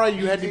samurai,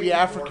 you had to be painting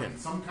or African. in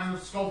some kind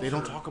of sculpture They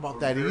don't talk about or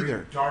that very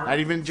either. dark Not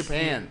even in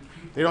Japan.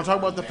 people. They don't talk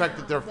about the fact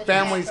that their But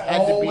families it's had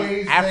to be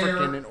always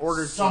African there in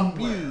order to somewhere.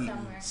 be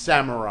Somewhere.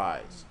 samurais.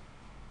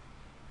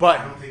 Why But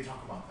don't they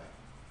talk about that?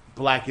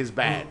 black is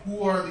bad.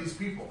 Who are these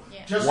people? Yeah.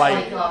 Just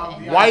White.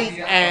 like the White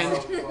idea and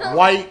of,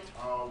 white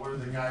what are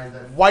the guys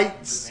that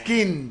white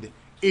skinned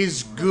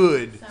is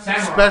good,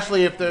 Samurai.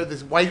 especially if they're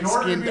this white In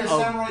order to skinned be a of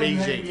samurai, you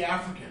had to be Beijing.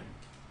 African.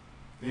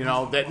 They You don't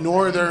know, talk that about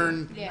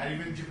northern Yeah. Not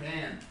even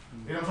Japan.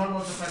 They don't talk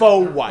about the fact Faux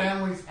that their white.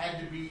 families had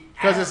to be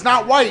because it's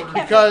not white.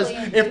 African. Because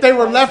if they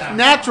were left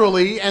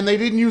naturally and they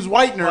didn't use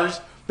whiteners,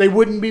 they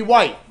wouldn't be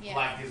white. Yeah.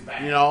 Black is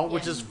bad. You know,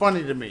 which is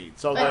funny to me.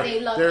 So But they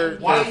love they're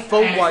it. White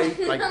faux and- white,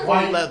 like faux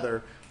white-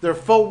 leather. They're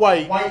faux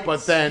white, White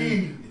but then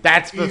skin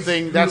that's the is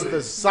thing. That's good,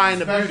 the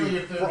sign of especially beauty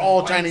if they're for all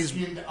white Chinese,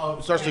 skinned of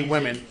especially Beijing.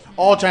 women.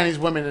 All Chinese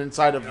women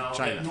inside of You know,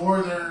 China. that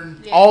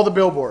northern. Yeah. All the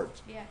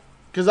billboards. Yeah.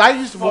 Because I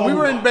used to when we Faux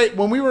were in white.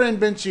 when we were in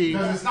Benchi,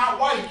 Because it's not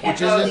white. which is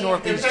because in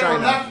Northeast if they were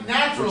China, left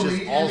naturally which is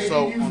and they also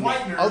didn't use on the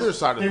whiteners, other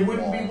side of they the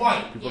wouldn't wall. be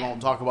white. People Yeah. don't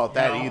talk about You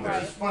that know, either.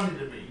 It's funny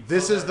to me.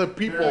 This So is the they're-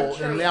 people they're in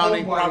faux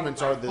Liaoning white,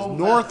 province are like this faux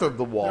north leather. of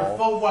the They're wall.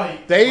 faux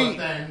white, They but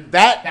then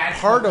that that's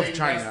part the of thing,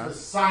 China, that's the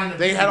sign of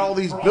they had beauty all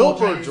these for all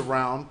billboards Chinese-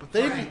 around, but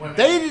they Chinese women.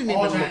 didn't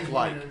All even Chinese look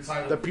like women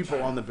inside of the people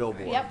China. on the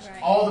billboards. Yep.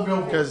 All the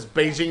billboards. Because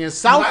Beijing is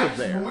south of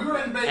When there. we were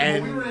in Beijing,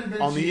 And when we were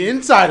in on the Beijing,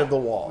 inside of the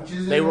wall. which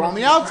is They in were on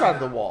the Northeast outside of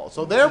China, the wall.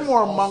 So which they're is more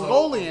also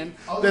Mongolian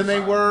other than they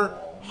side were of the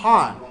wall.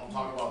 Han. We don't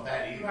talk about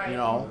that either. Right. You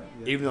know,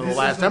 even though This the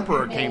last is the emperor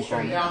people came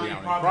from Liaoning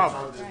Liaoning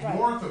province. are the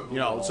north of the You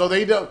know, wall. so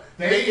they don't.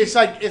 It's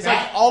like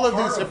that all of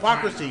part these of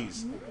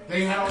hypocrisies.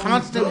 They had all these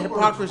Constant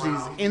billboards hypocrisies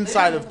around.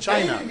 inside They of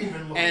China, didn't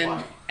even look and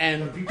like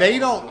and they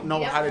don't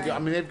know how to do. I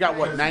mean, they've got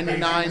what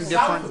 99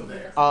 different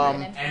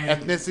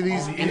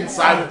ethnicities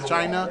inside of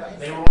China,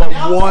 but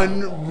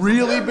one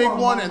really big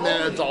one, and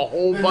then it's a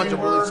whole bunch of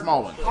really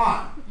small ones.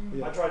 Han,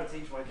 I try to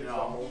teach my you kids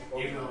know,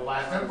 even though the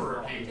last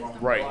emperor came from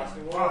Right.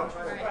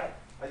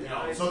 You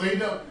know, so they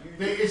don't.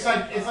 It's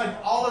like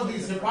all of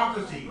these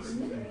hypocrisies,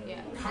 Yeah.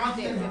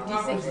 constant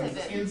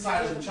hypocrisies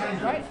inside of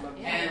China,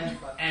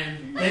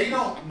 and they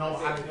don't know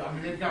how to do. I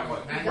mean, they've got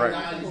what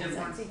 99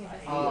 different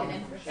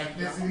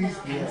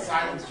ethnicities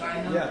inside of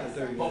China, Yeah,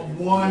 they do. but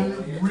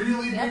one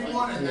really big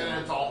one, and then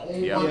it's a whole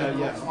bunch Yeah. of Yeah, little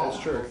yeah, small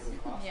that's true. ones.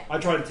 I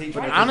try to teach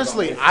them.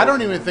 Honestly, I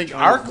don't even think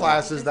our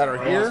classes that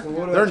are here,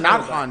 they're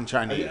not Han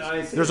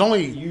Chinese. There's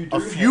only a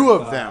few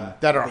of them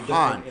that are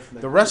Han.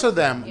 The rest of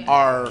them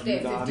are the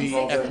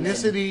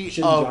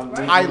ethnicity of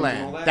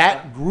Thailand.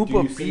 That group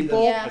of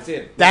people,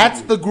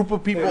 that's the group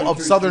of people of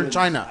southern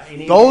China.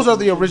 Those are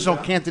the original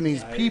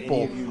Cantonese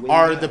people,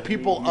 are the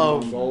people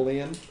of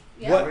Mongolian.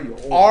 what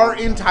are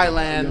in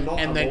Thailand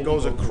and then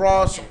goes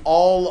across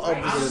all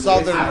of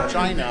southern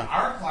China.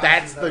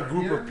 That's the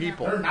group of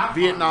people.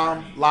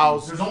 Vietnam,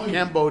 Laos,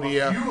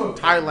 Cambodia,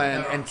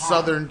 Thailand, and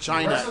southern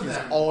China is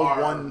all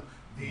one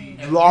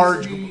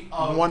large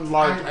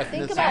Think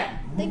ethnicity. about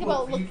Think group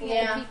about of looking people.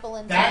 at the people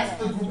in That's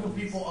the Thailand. group of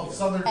people of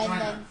southern And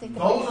China. then think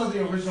Those about- are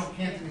the original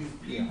Cantonese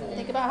people.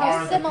 Think about are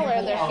how the similar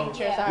people their of-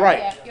 features are. Right.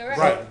 Yeah, you're right.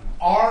 Right.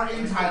 Are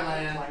in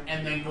Thailand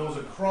and then goes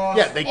across.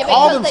 Yeah, they Yeah,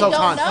 call because they themselves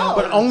don't Han, know.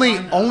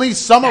 but only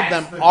some of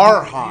them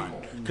are Han.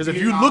 Because if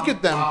you look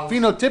at them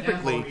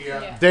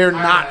phenotypically, they're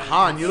not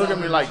Han. You look at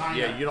me like,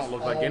 yeah, you don't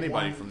look like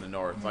anybody from the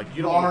north. Like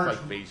you don't look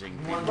like Beijing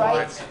people.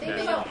 Right. You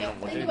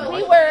don't look anything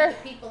We like were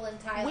people in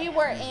Thailand. we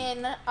were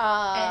in then think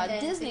about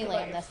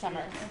Disneyland your this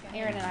summer.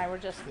 Aaron and I were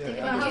just thinking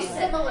About about how Disneyland.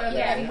 similar Yeah,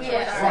 their and we were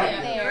features are.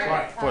 Right. there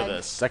Right. for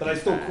the second But they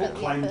still time.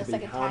 claim for to the be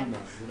second Han, time. though,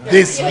 you know?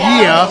 This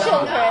Without year,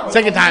 children.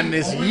 second time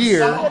this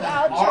year.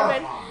 Without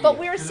children, but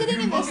we were Because if sitting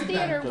you in look this at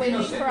theater them,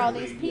 waiting for all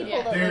these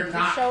people that they're like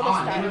not the show to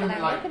Han. start, You're and gonna I'm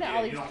be like, looking at yeah,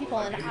 all you these don't people,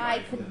 look and like I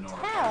anybody could from the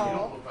north. You tell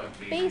don't look like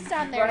Beijing. based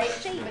on their Right,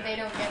 shape. but they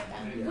don't get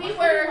them. We Pretty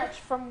were much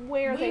from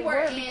where they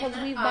were because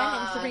we've been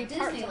in three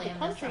parts of the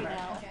country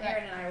now.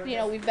 Aaron and I were You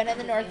know, we've been in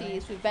the Disneyland.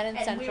 Northeast, we've been in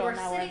And we Central, were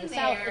now we're in the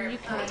sitting South, there, and you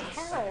can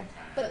tell.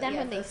 But then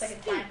when they speak,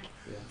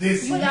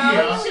 This Without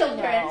year,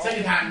 children.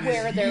 second time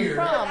where this they're year,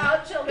 from,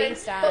 without children.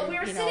 based on, But we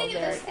were you know, sitting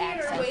in their this theater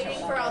accents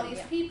waiting or for all whatever.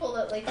 these people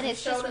that like And the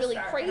it's show just to really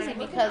start. crazy and I'm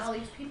looking because at all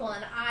these people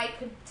and I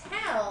could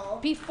tell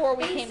before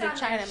we based came to on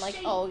China, their I'm like,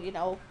 shape, oh, you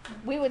know,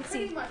 we would see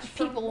pretty much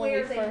from people when we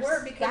where they were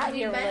first because got we've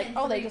here, we're been like, in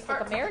oh, they three just look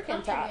parts of the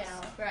American to country us.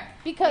 now. Right.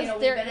 Because You know,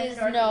 there we've been in is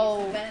the Northeast,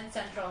 no, we've been in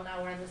Central,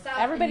 now we're in the South.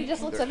 everybody and you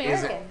just looks can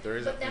American. There But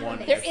isn't then one.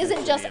 when There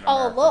isn't just ethnicity in a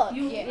America. look,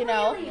 You you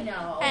know. really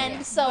know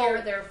And so,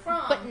 where they're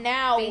from. But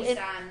now, based it,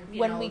 on, you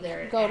when know, we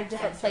their go to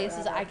different accents or places,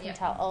 whatever. I can Yeah.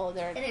 tell, oh,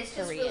 they're And it's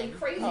just Korean, really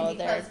crazy oh,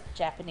 they're because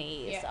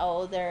Japanese, Yeah.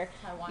 oh, they're,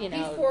 Taiwan. you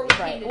know, Before we came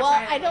right. to Well,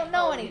 China, I don't like,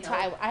 know oh, any you know,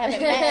 Taiwan. I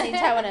haven't met any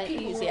people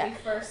Taiwanese when yet. we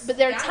first But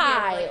they're got here,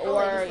 Thai like, oh,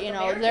 or, they just you look know,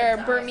 American they're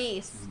to us.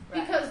 Burmese.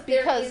 Because Because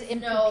there is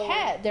in no,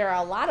 Phuket, there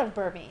are a lot of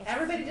Burmese.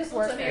 everybody just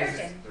looks workers.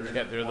 American.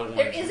 Yeah, they're the ones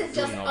There isn't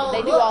just doing a all They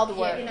the do look, all the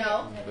work. you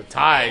know. The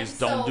Thais And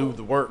don't so- do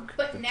the work.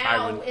 But The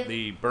now, the when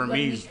we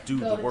Burmese do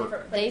go the to work.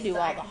 different They do places,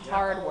 all I the can tell,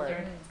 hard oh, work.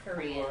 They're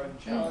Korean.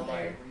 Oh,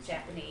 they're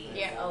Japanese.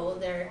 Yeah. Oh,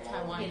 they're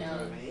Taiwan. You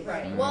know,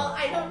 right. Well,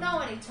 I don't know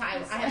any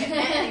Thai. I haven't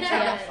met any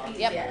Taiwanese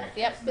Yep, yet.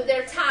 yep. But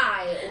they're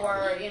Thai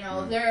or you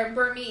know they're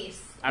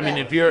Burmese. I mean,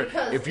 Yeah.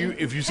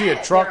 if you see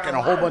a truck and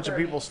a whole bunch of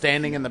people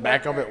standing in the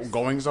back of it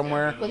going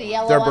somewhere, With a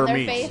yellow they're on their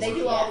Burmese. face. They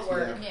do all the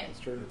work. Yeah. That's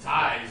true. the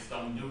Thais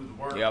don't do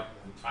the work. Yep.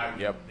 The Thai-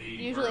 Yep. the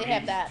Usually Burmese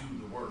have that. do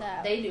the work.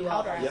 They do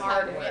all powder the on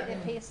hard top. work.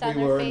 They paste on We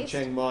their were in face.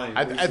 Chiang Mai.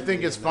 I think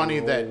recently, it's and funny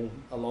they that- were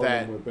all, a lot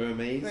that- of them were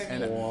Burmese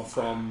And- or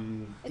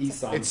from It's-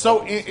 Isan. It's so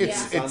province.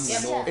 it's Yeah. it's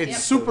Yep, north it's yep.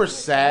 super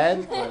sad.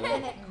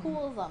 And it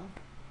cools them.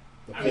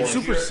 The I mean, It's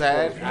forest. super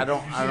sad. I don't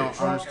If you see a truck and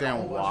a understand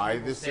whole bunch of why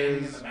people this standing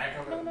in is. the back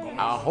of it going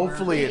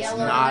Hopefully The it's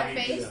yellow on not their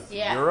face.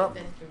 Yeah. Europe.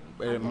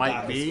 It might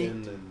Darker be, skin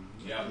and-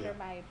 Yeah. Under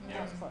my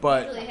passport.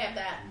 but Usually have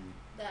that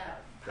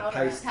The powder.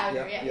 paste, powder.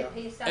 yeah, Yeah. yeah.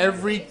 Paste on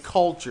every their face.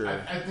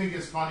 culture I think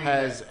it's funny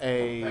has that,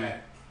 a and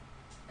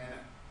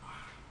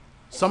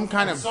some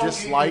kind of So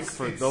dislike it's-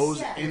 for it's- those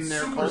yeah, in it's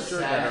their super culture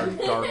that are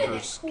sad. darker It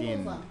cools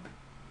skinned. them.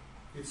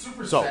 it's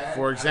super So, sad.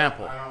 for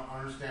example, I don't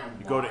understand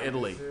you go to why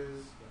Italy, this is.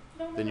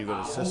 Then you go to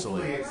Hopefully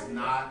Sicily. it's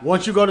not.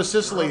 Once you go to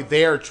Sicily,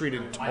 they are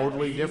treated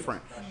totally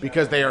different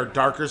because they are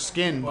darker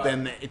skinned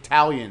than the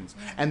Italians,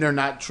 and they're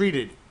not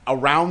treated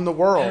around the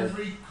world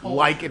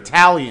like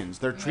Italians.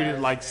 They're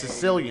treated like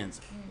Sicilians.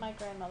 My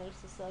grandmother's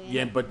Sicilian.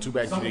 Yeah, but too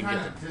bad you Some didn't kind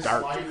get of the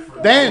dark. dislike for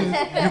Then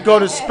those you go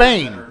to that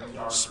Spain. are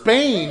darker.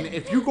 Spain,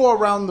 if you go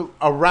around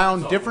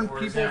So, different for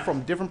people example,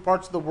 from different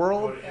parts of the Go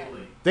world, to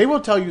Italy. they will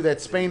tell you that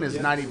Spain is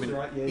Yeah, not even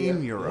right, yeah, in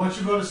yeah. Europe. Once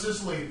you go to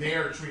Sicily, they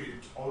are treated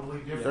totally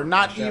different. They're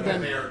not Yeah,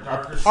 even they are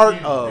darker a part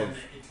skinned of than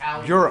the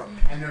Italians, Europe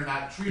and they're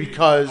not treated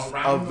because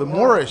around of the world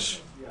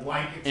Moorish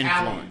like influence.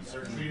 Italians.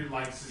 They're treated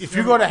like If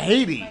you go to Sicilians.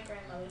 Haiti, My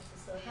grandmother's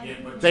Sicilian.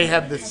 Yeah, but they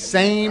have the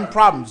same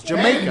problems.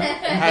 Jamaica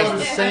has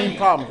the same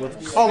problems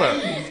with color,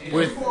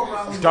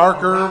 with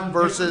darker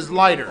versus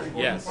lighter.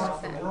 Yes.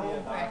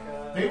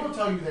 they will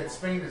tell you that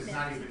Spain is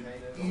not even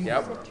in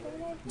Yep. Europe.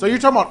 So you're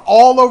talking about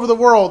all over the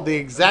world, the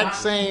exact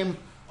same.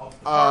 A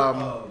part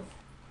Um, of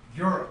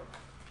Europe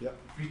Yep.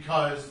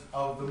 because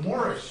of the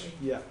Moorish.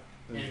 Yeah.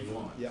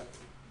 Influence. Yeah.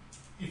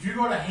 If you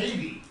go to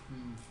Haiti,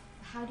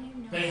 How do you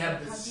know? they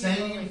have the How do you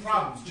know same if-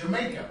 problems.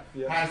 Jamaica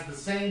Yeah. has the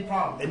same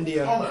problem.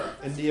 India. Color.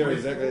 India With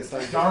exactly the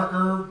same.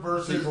 Darker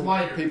versus People,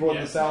 lighter. people in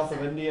the Yes. south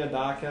of India,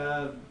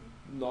 darker,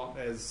 not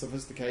as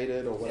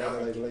sophisticated or whatever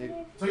Yeah. they believe.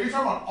 So you're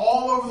talking about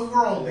all over the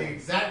world, the Yeah.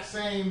 exact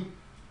same.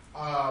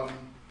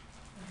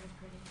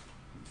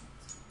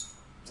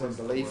 Same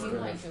belief. You really.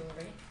 like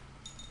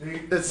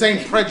jewelry. The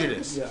same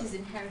prejudice. Yeah. She's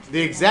inherited.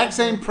 The exact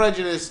same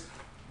prejudice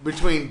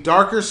between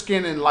darker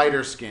skin and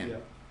lighter skin. Yeah.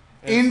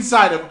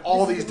 Inside of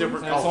all these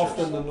different And it's often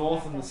cultures. the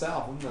north and the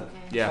south, isn't it? Okay.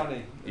 Yeah. Funny.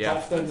 It's Yeah.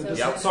 often, it just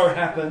Yep. so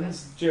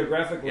happens,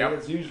 geographically, Yep.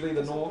 it's usually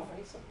the north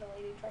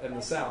and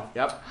the south.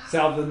 Yep.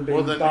 Southern being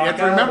Well, then you darker, have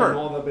to remember- and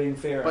northern being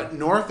fairer. But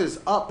north is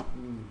up,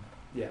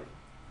 Yeah.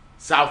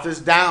 south is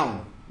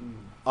down,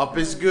 up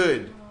is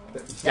good,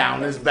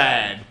 down is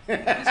bad.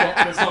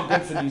 It's not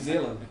good for New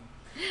Zealand.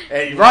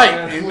 Hey, right.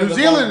 Yeah, In with New the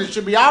Zealand, north. it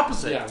should be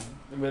opposite. Yeah.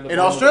 And when the In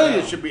north is Australia, down.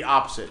 it should be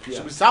opposite. It Yeah.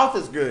 should be south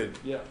is good,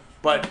 Yeah.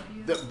 But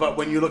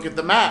when you look at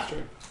the map,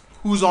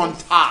 who's on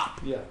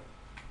top? Yeah.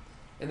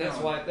 And that's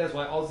why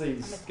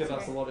Aussies give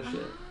us a lot of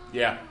shit.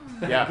 Yeah.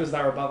 Because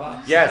they're above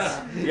us.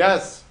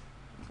 Yes.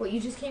 Well, you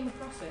just came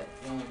across it.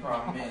 The only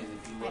problem is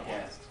if you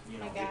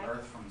look at the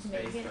Earth from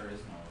space, there is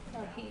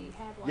no.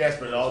 Yes,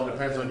 but it all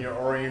depends on your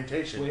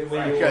orientation.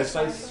 When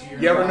Because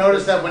you ever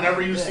notice that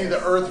whenever you see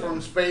the Earth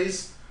from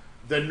space,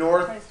 the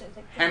northern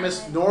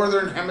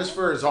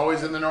hemisphere is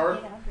always in the north.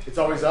 It's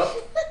always up.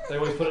 They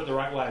always put it the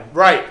right way.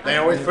 Right. They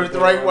always put it the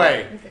right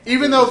way,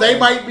 even though they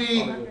might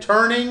be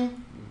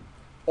turning,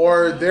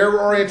 or their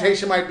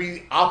orientation might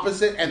be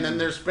opposite, and then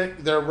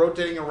they're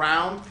rotating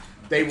around.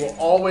 They will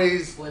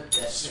always flip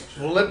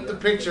the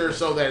picture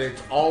so that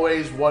it's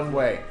always one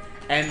way.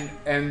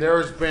 And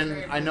there's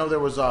been, I know there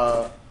was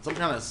some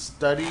kind of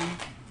study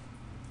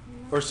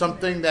or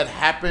something that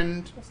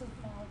happened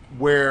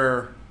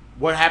where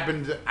what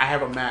happened. I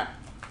have a map.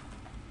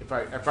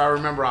 If I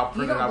remember, I'll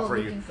print it out for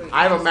you.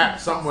 I have a map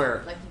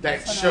somewhere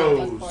that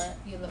shows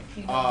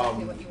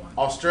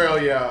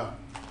Australia.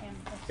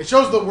 It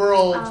shows the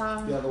world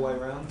the other way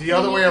around. The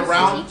other way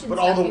around, but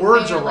all the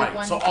words are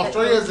right. So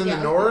Australia's in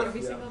the north,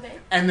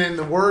 and then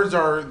the words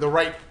are the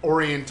right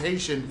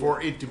orientation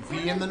for it to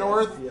be in the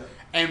north.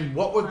 And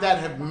what would that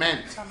have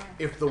meant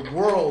if the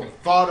world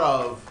thought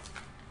of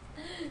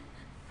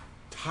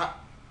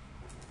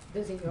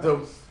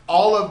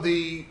all of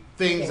the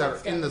things that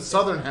are in the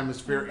southern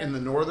hemisphere, in the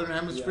northern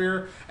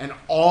hemisphere, and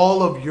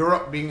all of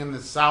Europe being in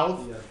the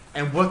south,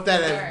 and what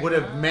that would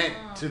have meant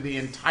to the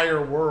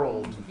entire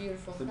world?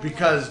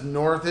 Because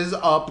north is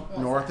up,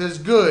 north is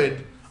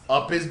good,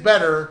 up is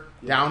better,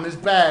 down is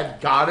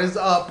bad, God is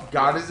up,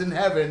 God is in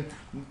heaven,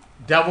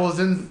 devil is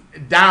in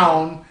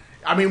down.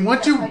 I mean,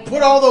 once you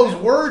put all those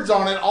words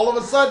on it, all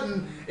of a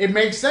sudden it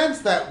makes sense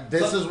that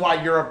this is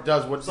why Europe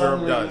does what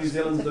Europe does. New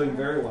Zealand's doing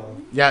very well.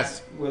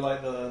 Yes. We're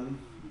like the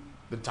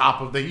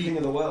top of the heap. King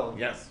of the world.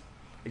 Yes.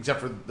 Except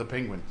for the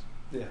penguins.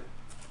 Yeah.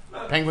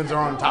 Penguins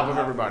are on top of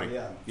everybody.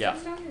 Yeah. Yeah.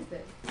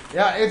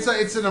 Yeah,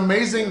 it's an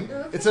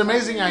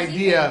amazing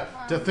idea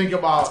to think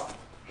about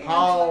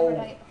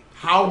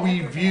how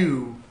we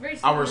view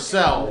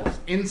ourselves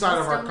inside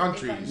of our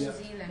countries,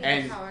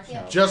 and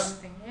just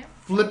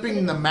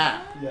flipping the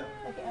map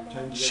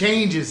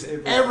changes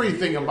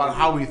everything about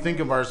how we think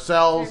of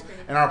ourselves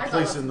and our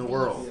place in the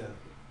world.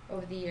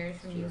 Over the years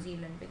from New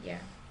Zealand, but yeah.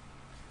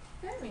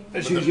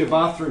 Let's use your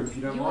bathroom if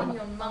you don't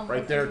mind.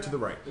 Right there to the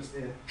right.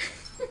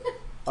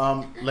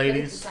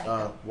 Ladies,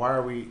 why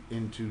are we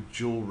into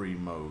jewelry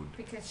mode?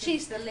 Because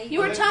she's the lady.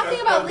 You were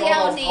talking about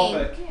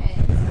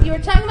Liaoning. You were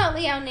talking about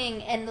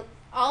Liaoning, and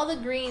all the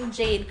green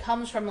jade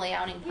comes from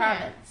Liaoning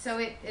province. So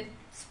it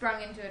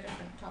sprung into a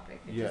different topic.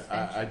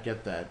 I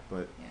get that,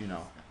 but you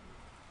know.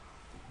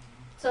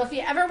 So if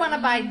you ever want to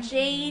buy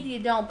jade, you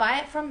don't buy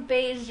it from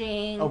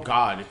Beijing. Oh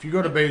God! If you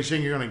go to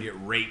Beijing, you're gonna get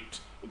raped.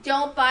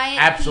 Don't buy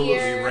it absolutely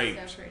here.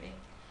 Raped. So pretty.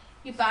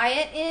 You buy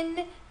it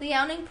in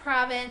Liaoning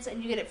province,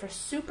 and you get it for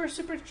super,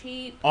 super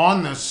cheap.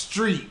 On the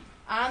street.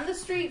 On the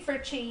street for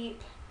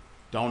cheap.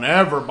 Don't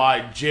ever buy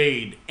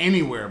jade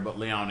anywhere but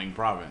Liaoning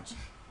province.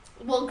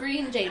 Well,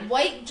 green jade.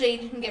 White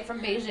jade you can get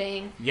from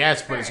Beijing.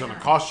 Yes, but it's going to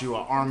cost you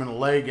an arm and a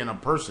leg and a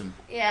person.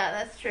 Yeah,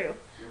 that's true.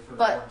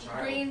 But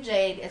green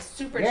jade is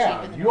super cheap.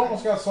 Yeah, you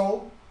almost got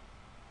sold.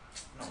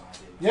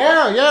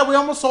 Yeah, we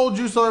almost sold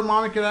you so that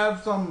Mommy could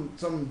have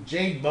some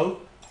jade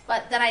boat.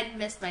 But then I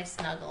missed my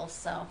snuggles,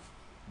 so.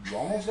 You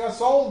almost got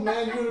sold,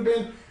 man. You would have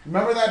been.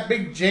 Remember that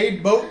big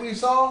jade boat we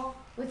saw?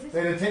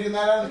 They'd have taken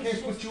that out of the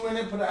case, put you in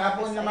it, put an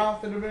apple in your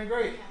mouth. It'd have been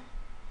great. Yeah.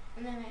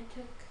 And then I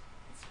took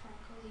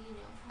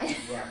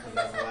sparkly, Yeah, because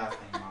that's the last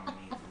thing Mom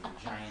needs is a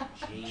giant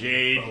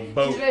jade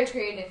boat. She's very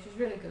creative. She's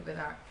really good with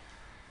art.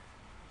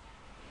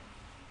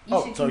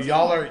 So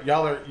y'all are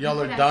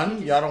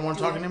done. Y'all don't want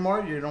to talk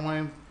anymore. You don't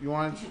want. You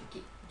want. You should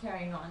keep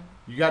carrying on.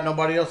 You got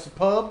nobody else to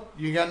pub?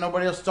 You got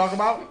nobody else to talk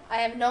about? I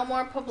have no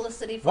more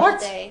publicity for the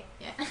day.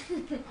 Yeah.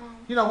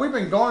 You know, we've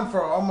been going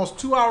for almost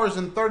 2 hours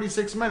and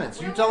 36 minutes.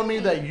 You telling me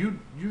that you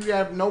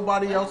have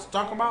nobody else to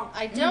talk about?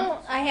 I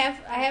don't. I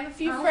have a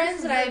few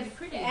friends that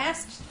I've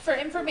asked for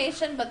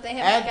information, but they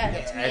haven't gotten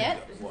it to me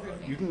yet.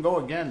 You can go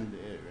again.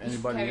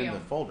 Anybody in the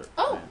folder?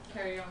 Oh.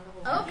 Carry on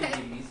the whole Okay.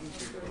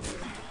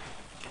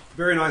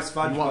 Very nice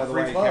fudge, by the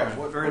way,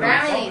 Karen. Very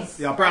brownies. Nice.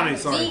 Yeah,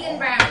 brownies, sorry. Vegan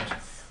brownies.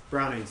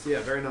 Brownies,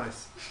 yeah, very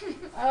nice.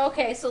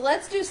 Okay, so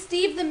let's do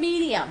Steve the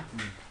Medium.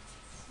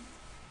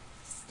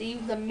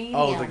 Steve the Medium.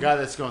 Oh, the guy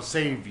that's going to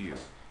save you.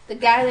 The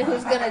guy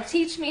who's going to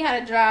teach me how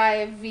to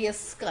drive via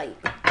Skype.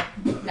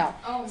 No.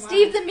 Oh,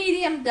 Steve the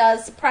Medium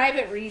does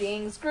private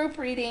readings, group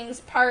readings,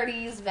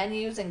 parties,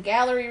 venues, and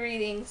gallery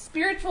readings,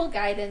 spiritual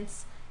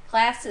guidance,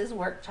 classes,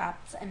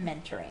 workshops, and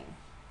mentoring.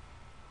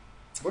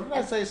 What did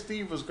I say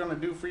Steve was going to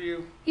do for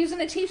you? He was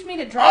going to teach me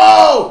to drive.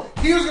 Oh!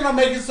 He was going to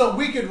make it so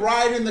we could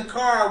ride in the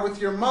car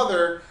with your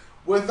mother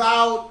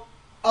without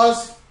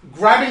us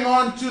grabbing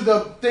onto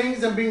the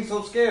things and being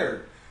so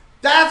scared.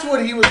 That's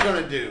what he was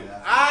going to do.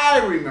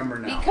 I remember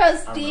now.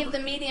 Because Steve the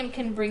Medium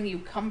can bring you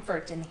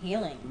comfort and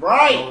healing.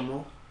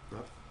 Right.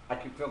 I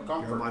can feel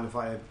comfort. You don't mind if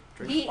I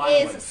drink? He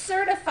is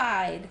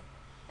certified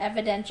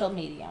evidential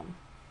medium.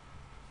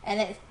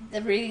 And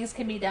the readings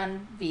can be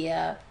done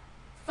via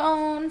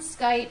phone,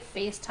 Skype,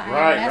 FaceTime,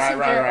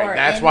 Messenger, or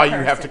That's in why you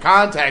person. have to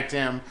contact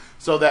him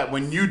so that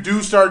when you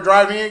do start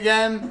driving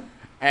again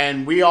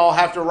and we all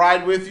have to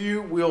ride with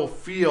you, we'll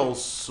feel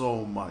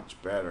so much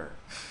better.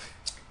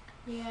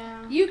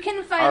 Yeah. You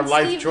can find Our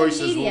life Steve choices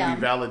the will medium.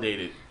 be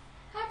validated.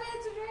 How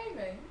bad's the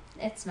driving?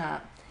 It's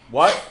not.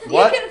 What? You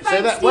What? can Say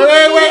find that. Steve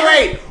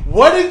Wait.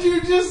 What did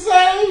you just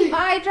say?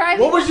 My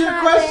driving. What was your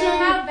not question?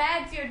 bad. How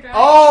bad's your driving?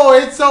 Oh,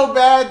 it's so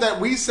bad that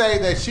we say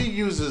that she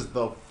uses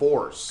the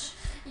Force.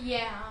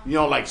 Yeah. You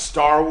know, like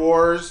Star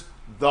Wars,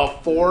 the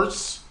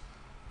Force.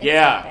 It's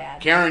Yeah, not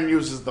bad. Karen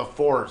uses the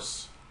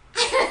Force.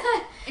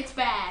 It's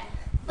bad.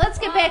 Let's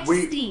get back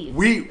to Steve.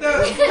 We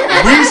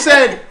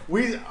said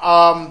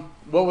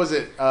what was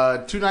it?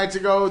 3 nights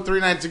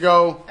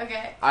ago.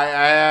 Okay. I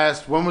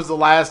asked when was the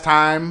last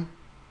time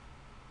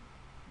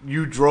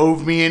you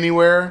drove me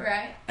anywhere,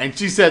 Right. and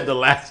she said the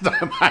last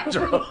time I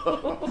drove.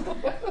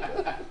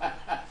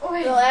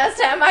 The last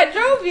time I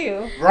drove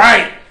you.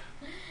 Right.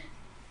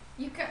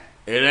 You can.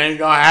 It ain't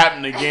gonna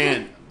happen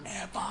again.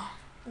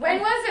 When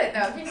was it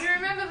though? Can you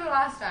remember the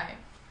last time?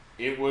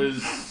 It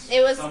was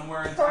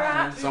Somewhere in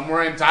Thailand.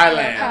 somewhere in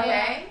Thailand,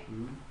 Okay.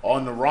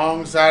 on the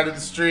wrong side of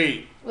the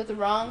street. with the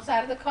wrong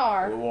side of the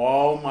car.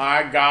 Oh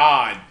my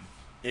God.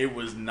 It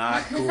was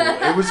not cool.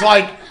 It was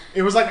like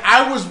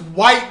I was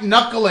white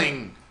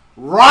knuckling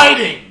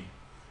riding.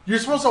 You're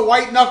supposed to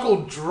white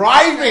knuckle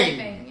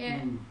driving. Yeah.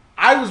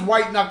 I was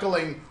white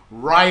knuckling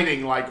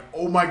riding like,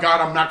 oh my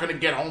God, I'm not gonna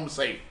get home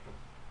safe.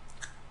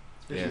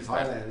 Especially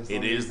Thailand, it's It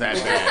not is easy. that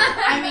bad.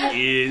 I mean, It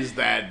is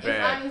that if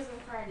bad. I was in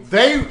Fridays,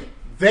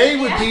 They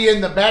would be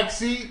in the back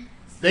seat.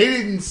 They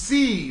didn't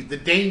see the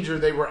danger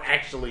they were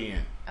actually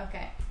in.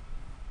 Okay.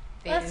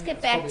 Let's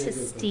get back probably to a good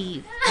thing.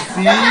 Steve. Steve,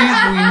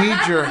 we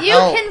need your You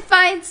help. can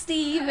find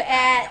Steve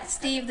at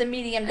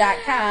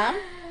stevethemedium.com,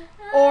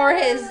 or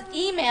his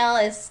email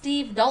is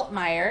Steve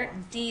Dultmeyer,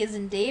 D as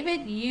in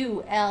David,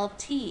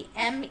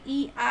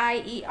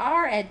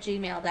 ULTMEIER at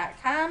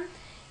gmail.com,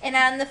 and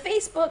on the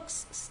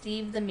Facebooks,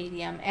 Steve the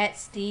Medium at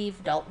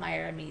Steve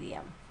Dultmeyer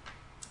Medium.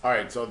 All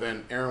right, so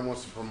then Aaron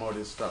wants to promote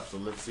his stuff, so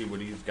let's see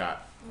what he's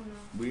got.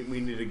 We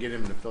need to get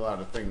him to fill out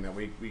a thing that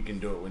we can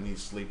do it when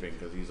he's sleeping,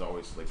 because he's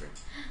always sleeping.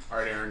 All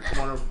right, Aaron,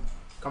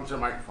 come to the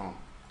microphone.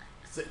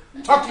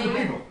 Talk to the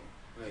people.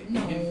 Wait, you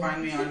can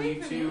find me on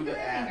YouTube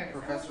at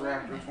Professor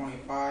Raptor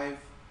 25.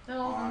 So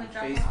On the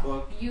drop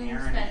Facebook, off, you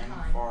Aaron spend M.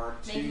 time Far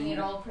making 2. it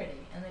all pretty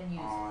and then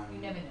use On it.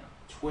 You never know.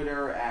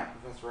 Twitter at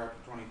Professor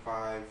Raptor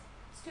 25.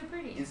 It's too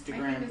pretty. Instagram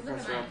My fingers, look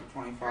at Professor mine. Raptor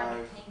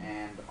 25.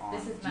 And on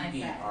This is my size.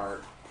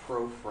 DeviantArt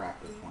Prof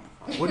Raptor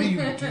 25. What do you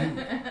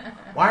do?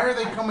 Why are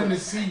they coming to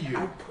see I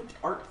you? put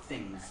art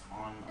things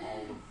on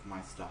all of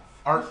my stuff.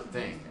 Art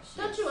things.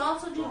 don't you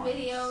also do Drawings.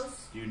 videos?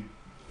 You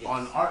Yes,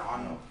 on art?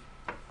 on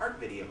art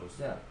videos.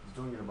 Yeah, he's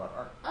doing it about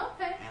art.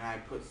 Okay. And I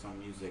put some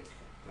music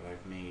that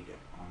I've made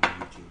on the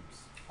YouTubes.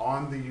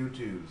 On the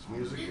YouTubes,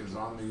 music is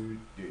on the.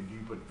 Do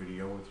you put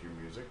video with your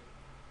music?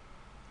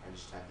 I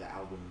just have the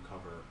album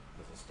cover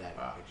with a static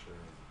Wow. picture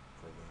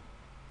for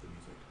the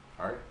music.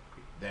 All right,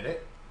 that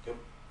it? Yep.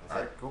 That's All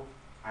right, it. cool.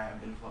 I have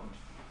been plugged.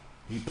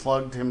 He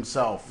plugged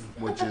himself,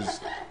 which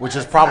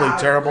is probably Wow,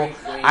 terrible.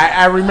 great way.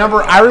 I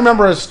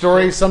remember a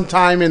story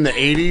sometime in the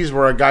 '80s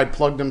where a guy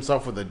plugged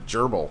himself with a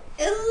gerbil.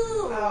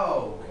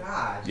 Oh,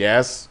 God.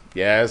 Yes,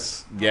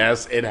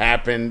 it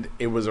happened.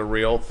 It was a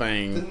real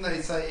thing. Didn't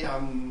they say,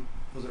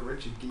 was it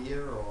Richard Gere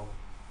or...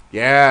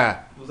 Yeah,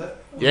 Was that?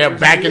 Yeah, was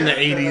it back Richard in the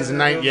Gere? 80s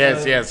and There was 90s.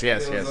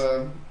 Yes. there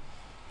was,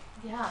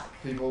 Yuck.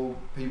 people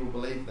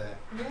believe that.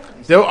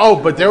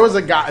 But there was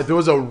a guy. There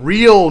was a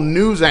real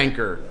news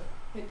anchor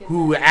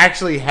who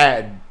actually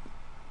had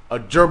a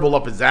gerbil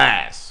up his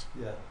ass.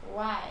 Yeah.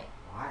 Why?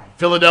 Why?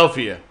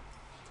 Philadelphia.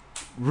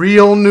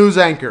 Real news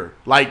anchor.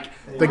 Like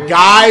the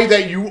guy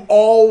that you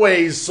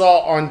always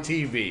saw on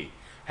TV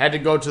had to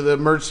go to the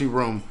emergency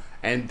room,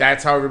 and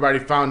that's how everybody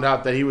found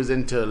out that he was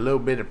into a little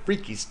bit of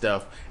freaky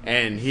stuff,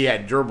 and he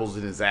had gerbils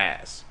in his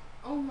ass.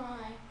 Oh my.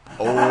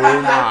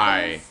 Oh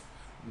my.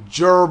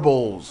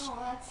 Gerbils. Oh,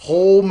 that's.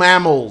 Whole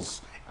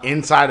mammals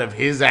inside of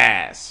his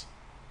ass.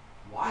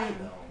 Why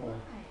though?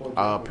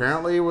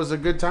 Apparently, it was a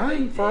good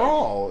time for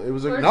all. It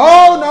was a For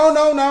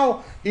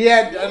no. He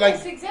had Yes,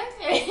 like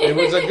exactly. it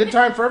was a good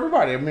time for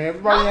everybody. I mean,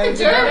 everybody had a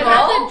good time.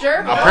 Not the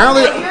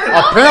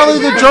gerbil. Apparently,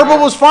 the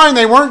gerbil was fine.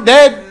 They weren't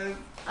dead.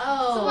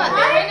 Oh. So what?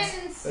 They're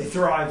innocent. They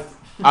thrived.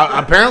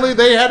 Apparently,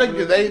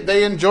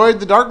 they enjoyed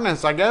the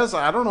darkness. I guess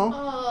I don't know.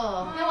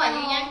 Oh. No, what?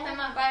 You yanked them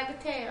up by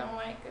the tail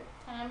like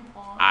a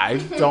tampon. I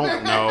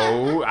don't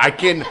know.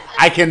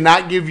 I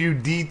cannot give you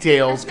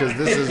details because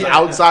this is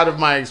outside of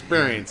my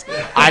experience.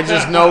 I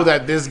just know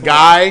that this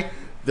guy,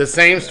 the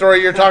same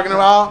story you're talking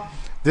about,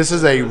 this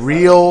is a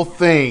real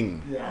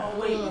thing. Oh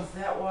wait, is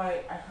that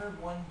why I heard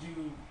one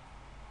dude?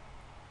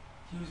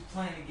 He was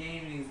playing a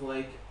game and he's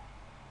like,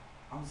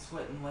 "I'm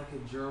sweating like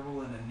a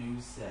gerbil in a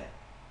news set."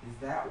 Is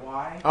that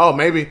why? Oh,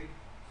 maybe.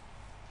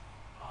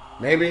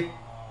 Maybe.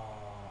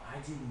 Oh, I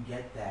didn't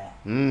get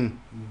that. Mm.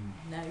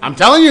 No, I'm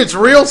telling you, it's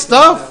real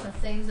stuff. The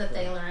things that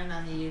they learn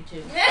on the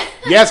YouTube.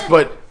 Yes,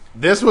 but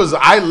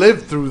I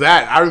lived through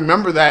that. I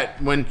remember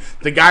that when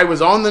the guy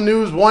was on the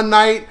news one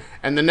night,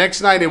 and the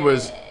next night it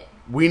was,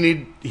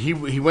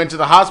 he went to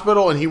the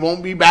hospital and he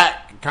won't be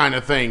back kind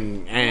of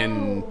thing.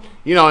 And,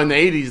 you know, in the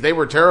 80s, they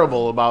were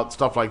terrible about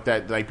stuff like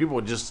that. Like, people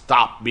would just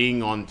stop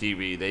being on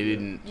TV. They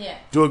didn't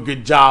do a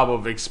good job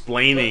of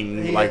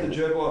explaining. He like, had the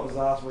gerbil up his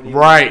ass when he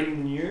right. was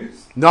reading the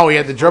news. No, he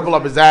had the dribble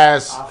up his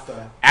ass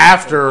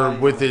after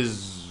with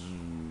his,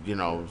 you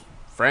know,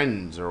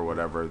 friends or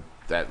whatever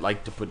that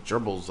like to put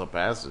dribbles up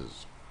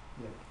asses.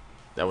 Yeah.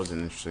 That was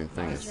an interesting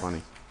thing. It's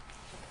funny.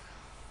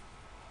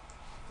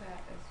 That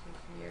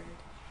is weird.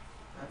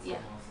 Yeah.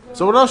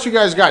 So what else you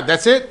guys got?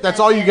 That's it? That's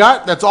all you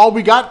got? That's all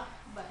we got?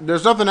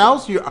 There's nothing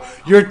else?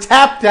 You're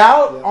tapped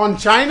out on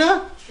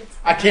China?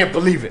 I can't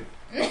believe it.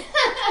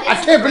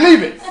 I can't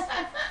believe it.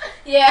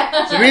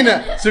 Yeah.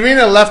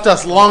 Serena left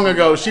us long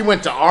ago. She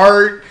went to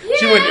art.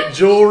 She went to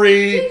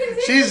jewelry.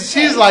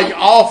 She's like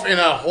off in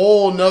a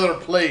whole nother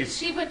place.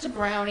 She went to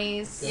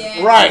brownies.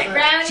 Yeah. Right.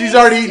 Brownies, She's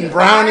already eating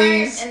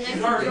brownies. And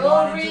then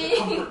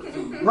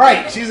jewelry.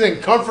 Right. She's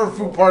in comfort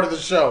food part of the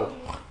show.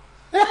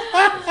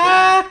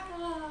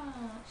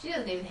 She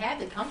doesn't even have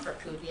the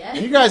comfort food yet.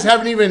 And you guys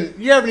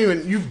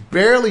you've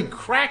barely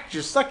cracked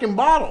your second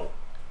bottle.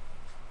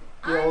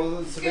 Yeah,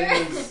 well,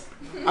 Serena's,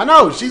 I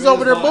know, she's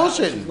over there not-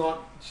 bullshitting.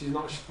 She's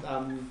not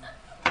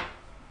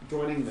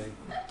joining me.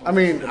 I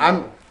mean,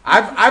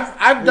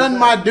 I've done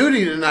my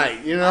duty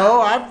tonight. You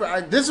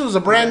know, this was a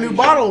brand new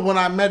bottle when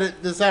I met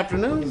it this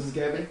afternoon. Mrs.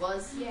 Gabby? It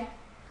was. Yeah.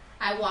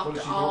 I What walked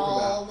did she talk all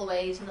about? the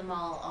way to the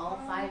mall, all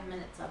 5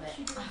 minutes of it.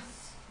 She did.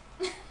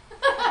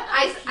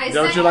 I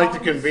Don't sent, you like the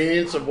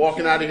convenience of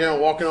walking out of here and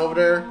walking over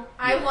there?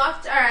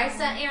 I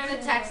sent Aaron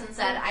a text and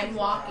said, I'm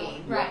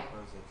walking. Right.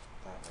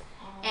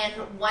 And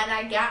when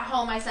I got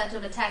home, I sent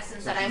him a text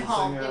and said, I'm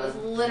home. It was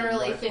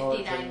literally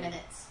 59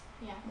 minutes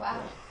Yeah.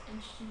 Wow.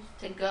 And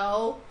she's to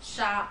go,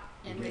 shop,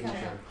 and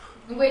return.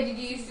 Where did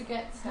you used to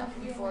get stuff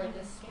before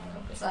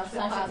this?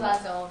 Sunshine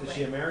Plaza. Is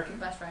she American?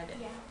 Best Friday.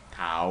 yeah.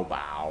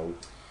 Taobao.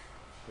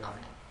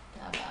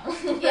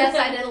 Yes,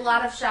 I did a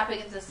lot of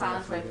shopping at the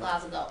Salisbury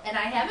Plaza though, and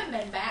I haven't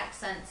been back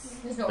since.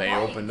 There's no They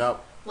light. opened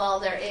up. Well,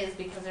 there is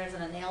because there's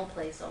a nail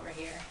place over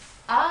here.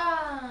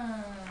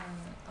 Ah.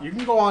 You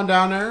can go on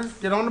down there,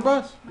 get on the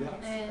bus. Yeah.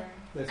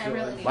 That's I your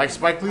really life. need Like to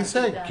Spike get Lee my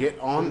said, feet done. get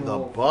on the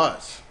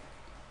bus.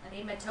 I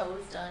need my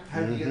toes done.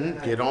 How do you get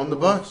that? Get on the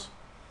bus.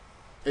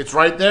 It's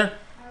right there,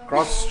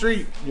 across the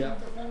street. Yeah.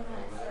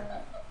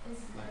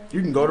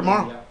 You can go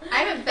tomorrow. Yeah. I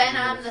haven't been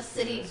on the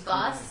city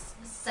bus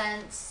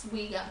since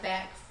we got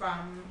back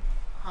from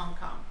Hong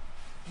Kong.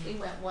 We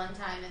went one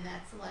time, and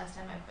that's the last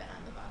time I've been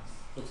on the bus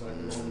Looks like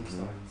the Rolling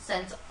Stones.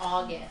 since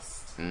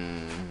August.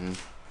 hmm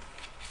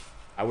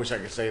I wish I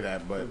could say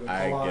that, but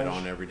I get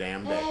on every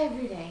damn day.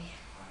 Every day.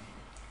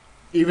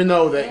 Even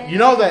though that you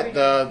know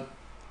that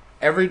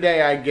every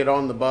day I get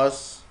on the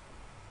bus,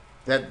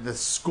 that the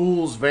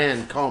school's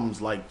van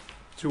comes like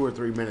 2 or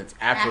 3 minutes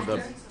after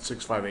the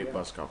 658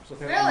 bus comes.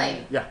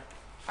 Really? Yeah,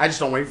 I just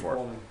don't wait for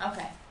it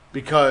Okay.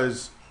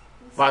 because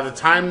by the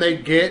time they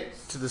get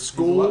to the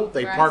school,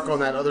 they Right. park on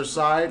that other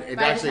side. It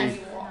By the actually, time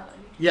you walk.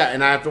 yeah,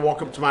 and I have to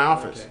walk up to my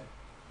office. Okay.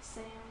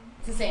 Sam.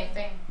 It's the same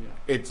thing.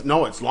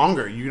 It's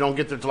longer. You don't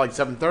get there till like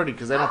 7:30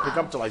 because they don't pick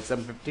up till like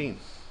 7:15.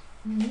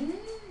 And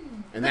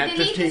But that they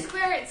leave 15. the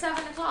square at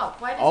 7 o'clock.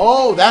 Why does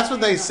Oh, it that's what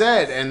they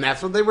said, and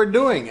that's what they were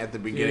doing at the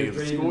beginning of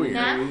the Dream school and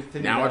year.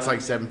 everything. Now it's like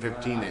A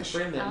 7:15ish,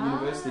 friend at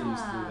university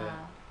used to do that.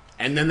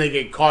 and then they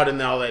get caught in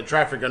all that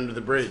traffic under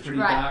the bridge. Pretty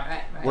Right, dark.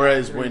 right, right.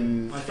 Whereas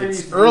when My friend it's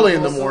used to do early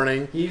in the also-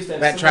 morning, he used to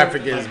have that similar,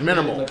 traffic is like,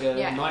 minimal. Like a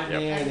Yeah. nightmare,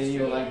 and then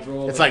you like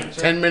draw. It's the like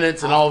picture. 10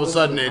 minutes, and all of a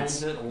sudden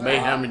Afterwards, it's paint it, or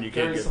mayhem, and you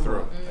can't very get similar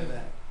through. like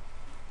that.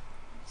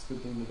 It's a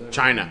good thing to do.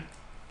 China,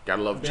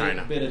 gotta love Better-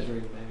 China. Better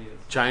dream, maybe.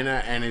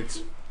 China and its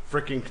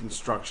freaking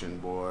construction,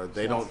 boy.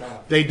 They Small don't.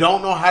 stuff. They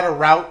don't know how to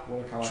route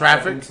Watercolor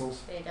traffic.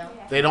 pencils. They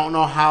don't They don't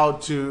know how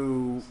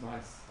to It's nice.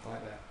 I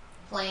like that.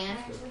 plan. I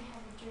actually have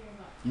a dream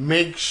about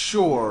make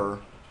sure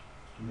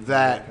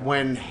that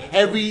when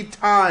heavy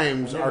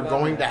times are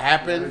going to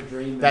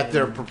happen, that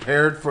they're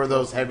prepared for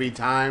those heavy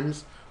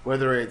times.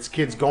 Whether it's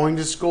kids going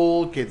to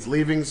school, kids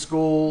leaving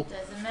school,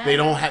 Doesn't matter. they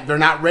don't have. They're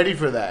not ready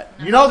for that.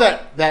 You know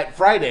that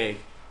Friday,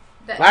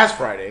 last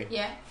Friday,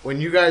 Yeah.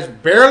 when you guys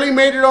barely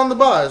made it on the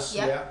bus.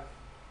 Yep. Yeah.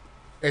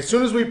 As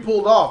soon as we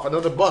pulled off,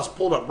 another bus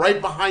pulled up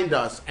right behind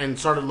us and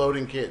started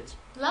loading kids,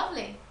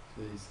 Lovely.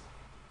 Jeez.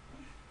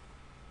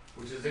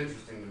 which is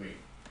interesting to me.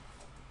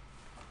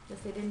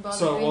 Just they didn't bother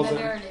So doing that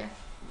wasn't- earlier.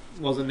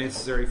 Wasn't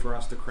necessary for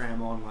us to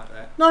cram on like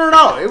that.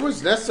 No. It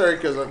was necessary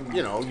because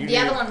you know you The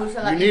other one was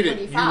like you needed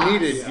pretty fast. you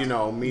needed Yeah. you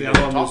know me The to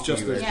other one talk was to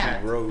just you as as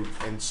bad. you rode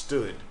and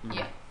stood.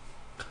 Yeah.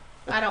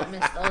 I don't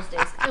miss those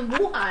days. In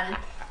Wuhan,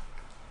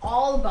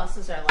 all the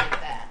buses are like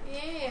that.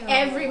 Yeah.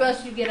 Every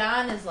bus you get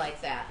on is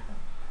like that.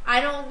 I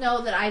don't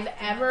know that I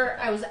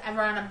was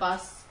ever on a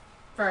bus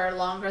for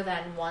longer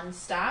than one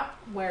stop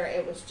where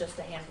it was just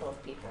a handful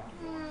of people.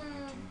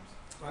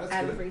 Oh,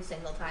 that's good. Every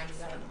single time you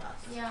got on the bus.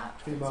 Yeah.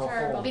 Female It's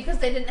terrible. form. Because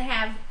they didn't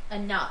have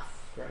enough.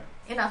 Great.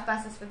 Enough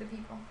buses for the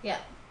people. Yeah.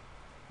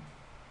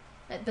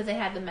 But they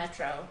had the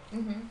metro.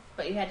 Mm-hmm.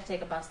 But you had to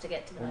take a bus to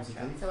get to the When's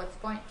metro. it So what's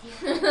the point?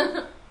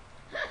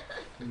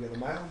 You got the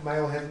mail?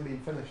 Mail hasn't been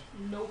finished.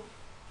 Nope.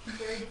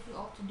 Very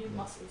difficult to do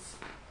buses.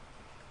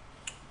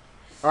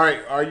 All right,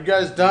 are you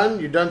guys done?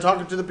 You done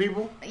talking to the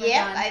people?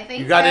 Yeah, I think.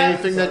 You got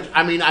anything that?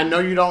 I mean, I know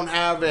you don't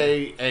have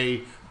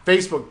a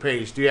Facebook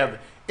page. Do you have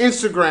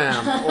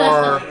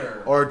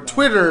Instagram or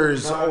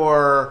Twitters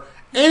or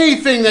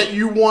anything that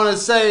you want to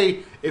say?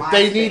 If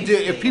they need to,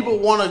 if people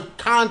want to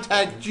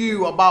contact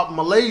you about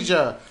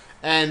Malaysia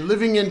and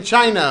living in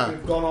China,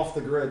 We've gone off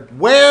the grid.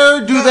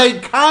 where do they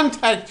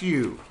contact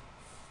you?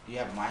 Do you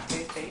have a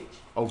MySpace page?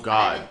 Oh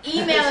God!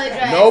 Email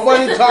address.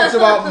 Nobody talks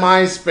about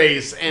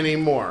MySpace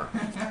anymore. I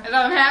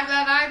don't have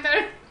that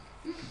either.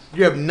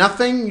 You have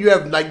nothing. You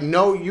have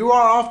You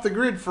are off the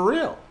grid for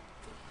real.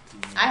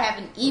 I have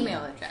an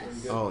email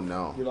address. Oh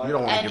no! You You like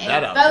don't want to And give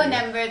that a out. phone do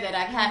you? number that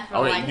I've had for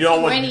Oh, wait, like you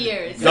don't 20 want-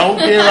 years. Don't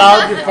give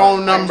out your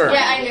phone number.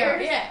 Yeah, I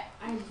know. Yeah.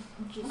 I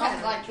just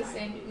Sounds like the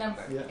same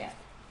number. Yeah. Yeah.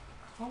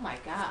 Oh my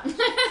gosh.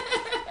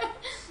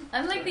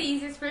 I'm like the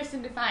easiest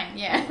person to find.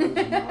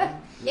 Yeah.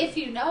 If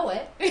you know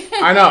it.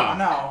 I know.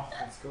 No.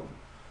 That's cool.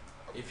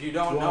 If you You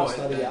don't know want to it,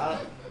 study then- art?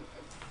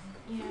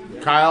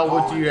 Yeah. Kyle,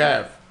 what do you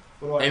have?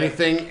 What do I have?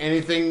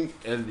 Anything?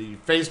 The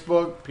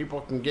Facebook,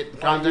 people can get in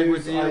contact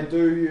with I you.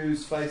 do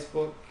use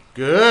Facebook. I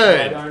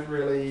Good. don't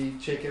really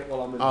check it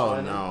while I'm in Oh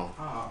China. no.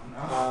 Oh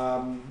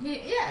no.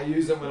 I Yeah.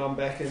 use it when I'm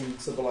back in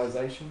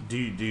civilization. Do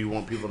you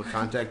want people to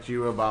contact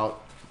you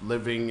about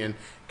living in?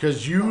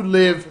 Because you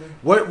live.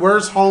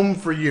 Where's home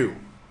for you?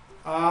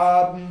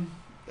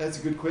 That's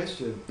a good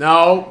question.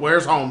 No,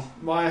 where's home?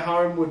 My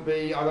home would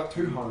be, I got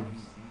two homes.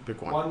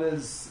 Pick one. One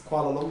is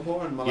Kuala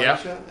Lumpur in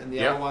Malaysia, and the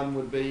Yep. other one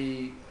would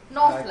be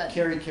Northland.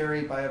 Kerry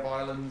Kerry, Bay of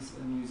Islands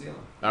in New Zealand.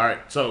 All right.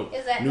 So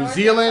Is that New north or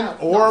Zealand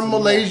south? or North,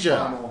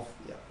 Malaysia? North,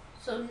 yeah.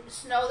 So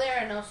snow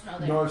there or no snow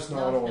there? No snow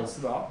at all. No. It's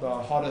the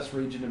hottest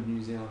region of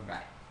New Zealand. Right.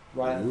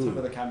 Right at the tip Ooh.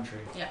 of the country.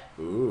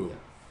 Ooh,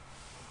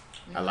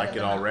 I like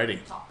it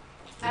already.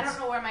 I don't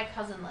know where my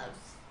cousin lives.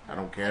 I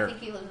don't I care. think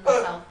he lives in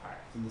the south part.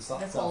 In the South,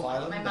 The South cold.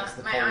 Island. My, that's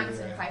the my cold aunt's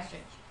in area. Christchurch.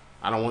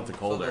 I don't want the So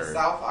cold the area.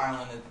 South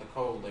Island is the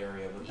cold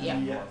area, but the Yeah.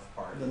 north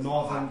part The is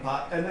northern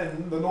hot. part, and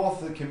then the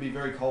north it can be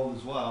very cold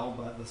as well,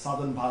 but the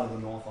southern part of the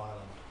North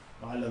Island.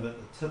 I live at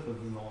the tip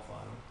of the North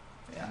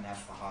Island. And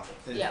that's the hottest.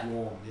 It's Yeah.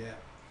 warm, yeah.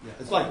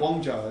 It's like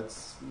Guangzhou.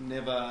 It's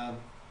never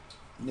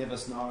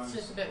snows. It's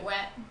just a bit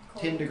wet.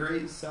 Cold. 10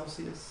 degrees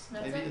Celsius,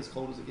 That's maybe it? as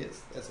cold as it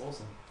gets. That's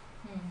awesome.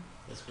 Hmm.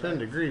 That's great. 10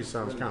 degrees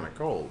sounds kind of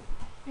cold.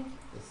 That's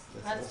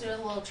Let's awesome. do a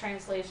little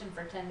translation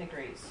for 10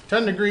 degrees.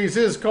 10 degrees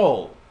is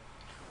cold.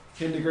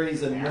 10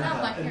 degrees in Yeah, winter.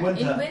 not like in that.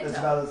 winter, In winter. it's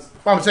about as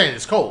Well, I'm saying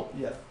it's cold.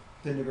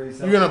 10 degrees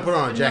You're Celsius. gonna put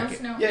on a No jacket.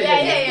 snow.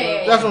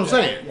 Yeah. That's what I'm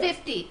saying. Yeah.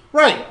 50.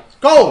 Right.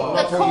 Cold. The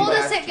Not talking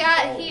coldest about it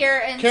got cold. here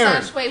in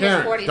Karen, Sunshine was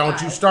Karen, 45.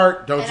 don't you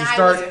start. Don't And you I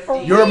start.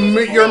 was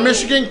Your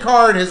Michigan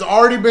card has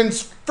already been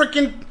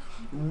freaking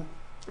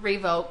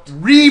revoked.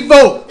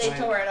 revoked. They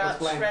tore it up, Let's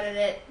blame- shredded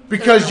it.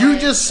 Because threw it you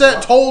away.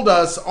 just told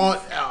us on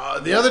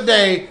the other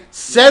day,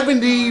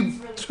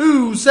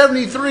 72,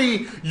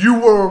 73, you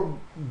were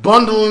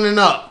bundling it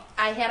up.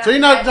 I had So you're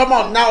not talking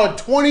about now a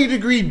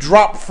 20-degree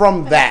drop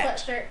from that.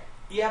 sweatshirt.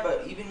 Yeah,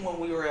 but even when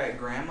we were at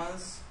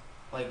grandma's,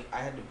 like I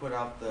had to put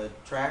out the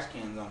trash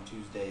cans on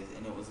Tuesdays,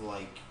 and it was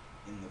like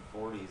in the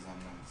 40s.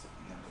 I'm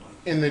sitting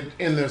there like.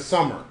 In the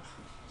summer.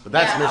 But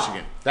that's Yeah.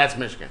 Michigan. That's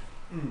Michigan.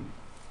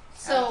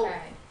 So, Okay.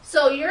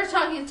 so you're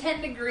talking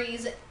 10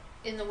 degrees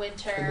in the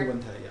winter. In the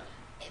winter, yeah.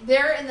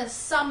 They're in the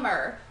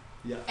summer,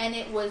 Yeah. and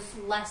it was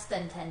less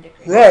than 10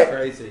 degrees. Right.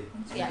 Crazy.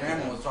 Yeah.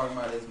 Grandma was talking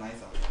about it's nice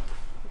out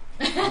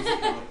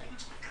there.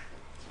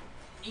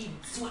 Need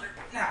sweater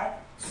now.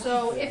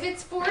 So if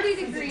it's 40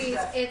 degrees,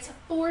 it's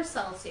 4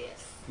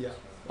 Celsius. Yeah.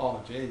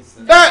 Oh, jeez.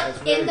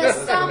 In the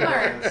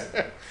summer.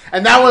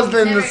 And that was in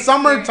the Very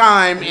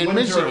summertime In in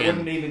winter, it Michigan.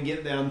 wouldn't even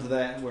get down to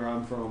that where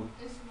I'm from.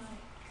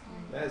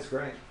 That's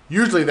great.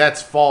 Usually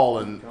that's fall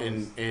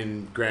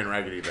in Grand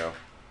Rapids, though.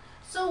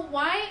 So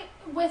why,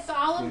 with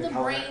all of You the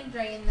know brain that.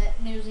 drain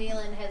that New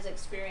Zealand has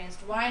experienced,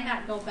 why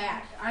not go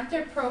back? Aren't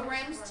there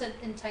programs to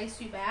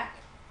entice you back?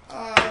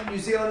 New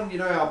Zealand,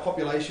 our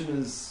population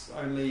is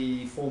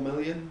only 4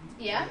 million.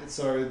 Yeah.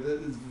 So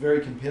it's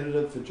very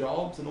competitive for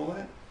jobs and all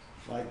that.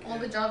 Like All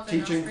the jobs in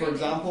teaching, for Australia,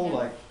 example, yeah.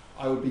 like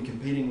I would be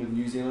competing with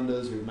New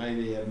Zealanders who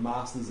maybe have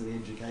masters in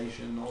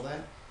education and all that.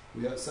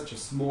 We have such a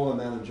small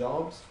amount of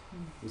jobs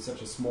with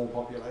such a small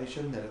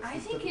population that it's I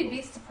it's think difficult. you'd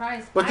be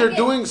surprised. But I they're get-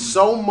 doing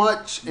so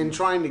much in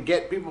trying to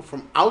get people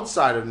from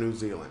outside of New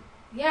Zealand.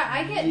 Yeah,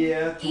 I get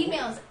Yeah,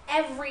 emails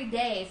every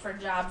day for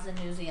jobs in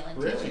New Zealand,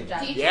 Really? teaching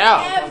jobs.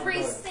 Yeah.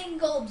 Every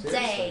single Seriously,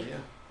 day. yeah.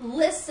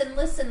 Lists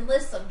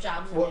of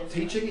jobs in New What,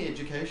 Zealand. teaching,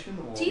 education?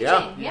 Or? Teaching,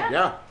 Yeah.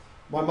 yeah.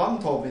 My mum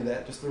told me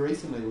that just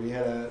recently. We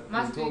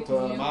Must be talked to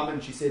her new. mum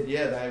and she said,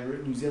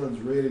 New Zealand's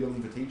really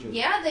looking for teachers.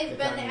 Yeah, they've They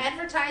been kinda-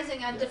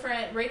 advertising on Yeah.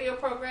 different radio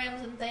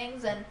programs and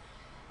things. And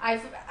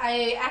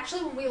I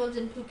actually, when we lived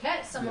in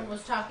Phuket, someone Yeah.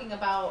 was talking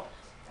about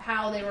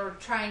how they were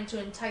trying to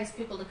entice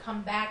people to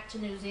come back to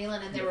New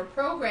Zealand, and there were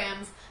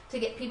programs to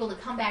get people to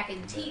come back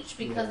and teach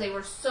because they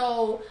were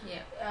so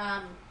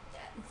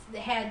they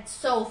had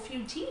so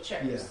few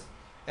teachers.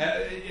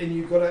 And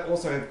you've got to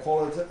also have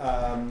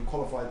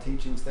qualified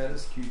teaching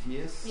status,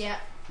 QTS. Yeah.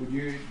 Would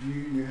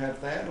you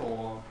have that,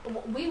 or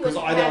we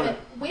wouldn't have it?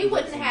 We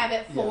wouldn't have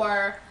it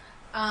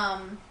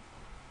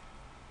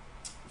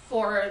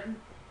for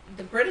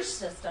the British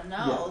system.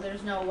 No,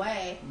 there's no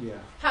way. Yeah.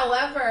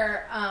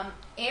 However,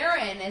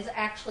 Erin is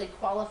actually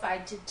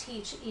qualified to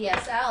teach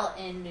ESL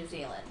in New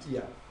Zealand.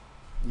 Yeah.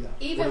 Yeah.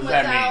 Even what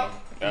does without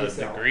that mean?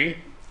 A degree?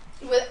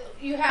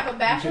 You have a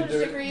bachelor's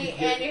degree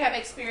and you have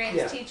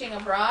experience teaching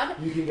abroad.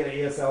 You can get an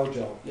ESL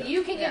job. Yeah.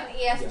 You can get an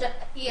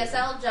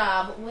ESL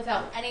job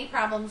without any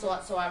problems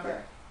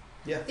whatsoever.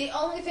 Yeah. The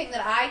only thing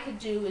that I could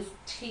do is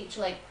teach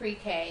like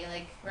pre-K,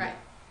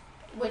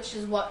 which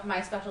is what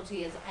my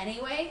specialty is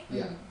anyway.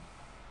 Yeah.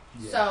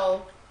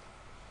 So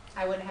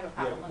I wouldn't have a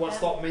problem with what that.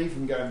 stopped me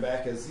from going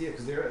back is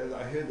because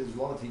I heard there's a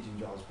lot of teaching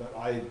jobs, but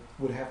I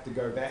would have to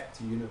go back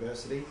to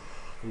university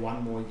for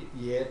one more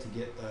year to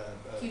get the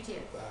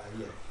QTS.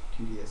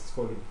 QTS. It's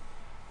called a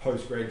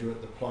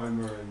postgraduate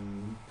diploma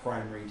in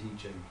primary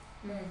teaching,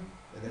 and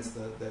that's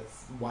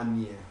 1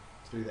 year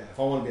to do that. If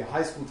I want to be a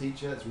high school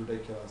teacher, it's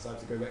ridiculous. I have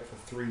to go back for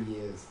 3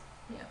 years.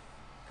 Yeah,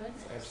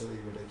 goodness, it's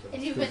absolutely ridiculous.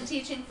 And you've been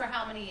teaching for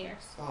how many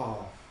years?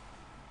 Oh,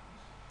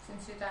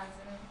 since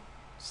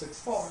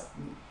 2006.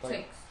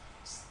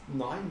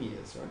 9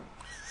 years, right?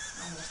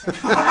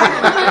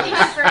 When did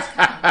you first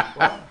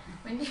come?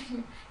 When did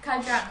you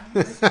come down?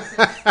 You're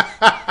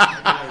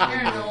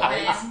an old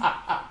man.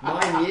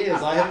 9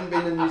 years. I haven't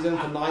been in New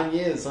Zealand for 9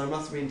 years, so I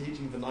must have been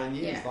teaching for 9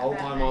 years. Yeah, the whole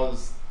time I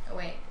was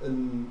away,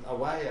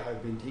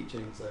 I've been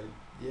teaching. So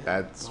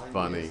that's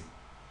funny. Years.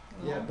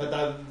 Yeah,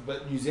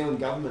 but New Zealand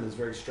government is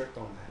very strict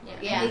on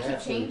that. Yeah, they keep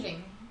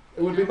changing.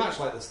 It would be much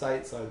like the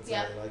States, I'd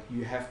say. Like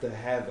you have to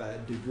have a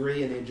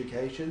degree in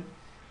education,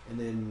 and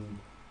then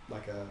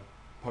like a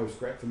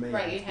postgrad for me.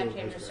 Right, you have to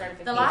have your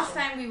certification. The last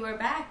time we were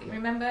back,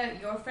 remember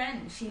your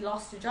friend? She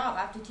lost her job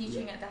after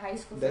teaching at the high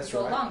school for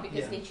so long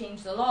because they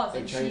changed the laws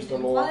and she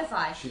didn't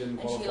qualify. She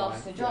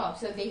lost her job.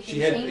 So she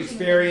had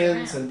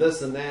experience and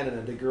this and that and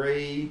a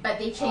degree. But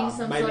they changed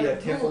some maybe sort of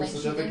a TEFL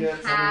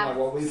certificate, something like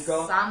what we've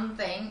got.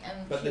 Something,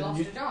 and she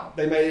lost her job.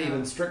 They made it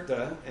even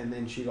stricter, and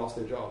then she lost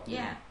her job.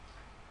 Yeah.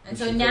 And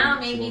so now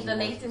maybe the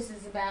latest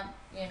is about,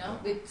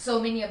 with so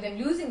many of them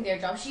losing their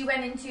jobs, she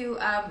went into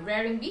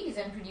rearing bees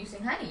and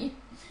producing honey.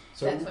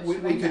 So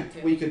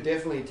we could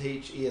definitely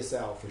teach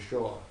ESL for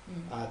sure.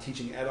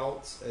 Teaching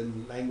adults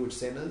in language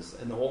centres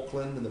in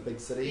Auckland and the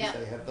big cities,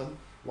 they have them.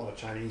 A lot of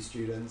Chinese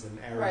students and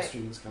Arab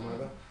students come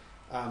over.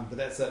 But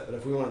that's it. But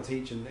if we want to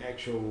teach in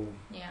actual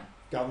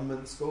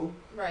government school,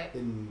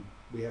 then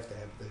we have to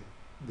have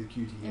the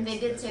QTS. And they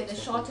did say the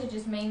shortage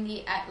is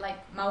mainly at like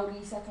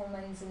Maori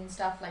settlements and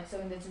stuff so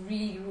in those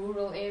really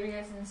rural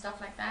areas and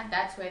stuff like that.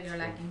 That's where they're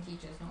lacking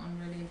teachers, not in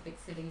really big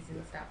cities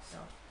and stuff. So.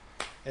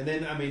 And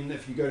then, I mean,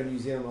 if you go to New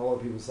Zealand, a lot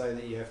of people say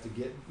that you have to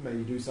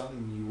maybe do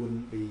something you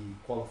wouldn't be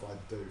qualified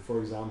to do. For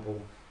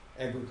example,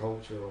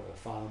 agriculture or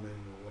farming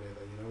or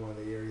whatever. One of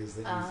the areas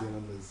that New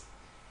Zealand is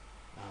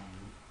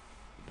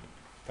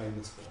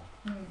famous for.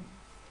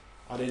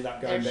 I'd end up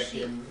going back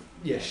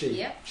there.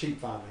 Sheep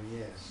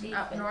farming. Sheep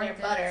and their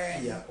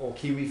butter. Or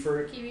kiwi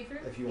fruit.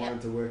 If you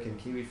wanted to work in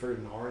kiwi fruit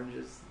and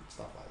oranges,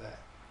 stuff like that.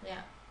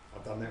 Yeah.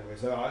 I've done that way.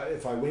 So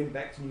if I went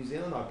back to New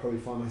Zealand, I'd probably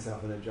find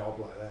myself in a job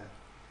like that.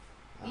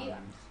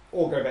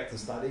 Or go back to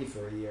study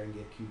for a year and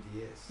get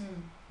QTS.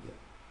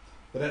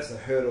 But that's the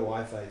hurdle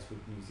I face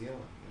with New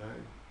Zealand.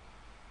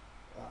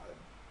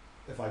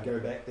 If I go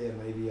back there,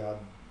 maybe I'd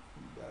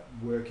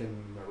work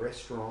in a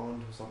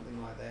restaurant or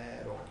something like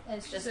that. Or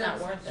it's just not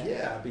worth it.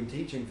 Yeah, I've been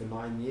teaching for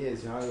 9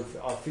 years. I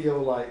feel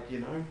like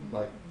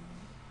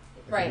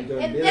right,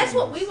 and that's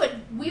what we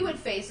would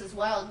face as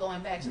well.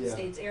 Going back to the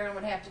States, Erin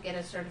would have to get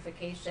a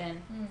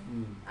certification.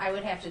 I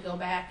would have to go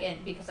back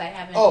because I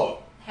haven't.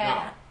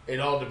 It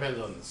all depends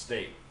on the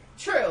state.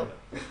 True,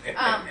 but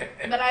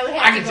I would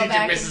have to go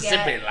back in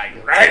Mississippi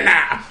right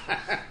now.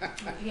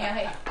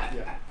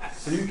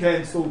 So you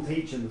can still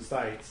teach in the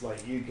States,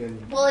 you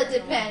can. Well, it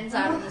depends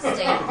on the state.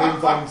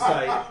 Depends on the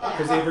state,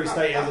 because every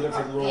state has a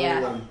different rule.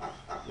 And,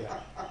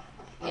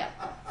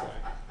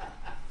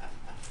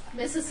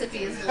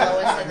 Mississippi is the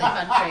lowest in the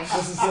country.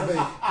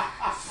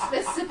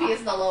 Mississippi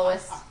is the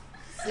lowest.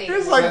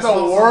 It's like the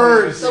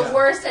worst. The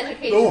worst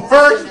education. The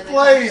worst system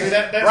place.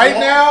 Right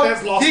now,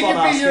 he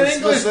can be your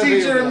English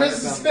teacher in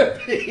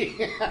Mississippi.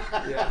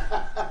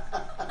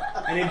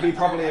 And he'd be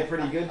probably a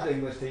pretty good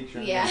English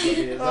teacher. Yeah.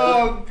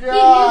 Oh, God. He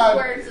uses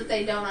words that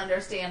they don't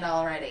understand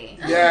already.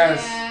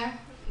 Yes.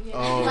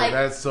 Oh,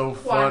 that's so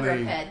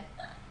funny.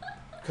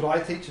 Could I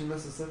teach in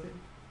Mississippi?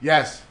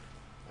 Yes.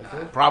 I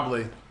could?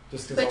 Probably.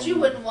 But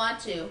you wouldn't want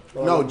to.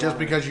 No, just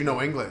because you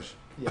know English.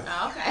 Yeah.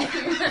 Oh, okay.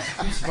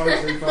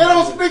 They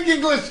don't speak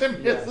English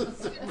in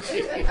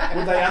Mississippi.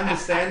 Would they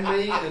understand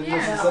me in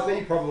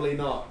Mississippi? Probably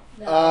not.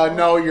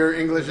 No, your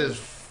English is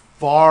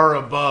far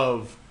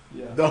above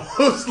Yeah.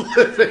 Those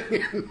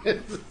living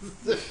in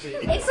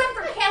Mississippi. Except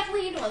for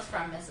Kathleen was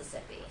from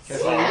Mississippi.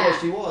 Kathleen, yeah,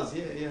 she was.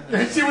 Yeah.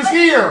 And she was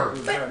here.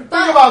 Think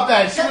But- about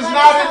that. She but was let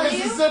not me in tell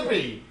you-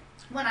 Mississippi.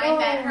 When I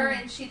met her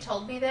and she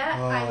told me that,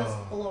 I was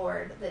Oh.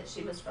 floored that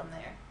she was from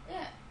there.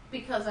 Yeah.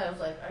 Because I was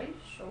like, are you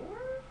sure?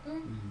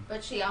 Mm.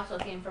 But she also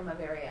came from a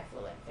very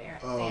affluent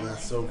Oh, family.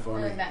 that's so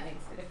funny. And that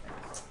makes the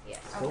difference. Yes.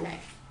 Cool. Okay.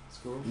 It's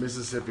cool.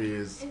 Mississippi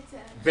is It's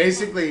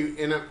basically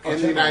in the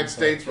Chipmunk. United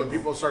States when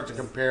people start to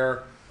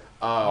compare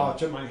Oh,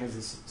 Chipmunk has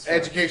this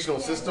educational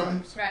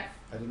systems. Right.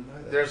 I didn't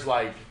know that. There's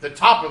like the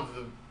top of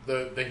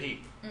the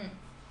heap. Mm.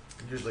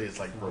 Usually it's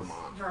like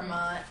Vermont.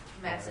 Vermont,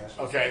 Massachusetts.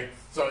 Okay,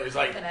 so it's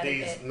like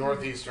Connecticut. these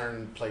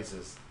northeastern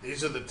places.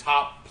 These are the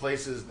top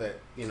places that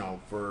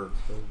for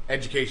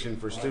education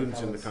for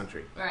students in the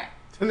country. Right.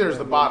 Then there's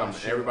the bottom.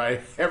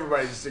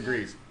 Everybody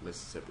disagrees.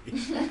 Mississippi.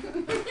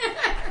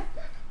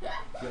 Yeah,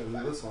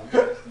 this one.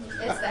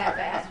 It's that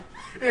bad.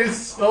 It's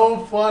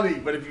so funny,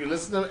 but if you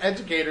listen to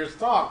educators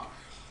talk,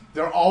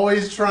 they're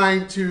always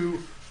trying to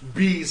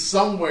be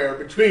somewhere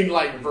between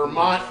like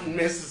Vermont and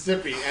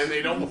Mississippi, and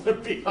they don't want to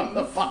be on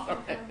the bottom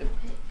end.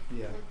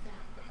 Yeah.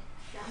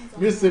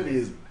 Mississippi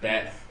is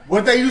bad.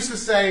 What they used to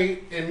say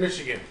in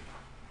Michigan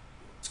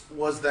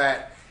was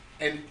that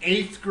an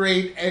 8th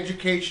grade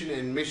education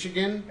in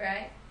Michigan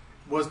Right.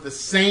 was the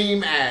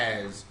same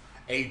as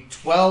a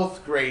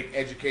 12th grade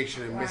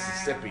education in Wow.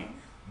 Mississippi.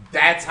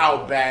 That's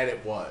how bad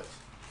it was.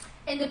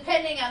 And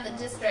depending on the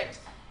district,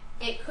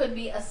 it could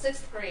be a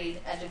 6th grade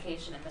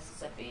education in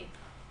Mississippi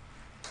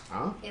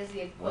Huh? is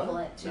the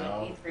equivalent to No.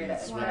 an 8th grade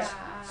It's education.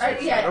 Wow. Or,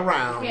 Switch that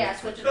around. Yeah,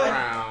 switch it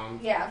around.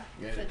 Yeah.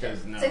 Yeah, switch it.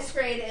 because no. 6th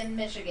grade in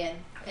Michigan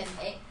and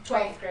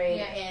 12th grade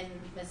Yeah. in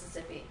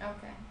Mississippi.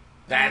 Okay.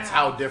 That's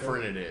how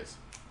different it is.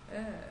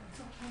 Ugh.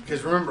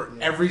 Because remember,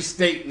 every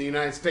state in the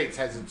United States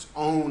has its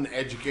own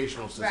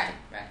educational system.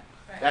 Right.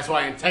 That's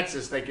why in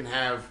Texas they can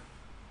have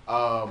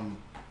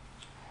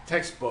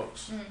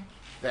textbooks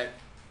that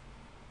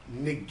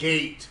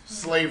negate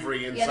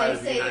slavery inside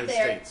of the United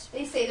States.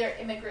 They say they're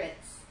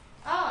immigrants.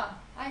 Oh,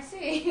 I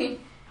see.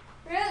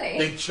 Really?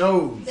 They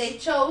chose. They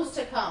chose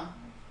to come.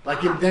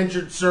 Like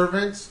indentured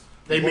servants,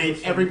 they made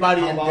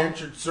everybody How about-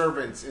 indentured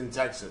servants in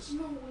Texas.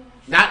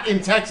 Not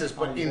in Texas,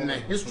 but in the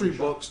history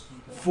books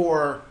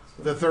for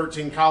the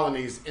 13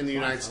 colonies in the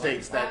United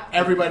States, that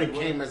everybody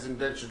came as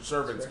indentured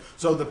servants.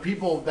 So the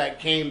people that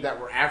came that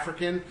were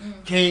African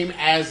came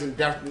as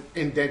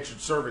indentured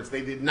servants.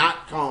 They did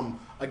not come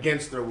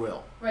against their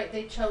will. Right,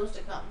 they chose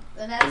to come.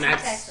 And that's, And in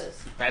that's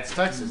Texas. That's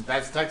Texas.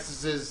 That's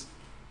Texas's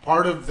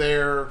part of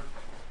their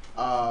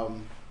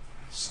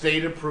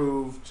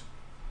state-approved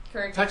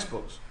Correct.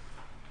 textbooks.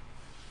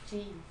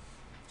 Jeez.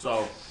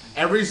 So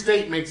every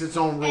state makes its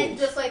own rules. And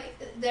just like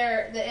in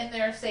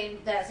their same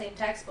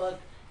textbook,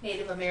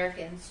 Native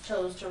Americans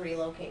chose to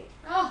relocate.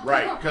 Oh.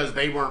 Right, because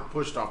they weren't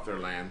pushed off their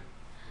land.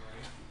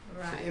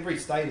 So every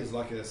state is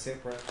like a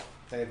separate.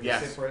 They have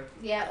Yes. separate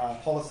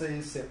Yep.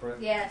 policies, separate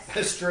Yes.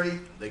 history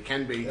They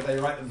can be. that they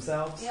write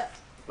themselves. Yep.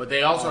 But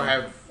they also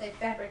have, They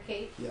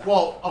fabricate. Yeah.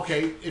 well,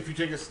 okay, if you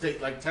take a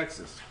state like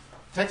Texas.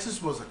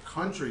 Texas was a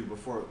country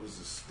before it was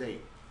a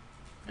state.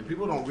 And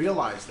people don't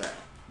realize that.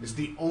 It's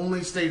the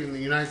only state in the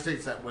United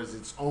States that was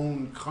its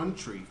own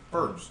country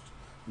first.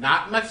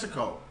 Not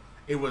Mexico.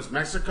 It was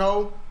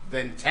Mexico,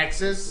 then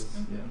Texas,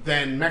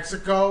 then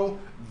Mexico,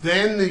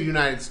 then the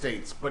United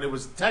States. But it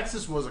was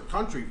Texas was a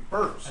country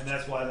first. And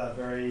that's why they're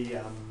very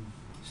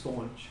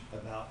staunch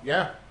about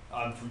Yeah.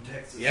 I'm from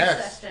Texas.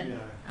 Yes. Secession. You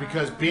know,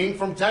 Because being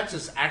from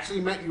Texas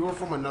actually meant you were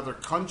from another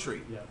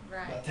country. yeah.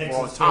 Right. But For a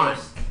Texas time.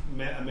 first,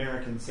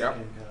 American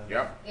second kind of.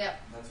 Yep.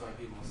 Yep. That's why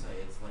people say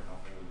it's like a whole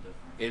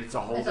different. It's a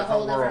whole It's a different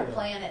whole world. different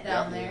planet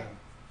down there.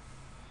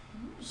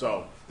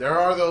 So there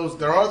are those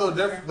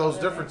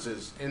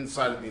differences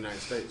inside of the United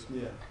States.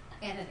 Yeah.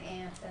 And an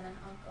aunt and an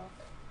uncle.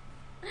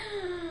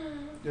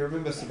 Do you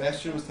remember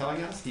Sebastian was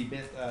telling us he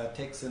met a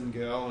Texan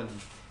girl and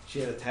she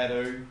had a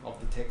tattoo of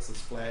the Texas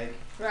flag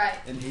Right.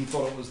 and he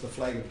thought it was the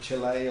flag of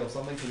Chile or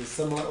something because it's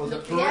similar. Was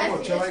it Peru Yes, or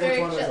it's Chile? Which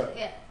very one is Chile. it?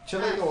 Yeah.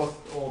 Chile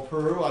or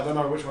Peru? I don't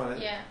know which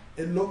one. Yeah.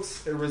 It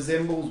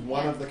resembles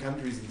one Yeah. of the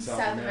countries in South,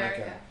 South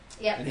America. America.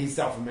 Yep. And he's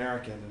South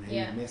American and he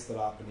Yeah. messed it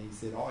up and he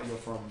said, "Oh, you're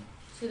from."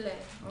 Chile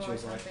And she or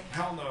was like, something.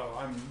 "Hell no,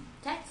 I'm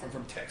Texas.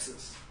 from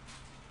Texas."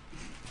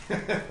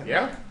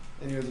 Yeah.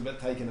 And he was a bit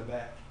taken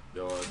aback.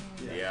 Yeah.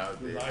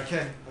 He was like,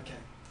 okay.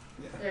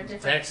 Yeah. They're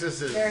different.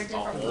 Texas is They're a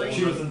different whole. breeds.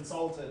 She was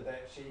insulted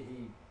that he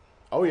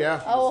Oh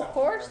yeah. Oh, was of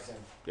course. South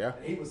American. Yeah.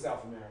 And he was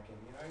South American,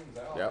 you know. He was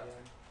like, oh, Yep.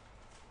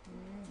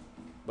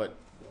 But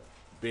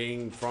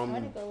being I from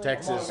wanna go with yeah.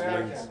 Texas I'm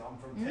American. means I'm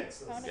from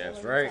Texas. I wanna That's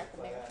go to right. South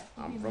America.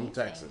 I'm from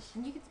Texas.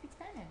 And you can speak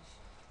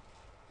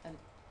Spanish.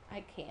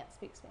 I can't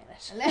speak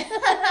Spanish.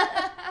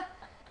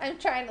 I'm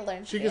trying to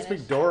learn She Spanish. can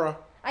speak Dora.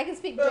 I can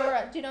speak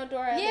Dora. Do you know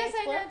Dora? the Yes, I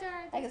Explorer? know Dora.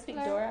 the I can speak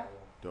Explorer.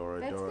 Dora.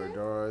 That's good.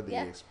 Dora the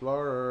Yeah.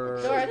 Explorer.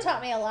 Dora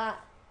taught me a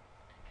lot.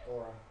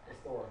 Dora.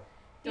 It's Dora.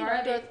 You Dora know,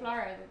 the Dora-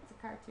 Explorer. That's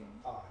a cartoon.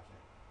 Oh,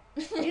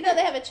 okay. You know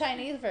they have a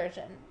Chinese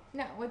version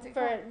No, what's it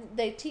for called?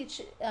 they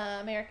teach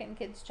American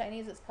kids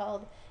Chinese. It's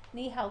called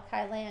Ni Hao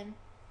Kai Lan.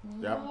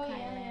 Yep. Oh,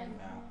 yeah.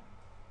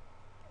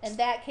 And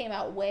that came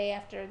out way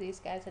after these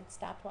guys had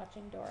stopped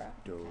watching Dora.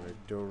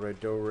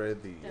 Dora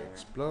the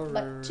Explorer.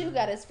 But Two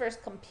got his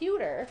first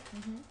computer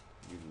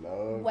You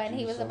love when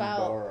he was some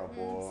about Dora,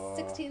 boy.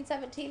 16,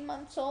 17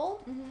 months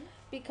old.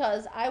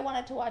 Because I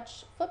wanted to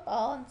watch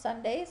football on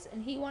Sundays,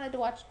 and he wanted to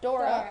watch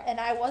Dora, and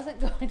I wasn't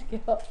going to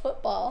give up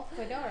football.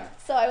 For Dora.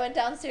 So I went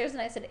downstairs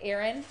and I said,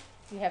 Aaron,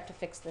 you have to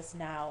fix this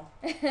now.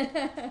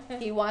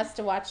 He wants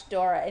to watch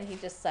Dora, and he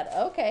just said,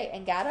 okay,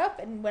 and got up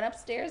and went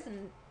upstairs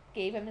and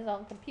gave him his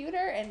own computer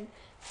and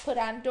put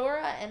on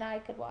Dora, and I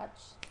could watch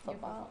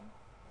football.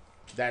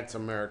 That's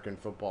American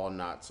football,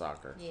 not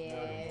soccer.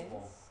 Yes.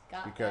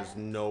 Got Because that.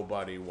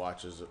 nobody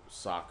watches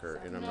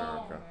soccer in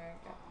America.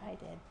 I did,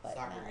 but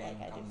Soccer not game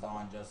like I do comes football.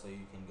 on just so you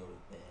can go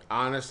to bed.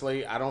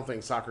 Honestly, I don't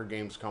think soccer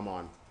games come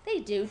on. They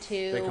do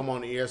too. They come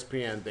on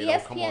ESPN. They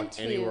don't come on ESPN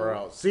too. anywhere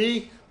else.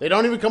 See? They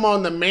don't even come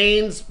on the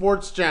main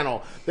sports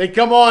channel. They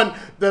come on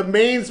the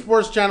main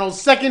sports channel's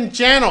second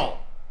channel.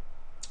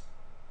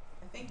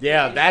 I think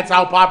Yeah, your that's issue-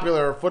 how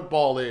popular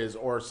football is,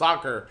 or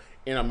soccer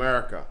in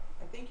America.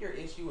 I think your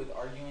issue with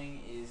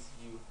arguing is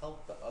you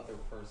help the other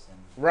person.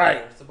 Right.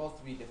 You're supposed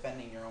to be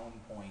defending your own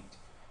point.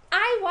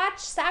 I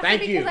watched soccer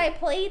Thank because you. I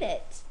played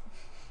it.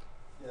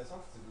 Yeah,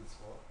 soccer's a good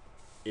sport.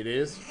 It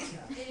is?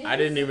 I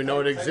didn't even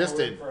know it Take my word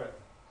existed. for it.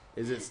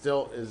 Is it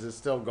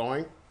still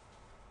going?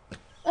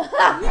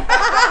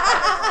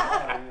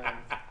 I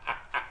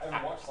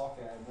haven't watched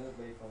soccer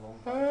admittedly for a long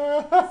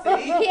time.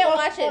 You can't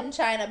watch it in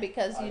China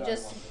because I you don't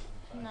just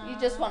watch it. you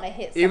just want to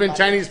hit Even somebody.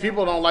 Chinese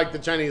people don't like the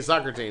Chinese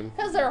soccer team.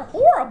 Because they're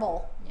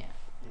horrible. Yeah,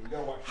 you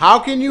gotta watch How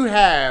can you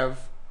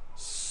have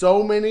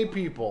so many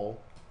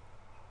people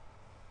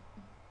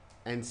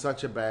and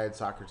such a bad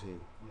soccer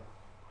team?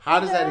 How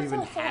does They're that even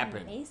also so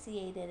happen?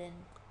 emaciated and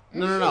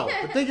No.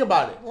 But think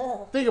about it.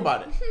 ugh. Think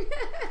about it.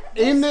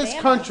 In this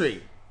stamina.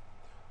 country,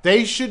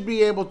 they should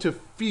be able to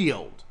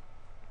field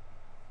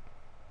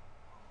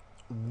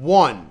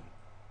one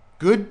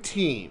good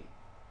team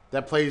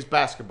that plays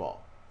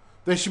basketball.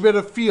 They should be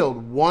able to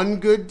field one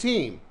good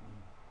team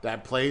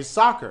that plays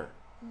soccer.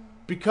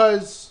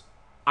 Because,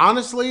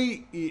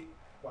 honestly,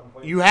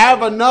 you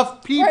have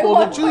enough people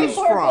to choose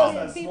 1.4 from.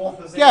 billion. a small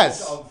percentage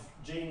Yes. of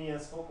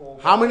genius football.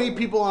 How many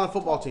people on a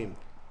football team?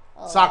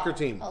 Soccer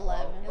team.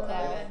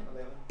 11.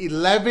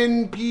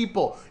 11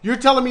 people. You're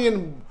telling me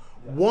in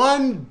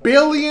 1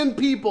 billion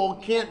people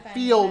can't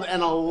field an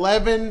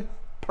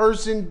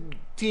 11-person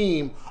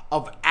team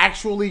of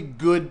actually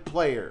good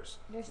players.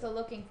 You're still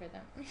looking for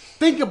them.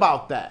 Think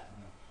about that.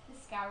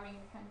 Scouring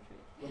the country.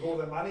 With all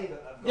the money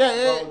that they've got,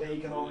 Yeah, all the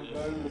economic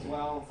boom as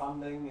well,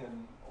 funding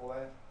and all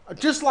that.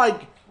 Just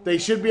like they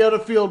should be able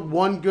to field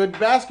one good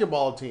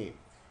basketball team.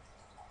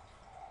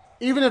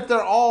 Even if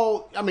they're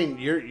all, I mean,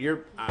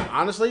 you're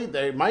honestly,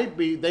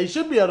 they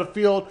should be able to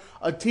field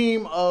a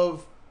team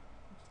of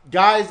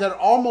guys that are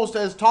almost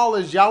as tall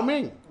as Yao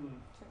Ming.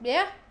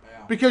 Yeah.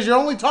 Because you're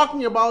only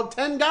talking about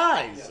 10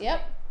 guys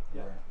Yep.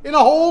 in a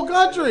whole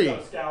country. You've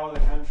got to scour the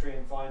country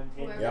and find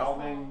 10 Yep. Yao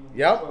Ming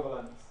Yep.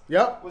 equivalents.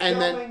 Yep. Was And Yao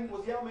then, Ming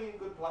a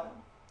good player?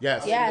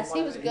 yes. Yes,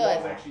 he was He good.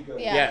 was actually good.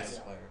 Yeah.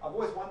 Yes. I've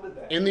always wondered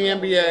that. In the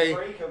Was he NBA a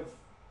freak of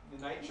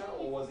nature,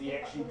 or was he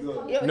actually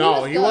good? Yeah,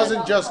 No, was he good.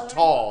 wasn't just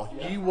tall.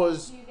 He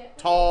was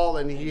tall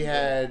and he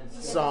had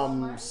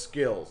some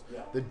skills.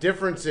 The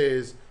difference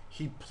is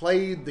he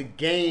played the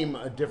game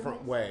a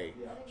different way.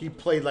 He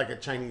played like a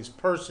Chinese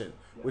person,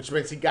 which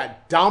means he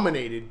got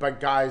dominated by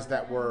guys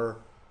that were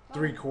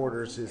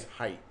 3/4 his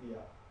height. Yeah.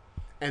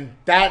 And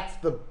that's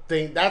the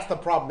thing. That's the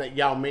problem that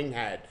Yao Ming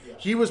had.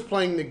 He was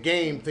playing the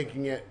game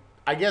thinking it.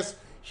 I guess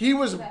he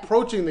was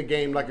approaching the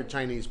game like a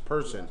Chinese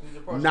person,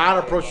 not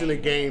approaching the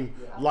game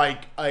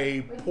like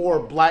a poor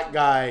black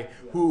guy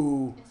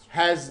who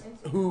has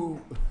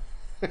who.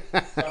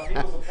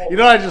 You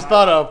know what I just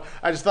thought of?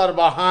 I just thought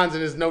about Hans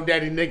and his no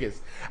daddy niggas.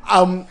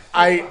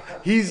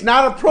 He's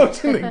not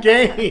approaching the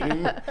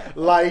game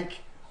like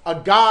a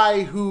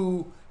guy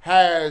who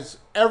has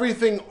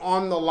everything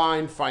on the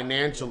line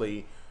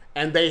financially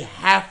and they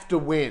have to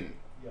win.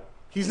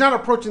 He's not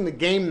approaching the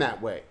game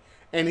that way.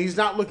 And he's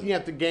not looking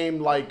at the game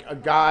like a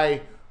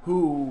guy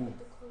who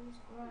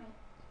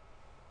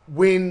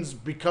wins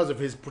because of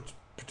his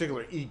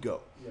particular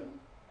ego.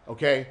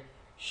 Okay?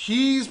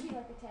 He's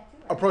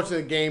approaching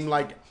the game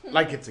like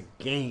it's a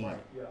game.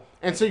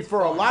 And so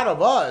for a lot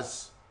of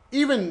us,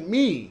 even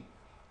me,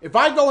 if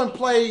I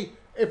play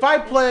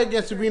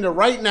against Savina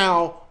right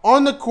now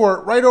on the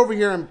court, right over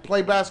here, and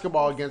play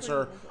basketball against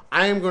her,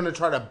 I am going to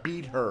try to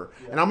beat her.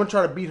 And I'm going to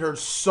try to beat her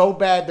so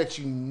bad that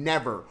she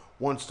never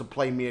wants to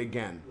play me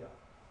again.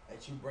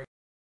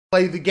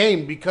 Play the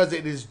game because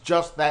it is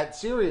just that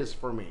serious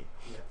for me.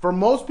 For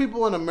most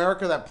people in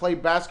America that play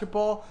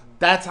basketball,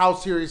 that's how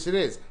serious it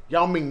is.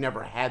 Yao Ming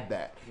never had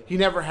that. He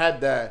never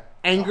had the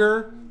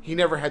anger. He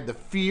never had the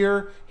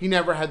fear. He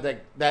never had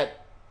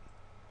that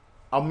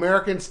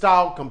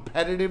American-style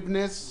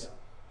competitiveness,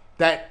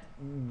 that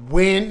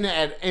win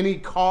at any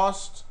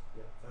cost.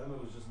 For him,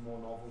 it was just more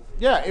novelty.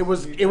 Yeah, it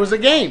was a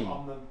game.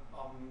 I'm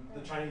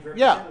the Chinese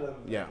Yeah, representative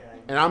of yeah.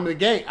 that game. and I'm the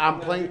game. I'm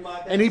playing,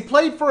 and he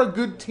played for a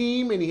good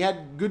team, and he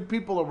had good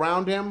people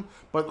around him.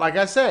 But like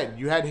I said,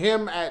 you had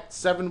him at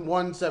 7'1",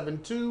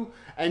 7'2",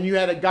 and you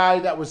had a guy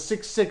that was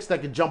 6'6"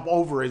 that could jump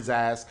over his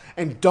ass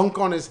and dunk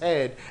on his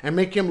head and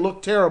make him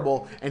look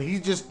terrible. And he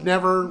just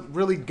never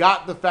really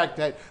got the fact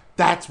that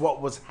that's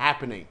what was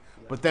happening.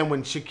 But then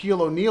when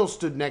Shaquille O'Neal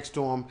stood next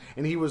to him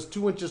and he was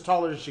 2 inches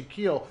taller than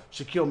Shaquille,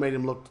 Shaquille made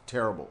him look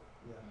terrible.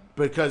 Yeah.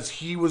 Because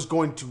he was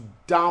going to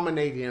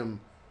dominate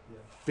him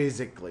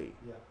physically.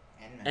 Yeah.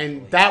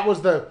 And that's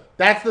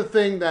the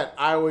thing that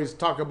I always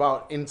talk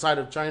about inside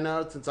of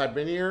China since I've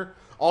been here.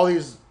 All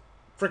these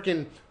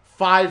freaking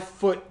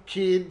 5-foot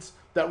kids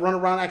that run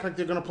around act like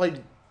they're going to play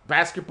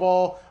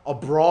basketball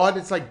abroad.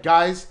 It's like,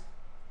 guys,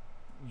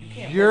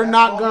 you're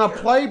not going to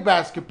play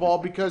basketball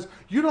because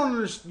you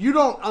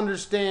don't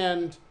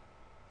understand.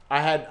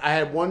 I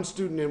had one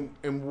student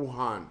in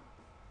Wuhan.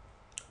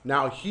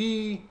 Now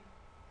he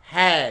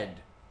had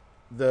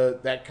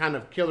that kind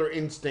of killer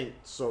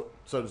instinct, so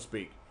to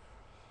speak.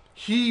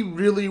 He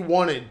really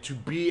wanted to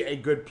be a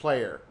good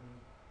player,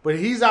 but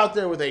he's out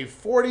there with a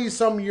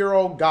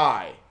 40-some-year-old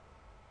guy.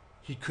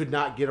 He could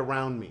not get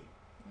around me,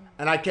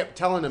 and I kept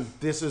telling him,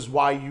 "This is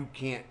why you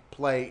can't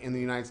play in the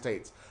United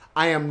States.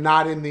 I am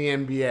not in the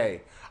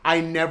NBA.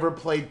 I never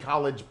played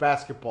college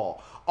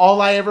basketball.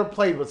 All I ever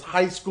played was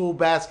high school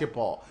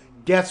basketball.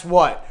 Guess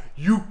what?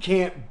 You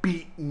can't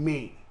beat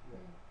me.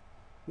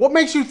 What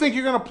makes you think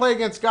you're going to play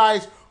against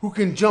guys who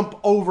can jump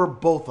over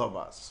both of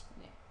us?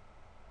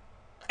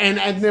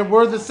 And then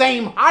we're the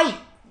same height.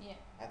 Yeah.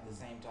 At the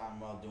same time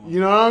while doing. You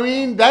know what I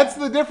mean? That's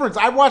the difference.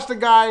 I watched a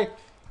guy.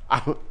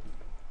 I'm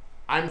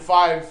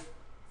 5'9",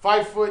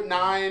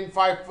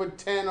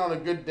 5'10" on a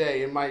good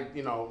day in my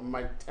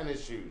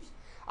tennis shoes.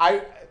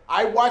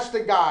 I watched a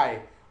guy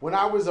when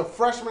I was a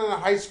freshman in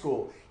high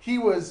school. He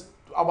was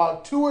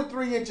about 2 or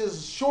 3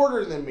 inches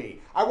shorter than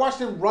me. I watched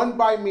him run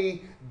by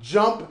me,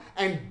 jump,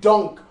 and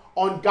dunk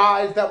on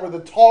guys that were the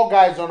tall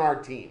guys on our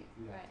team.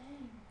 Right.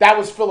 That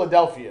was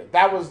Philadelphia.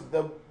 That was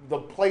the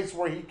place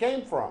where he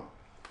came from.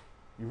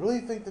 You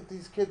really think that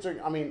these kids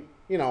are... I mean,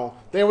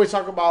 they always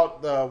talk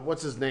about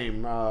what's his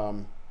name?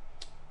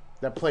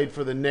 That played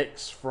for the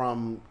Knicks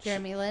from...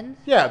 Jeremy Lin?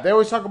 Yeah, they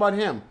always talk about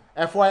him.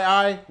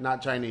 FYI,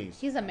 not Chinese.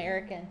 He's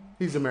American.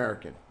 He's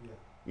American.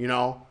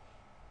 Yeah.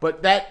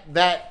 But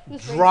that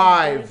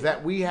drive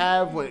that we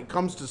have when it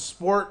comes to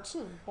sports, he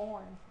was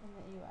born in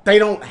the U.S. They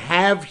don't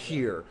have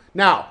here.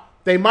 Now,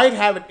 they might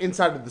have it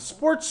inside of the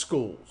sports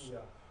schools. Yeah.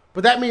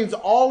 But that means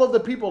all of the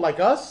people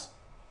like us,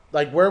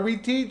 like where we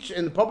teach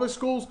in the public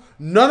schools,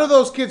 none of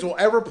those kids will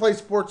ever play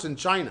sports in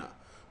China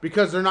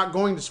because they're not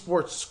going to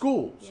sports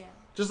schools. Yeah.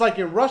 Just like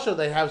in Russia,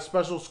 they have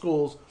special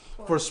schools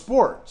for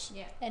sports.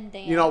 Yeah. And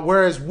dance.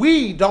 Whereas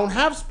we don't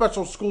have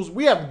special schools.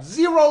 We have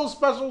 0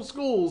 special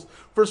schools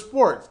for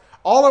sports.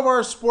 All of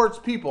our sports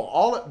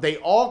people, they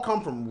all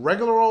come from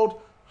regular old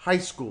high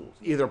schools.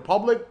 Either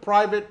public,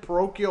 private,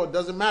 parochial, it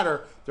doesn't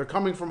matter. They're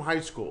coming from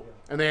high school.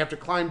 And they have to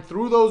climb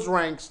through those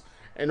ranks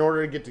in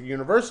order to get to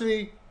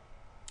university,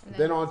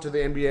 then on to the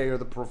NBA or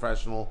the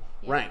professional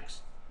ranks.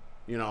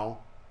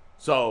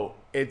 So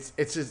it's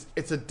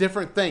a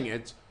different thing.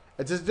 It's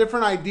a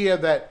different idea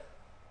that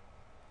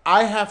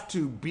I have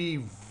to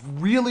be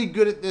really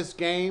good at this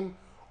game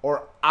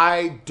or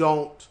I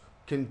don't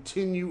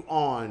continue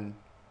on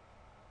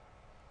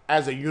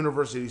as a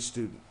university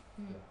student.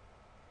 Mm-hmm.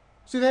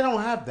 See, they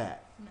don't have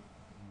that.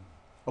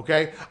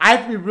 Okay? I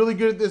have to be really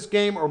good at this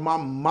game or my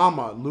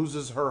mama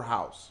loses her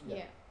house.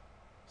 Yeah.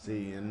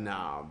 See, and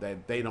no,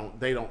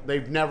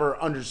 they've never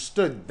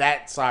understood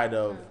that side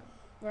of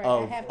right.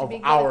 I have to be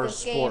good our at this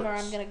sports. Game or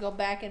I'm going to go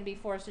back and be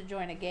forced to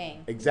join a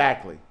gang.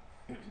 Exactly.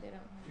 Do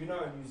you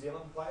know a New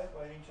Zealand player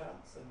by any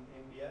chance in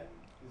NBA?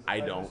 I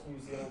don't. New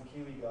Zealand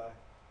Kiwi guy.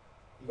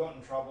 He got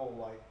in trouble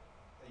like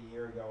a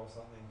year ago or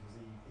something because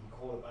he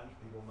called a bunch of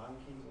people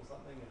monkeys or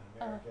something. In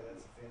America,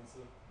 that's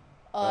offensive.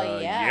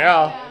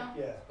 Yeah.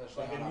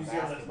 Like in New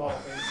Zealand, it's not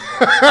offensive.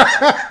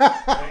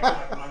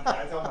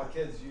 I tell my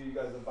kids, you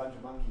guys are a bunch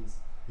of monkeys.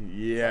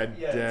 Yeah.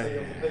 It's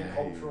a big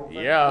cultural thing.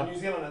 Yeah. In New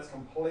Zealand, it's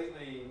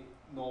completely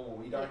normal.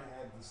 We don't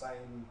have the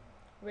same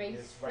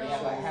race.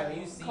 Have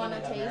you seen an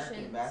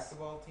American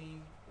basketball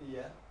team?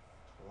 Yeah.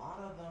 A lot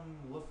of them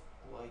look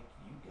like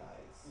you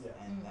guys,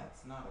 and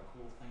that's not a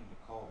cool thing to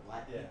call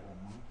black people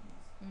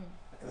monkeys.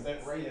 Because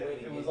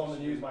it was on the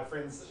news. My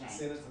friend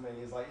sent it to me.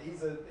 He's like, he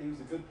was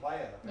a good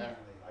player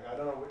apparently. Like I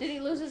don't know. Did he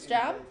lose his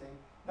job?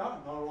 No,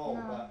 not at all.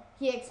 No. But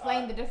he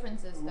explained the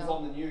differences. It was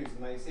on the news,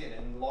 and they said,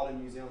 and a lot of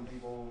New Zealand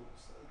people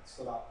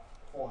stood up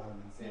for him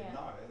and said,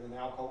 no, in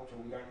our culture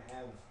we don't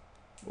have.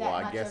 Well,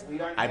 I guess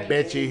I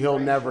bet you he'll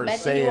never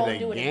say it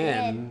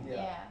again.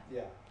 Yeah.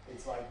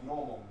 It's like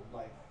normal.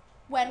 Like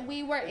when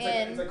we were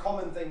it's a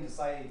common thing to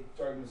say,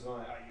 joking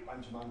aside, oh, you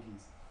bunch of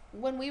monkeys.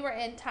 When we were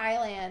in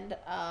Thailand,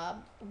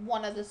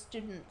 one of the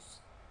students,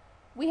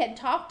 we had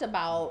talked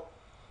about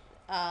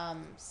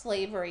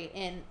slavery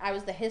I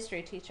was the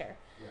history teacher.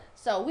 Yeah.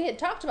 So we had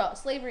talked about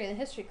slavery in the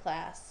history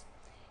class,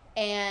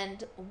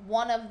 and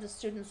one of the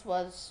students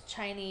was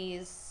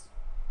Chinese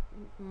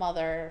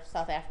mother,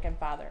 South African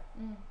father.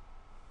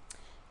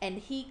 And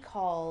he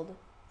called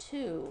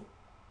to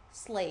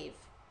Slave.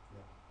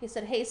 He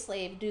said, "Hey,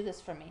 Slave, do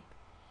this for me."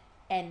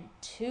 And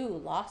two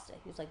lost it.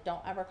 He was like,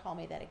 "Don't ever call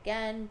me that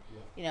again."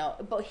 You know,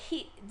 but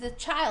the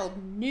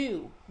child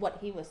knew what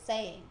he was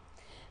saying.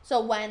 So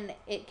when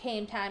it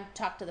came time to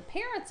talk to the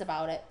parents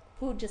about it,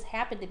 who just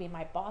happened to be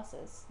my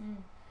bosses,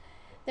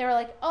 they were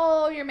like,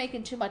 "Oh, you're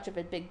making too much of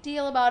a big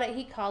deal about it.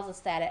 He calls us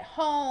that at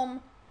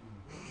home."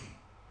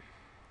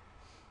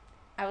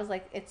 I was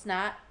like, it's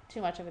not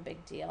too much of a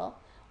big deal.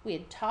 We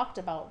had talked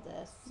about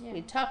this. Yeah.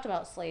 We talked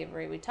about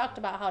slavery. We talked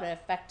about how it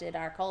affected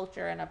our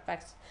culture and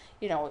affects,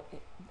 you know,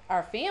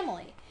 our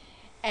family.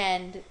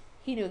 And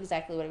he knew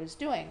exactly what he was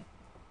doing.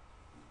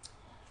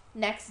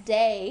 Next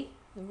day,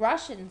 the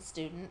Russian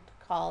student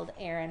called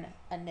Aaron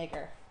a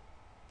nigger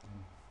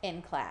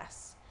in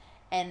class.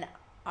 And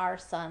our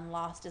son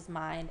lost his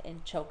mind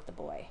and choked the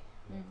boy.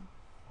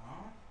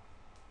 Huh?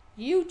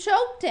 You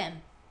choked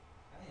him.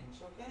 I didn't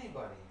choke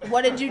anybody.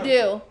 What did you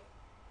do?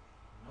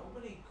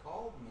 Nobody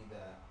called me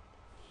that.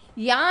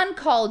 Jan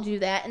called you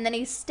that, and then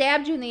he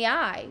stabbed you in the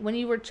eye when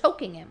you were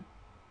choking him.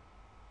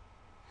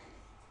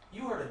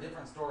 You heard a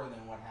different story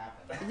than what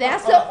happened.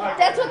 That's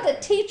what the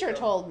teacher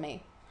told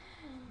me.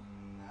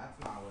 That's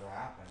not what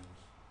happened.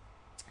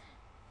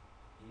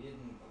 He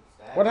didn't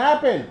stab What me.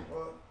 happened?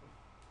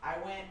 I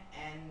went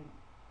and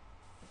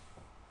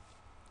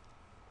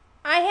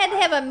I had to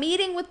have a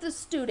meeting with the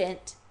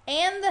student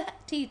and the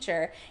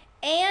teacher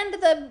and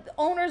the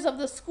owners of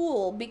the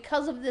school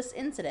because of this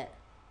incident.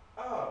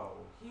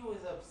 he was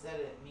upset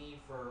at me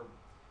for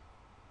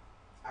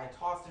I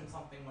tossed him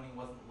something when he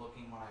wasn't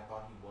looking when I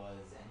thought he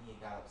was, and he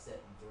got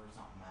upset and threw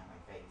something at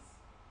my face.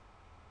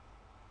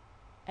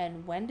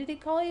 And when did he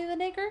call you the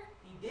nigger?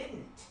 He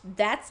didn't.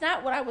 That's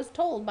not what I was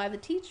told by the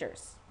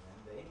teachers.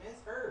 And they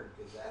misheard,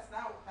 because that's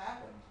not what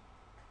happened.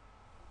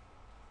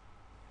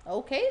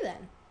 Okay,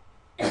 then.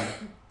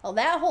 Well,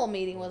 that whole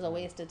meeting was a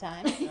waste of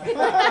time. You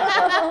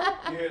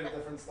heard a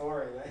different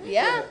story, right?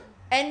 Yeah.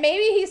 And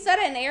maybe he said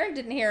it and Aaron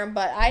didn't hear him,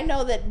 but I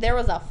know that there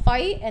was a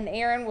fight and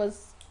Aaron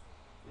was...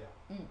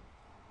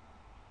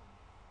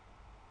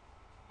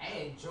 I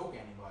didn't choke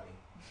anybody.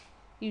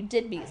 You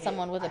did beat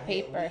someone with a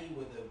paper. I hit Lee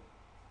with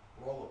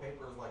a roll of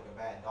papers like a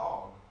bad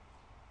dog,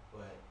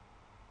 but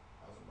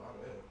that was about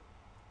it.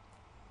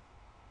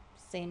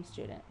 Same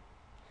student.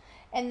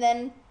 And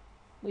then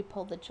we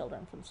pulled the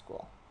children from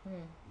school.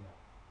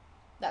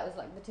 That was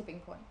like the tipping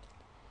point.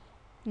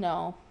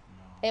 No.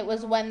 It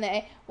was when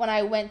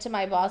I went to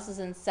my bosses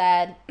and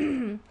said,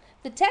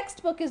 the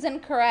textbook is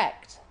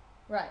incorrect.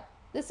 Right.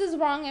 This is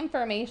wrong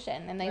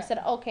information. And they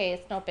said, okay,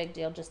 it's no big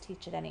deal. Just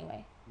teach it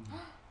anyway.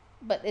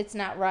 But it's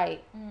not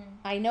right.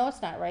 I know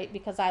it's not right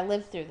because I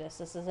lived through this.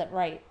 This isn't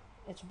right.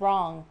 It's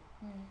wrong.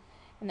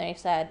 And they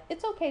said,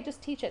 it's okay.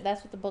 Just teach it.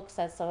 That's what the book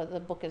says. So the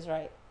book is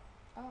right.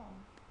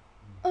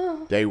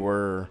 They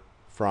were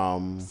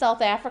from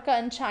South Africa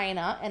and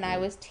China. And I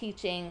was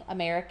teaching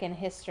American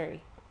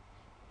history.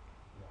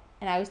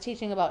 And I was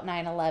teaching about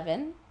 9/11.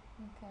 Okay.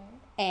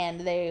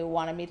 And they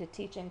wanted me to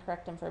teach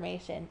incorrect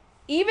information.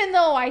 Even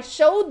though I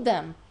showed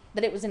them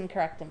that it was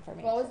incorrect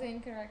information. What was the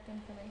incorrect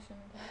information?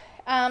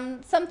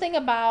 Something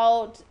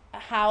about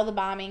how the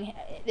bombing,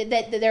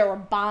 that there were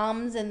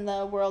bombs in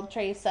the World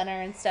Trade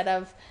Center instead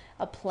of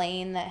a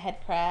plane that had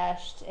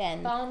crashed.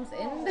 And bombs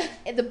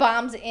in? The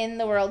bombs in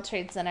the World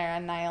Trade Center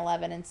on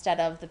 9/11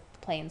 instead of the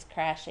planes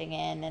crashing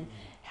in. And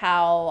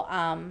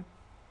how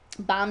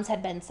bombs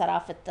had been set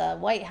off at the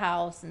White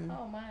House. And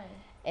oh,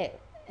 my.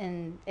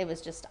 It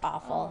was just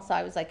awful. So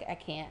I was like, I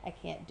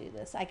can't do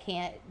this. I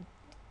can't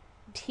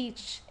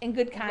teach in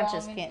good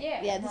conscience.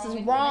 This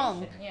is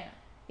wrong.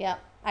 Yeah.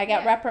 I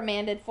got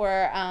reprimanded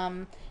for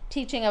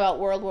teaching about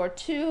World War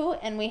II,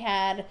 and we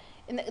had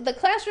the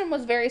classroom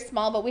was very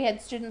small, but we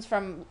had students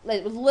from,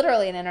 it was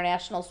literally an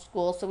international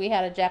school, so we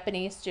had a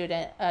Japanese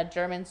student, a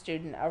German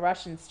student, a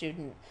Russian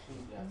student.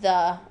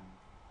 Not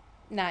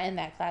in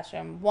that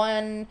classroom.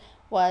 One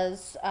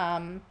was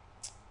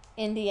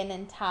Indian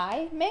and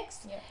Thai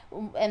mixed,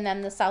 and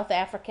then the South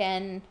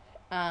African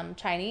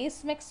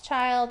Chinese mixed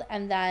child,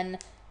 and then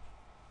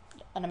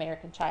an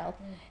American child.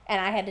 And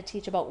I had to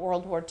teach about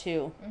World War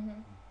II,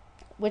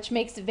 which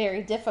makes it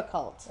very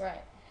difficult.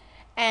 Right.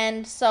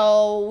 And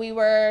so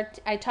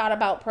I taught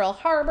about Pearl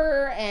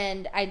Harbor,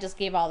 and I just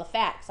gave all the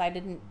facts. I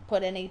didn't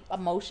put any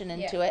emotion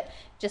into it,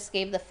 just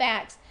gave the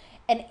facts.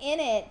 And in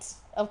it,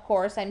 of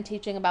course, I'm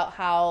teaching about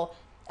how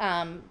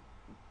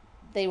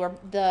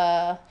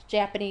the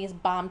Japanese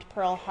bombed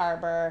Pearl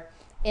Harbor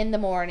in the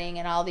morning,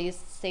 and all these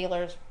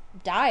sailors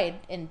died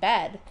in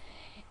bed.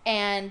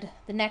 And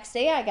the next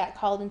day I got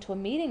called into a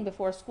meeting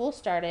before school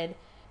started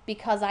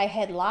because I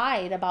had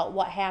lied about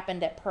what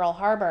happened at Pearl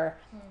Harbor.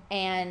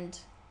 And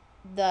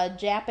the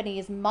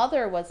Japanese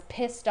mother was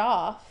pissed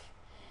off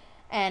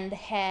and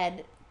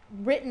had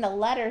written a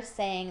letter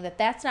saying that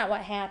that's not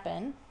what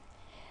happened,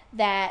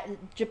 that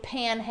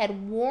Japan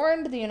had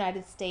warned the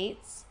United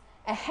States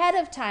ahead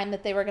of time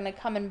that they were going to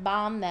come and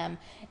bomb them.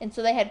 And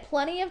so they had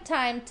plenty of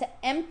time to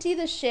empty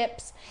the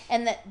ships,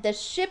 and that the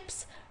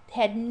ships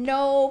had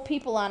no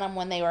people on them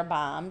when they were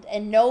bombed,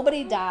 and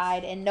nobody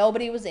died, and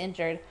nobody was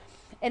injured.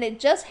 And it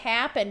just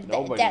happened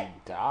Nobody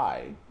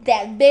died.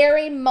 That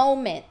very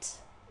moment,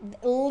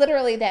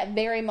 literally that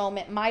very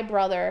moment, my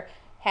brother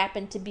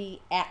happened to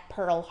be at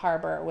Pearl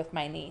Harbor with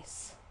my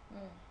niece.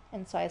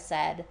 And so I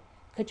said,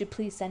 could you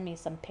please send me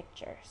some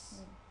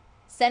pictures?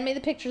 Send me the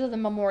pictures of the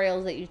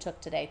memorials that you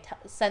took today.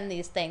 Send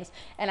these things.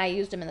 And I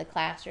used them in the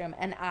classroom.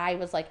 And I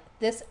was like,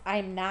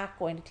 I'm not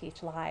going to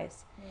teach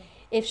lies.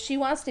 If she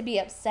wants to be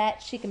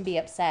upset, she can be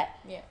upset.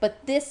 Yeah.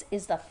 But this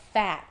is the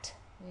fact.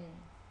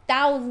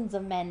 Thousands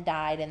of men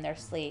died in their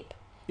sleep.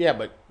 Yeah,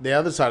 but the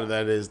other side of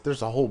that is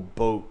there's a whole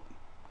boat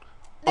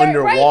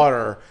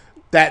underwater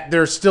that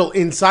they're still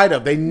inside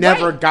of. They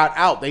never got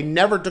out. They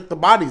never took the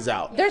bodies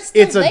out. They're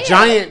still It's a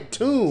giant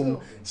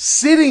tomb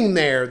sitting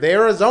there. The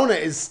Arizona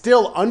is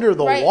still under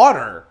the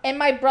water. And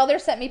my brother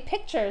sent me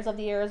pictures of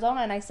the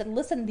Arizona, and I said,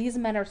 listen, these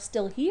men are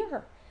still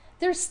here.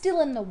 They're still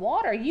in the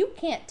water. You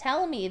can't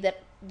tell me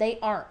that they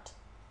aren't.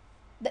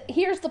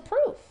 Here's the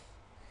proof.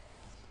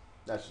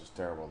 That's just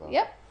terrible, though.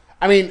 Yep.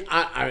 I mean,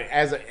 I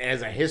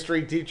as a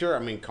history teacher, I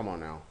mean, come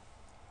on now.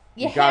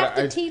 You have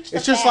to teach the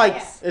It's just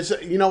facts.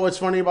 like, you know what's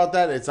funny about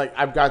that? It's like,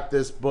 I've got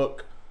this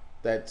book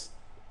it's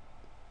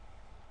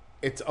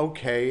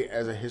okay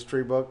as a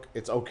history book.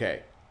 It's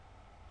okay.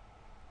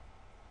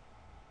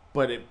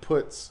 But it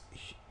puts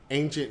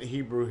ancient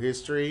Hebrew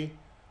history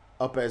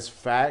up as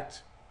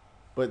fact,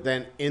 but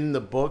then in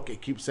the book,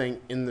 it keeps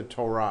saying in the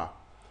Torah,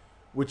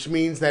 which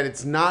means that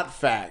it's not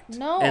fact.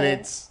 No. And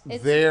it's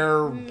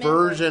their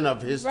version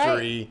of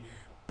history,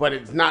 but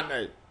it's not...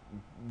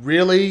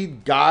 Really?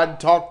 God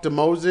talked to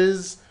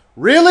Moses?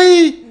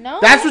 Really? No.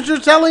 That's what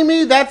you're telling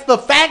me? That's the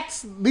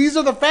facts? These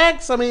are the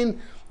facts? I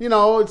mean, you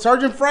know,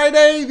 Sergeant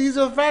Friday, these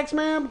are the facts,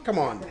 ma'am? Come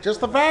on. Just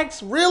the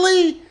facts?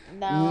 Really?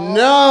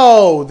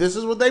 No. This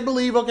is what they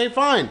believe. Okay,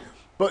 fine.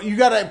 But you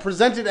got to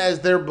present it as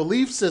their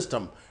belief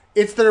system.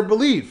 It's their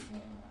belief.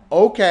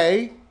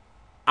 Okay.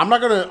 I'm not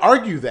going to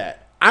argue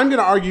that. I'm going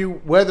to argue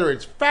whether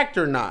it's fact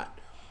or not.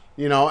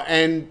 You know,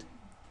 and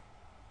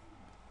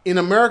in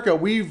America,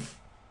 we've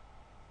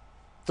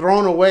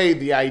thrown away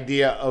the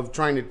idea of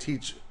trying to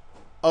teach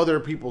other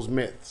people's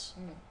myths,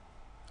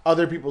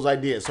 other people's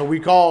ideas. So we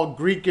call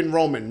Greek and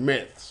Roman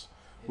myths.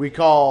 We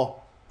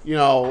call,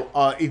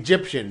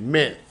 Egyptian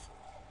myth.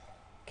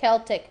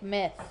 Celtic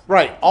myth.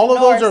 Right. All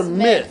of Norse those are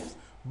myth.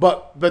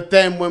 But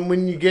then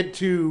when you get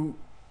to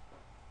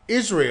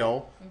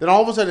Israel, then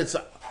all of a sudden it's,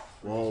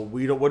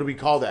 what do we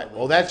call that?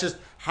 Well, that's just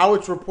how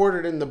it's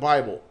reported in the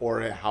Bible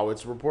or how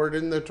it's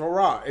reported in the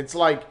Torah. It's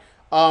like,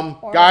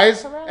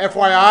 guys,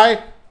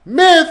 FYI,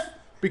 myth,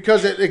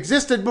 because it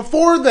existed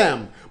before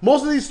them.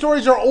 Most of these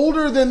stories are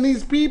older than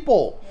these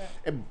people.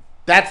 Yeah.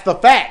 That's the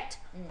fact.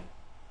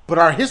 But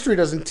our history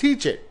doesn't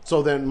teach it.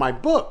 So then my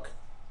book,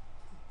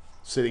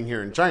 sitting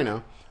here in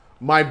China,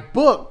 my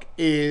book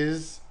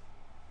is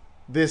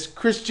this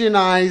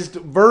Christianized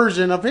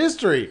version of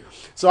history.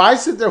 So I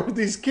sit there with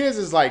these kids,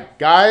 it's like,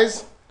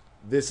 guys,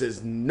 this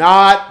is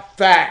not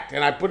fact.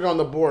 And I put it on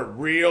the board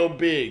real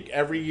big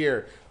every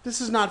year.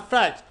 This is not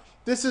fact.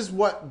 This is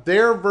what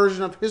their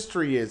version of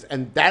history is,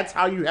 and that's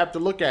how you have to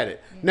look at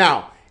it.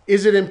 Now,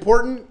 is it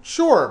important?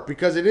 Sure,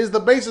 because it is the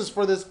basis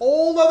for this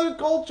whole other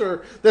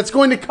culture that's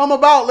going to come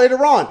about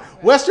later on.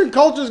 Right. Western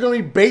culture is going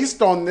to be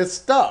based on this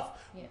stuff.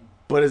 Yeah.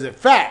 But is it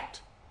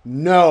fact?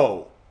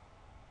 No.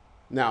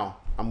 Now,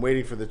 I'm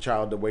waiting for the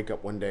child to wake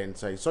up one day and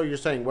say, so you're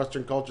saying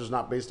Western culture is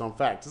not based on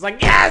facts? It's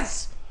like,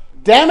 yes!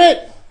 Damn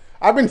it!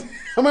 I've been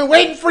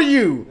waiting for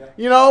you,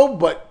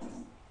 but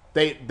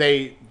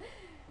they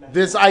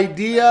this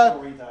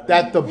idea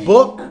that the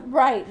book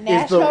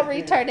national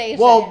retardation.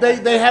 Well,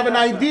 they have an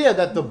idea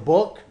that the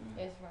book,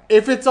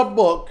 if it's a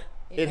book,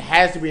 it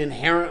has to be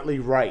inherently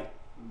right.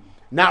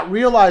 Not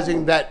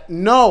realizing that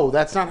no,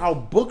 that's not how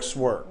books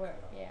work.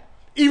 Yeah.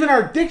 Even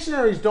our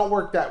dictionaries don't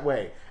work that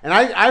way. And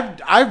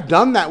I've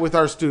done that with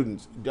our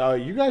students.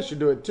 You guys should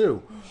do it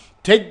too.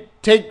 Take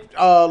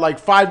like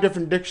 5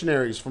 different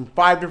dictionaries from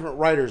 5 different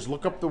writers,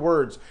 look up the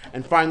words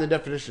and find the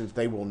definitions.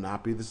 They will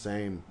not be the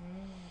same.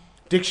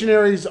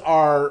 Dictionaries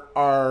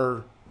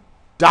are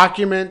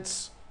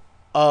documents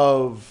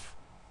of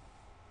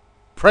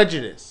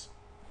prejudice.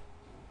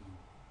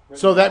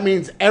 So that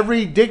means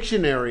every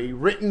dictionary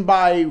written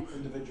by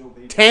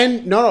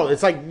 10,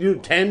 it's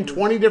like 10,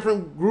 20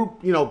 different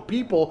group,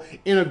 people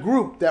in a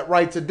group that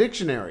writes a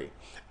dictionary.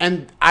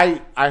 And I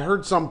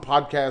heard some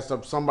podcast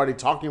of somebody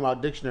talking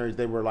about dictionaries.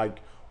 They were like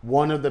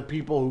one of the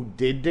people who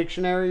did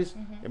dictionaries.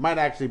 Mm-hmm. It might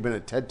actually have been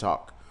a TED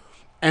Talk.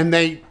 And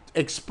they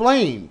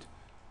explained,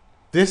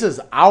 this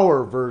is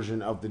our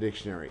version of the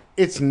dictionary.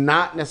 It's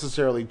not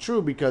necessarily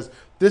true because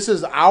this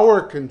is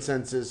our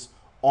consensus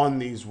on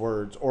these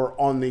words or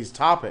on these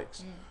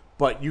topics.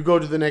 But you go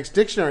to the next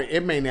dictionary,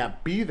 it may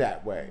not be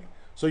that way.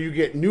 So you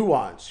get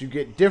nuance, you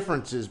get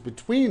differences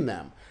between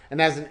them.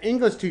 And as an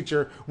English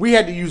teacher, we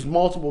had to use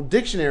multiple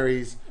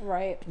dictionaries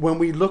when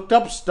we looked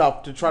up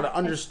stuff to try to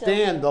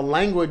understand the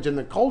language and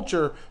the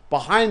culture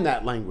behind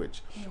that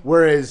language.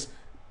 Whereas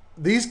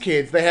these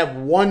kids, they have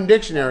one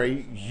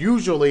dictionary.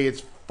 Usually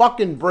it's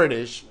fucking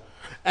British.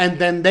 And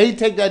then they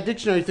take that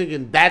dictionary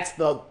thinking that's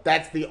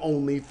the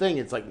only thing.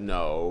 It's like,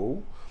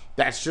 no,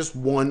 that's just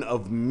one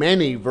of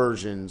many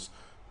versions,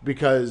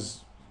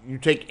 because you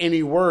take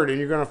any word and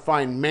you're going to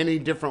find many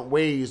different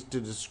ways to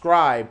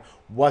describe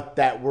what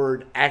that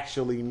word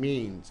actually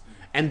means.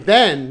 And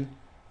then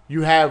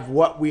you have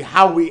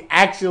how we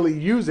actually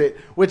use it,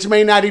 which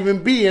may not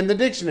even be in the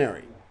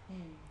dictionary.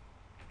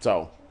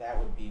 So that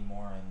would be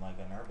more in like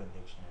an urban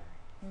dictionary.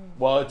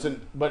 Well,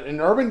 but an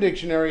urban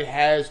dictionary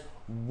has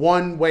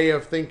one way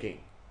of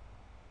thinking.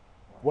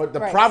 What the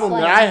problem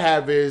that I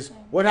have is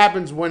what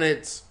happens when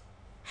it's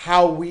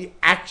how we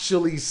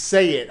actually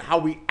say it, how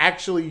we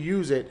actually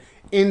use it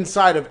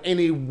inside of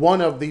any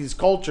one of these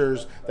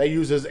cultures that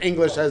uses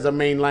English as a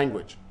main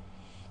language,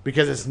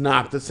 because it's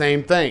not the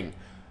same thing.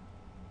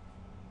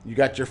 You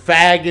got your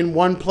fag in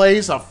one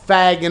place, a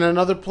fag in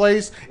another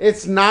place.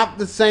 It's not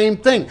the same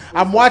thing.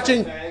 I'm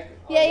watching. Yeah.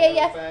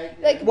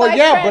 Like, well,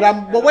 yeah,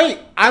 friend, but wait.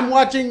 I'm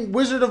watching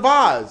Wizard of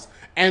Oz,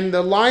 and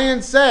the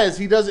lion says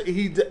he doesn't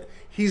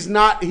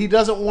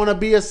want to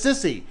be a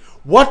sissy.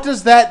 What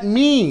does that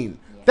mean?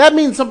 Yeah. That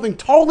means something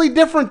totally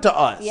different to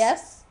us.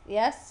 Yes.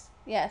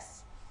 Sissy.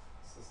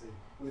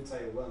 We'd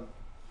say a wimp.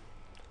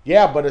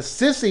 Yeah, but a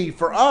sissy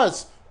for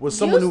us was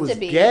someone who was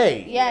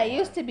gay. Yeah, it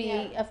used to be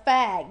a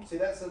fag. See,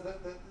 that's the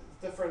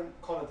different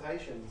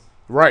connotations.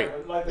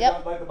 Right. Like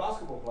the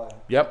basketball player.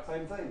 Yep.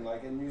 Same thing.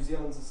 Like in New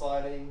Zealand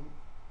society.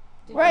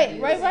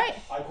 Right.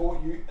 I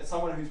caught you,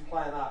 someone who's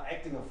playing out,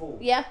 acting a fool.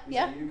 Yeah.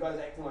 You guys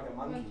acting like a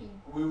monkey.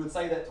 We would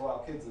say that to our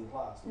kids in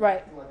class. Right.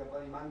 Acting like a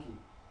bloody monkey.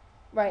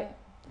 Right.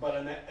 But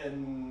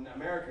in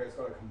America, it's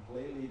got a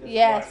completely different.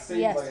 Yes. Like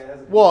it has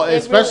well,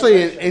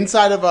 especially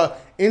inside of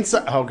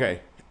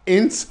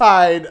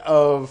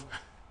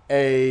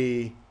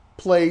a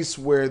place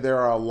where there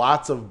are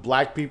lots of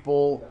black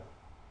people,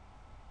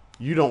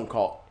 you don't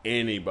call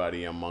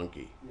anybody a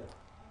monkey. Yeah.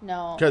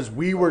 No. Because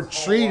we were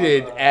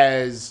treated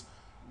as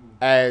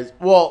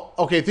well,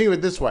 okay, think of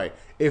it this way.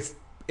 If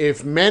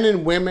men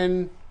and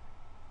women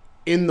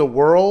in the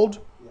world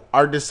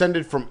are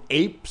descended from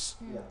apes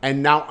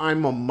and now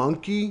I'm a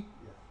monkey,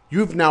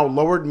 you've now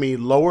lowered me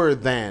lower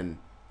than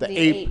the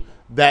ape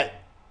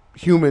that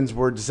humans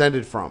were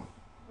descended from.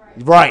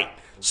 Right.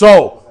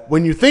 So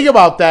when you think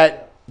about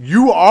that,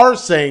 you are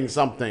saying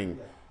something.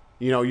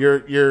 You know,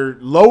 you're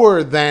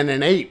lower than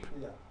an ape.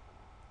 Yeah.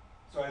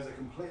 So it has a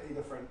completely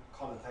different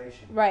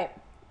connotation. Right.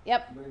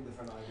 Yep. Very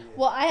different idea.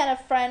 Well, I had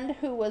a friend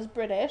who was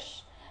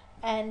British,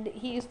 and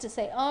he used to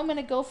say, "Oh, I'm going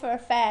to go for a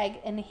fag,"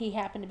 and he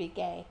happened to be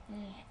gay.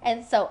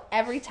 And so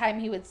every time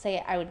he would say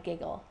it, I would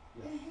giggle.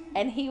 Yeah.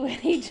 And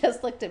he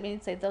just looked at me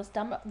and said, "Those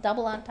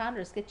double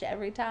entendres get you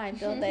every time,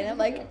 don't they?" And I'm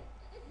like,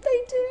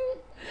 They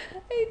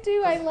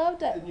do. I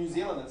loved it. In New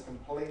Zealand, it's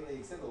completely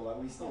acceptable.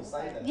 Like, we still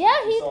say that.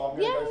 Yeah, he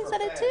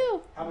said it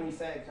too. How many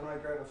fag? Can I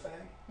grab a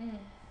fag?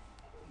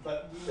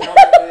 But no,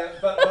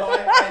 but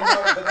I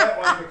know, but that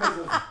one because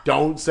of.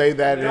 Don't say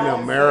that in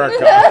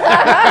America.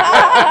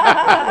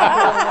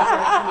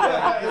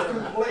 It's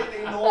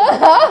completely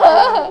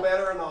normal.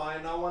 Better and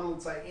I. No one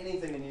would say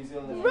anything in New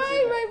Zealand.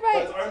 Right.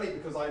 But it's only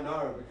because I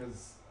know,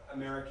 because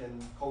American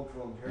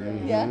cultural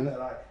imperialism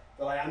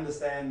that I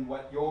understand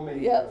what your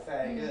meaning of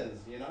fag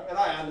is, you know, and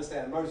I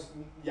understand most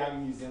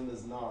young New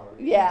Zealanders know.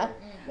 Yeah.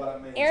 What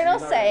it means.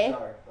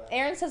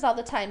 Aaron says all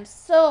the time,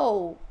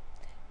 so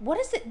what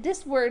does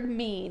this word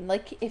mean?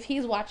 Like, if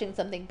he's watching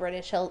something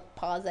British, he'll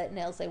pause it and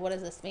he'll say, what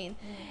does this mean?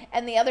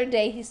 And the other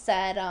day he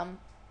said,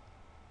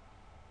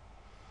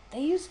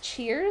 they use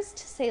cheers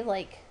to say,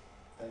 like,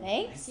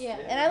 thanks? Yeah.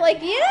 And I'm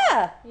like,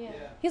 yeah.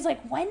 He's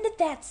like, when did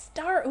that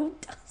start? Who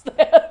does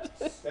that?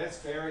 That's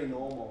very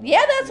normal.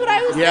 Yeah, that's what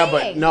I was saying. Yeah,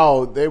 but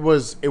no, it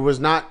was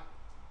not.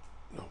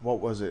 What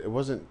was it? It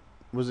wasn't.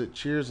 Was it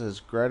cheers as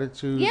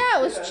gratitude? Yeah,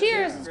 it was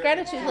cheers as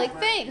gratitude. Like,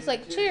 thanks.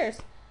 Like, cheers.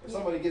 If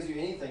somebody gives you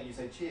anything, you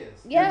say cheers.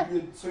 Yeah.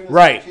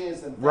 Right.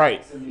 Cheers and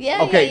right.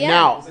 Yeah. Okay.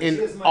 Now,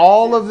 in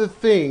all of the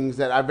things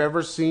that I've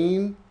ever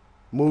seen,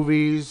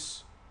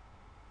 movies,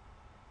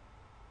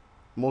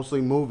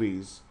 mostly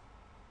movies,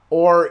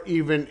 or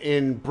even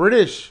in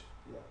British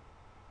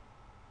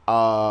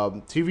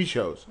TV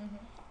shows,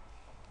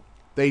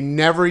 they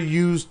never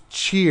used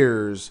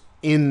cheers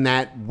in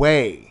that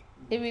way.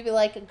 It would be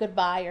like a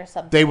goodbye or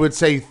something. They would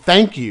say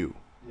thank you.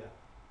 Yeah.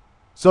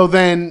 So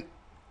then,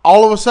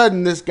 all of a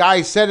sudden, this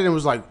guy said it and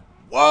was like,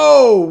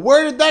 whoa,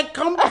 where did that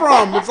come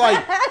from? It's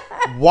like,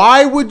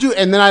 why would you?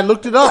 And then I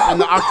looked it up in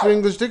the Oxford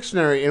English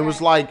Dictionary, and it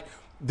was like,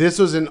 this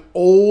was an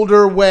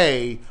older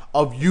way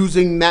of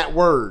using that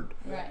word.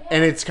 Right.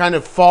 And it's kind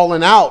of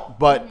fallen out,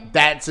 but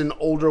that's an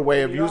older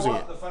way of using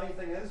it. The funny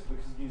thing is,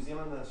 because New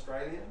Zealand and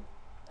Australia,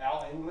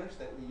 our English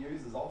that we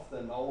use is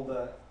often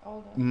older.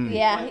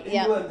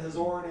 England has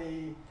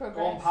already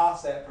gone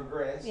past that,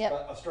 progressed,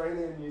 but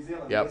Australia and New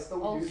Zealand, they're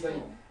still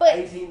using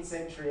 18th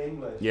century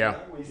English. Yeah. You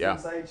know? We still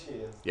say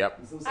cheers. Yep.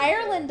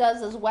 Ireland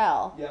does as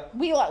well. Yep.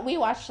 We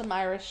watch some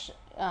Irish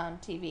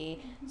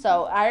TV,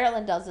 so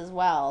Ireland does as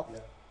well.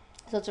 Yep.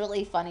 So it's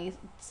really funny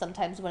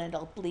sometimes when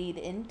it'll bleed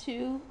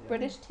into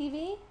British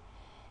TV,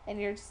 and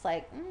you're just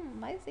like,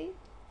 I see.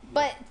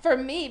 But for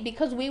me,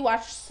 because we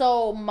watch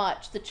so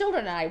much, the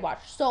children and I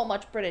watch so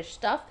much British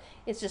stuff,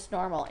 it's just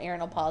normal. Aaron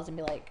will pause and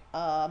be like,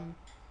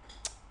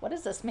 what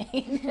does this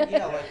mean?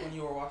 Yeah, like when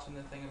you were watching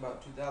the thing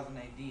about 2000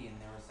 AD and they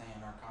were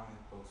saying our comic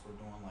books were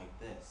doing like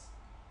this.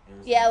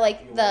 Yeah,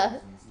 like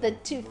the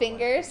two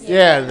fingers. Like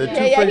yeah, the two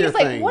finger he's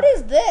thing. Like, what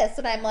is this?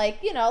 And I'm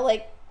like,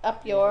 like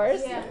up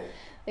yours. Yeah.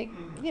 Like,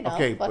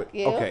 okay, fuck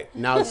you. Okay,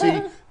 now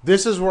see,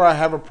 this is where I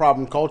have a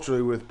problem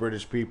culturally with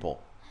British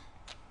people.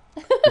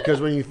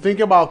 Because when you think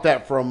about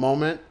that for a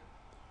moment,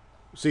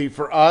 see,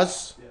 for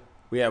us,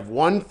 we have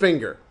one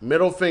finger,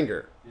 middle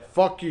finger. Yeah.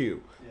 Fuck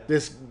you. Yeah.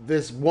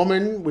 This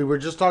woman we were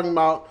just talking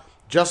about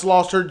just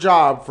lost her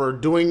job for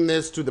doing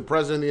this to the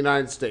President of the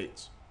United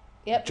States.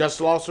 Yep.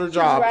 Just lost her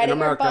job in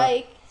America. Her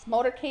bike,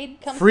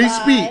 motorcade comes free by,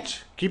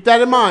 speech. Keep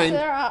that in mind.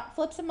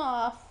 Flips him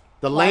off.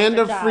 The land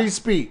of free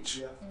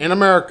speech in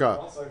America.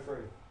 Not so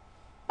free.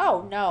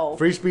 Oh, no.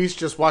 Free speech,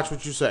 just watch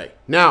what you say.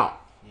 Now,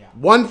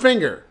 one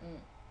finger.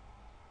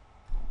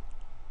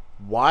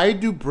 Why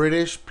do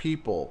British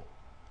people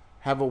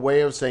have a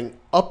way of saying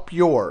up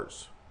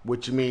yours,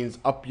 which means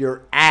up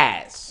your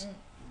ass,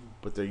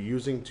 but they're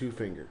using two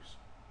fingers?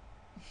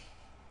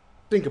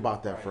 Think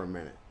about that for a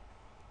minute.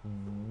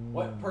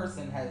 What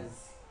person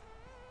has...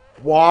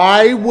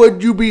 Why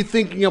would you be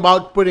thinking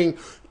about putting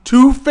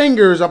two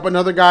fingers up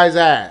another guy's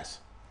ass?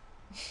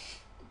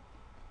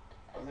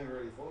 I've never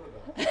really thought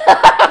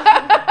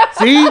about it.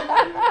 See?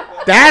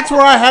 That's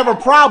where I have a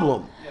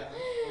problem.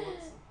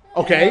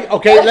 Okay,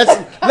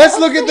 let's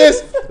look at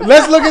this.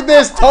 Let's look at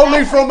this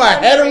totally from a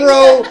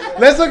hetero.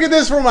 Let's look at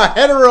this from a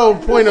hetero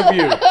point of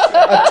view.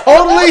 A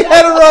totally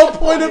hetero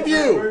point of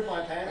view.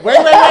 Wait.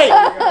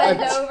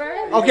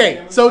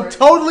 Okay, so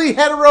totally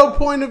hetero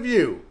point of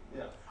view.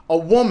 A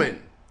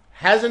woman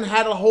hasn't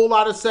had a whole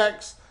lot of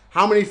sex.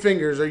 How many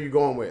fingers are you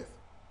going with?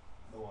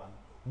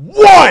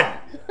 One!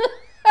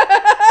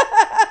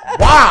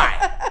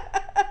 Why?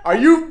 Are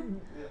you,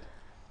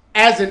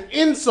 as an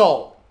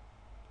insult,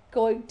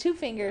 going two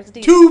fingers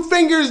deep. 2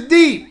 fingers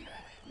deep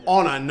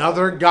on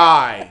another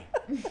guy?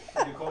 You're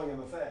calling him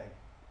a fag.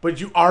 But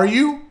are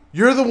you?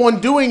 You're the one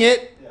doing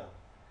it. Yeah.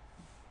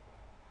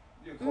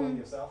 You're calling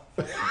yourself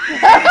a fag?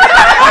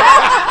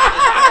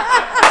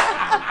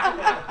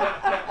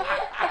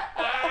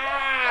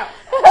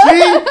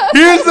 See?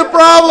 Here's the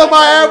problem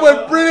I have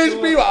with British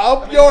people.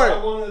 Up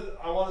yours.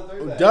 I want to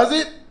do that. Does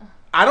it?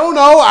 I don't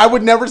know. I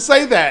would never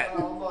say that.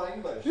 I'm not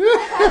English.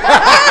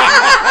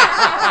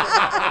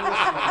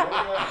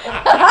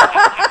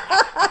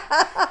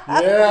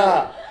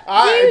 Yeah. Do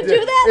you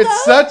do that,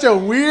 It's though? such a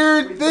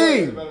weird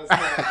thing.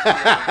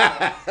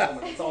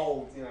 It's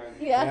old, you know.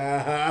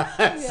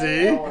 Yeah.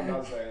 See? No one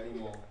does that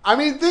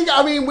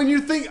anymore. When you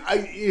think,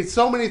 it's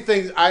so many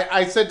things.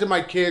 I said to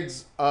my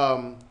kids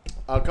a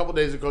couple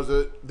days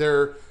ago,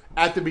 they're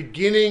at the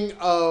beginning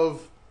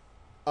of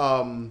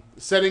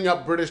setting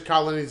up British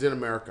colonies in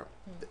America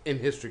in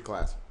history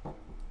class.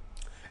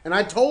 And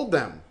I told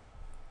them,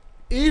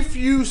 if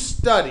you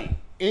study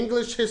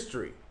English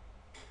history,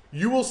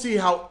 you will see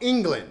how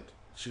England,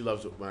 she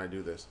loves it when I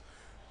do this,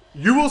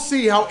 you will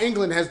see how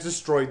England has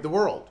destroyed the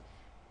world.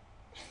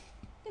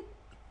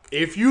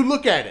 If you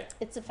look at it.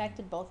 It's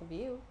affected both of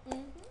you. Mm-hmm.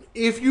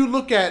 If you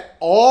look at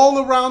all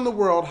around the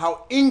world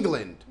how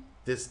England,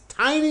 this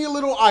tiny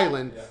little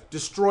island,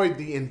 destroyed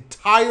the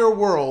entire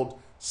world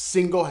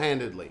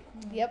single-handedly.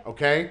 Yep.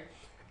 Okay?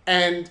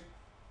 And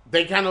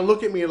they kind of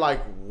look at me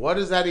like, what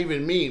does that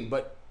even mean?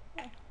 But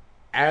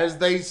as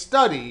they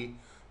study,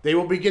 they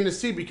will begin to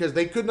see, because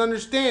they couldn't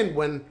understand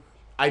when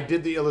I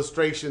did the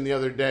illustration the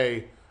other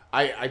day.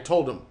 I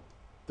told them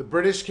the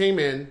British came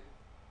in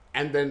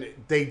and then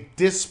they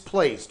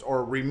displaced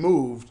or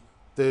removed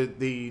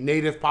the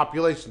native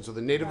population. So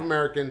the Native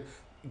American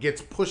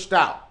gets pushed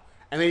out,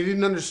 and they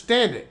didn't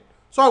understand it.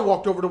 So I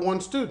walked over to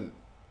one student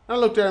and I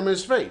looked at him in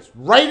his face,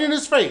 right in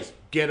his face.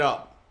 Get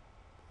up.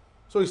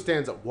 So he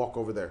stands up. Walk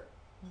over there.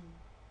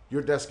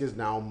 Your desk is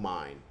now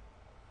mine.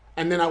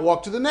 And then I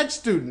walked to the next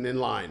student in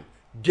line.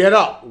 Get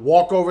up,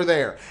 walk over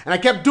there. And I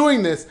kept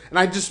doing this, and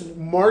I just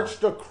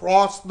marched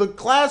across the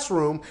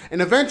classroom,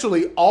 and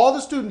eventually all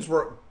the students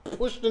were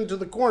pushed into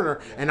the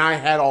corner, and I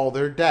had all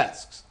their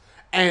desks.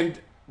 And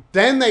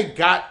then they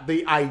got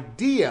the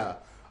idea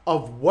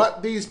of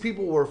what these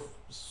people were,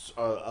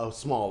 a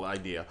small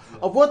idea,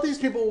 of what these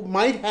people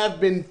might have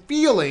been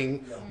feeling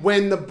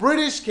when the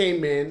British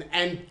came in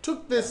and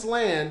took this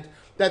land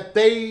that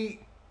they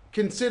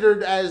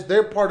considered as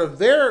their part of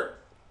their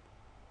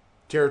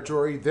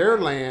territory, their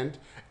land,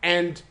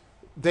 and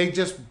they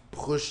just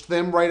pushed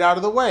them right out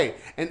of the way.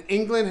 And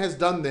England has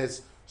done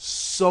this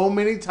so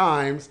many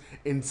times,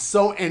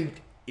 and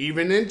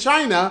even in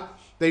China,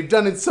 they've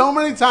done it so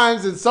many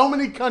times in so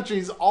many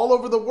countries all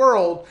over the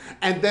world,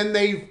 and then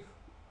they've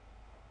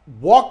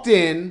walked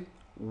in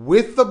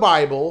with the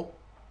Bible.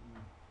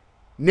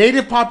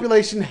 Native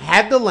population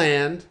had the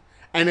land,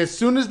 and as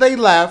soon as they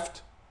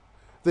left,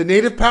 the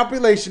native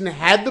population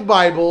had the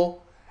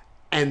Bible,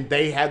 and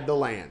they had the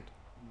land.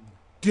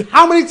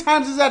 How many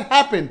times has that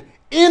happened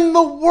in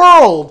the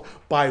world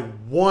by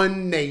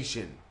one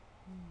nation?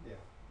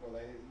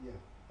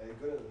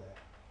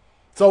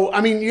 So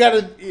I mean, you got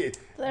to.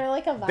 They're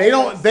like a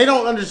virus. They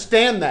don't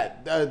understand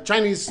that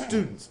Chinese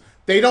students.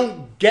 They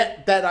don't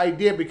get that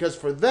idea because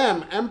for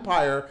them,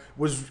 empire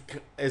was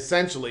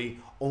essentially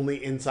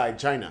only inside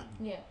China.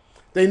 Yeah.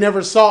 They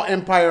never saw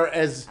empire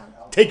as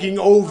taking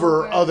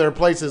over other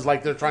places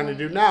like they're trying to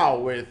do now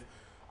with.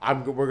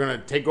 We're going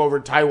to take over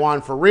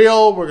Taiwan for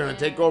real. We're going to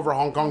take over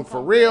Hong Kong for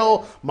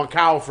real,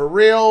 Macau for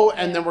real,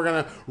 and then we're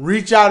going to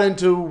reach out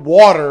into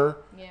water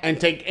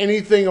and take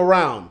anything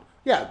around.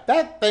 Yeah,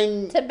 that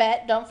thing.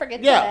 Tibet, don't forget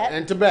Tibet. Yeah,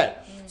 and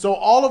Tibet. So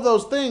all of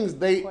those things,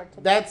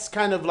 that's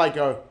kind of like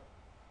a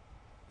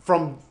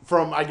from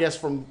I guess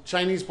from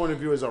Chinese point of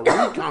view is a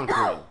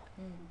reconquering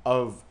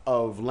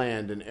of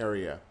land and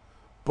area,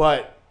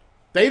 but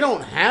they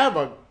don't have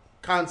a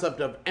concept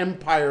of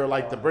empire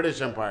like the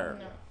British Empire.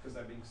 Because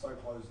they've been so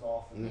closed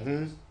off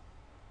in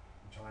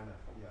China,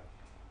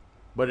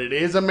 But it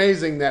is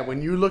amazing that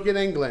when you look at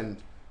England,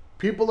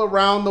 people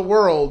around the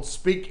world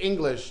speak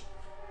English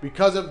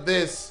because of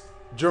this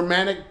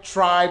Germanic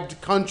tribed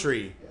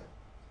country. Yeah.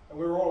 And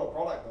we're all a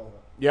product of it.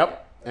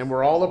 Yep, and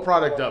we're all a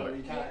product of it.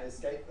 You can't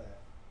escape that.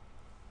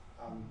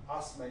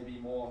 Us maybe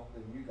more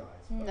than you guys.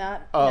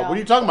 Not. What are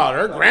you talking about?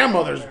 Her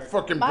grandmother's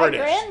fucking My British.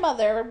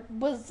 grandmother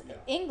was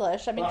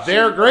English. I mean,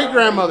 Their great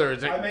grandmother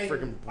is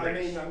freaking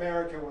British. I mean,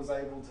 America was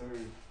able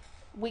to.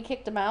 We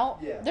kicked them out.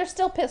 Yeah. They're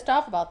still pissed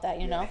off about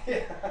that, you know.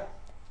 Yeah.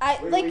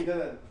 We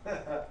didn't.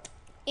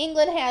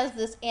 England has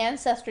this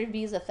ancestry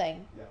visa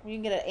thing. Yeah. You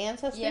can get an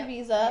ancestry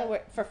visa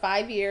where, for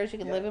 5 years. You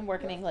can live and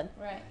work in England.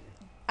 Right.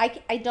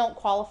 I don't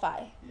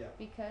qualify Yeah.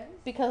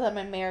 Because I'm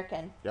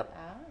American. Yep.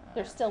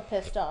 They're still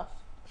pissed off.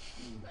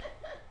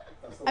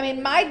 I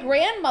mean, my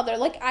grandmother,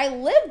 like, I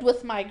lived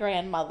with my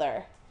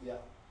grandmother. Yeah.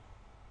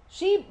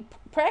 She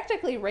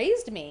practically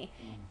raised me,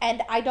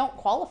 and I don't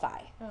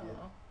qualify. Oh.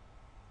 Yeah.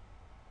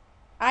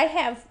 I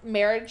have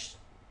marriage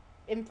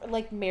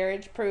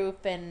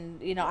proof,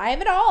 and, you know, I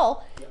have it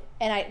all. Yeah.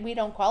 And we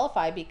don't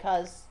qualify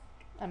because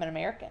I'm an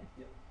American.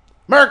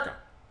 America.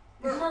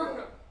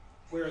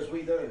 Whereas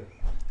we do.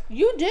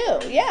 You do,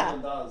 yeah.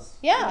 England does.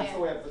 Yeah. We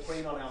still have the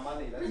Queen on our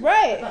money. That's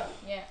Right.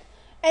 Yeah.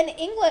 And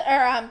England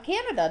or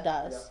Canada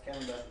does. Yeah,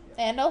 Canada.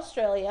 Yeah. And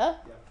Australia.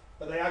 Yeah.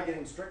 But they are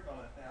getting strict on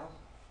it now.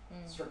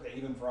 Stricter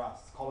even for us,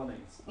 colonies.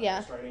 Like Yeah.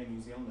 Australia and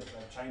New Zealand,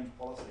 they've changed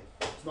policy.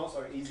 It's not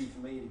so easy for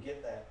me to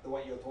get that, the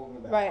way you're talking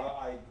about. Right.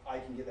 I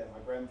can get that. My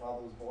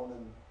grandfather was born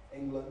in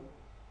England,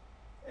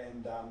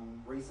 and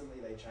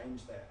recently they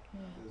changed that.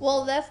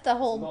 Well, that's the It's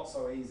whole not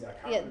so easy. I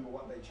can't remember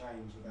what they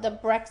changed. the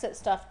About Brexit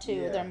stuff too.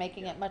 Yeah. They're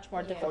making it much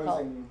more difficult.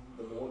 closing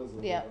the borders a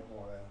little Yeah. bit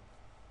more there.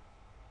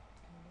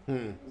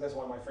 Hmm. That's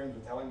why my friends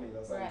were telling me,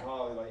 they're saying, Right.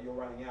 Carly, like, you're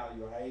running out,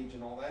 your age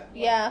and all that. Like,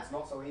 Yeah. It's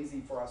not so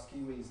easy for us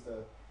Kiwis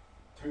to,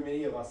 too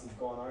many of us have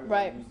gone over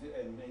Right.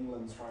 and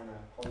England's trying to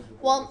close the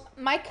borders. Well,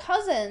 my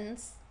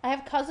cousins, I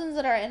have cousins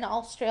that are in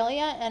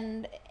Australia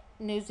and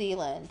New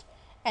Zealand,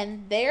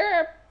 and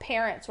their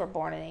parents were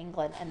born in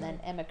England and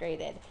then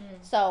emigrated.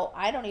 So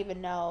I don't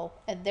even know,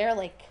 and they're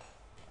like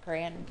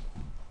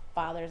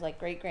grandfathers, like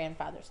great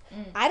grandfathers.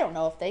 I don't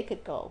know if they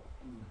could go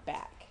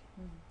back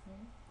Yeah.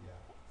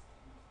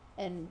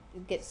 and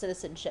get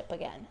citizenship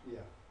again. Yeah.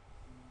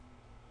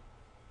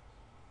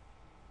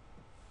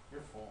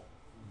 You're full.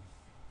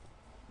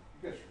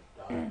 You guys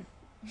are done.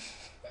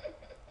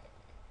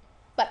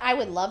 But I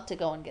would love to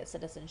go and get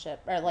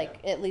citizenship, or like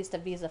at least a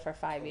visa for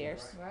 5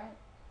 years. Right.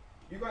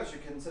 You guys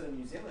should consider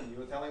New Zealand. You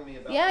were telling me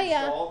about Yeah, these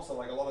yeah. jobs, so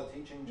like a lot of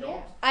teaching jobs.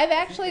 Yeah. I've If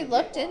you actually can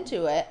looked get one.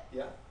 into it.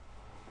 Yeah.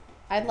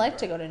 I'd like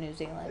to go to New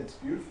Zealand. It's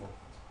beautiful.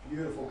 It's a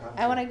beautiful country.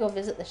 I want to go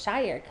visit the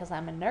Shire because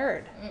I'm a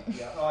nerd.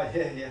 Yeah. Oh,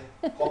 yeah.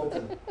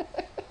 Hobbiton.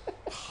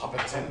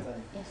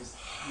 Hobbiton. Just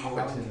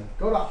Hobbiton.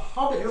 Go to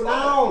Hobbiton. You'll I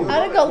love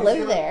want it. to go New live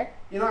Zealand- there.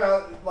 You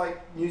know,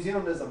 like, New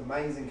Zealand is an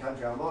amazing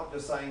country. I'm not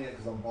just saying it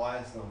because I'm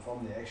biased and I'm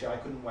from there. Actually, I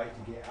couldn't wait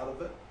to get out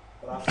of it.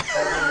 But after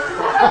traveling,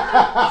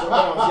 so when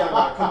I was young,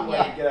 I couldn't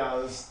wait to get out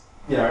of this.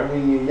 You know,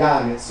 when you're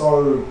young, it's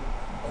so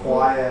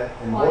quiet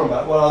and boring.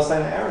 But what I was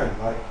saying to Aaron,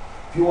 like,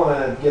 if you want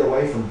to get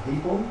away from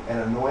people and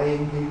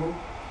annoying people,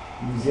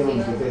 New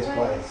Zealand's the best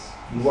place.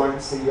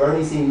 You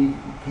only see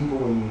people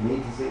when you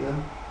need to see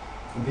them.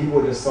 And people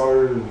are just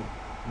so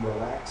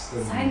relaxed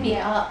and, Sign me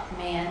up,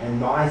 man.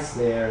 and nice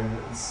there. And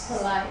it's,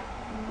 Polite.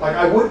 like,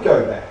 I would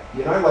go back,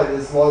 you know, like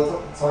there's a lot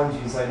of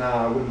times you say,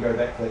 nah, I wouldn't go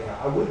back for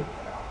that. I would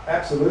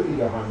absolutely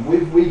go home.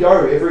 We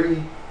go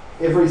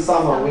every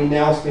summer. We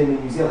now spend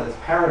in New Zealand. It's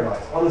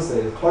paradise,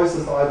 honestly, the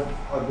closest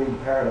I've been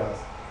to paradise.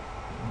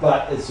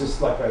 But it's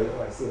just like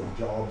I said,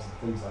 jobs and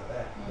things like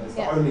that. That's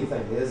the only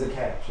thing. There's a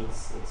catch.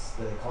 It's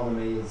the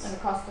economy is. And the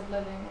cost of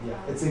living. Yeah,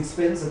 it's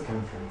expensive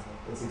country.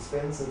 It's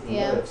expensive to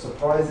Yeah. live.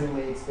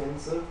 Surprisingly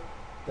expensive.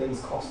 Things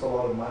cost a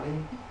lot of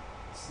money.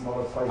 It's not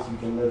a place you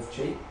can live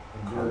cheap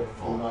and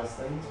do nice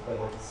things, but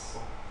it's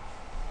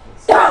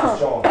a job.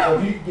 So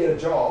if you can get a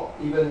job,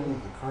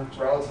 even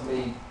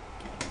relatively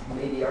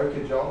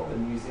mediocre job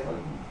in New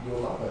Zealand, you'll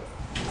love it.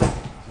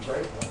 It's a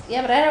great place.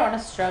 Yeah, but I don't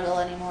want to struggle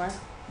anymore.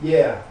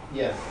 Yeah.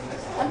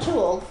 I'm too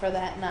old for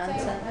that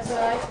nonsense. That's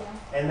what I feel.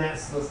 And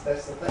that's the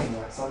thing.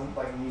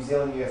 Like in New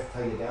Zealand, you have to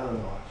take it down a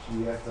notch.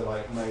 You have to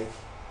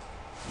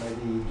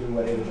maybe do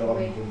whatever job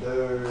you can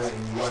do,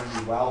 and you won't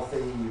be wealthy.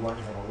 You won't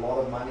have a lot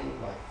of money,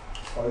 like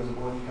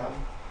disposable income.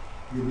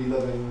 You'll be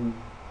living,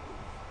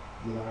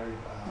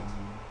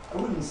 I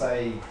wouldn't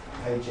say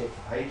paycheck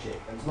to paycheck.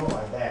 It's not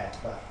like that,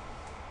 but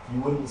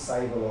you wouldn't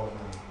save a lot of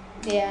money.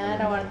 Yeah,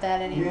 I don't want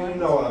that anymore. You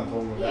know what I'm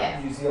talking about. Yeah.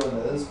 New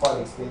Zealand is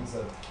quite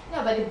expensive.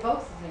 No, but it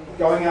both is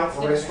Going out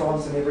for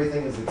restaurants and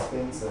everything is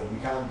expensive. You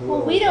can't do it. Well,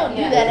 all we the don't time.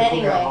 do You that have to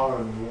cook anyway. at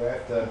home. You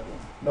have to.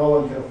 No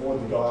one can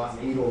afford to go out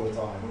and eat all the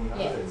time.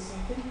 Yeah.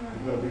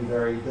 You've got to be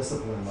very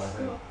disciplined, I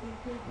think.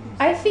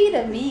 I feed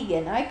a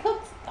vegan. I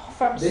cook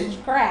from Then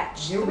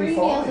scratch. You'll 3 be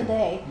meals fine. a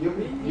day. You'll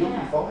be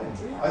fine.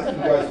 I think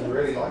you guys would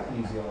really like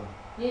New Zealand.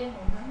 Yeah.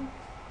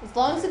 As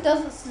long as it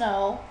doesn't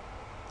snow.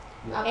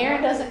 Yeah.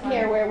 Aaron doesn't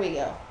care where we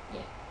go.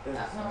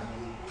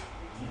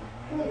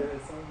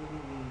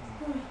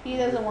 He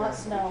doesn't want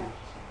snow.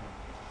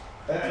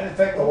 And in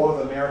fact, a lot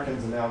of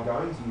Americans are now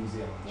going to New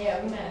Zealand.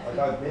 Yeah, we met. Like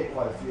I've met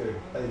quite a few.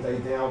 They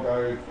now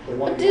go. They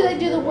want But to do go they to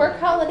do the America. work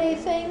holiday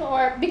thing,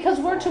 or because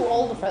we're too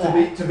old for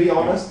that? To be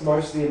honest,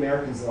 most of the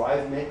Americans that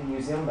I've met in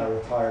New Zealand are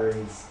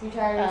retirees.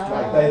 Retirees. Oh.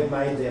 Like they've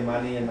made their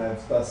money and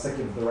they're sick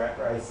of the rat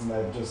race and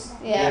they've just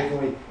Yeah. where So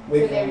can we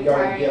they're go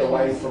and get retiring.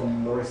 away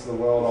from the rest of the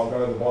world? I'll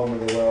go to the bottom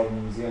of the world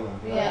in New Zealand.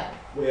 you know? Yeah,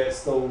 Where it's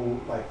still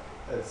like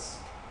it's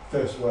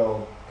first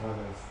world kind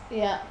of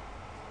yeah,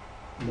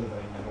 living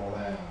and all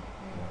that.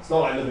 It's not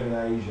like living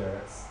in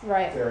Asia. It's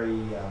right. very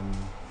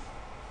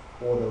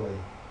orderly,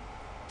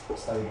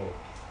 stable.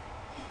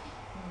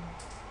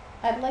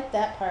 I'd like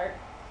that part.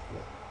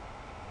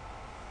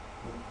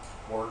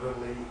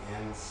 Orderly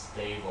and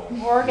stable.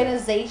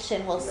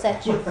 Organization will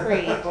set you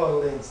free.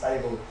 Orderly and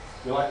stable.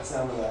 You like the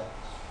sound of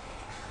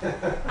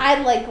that?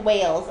 I like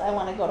Wales. I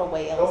want to go to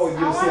Wales. Oh, you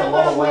I see a wanna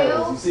lot go of to whales.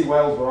 Wales. You see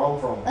whales where I'm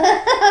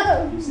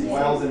from. You see Yeah.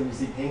 whales and you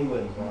see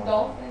penguins where I'm from.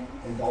 Dolphins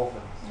And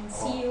dolphins. and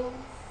Oh, seals.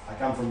 I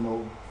come from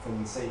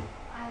the sea.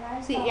 I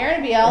like See,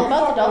 Aaron would be all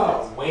about the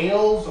dolphins.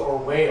 Whales or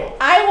whales?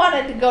 I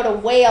wanted to go to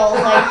Wales,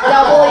 like Wales,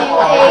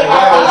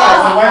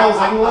 W-A-L-E-S.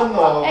 Wales, England,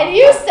 or And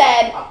you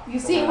said you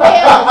see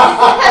whales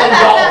And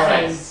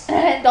dolphins.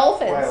 and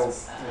dolphins.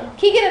 Wales. Yeah.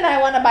 Keegan and I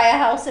want to buy a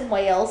house in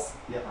Wales.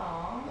 Aww.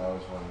 That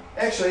was funny.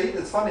 Actually,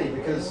 it's funny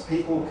because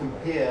people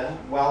compare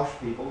Welsh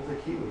people to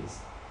Kiwis.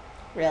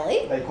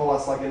 Really? They call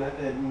us, like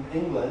in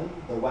England,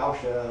 the Welsh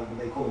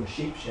they call them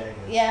sheep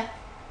shaggers. Yeah.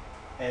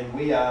 And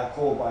we are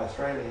called by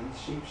Australians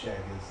sheep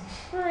shaggers.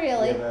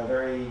 Really? We have a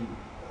very,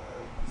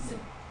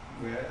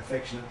 we're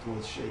affectionate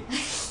towards sheep.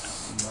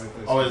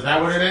 Oh, is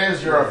that what it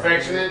is? You're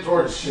affectionate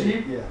towards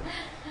sheep? Yeah.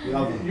 We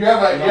love them. You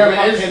have We an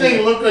got interesting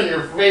 10 look on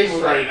your face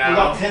right We've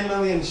got now. 10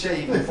 million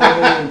sheep and 4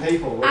 million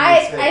people. What do you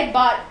expect? I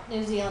bought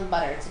New Zealand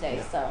butter today,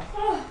 Yeah. so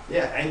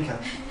Yeah, Anchor.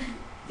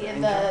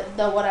 yeah,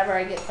 the whatever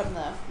I get from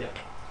the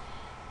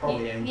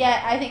Probably Anchor.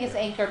 yeah, I think it's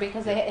Anchor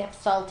because they have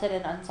salted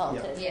and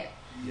unsalted. Yeah.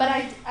 But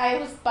I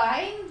was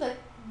buying the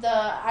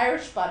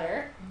Irish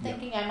butter, Yeah.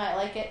 thinking I might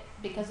like it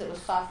because it was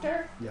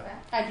softer. Yeah.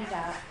 I do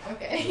not.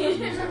 Okay.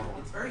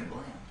 It's very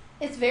bland.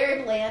 It's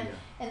very bland,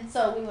 and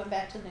so we went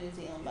back to New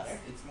Zealand butter.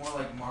 It's more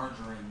like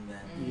margarine than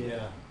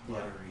Yeah.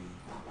 buttery.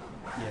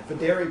 Yeah. For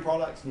dairy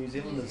products, New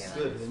Zealand New is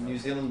Zealand good. is And New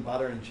Zealand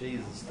butter and cheese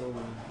is still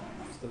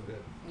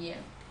good. Yeah.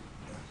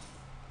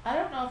 I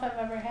don't know if I've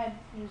ever had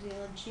New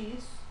Zealand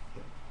cheese.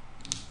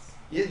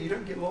 Yeah, you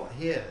don't get a lot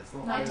here. It's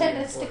not I really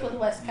tend to stick with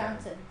important.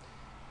 Wisconsin.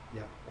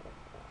 Yeah.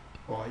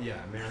 Well, yeah,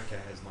 America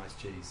has nice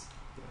cheese.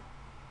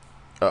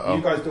 Uh-oh.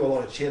 You guys do a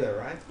lot of cheddar,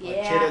 right? Like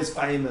Yeah. cheddar's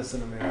famous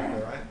in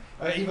America,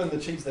 right? Even the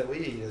cheese that we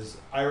eat is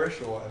Irish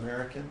or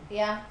American.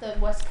 Yeah, the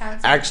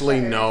Wisconsin. Actually,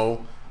 cheddar.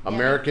 no. Yeah.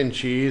 American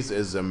cheese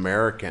is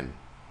American.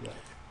 Yeah.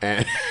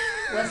 And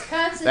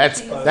Wisconsin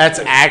that's cheese. that's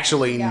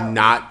actually Yeah.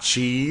 not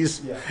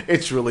cheese. Yeah.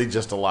 It's really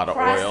just a lot of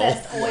oil.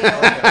 Processed oil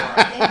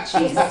Okay. and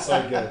cheese. Not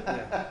so good.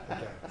 Yeah.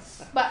 Okay.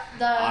 But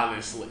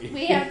Honestly.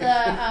 we have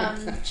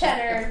the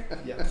cheddar,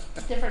 Yeah.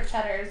 different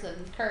cheddars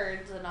and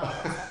curds and all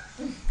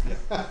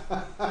that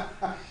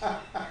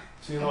stuff.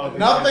 So you're not a big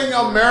Nothing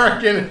fan-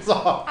 American is I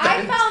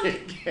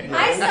authentic.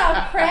 I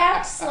saw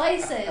craft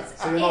slices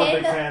So you're not a big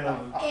in fan of.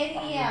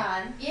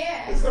 Eon.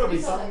 Yeah. There's got to be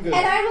some good.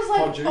 And I was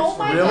like, produce oh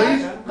my from Really?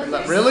 gosh. But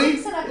they're Really?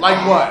 6 and a Like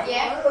half. what?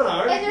 Yeah. I don't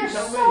know. And you they're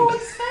tell so me.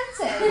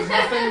 expensive. There's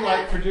nothing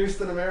like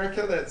produced in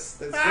America that's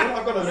good.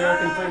 I've got an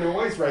American friend who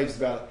always raves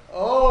about it.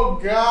 Oh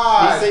You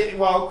God! see,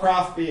 well,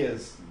 craft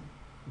beers.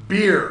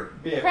 Beer.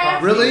 Beer.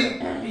 Craft Really?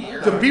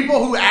 Beer. The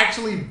people who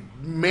actually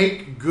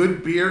make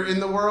good beer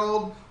in the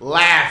world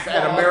laugh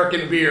at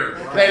American beer.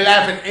 They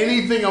laugh at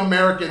anything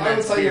American I would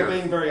that's say you're beer.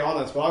 being very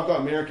honest, but I've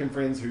got American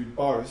friends who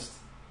boast.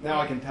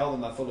 Now I can tell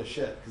them they're full of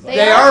shit. 'Cause They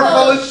They are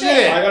full of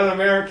shit. I got an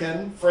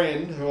American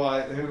friend who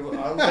I'm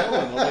telling.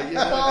 I'm like,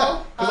 yeah,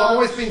 Full because I've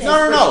always of been shit.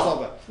 suspicious No, no, no.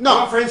 of it. No. I've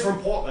got friends from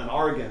Portland,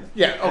 Oregon.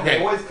 Yeah, And they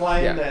okay. always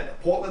claim Yeah.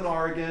 that Portland,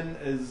 Oregon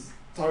is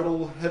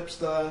total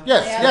hipster.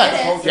 Yes, Yeah,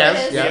 yes, it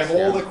yes, is. We have all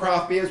yes. the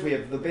craft beers. We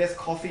have the best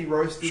coffee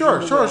roasters. Sure,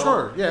 in the sure, world.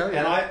 sure. Yeah, And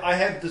yeah. I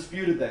have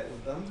disputed that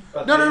with them.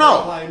 But No, no, they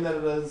no. claim that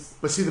it is.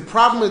 But see, the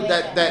problem with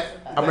that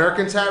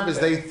Americans have is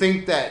they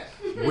think that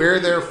where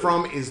they're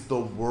from is the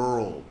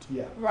world.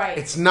 Yeah. Right.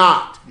 It's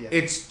not. Yeah.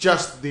 It's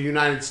just the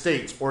United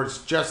States, or it's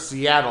just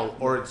Seattle,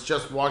 or it's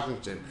just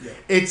Washington. Yeah.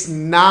 It's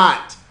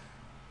not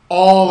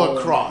all Oh,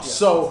 across. yeah,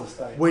 So it's a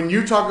state. when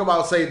you talk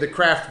about, say, the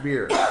craft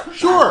beer,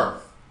 sure,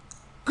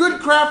 good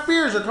craft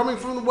beers are coming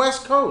from the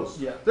West Coast.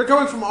 Yeah. They're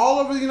coming from all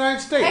over the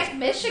United States. Heck,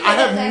 Michigan I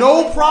have has no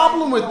actually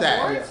problem won with that.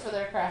 awards Yeah. for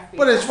their craft beer.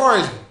 But as far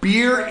as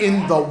beer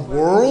in the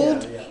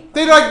world, Yeah, yeah.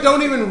 they like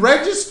don't even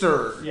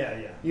register. Yeah,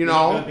 yeah. You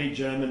know? It's going to be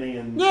Germany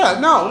and. Yeah,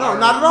 no,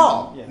 not at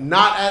all. Yeah.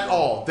 Not at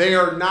all. They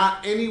are not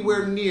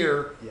anywhere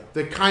near Yeah.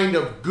 the kind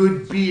of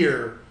good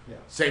beer. Yeah.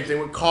 Same thing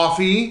with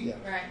coffee. Yeah.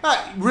 Right.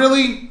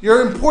 Really,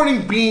 you're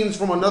importing beans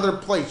from another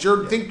place.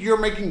 You think you're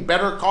making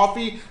better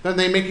coffee than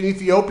they make in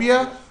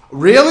Ethiopia?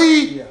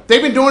 Really? Yeah.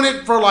 They've been doing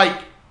it for like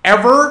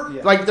ever.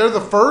 Yeah. Like they're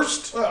the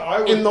first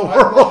Well, in the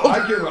world.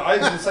 I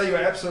would say you're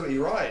absolutely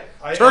right.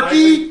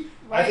 Turkey.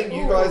 I think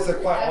you Ooh, guys are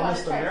quite I wanna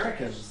honest try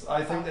Americans.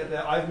 I think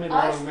that I've met a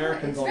lot of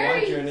Americans It's on my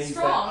very journeys that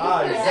strong.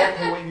 are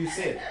exactly what you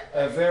said.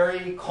 Are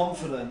very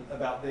confident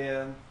about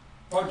their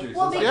produce.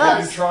 Well, It's like, because-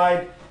 have you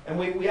tried? And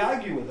we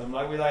argue with them.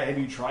 Like we're like, have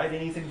you tried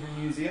anything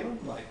from New Zealand?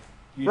 Like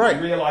you Right.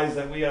 realize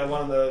that we are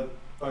one of the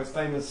most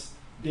famous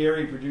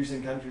dairy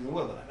producing countries in the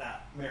world. They're like,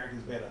 nah,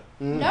 America's better.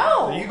 So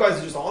No. you guys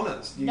are just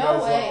honest. You No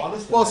guys way. are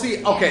honest. Well, about see,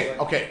 it.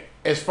 okay.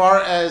 As far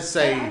as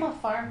say I'm a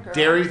farm girl.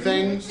 dairy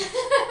things,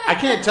 I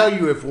can't tell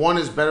you if one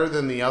is better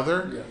than the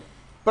other. Yeah.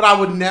 But I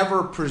would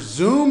never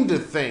presume to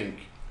think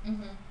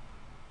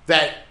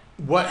that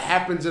what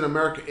happens in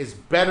America is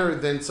better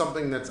than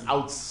something that's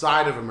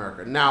outside of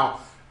America.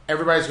 Now,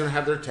 everybody's going to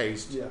have their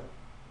taste. Yeah.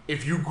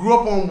 If you grew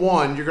up on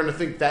one, you're going to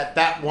think that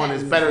that one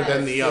is better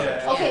than the other.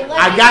 Yeah. Okay, let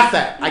I me- got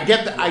that. I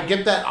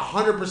get that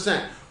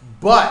 100%.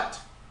 But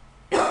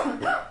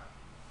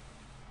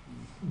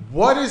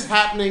what is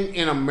happening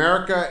in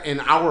America in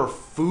our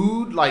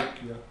food, like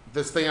Yeah.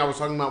 this thing I was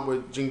talking about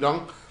with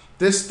Jingdong,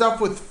 this stuff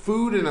with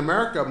food in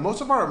America,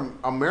 most of our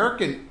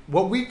American,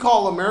 what we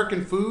call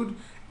American food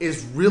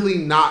is really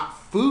not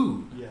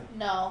food Yeah.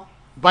 No.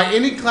 by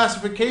any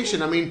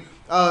classification. I mean,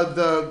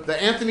 the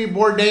Anthony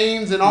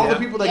Bourdains and all the Yeah.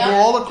 people that Yeah. go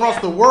all across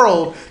the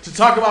world to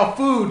talk about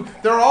food,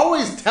 they're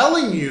always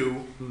telling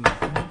you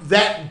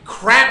that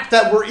crap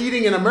that we're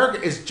eating in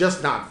America is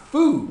just not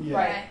food. Yeah.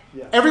 Right.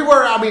 Yeah.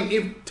 Everywhere, I mean,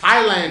 if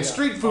Thailand Yeah.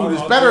 street food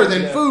is I'll better agree,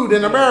 than yeah. food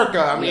in Yeah. America.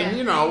 I mean, Yeah.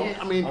 you know, Yeah.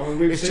 I mean, I mean,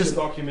 we've it's seen just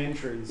the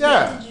documentaries.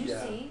 Yeah. Did you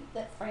Yeah. see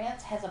that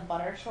France has a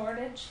butter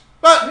shortage?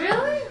 but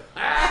Really?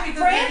 Because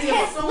France they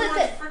have has- so listen,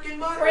 much freaking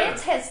butter.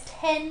 France has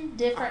 10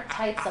 different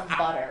types of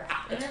butter.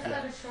 And that's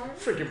not a shortage?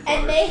 freaking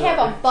And butter they have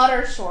a shortage.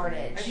 butter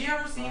shortage. Have you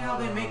ever seen how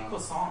they make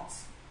croissants?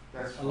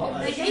 A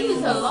lot. They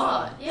use a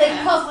lot. Like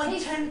Yeah. puff Like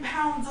pastry. 10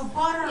 pounds of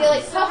butter. Yeah,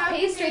 like So puff how do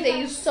you pastry, get they that?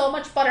 use so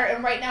much butter,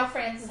 and right now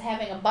France is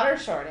having a butter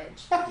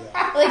shortage.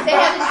 Like they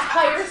have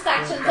entire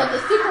sections of the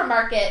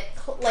supermarket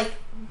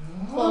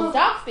closed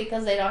off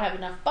because they don't have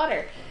enough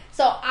butter.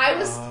 So I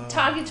was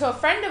talking to a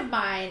friend of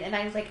mine, and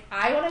I was like,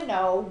 I want to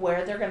know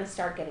where they're going to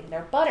start getting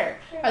their butter.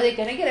 Are they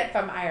going to get it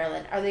from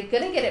Ireland? Are they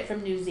going to get it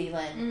from New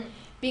Zealand?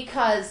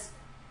 Because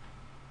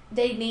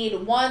they need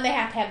one. They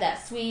have to have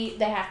that sweet.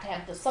 They have to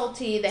have the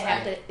salty. They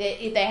have to.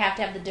 They have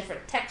to have the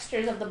different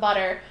textures of the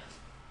butter.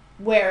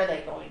 Where are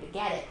they going to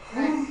get it?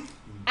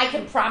 I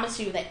can promise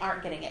you they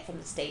aren't getting it from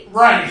the States.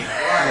 Right.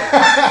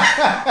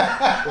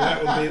 Well, that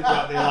would be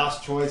like their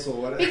last choice or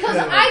whatever. Because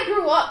I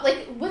grew up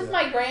like with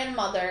my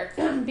grandmother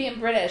being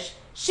British,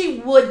 she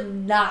would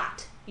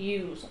not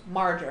use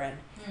margarine.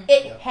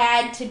 It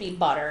had to be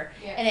butter,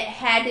 Yeah. and it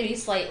had to be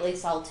slightly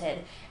salted,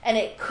 and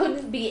it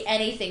couldn't be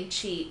anything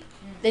cheap.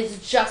 This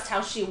is just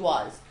how she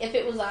was. If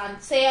it was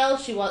on sale,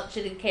 she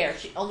didn't care.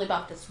 She only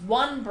bought this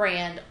one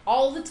brand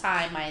all the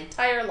time, my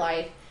entire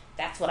life.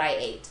 That's what I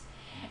ate.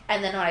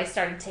 And then when I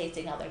started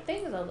tasting other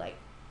things, I was like,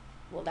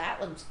 well, that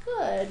one's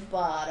good,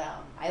 but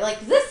I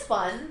like this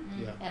one,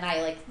 Yeah. and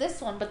I like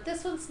this one, but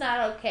this one's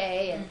not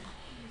okay. And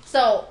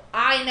so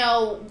I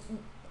know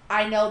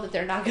that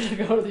they're not going to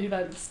go to the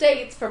United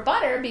States for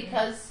butter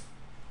because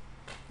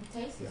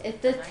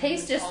the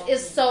taste just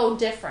is so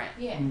different,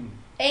 Yeah.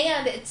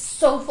 and it's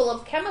so full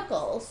of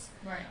chemicals.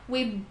 Right.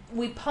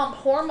 We pump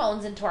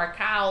hormones into our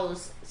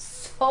cows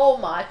so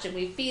much, and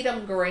we feed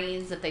them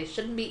grains that they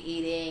shouldn't be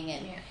eating,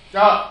 and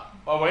Yeah.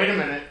 Oh, wait a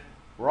minute.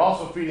 We're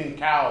also feeding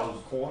cows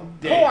corn.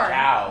 dead Corn.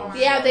 cows.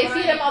 yeah, they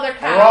feed them other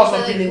cows. And we're also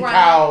so they feeding grind-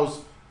 cows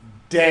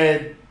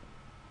dead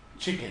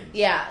chickens.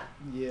 Yeah,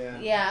 Yeah.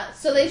 yeah.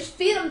 So they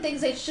feed them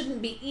things they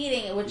shouldn't be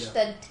eating, which Yeah.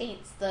 then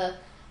taints the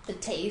the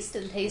taste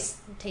and taste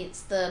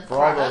the For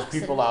all those products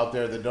people and- out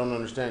there that don't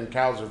understand,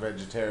 cows are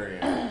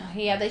vegetarian.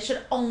 Yeah, they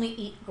should only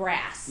eat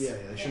grass. Yeah,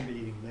 they shouldn't be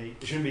eating meat.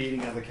 They shouldn't be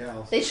eating other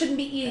cows. They shouldn't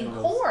be eating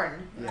Animals.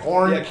 corn. Yeah.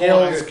 Corn Yeah,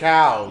 kills corn-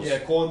 cows. Yeah,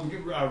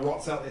 corn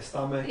rots out their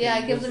stomach. Yeah,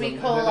 and it gives them E. and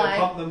then coli. they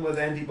pump them with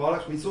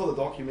antibiotics. We saw the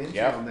documentary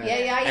Yep. on that.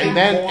 Yeah. And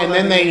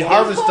then they King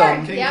harvest corn.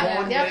 them. King Yep,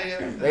 corn, yep. yeah.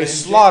 And They then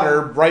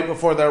slaughter right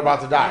before they're about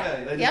to die. Yeah,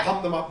 they just Yep.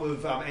 pump them up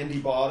with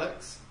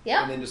antibiotics.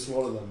 Yep. And then just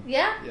slaughter them.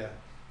 Yeah. Yeah.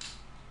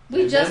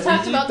 We And just then we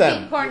talked eat about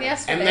them. king corn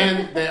yesterday.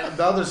 And then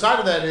the other side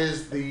of that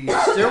is the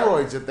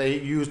steroids that they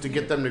use to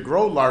get them to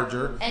grow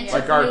larger, And to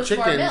like our produce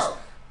more chickens. milk.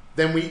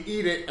 Then we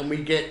eat it and we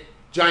get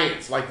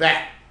giants like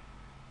that.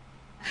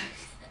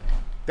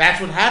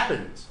 That's what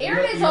happens.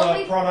 Aaron is You're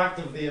only a product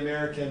of the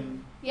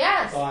American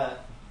yes. diet.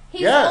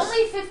 He's Yes.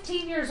 only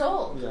 15 years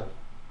old. Yeah.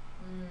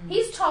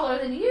 He's taller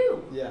than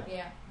you. Yeah.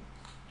 Yeah.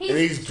 And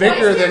he's twice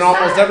bigger your than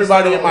almost size.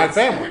 everybody in my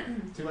family.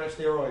 Too much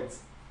steroids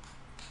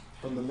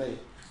from the meat.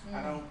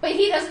 I don't. But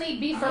he doesn't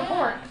eat beef or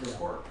pork.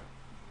 Pork.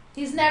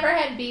 He's never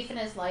had beef in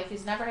his life.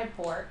 He's never had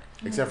pork.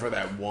 Except for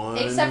that one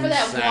Except for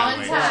that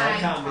sandwich. one time.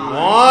 Can't be.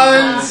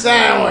 One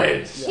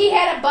sandwich. He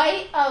had a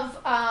bite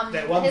of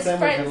That one his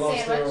sandwich had friend's a lot of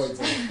sandwich.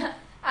 steroids in it.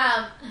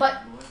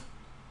 But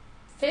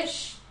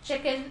fish,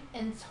 chicken,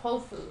 and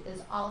tofu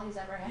is all he's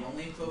ever had. The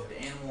only tofu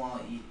animal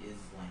I'll eat is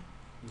lamb.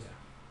 Yeah.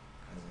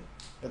 That's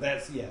it. But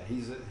that's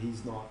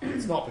he's not.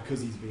 It's not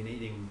because he's been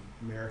eating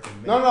American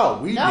meat. No,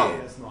 we No.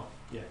 did. It's not.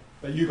 Yeah.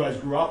 But you guys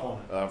grew up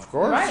on it. Of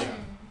course. Right.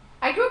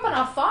 I grew up on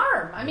a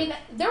farm. I mean,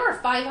 there were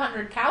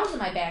 500 cows in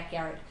my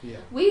backyard. Yeah.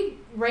 We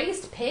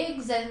raised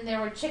pigs, and there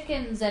were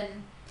chickens, and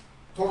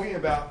Talking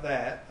about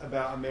that,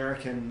 about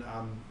American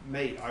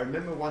meat, I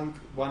remember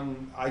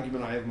one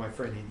argument I had with my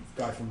friend, he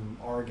guy from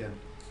Oregon.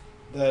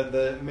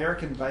 The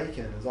American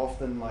bacon is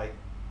often like,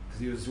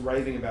 because he was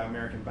raving about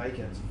American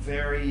bacon, it's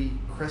very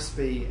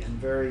crispy and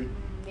very.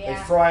 They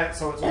fry it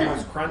so it's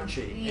almost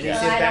crunchy. And he Yeah,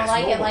 said I don't that's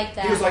like it normal. like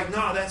that. He was like,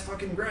 no, that's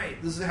fucking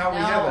great. This is how we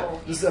have No.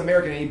 it. This is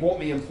American. And he bought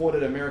me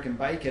imported American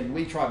bacon.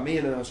 We tried, me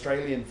and an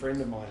Australian friend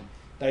of mine,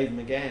 Dave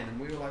McGann, and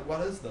we were like, what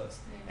is this?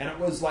 And it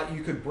was like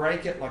you could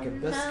break it like a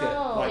biscuit.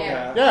 No. Like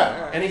Yeah.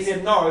 Yeah. And he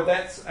said, no,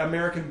 that's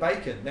American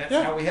bacon. That's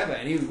Yeah. how we have it.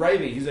 And he was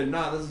raving. He said,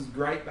 no, this is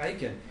great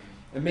bacon.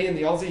 And me and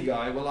the Aussie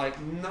guy were like,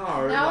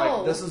 no,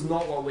 like, this is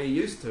not what we're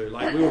used to.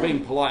 Like, we were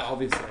being polite,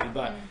 obviously,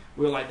 but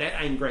we were like,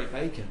 that ain't great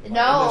bacon. Like, No.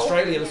 In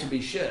Australia, this would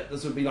be shit.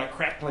 This would be like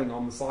crackling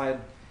on the side.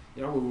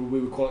 You know, we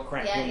would call it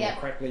crackling Yeah. or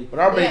crackly. But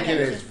our Yeah, bacon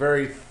that's is just-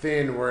 very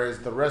thin, whereas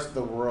the rest of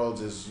the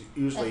world's is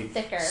usually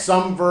thicker.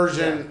 some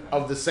version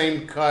of the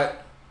same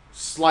cut,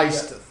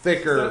 sliced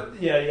thicker So,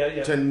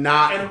 yeah. to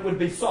not. And it would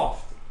be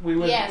soft. We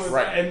would, Yes. would-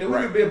 Right, and there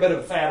right. would be a bit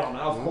of fat on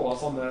it, of Mhm.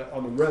 course, on the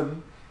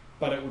rim,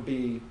 but it would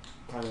be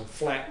kind of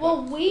flat.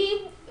 well,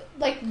 we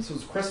This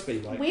was crispy,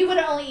 like we would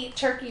only eat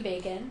turkey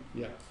bacon,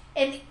 yeah.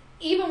 and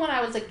even when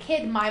I was a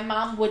kid, my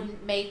mom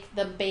wouldn't make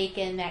the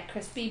bacon that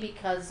crispy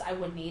because I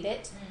wouldn't eat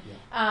it.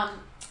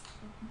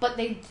 But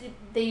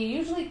they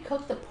usually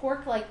cook the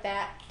pork like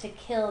that to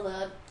kill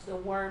the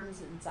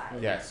worms inside.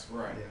 Yes.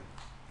 Right. Yeah.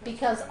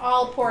 Because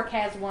all pork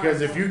has worms.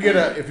 Because if you get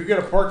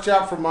a pork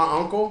chop from my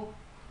uncle,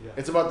 Yeah.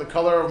 it's about the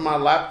color of my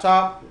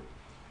laptop,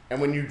 and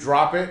when you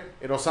drop it,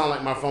 it'll sound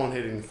like my phone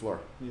hitting the floor.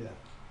 Yeah.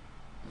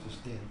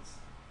 Just dense.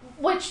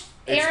 Which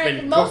It's Aaron,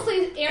 been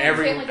mostly cooked Aaron's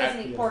every- family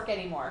doesn't eat yeah. pork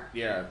anymore.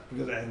 Yeah.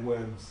 Because it had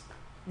worms.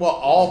 Well,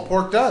 all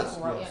pork does.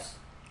 Gross.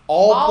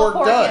 All All pork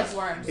pork does. has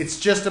worms. It's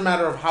just a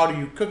matter of how do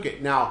you cook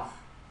it. Now,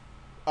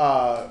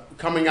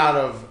 coming out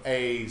of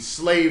a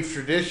slave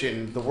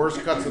tradition, the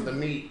worst cuts of the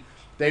meat,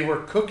 they were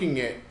cooking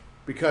it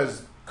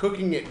because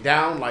cooking it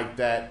down like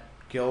that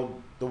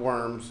killed the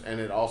worms, and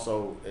it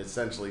also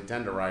essentially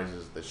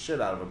tenderizes the shit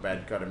out of a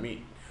bad cut of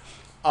meat.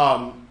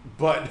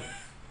 But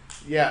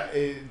yeah,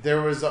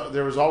 there was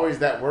always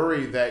that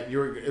worry that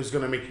it was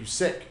going to make you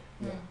sick,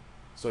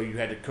 so you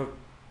had to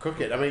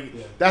cook it. I mean,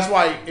 Yeah. that's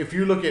why if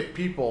you look at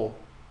people,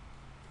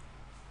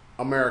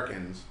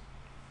 Americans,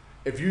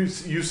 if you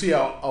see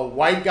a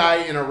white guy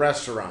in a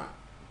restaurant,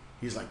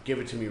 he's like, give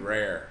it to me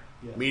rare,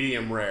 Yeah.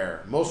 medium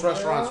rare. Most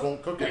restaurants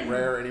won't cook it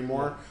rare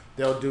anymore.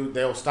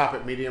 They'll stop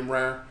at medium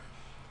rare.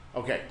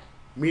 Okay,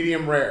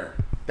 medium rare.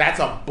 That's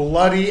a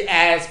bloody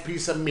ass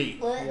piece of meat.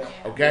 Yeah.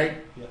 Okay,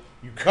 Yeah.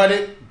 you cut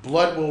it,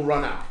 blood will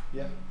run out.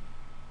 Yeah.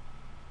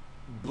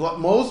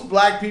 Most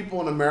black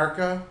people in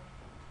America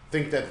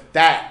think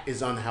that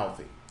is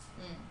unhealthy.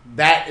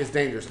 That is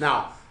dangerous.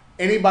 Now,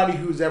 anybody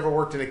who's ever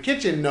worked in a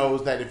kitchen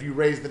knows that if you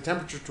raise the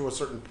temperature to a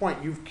certain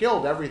point, you've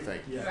killed everything.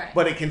 Yeah. Right.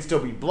 But it can still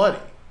be bloody.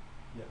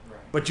 Yeah.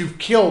 Right. But you've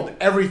killed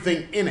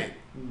everything in it.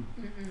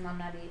 I'm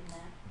not eating that.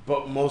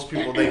 But most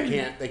people they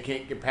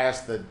can't get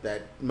past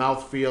that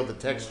mouthfeel, the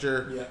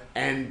texture, Yeah.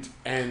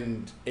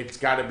 and it's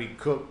got to be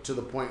cooked to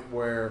the point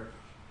where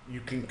you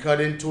can cut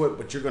into it,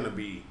 but you're going to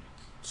be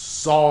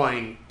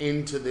sawing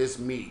into this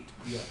meat.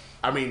 Yeah.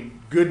 I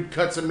mean, good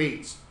cuts of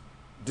meats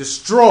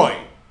destroy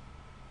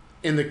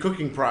in the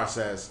cooking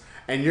process,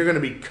 and you're going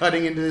to be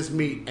cutting into this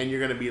meat, and you're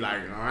going to be like,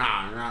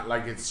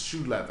 like it's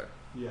shoe leather.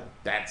 Yeah.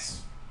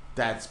 That's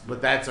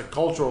a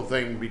cultural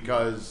thing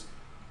because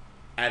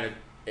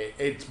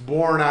it's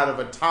born out of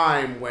a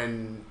time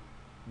when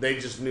they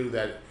just knew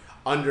that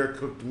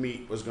undercooked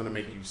meat was going to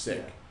make you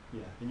sick.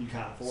 Yeah, and you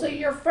can't afford So it.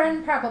 your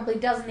friend probably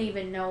doesn't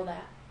even know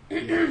that.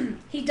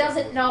 He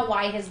doesn't know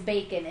why his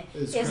bacon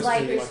is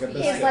like a is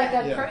biscuit. like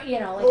a Yeah. you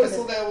know like Well, I a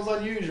thought that was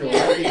unusual.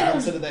 Yeah. He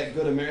considered that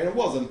good American. It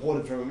was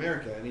imported from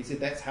America, and he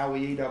said that's how we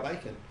eat our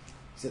bacon.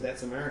 He said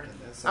that's American.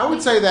 That's I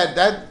would say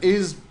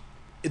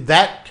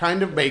that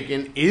kind of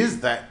bacon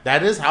is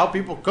that is how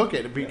people cook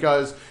it,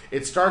 because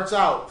it starts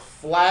out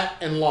flat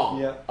and long,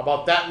 Yeah.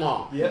 about that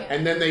long, Yeah.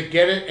 and then they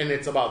get it and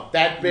it's about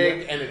that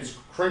big, and it's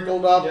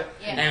crinkled up, Yeah.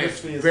 and it's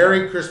Crispy as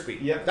very well. crispy.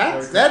 Yeah, That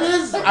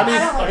is. But I I don't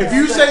mean, like if that.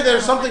 you say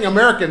there's something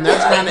American,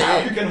 that's kind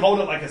of You it. can hold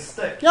it like a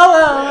stick. Yeah,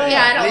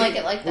 I don't like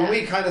it like Well, that.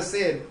 we kind of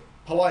said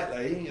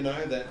politely,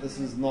 that this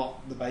is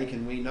not the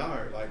bacon we know.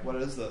 Like, what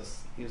is this?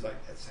 He was like,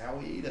 that's how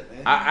we eat it,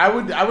 man. I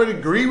would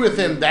agree with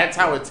him. That's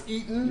how it's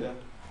eaten. Yeah.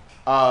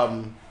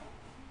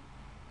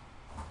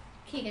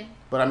 Keegan.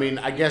 But I mean,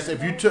 I guess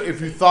if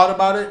you thought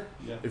about it,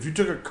 Yeah. if you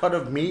took a cut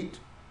of meat,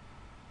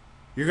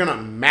 you're gonna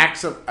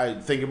max up. I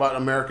think about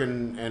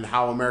American and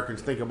how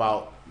Americans think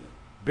about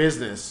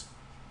business.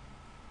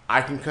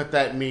 I can cut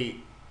that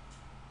meat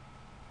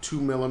 2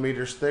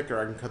 millimeters thick, or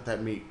I can cut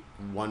that meat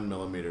 1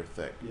 millimeter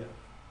thick. Yeah.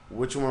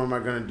 Which one am I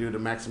gonna do to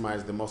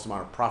maximize the most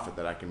amount of profit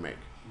that I can make?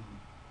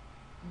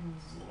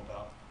 It's all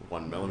about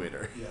 1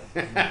 millimeter.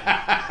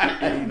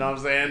 yeah. You know what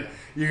I'm saying?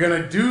 You're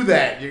gonna do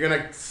that. You're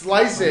gonna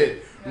slice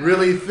it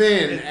really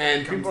thin,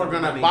 and people are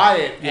gonna buy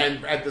it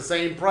and at the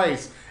same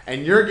price,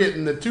 and you're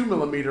getting the 2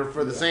 millimeter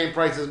for the same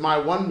price as my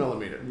 1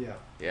 millimeter. Yeah.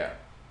 Yeah.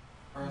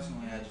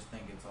 Personally, I just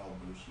think it's all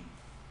bullshit.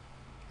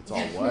 It's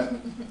all what?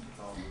 It's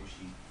all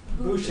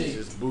bullshit. It's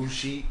just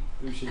bullshit.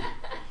 Bullshit.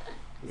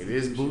 It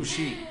is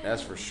bullshit.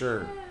 That's for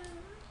sure.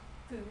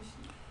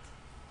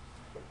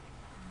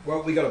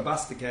 Well, we got a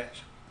bus to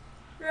catch.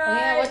 Oh,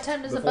 yeah, what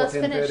time does the Before bus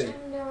finish?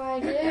 10:30. No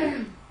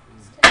idea.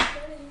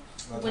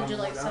 Would you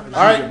like some?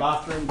 All right. Your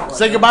bathroom.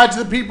 Say goodbye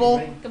to the people.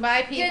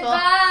 Goodbye, people.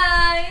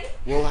 Goodbye.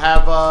 We'll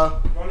have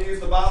You want to use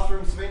the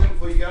bathroom, Savina,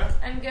 before you go?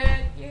 I'm good.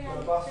 You Want a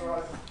have bus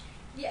ride?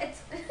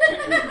 Yes.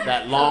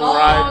 that long Long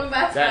ride.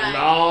 bus That ride.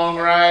 long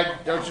ride.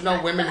 Don't you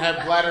know women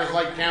have bladders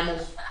like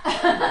camels?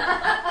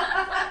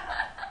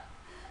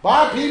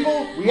 Bye,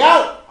 people. We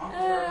out.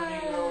 Uncle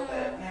Fernando,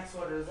 that next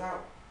order is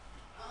out.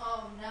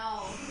 Oh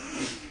no.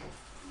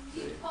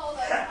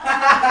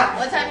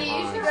 What time do you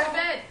usually go to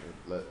bed?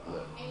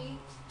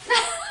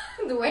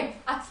 The way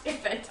past your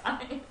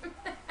bedtime.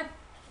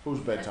 Whose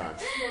bedtime?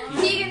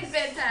 Keegan's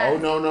bedtime. Oh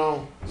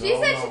no. She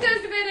No, said no. she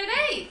goes to bed at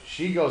 8.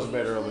 She goes to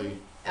bed early.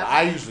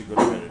 I usually go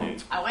to bed at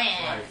 8. I went.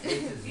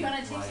 You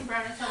want to take some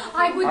brown and some?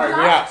 I would All right,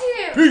 we love out.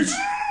 to. Peace.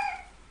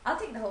 I'll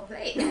take the whole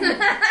plate.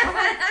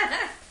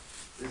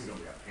 This is gonna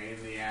be a pain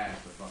in the ass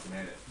to fucking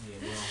edit. Yeah,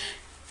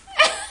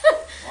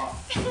 well.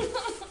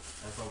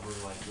 That's over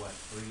like what,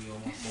 3,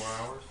 almost 4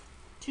 hours?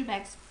 2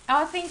 bags.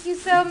 Oh, thank you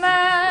so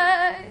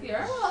much. You're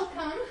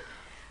welcome.